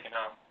 it's taken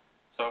out.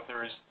 So if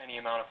there is any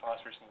amount of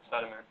phosphorus in the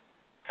sediment,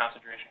 the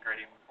concentration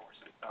gradient would force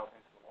it out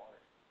into the water.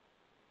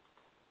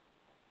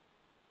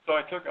 So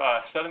I took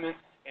sediment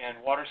and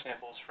water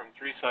samples from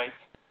 3 sites.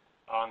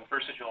 On the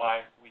 1st of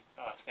July, we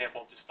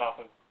sampled just off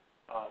of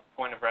the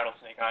point of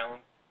Rattlesnake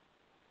Island,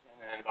 and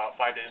then about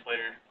 5 days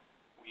later,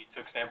 we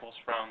took samples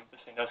from the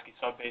Sandusky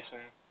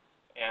subbasin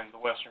and the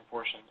western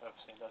portion of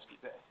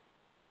Sandusky Bay.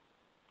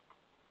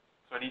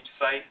 So at each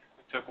site,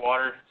 we took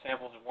water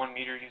samples of 1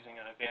 meter using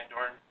a Van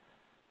Dorn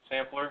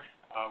sampler.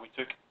 We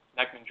took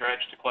Neckman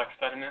dredge to collect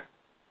sediment.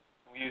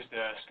 We used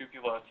a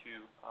scupula to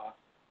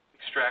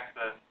extract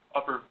the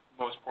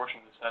uppermost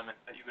portion of the sediment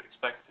that you would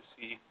expect to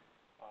see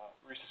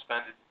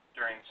resuspended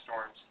during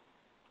storms.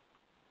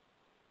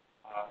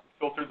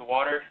 Filtered the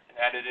water and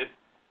added it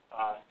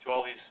to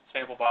all these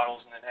sample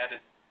bottles, and then added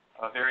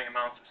varying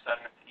amounts of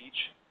sediment to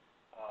each.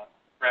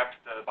 Wrapped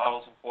the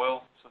bottles in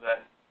foil so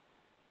that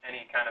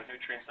any kind of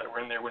nutrients that were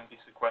in there wouldn't be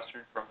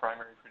sequestered from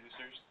primary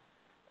producers,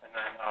 and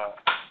then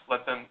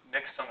let them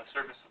mix on the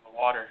surface of the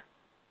water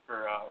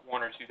for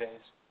 1 or 2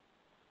 days.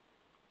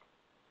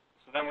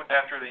 So then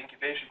after the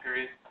incubation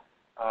period,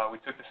 we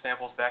took the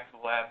samples back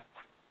to the lab,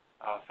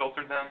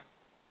 filtered them,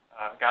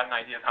 got an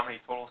idea of how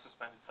many total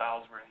suspended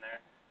solids were in there,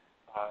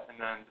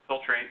 and then the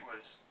filtrate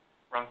was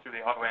run through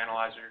the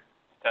autoanalyzer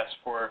to test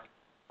for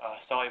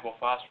soluble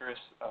phosphorus,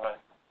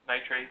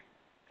 nitrate,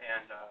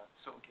 and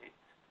silicate.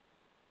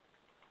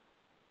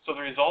 So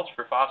the results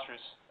for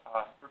phosphorus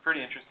were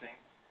pretty interesting.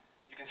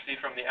 You can see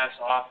from the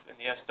S-off and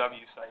the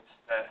SW sites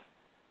that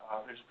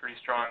there's a pretty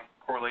strong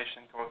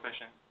correlation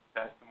coefficient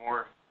that the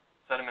more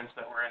sediments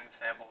that were in the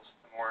samples,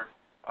 the more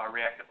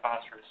reactive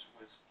phosphorus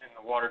was in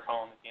the water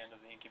column at the end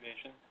of the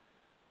incubation.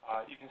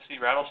 You can see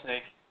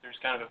Rattlesnake, there's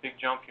kind of a big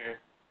jump here,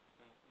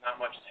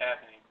 not much is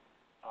happening.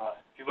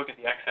 If you look at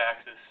the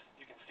x-axis,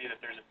 you can see that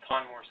there's a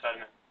ton more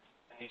sediment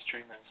in these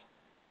treatments.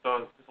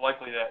 So it's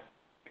likely that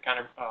the kind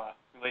of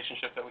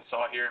relationship that we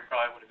saw here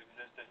probably would have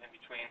existed in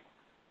between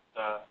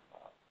the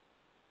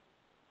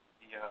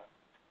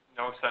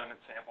no sediment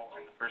sample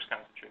and the first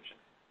concentration.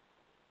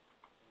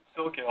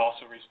 Silicate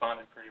also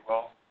responded pretty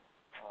well.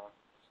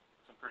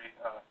 Some pretty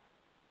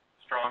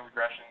strong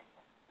regression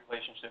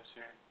relationships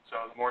here.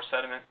 So the more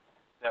sediment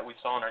that we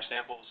saw in our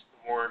samples,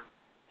 the more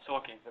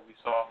silicate that we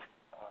saw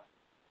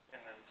in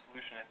the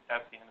solution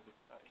at the end of the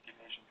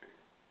incubation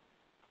period.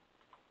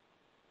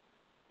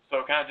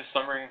 So kind of just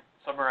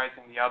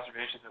summarizing the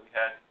observations that we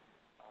had,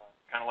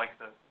 kind of like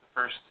the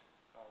first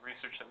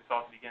research that we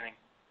saw at the beginning,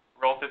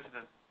 relative to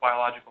the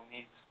biological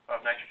needs of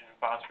nitrogen and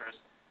phosphorus,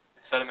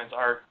 the sediments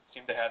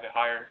seem to have a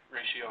higher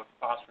ratio of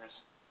phosphorus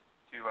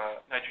to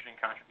nitrogen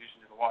contribution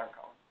to the water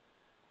column.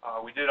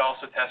 We did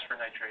also test for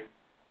nitrate,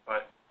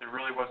 but there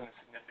really wasn't a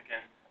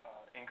significant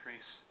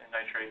increase in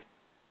nitrate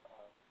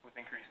with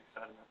increasing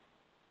sediment.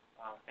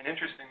 And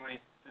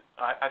interestingly,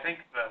 I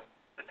think the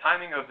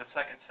timing of the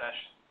second sesh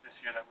this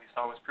year that we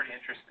saw was pretty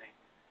interesting.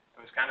 It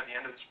was kind of the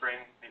end of the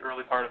spring, the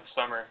early part of the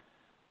summer,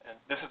 and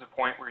this is a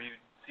point where you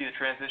see the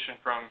transition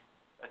from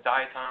a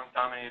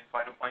diatom-dominated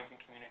phytoplankton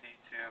community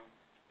to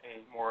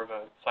a more of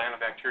a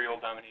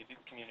cyanobacterial-dominated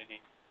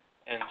community.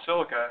 And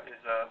silica is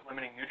a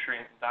limiting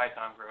nutrient in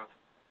diatom growth.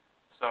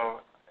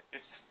 So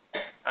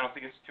I don't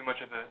think it's too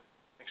much of an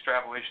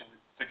extrapolation to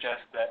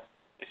suggest that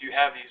if you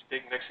have these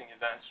big mixing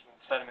events when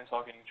the sediment's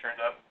all getting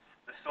churned up,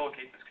 the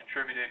silicate that's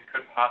contributed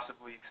could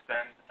possibly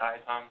extend the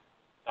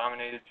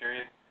diatom-dominated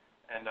period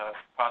and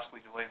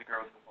possibly delay the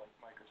growth of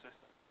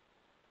microsystems.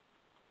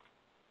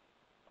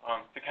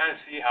 To kind of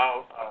see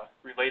how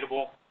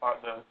relatable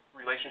the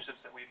relationships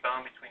that we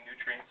found between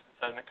nutrients and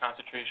sediment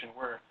concentration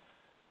were,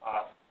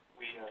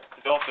 we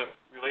developed a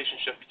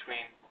relationship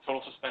between total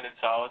suspended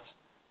solids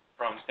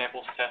from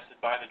samples tested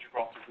by the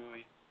Gibraltar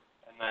buoy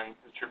and then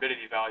the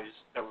turbidity values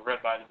that were read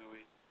by the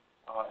buoy.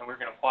 And we're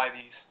going to apply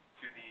these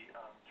to the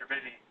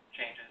turbidity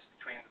changes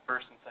between the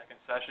first and second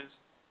seshes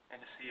and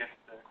to see if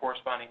the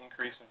corresponding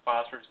increase in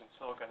phosphorus and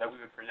silica that we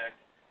would predict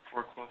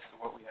were close to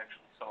what we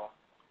actually saw.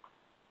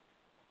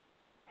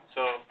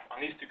 So on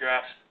these two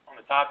graphs, on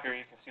the top here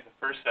you can see the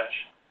first sesh,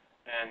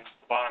 and at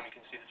the bottom you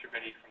can see the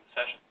turbidity from the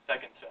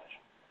second sesh.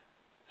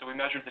 So we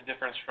measured the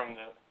difference from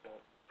the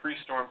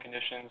pre-storm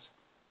conditions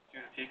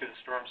to the peak of the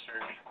storm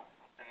surge,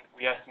 and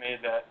we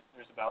estimated that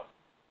there's about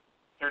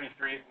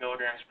 33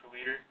 milligrams per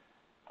liter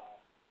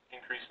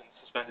increase in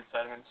suspended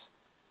sediments,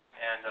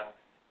 and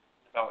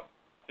about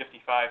 55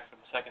 for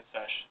the second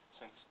sesh,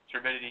 since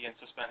turbidity and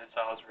suspended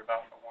solids are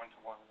about a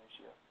 1-to-1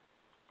 ratio.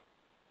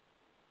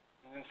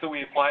 And so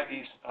we applied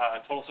these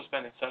total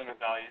suspended sediment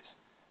values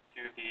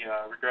to the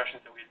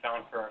regressions that we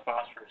found for our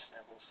phosphorus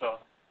samples. So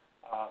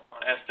on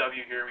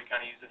SW here, we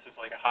kind of use this as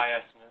like a high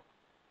estimate,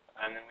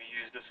 and then we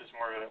use this as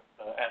more of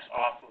the S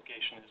off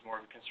location as more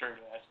of a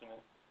conservative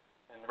estimate,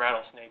 and the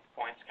rattlesnake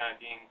points kind of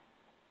being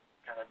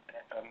kind of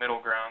a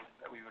middle ground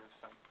that we would have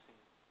seen.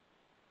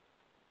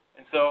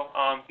 And so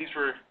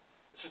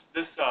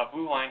this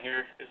blue line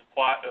here is a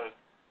plot of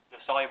the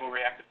soluble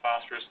reactive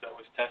phosphorus that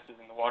was tested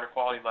in the water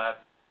quality lab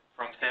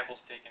from samples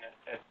taken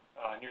at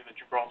near the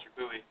Gibraltar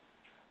buoy.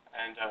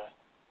 And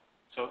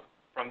so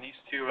from these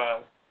two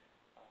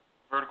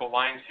vertical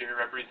lines here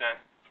represent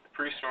the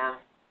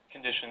pre-storm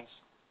conditions,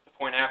 the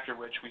point after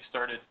which we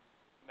estimated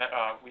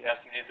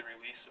the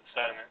release of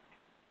sediment.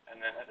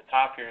 And then at the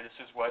top here, this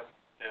is what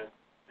the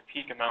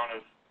peak amount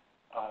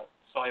of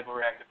soluble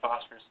reactive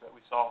phosphorus that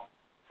we saw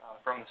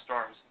from the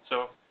storms. And so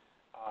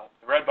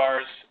the red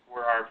bars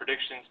were our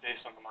predictions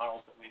based on the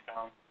models that we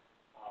found.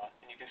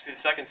 And you can see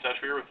the second sesh,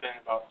 we were within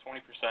about 20%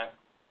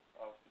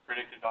 of the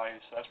predicted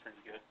values, so that's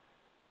pretty good.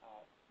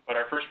 But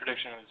our first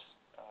prediction was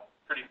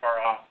pretty far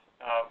off.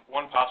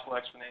 One possible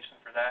explanation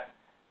for that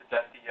is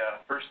that the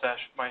first sesh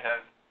might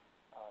have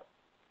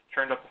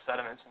churned up the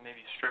sediments and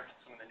maybe stripped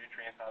some of the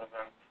nutrients out of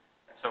them.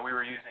 And so we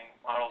were using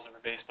models that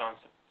were based on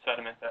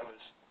sediment that was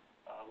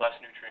less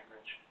nutrient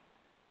rich,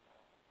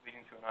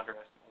 leading to an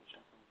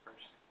underestimation from the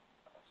first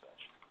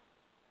sesh.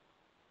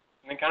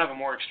 And then kind of a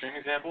more extreme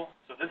example.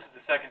 So this is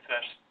the second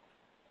sesh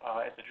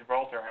at the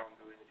Gibraltar Island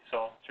buoy that you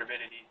saw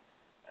turbidity,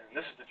 and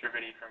this is the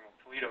turbidity from a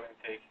Toledo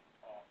intake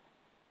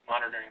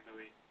monitoring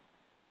buoy.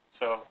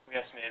 So we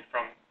estimated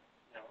from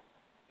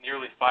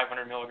nearly 500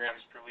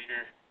 milligrams per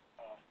liter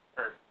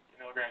or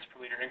milligrams per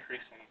liter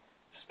increase in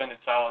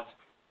suspended solids,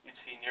 you'd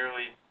see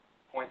nearly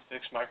 0.6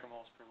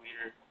 micromoles per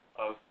liter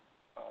of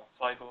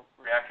soluble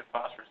reactive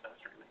phosphorus that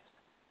was released.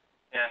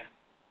 And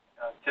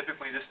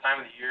typically this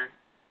time of the year,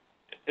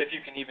 if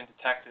you can even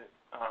detect it,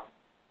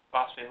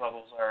 phosphate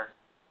levels or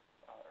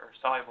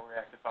soluble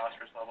reactive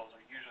phosphorus levels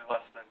are usually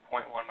less than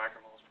 0.1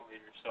 micromoles per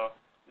liter. So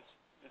this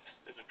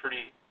is a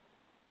pretty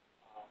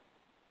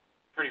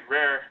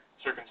rare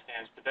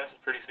circumstance, but that's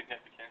a pretty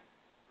significant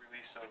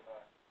release of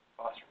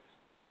phosphorus.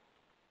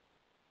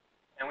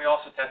 And we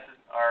also tested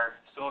our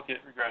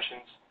silicate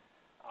regressions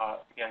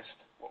against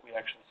what we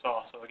actually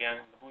saw. So again,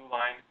 the blue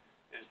line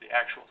is the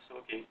actual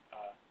silicate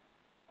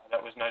that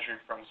was measured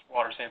from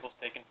water samples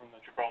taken from the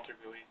Gibraltar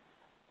buoy.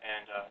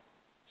 And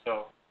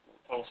so the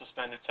total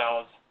suspended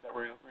solids that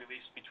were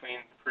released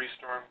between the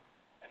pre-storm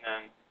and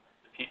then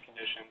the peak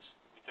conditions,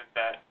 we took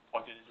that,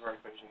 plugged it into our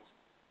equations,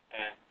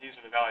 and these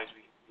are the values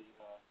we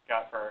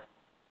got for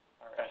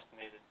our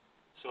estimated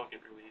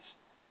silicate release.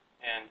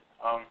 And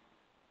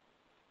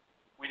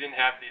we didn't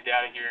have the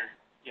data here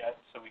yet,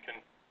 so we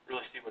couldn't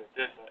really see what it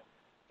did, but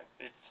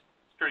it's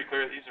pretty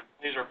clear these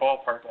are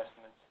ballpark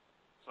estimates.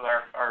 So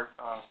our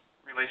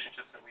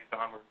relationships that we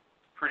found were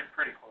pretty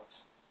close.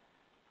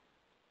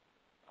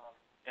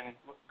 in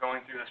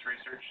going through this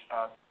research,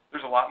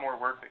 there's a lot more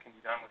work that can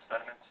be done with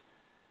sediments.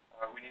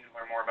 We need to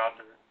learn more about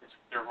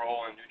their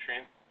role in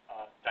nutrient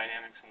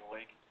dynamics in the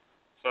lake.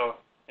 So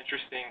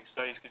interesting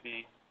studies could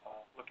be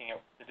looking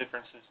at the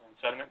differences in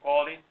sediment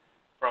quality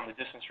from the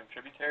distance from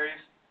tributaries.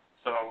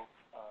 So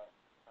a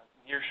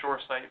near shore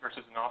site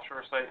versus an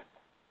offshore site,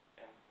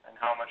 and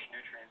how much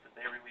nutrients that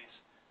they release,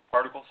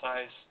 particle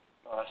size,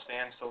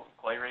 sand, silt, and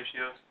clay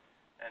ratios,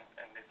 and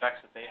the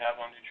effects that they have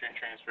on nutrient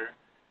transfer,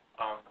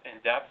 in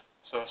depth.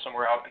 So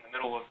somewhere out in the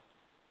middle of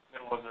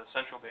the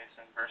central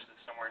basin versus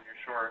somewhere near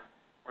shore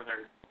where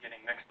they're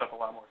getting mixed up a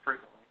lot more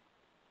frequently.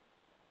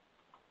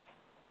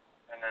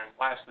 And then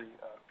lastly,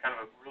 kind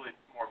of a really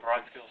more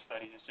broad scale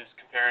study is just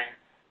comparing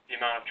the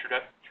amount of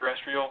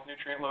terrestrial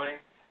nutrient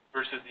loading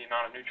versus the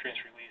amount of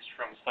nutrients released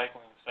from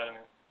cycling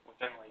sediment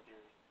within Lake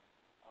Erie.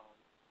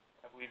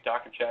 I believe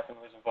Dr. Chapman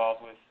was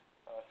involved with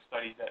a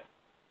study that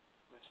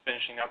was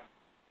finishing up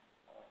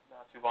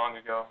not too long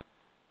ago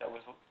that was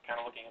kind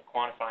of looking at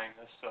quantifying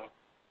this. So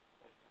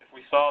if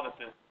we saw that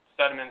the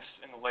sediments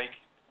in the lake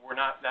were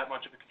not that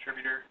much of a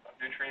contributor of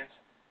nutrients,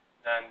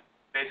 then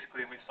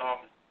basically we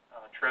solved the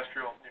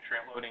terrestrial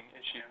nutrient loading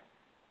issue.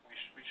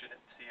 We should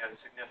see a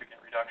significant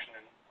reduction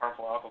in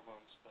harmful algal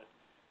blooms. But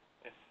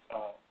if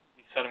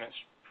these sediments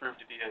prove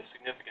to be a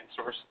significant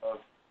source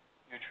of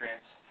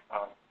nutrients,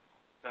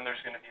 then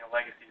there's going to be a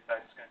legacy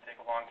effect. It's going to take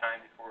a long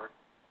time before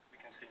we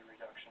can see a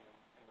reduction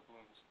in the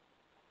blooms.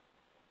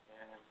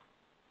 And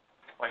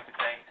I'd like to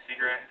thank Sea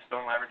Grant and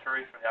Stone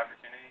Laboratory for the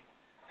opportunity.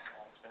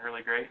 It's been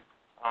really great.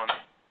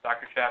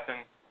 Dr.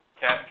 Chapman,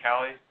 Kat, and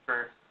Callie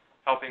for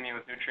helping me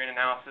with nutrient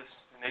analysis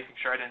and making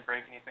sure I didn't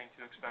break anything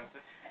too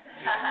expensive.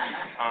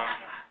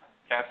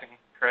 Captain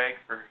Craig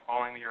for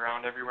hauling me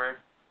around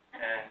everywhere,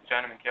 and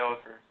Jen and Mikayla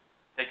for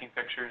taking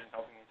pictures and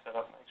helping me set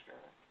up my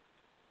experiment.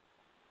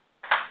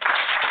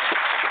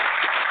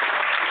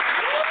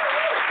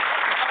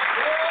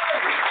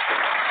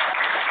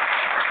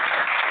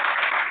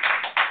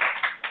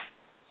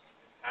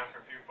 Time for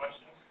a few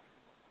questions.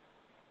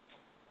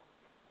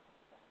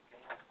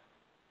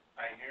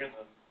 I hear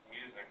the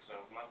music, so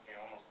it must be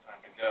almost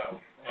time to go.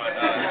 But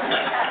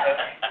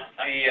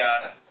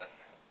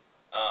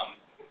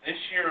this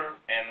year,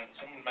 and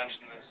someone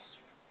mentioned this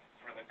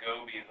for the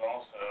gobies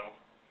also,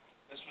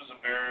 this was a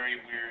very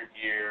weird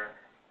year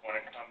when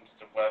it comes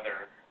to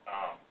weather.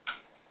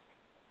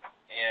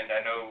 And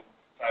I know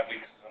 5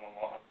 weeks isn't a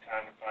long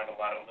time to find a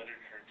lot of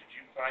literature. Did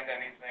you find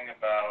anything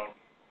about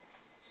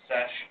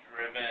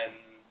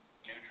sesh-driven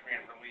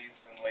nutrient release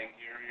in Lake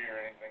Erie or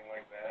anything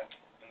like that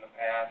in the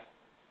past?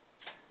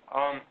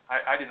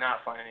 I did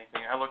not find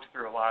anything. I looked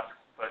through a lot,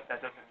 but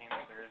that doesn't mean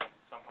that there isn't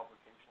some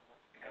publication.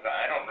 Because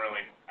I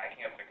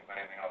can't think of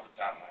anything off the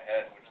top of my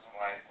head, which is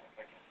why I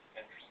think it's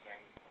interesting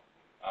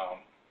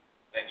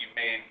that you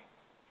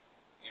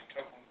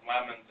took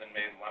lemons and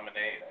made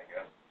lemonade, I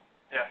guess.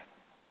 Yeah.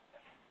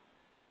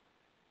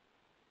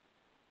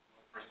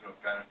 The person who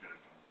benefited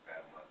from the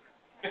bad weather.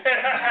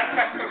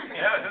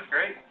 Yeah, it was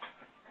great.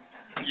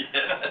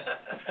 Yeah.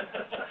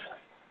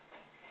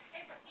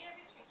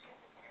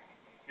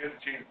 He has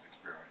a chance to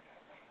experiment.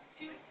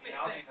 The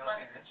algae not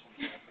being mentioned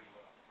pretty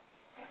well.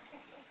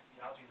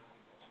 The algae not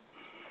being mentioned.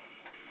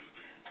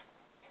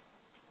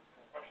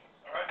 Questions?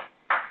 All right.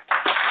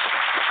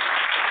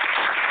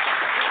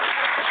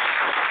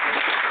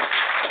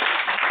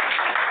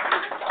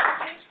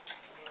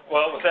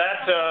 Well, with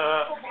that,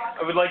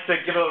 I would like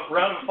to give a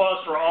round of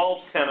applause for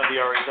all 10 of the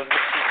REs. I think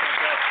that's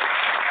fantastic.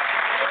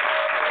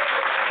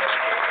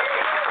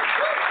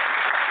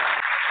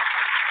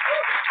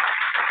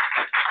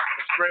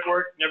 It's great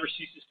work. Never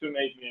ceases to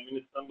amaze me. I mean,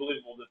 it's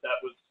unbelievable that that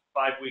was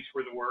 5 weeks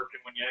worth of work,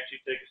 and when you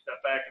actually take a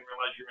step back and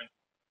realize you're in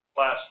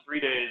class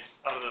 3 days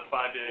out of the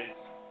 5 days,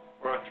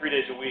 or 3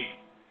 days a week,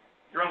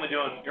 you're only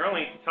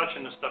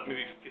touching this stuff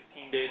maybe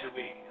 15 days a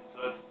week. And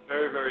so that's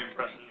very, very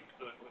impressive,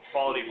 the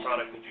quality of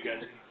product that you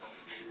guys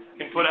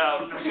can put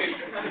out.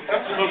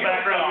 Little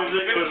background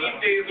music.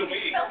 15 days a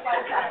week.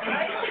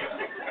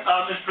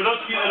 And for those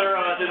of you that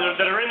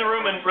are in the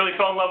room and really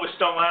fell in love with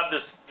Stone Lab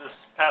this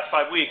past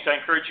 5 weeks, I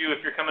encourage you,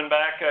 if you're coming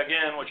back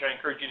again, which I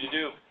encourage you to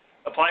do,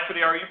 apply for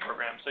the REU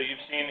program. So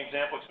you've seen an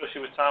example,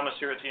 especially with Thomas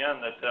here at the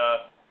end, that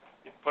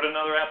you put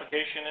another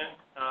application in.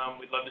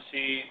 We'd love to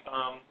see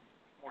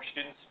more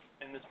students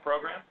in this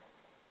program.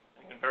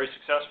 It's been very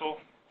successful.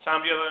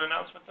 Tom, do you have an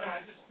announcement there?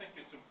 Yeah, I just think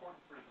it's important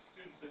for the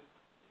students that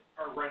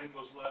are writing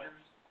those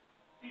letters,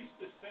 be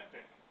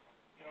specific.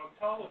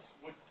 Tell us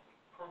what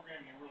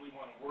program you really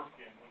want to work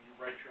in when you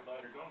write your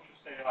letter. Don't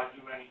just say, I'll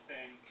do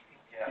anything,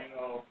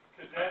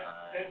 because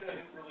that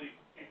doesn't really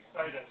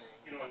excite us,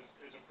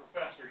 as a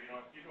professor.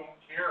 If you don't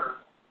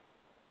care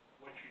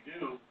what you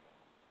do,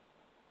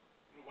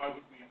 why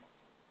would we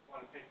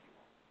want to pick you?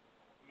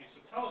 I mean,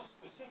 so tell us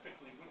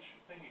specifically which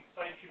thing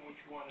excites you, what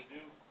you want to do.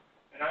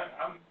 And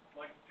I'm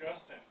like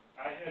Justin.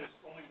 I had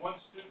only one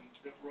student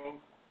that wrote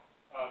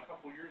a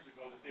couple years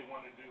ago that they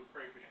wanted to do a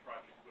crayfish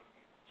project with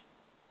me.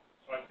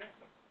 So I picked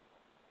them,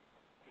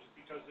 just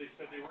because they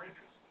said they were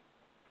interested.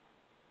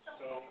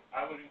 So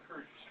I would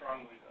encourage you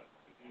strongly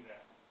to do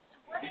that.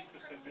 What is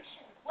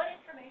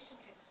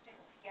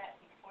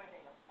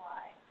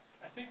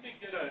think they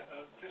get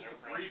just a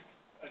brief.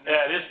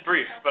 Yeah, it is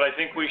brief, but I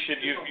think we should,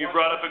 you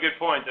brought up a good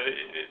point, that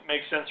it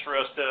makes sense for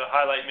us to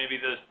highlight maybe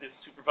the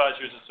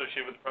supervisors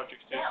associated with the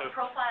projects too. Yeah, So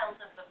profiles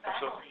of the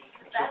faculty.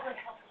 That would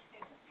help the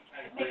students.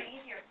 It'd make it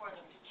easier for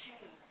them to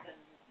choose than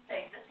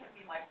say, this would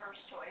be my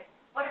first choice.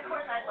 But of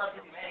course, I'd love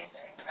to do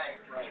anything,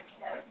 right?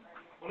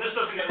 Well, this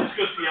goes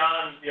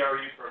beyond the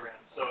REU program.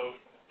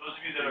 So those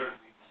of you that are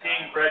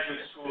seeing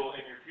graduate school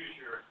in your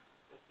future,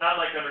 it's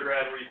not like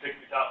undergrad where you pick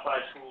your top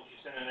 5 schools,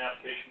 you send in an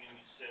application, and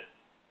you sit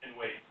and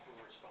wait for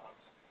a response.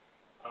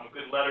 A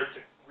good letter to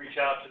reach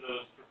out to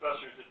those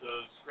professors at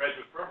those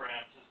graduate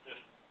programs is to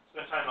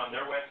spend time on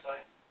their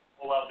website,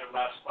 pull out their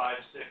last 5,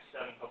 6,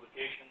 7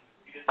 publications,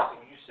 read it. So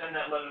when you send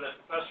that letter to that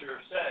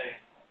professor, say,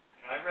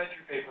 I read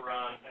your paper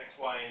on X,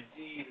 Y, and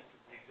Z. This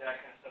is the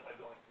exact kind of stuff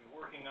I'd like to be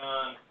working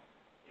on.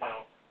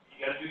 You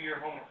got to do your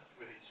homework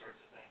with these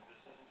sorts of things. This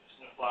isn't just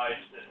an applied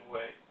sit and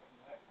wait.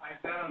 I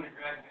sat on the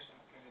grad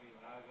admissions committee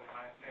when I was at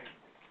Ohio State,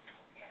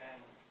 and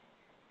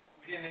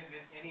we didn't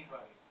admit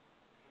anybody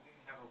who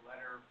didn't have a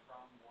letter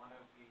from one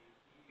of the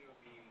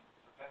EOB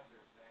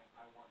professors saying,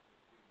 I want this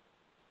student.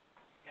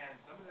 And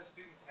some of the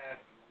students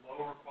had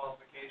lower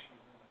qualifications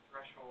than the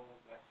threshold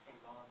that was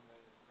on the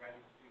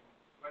graduate student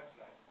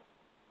website,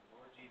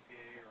 lower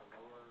GPA or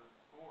lower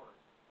scores.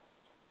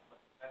 But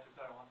the professor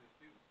said, I want this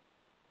student.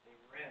 They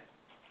were in.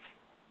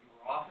 You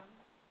were awesome.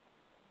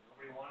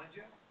 Nobody wanted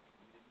you.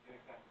 You didn't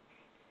get accepted.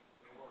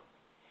 They worked.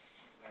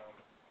 So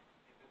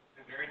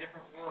it's a very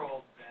different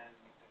world than,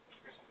 as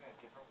Chris said,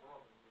 different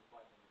world than you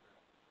apply to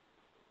undergrad.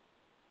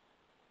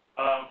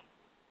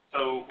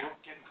 So we're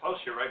getting close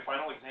here, right?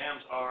 Final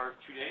exams are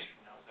 2 days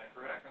from now. Is that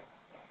correct?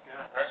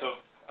 Yeah.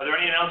 So are there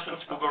any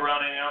announcements? We'll go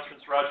around any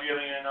announcements. Roger, you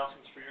have any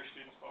announcements for your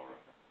students while we're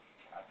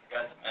I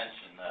forgot to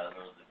mention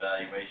those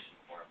evaluation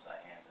forms I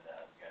handed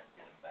out. You guys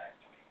get them back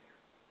to me here,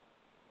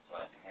 so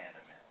I can hand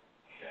them in.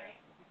 Okay.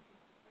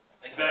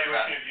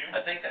 Evaluation of you?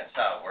 I think that's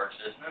how it works,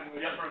 isn't it?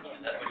 Is that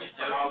what you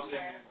do?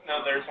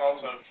 No, there's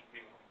also.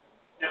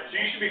 Yeah. So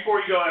you should,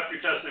 before you go after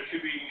your test, you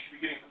should be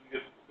getting something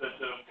that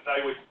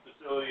evaluates the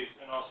facilities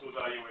and also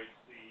evaluates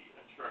the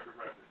instructor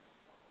record.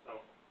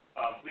 So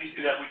please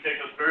do that. We take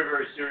those very,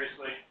 very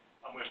seriously.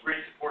 We have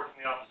great support from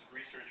the Office of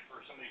Research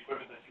for some of the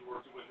equipment that you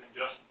worked with in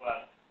Justin's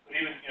lab. But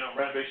even,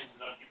 renovations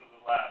and upkeep of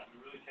the lab,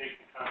 we really take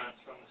the comments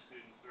from the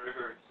students very,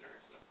 very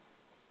seriously.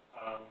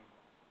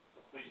 So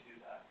please do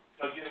that.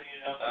 Doug, do you have any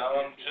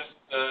announcements? Just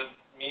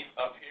meet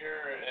up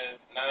here at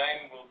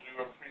 9. We'll do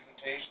our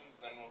presentations,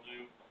 then we'll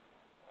do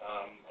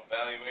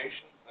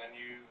evaluations. Then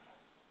you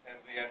have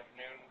the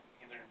afternoon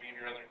either be in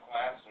your other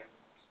class or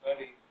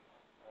study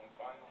on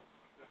final.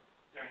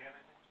 Darren, you have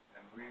anything?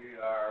 And we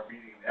are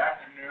meeting in the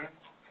afternoon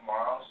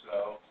tomorrow,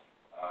 so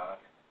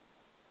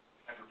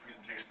have your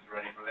presentations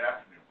ready for the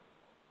afternoon.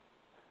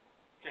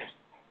 James.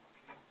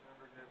 Please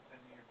remember to send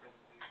me your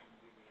presentation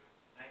either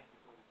night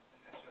before the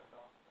internet shuts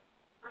off.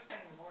 First thing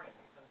in the morning,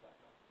 when it comes back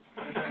on.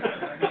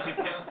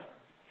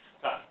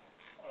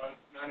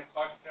 9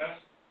 o'clock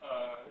test,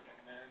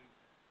 and then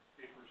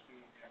papers due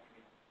in the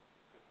afternoon.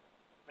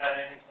 Matt,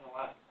 anything from the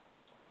lab?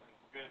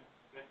 Good.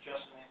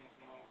 Justin, anything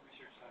from the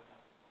research side now?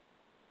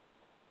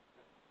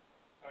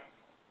 All right.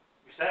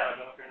 We said,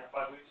 I've been up here in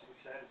 5 weeks, so we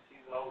said to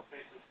see all the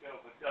faces go.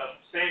 But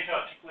stay in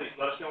touch, please.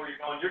 Let us know where you're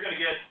going. You're going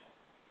to get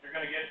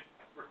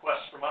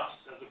requests from us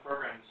as a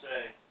program to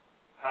say,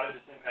 how does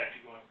this impact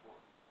you going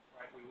forward?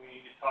 Right? We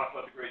need to talk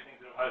about the great things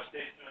that Ohio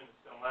State's doing, that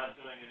Stone Lab's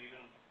doing, and even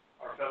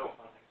our federal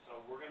funding.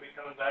 So we're going to be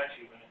coming back to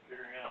you and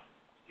figuring out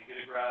to get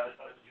a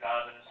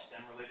job in a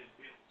STEM-related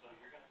field. So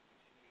you're going to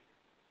continue to hear.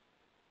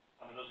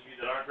 And those of you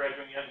that aren't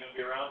graduating yet and going to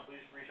be around,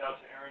 please reach out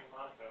to Aaron and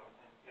Monica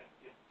and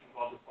get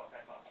involved with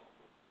Buckeye Possible.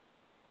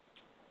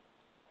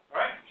 All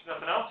right, if there's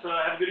nothing else,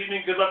 have a good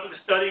evening. Good luck with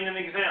the studying and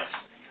the exams.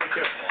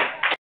 Take care.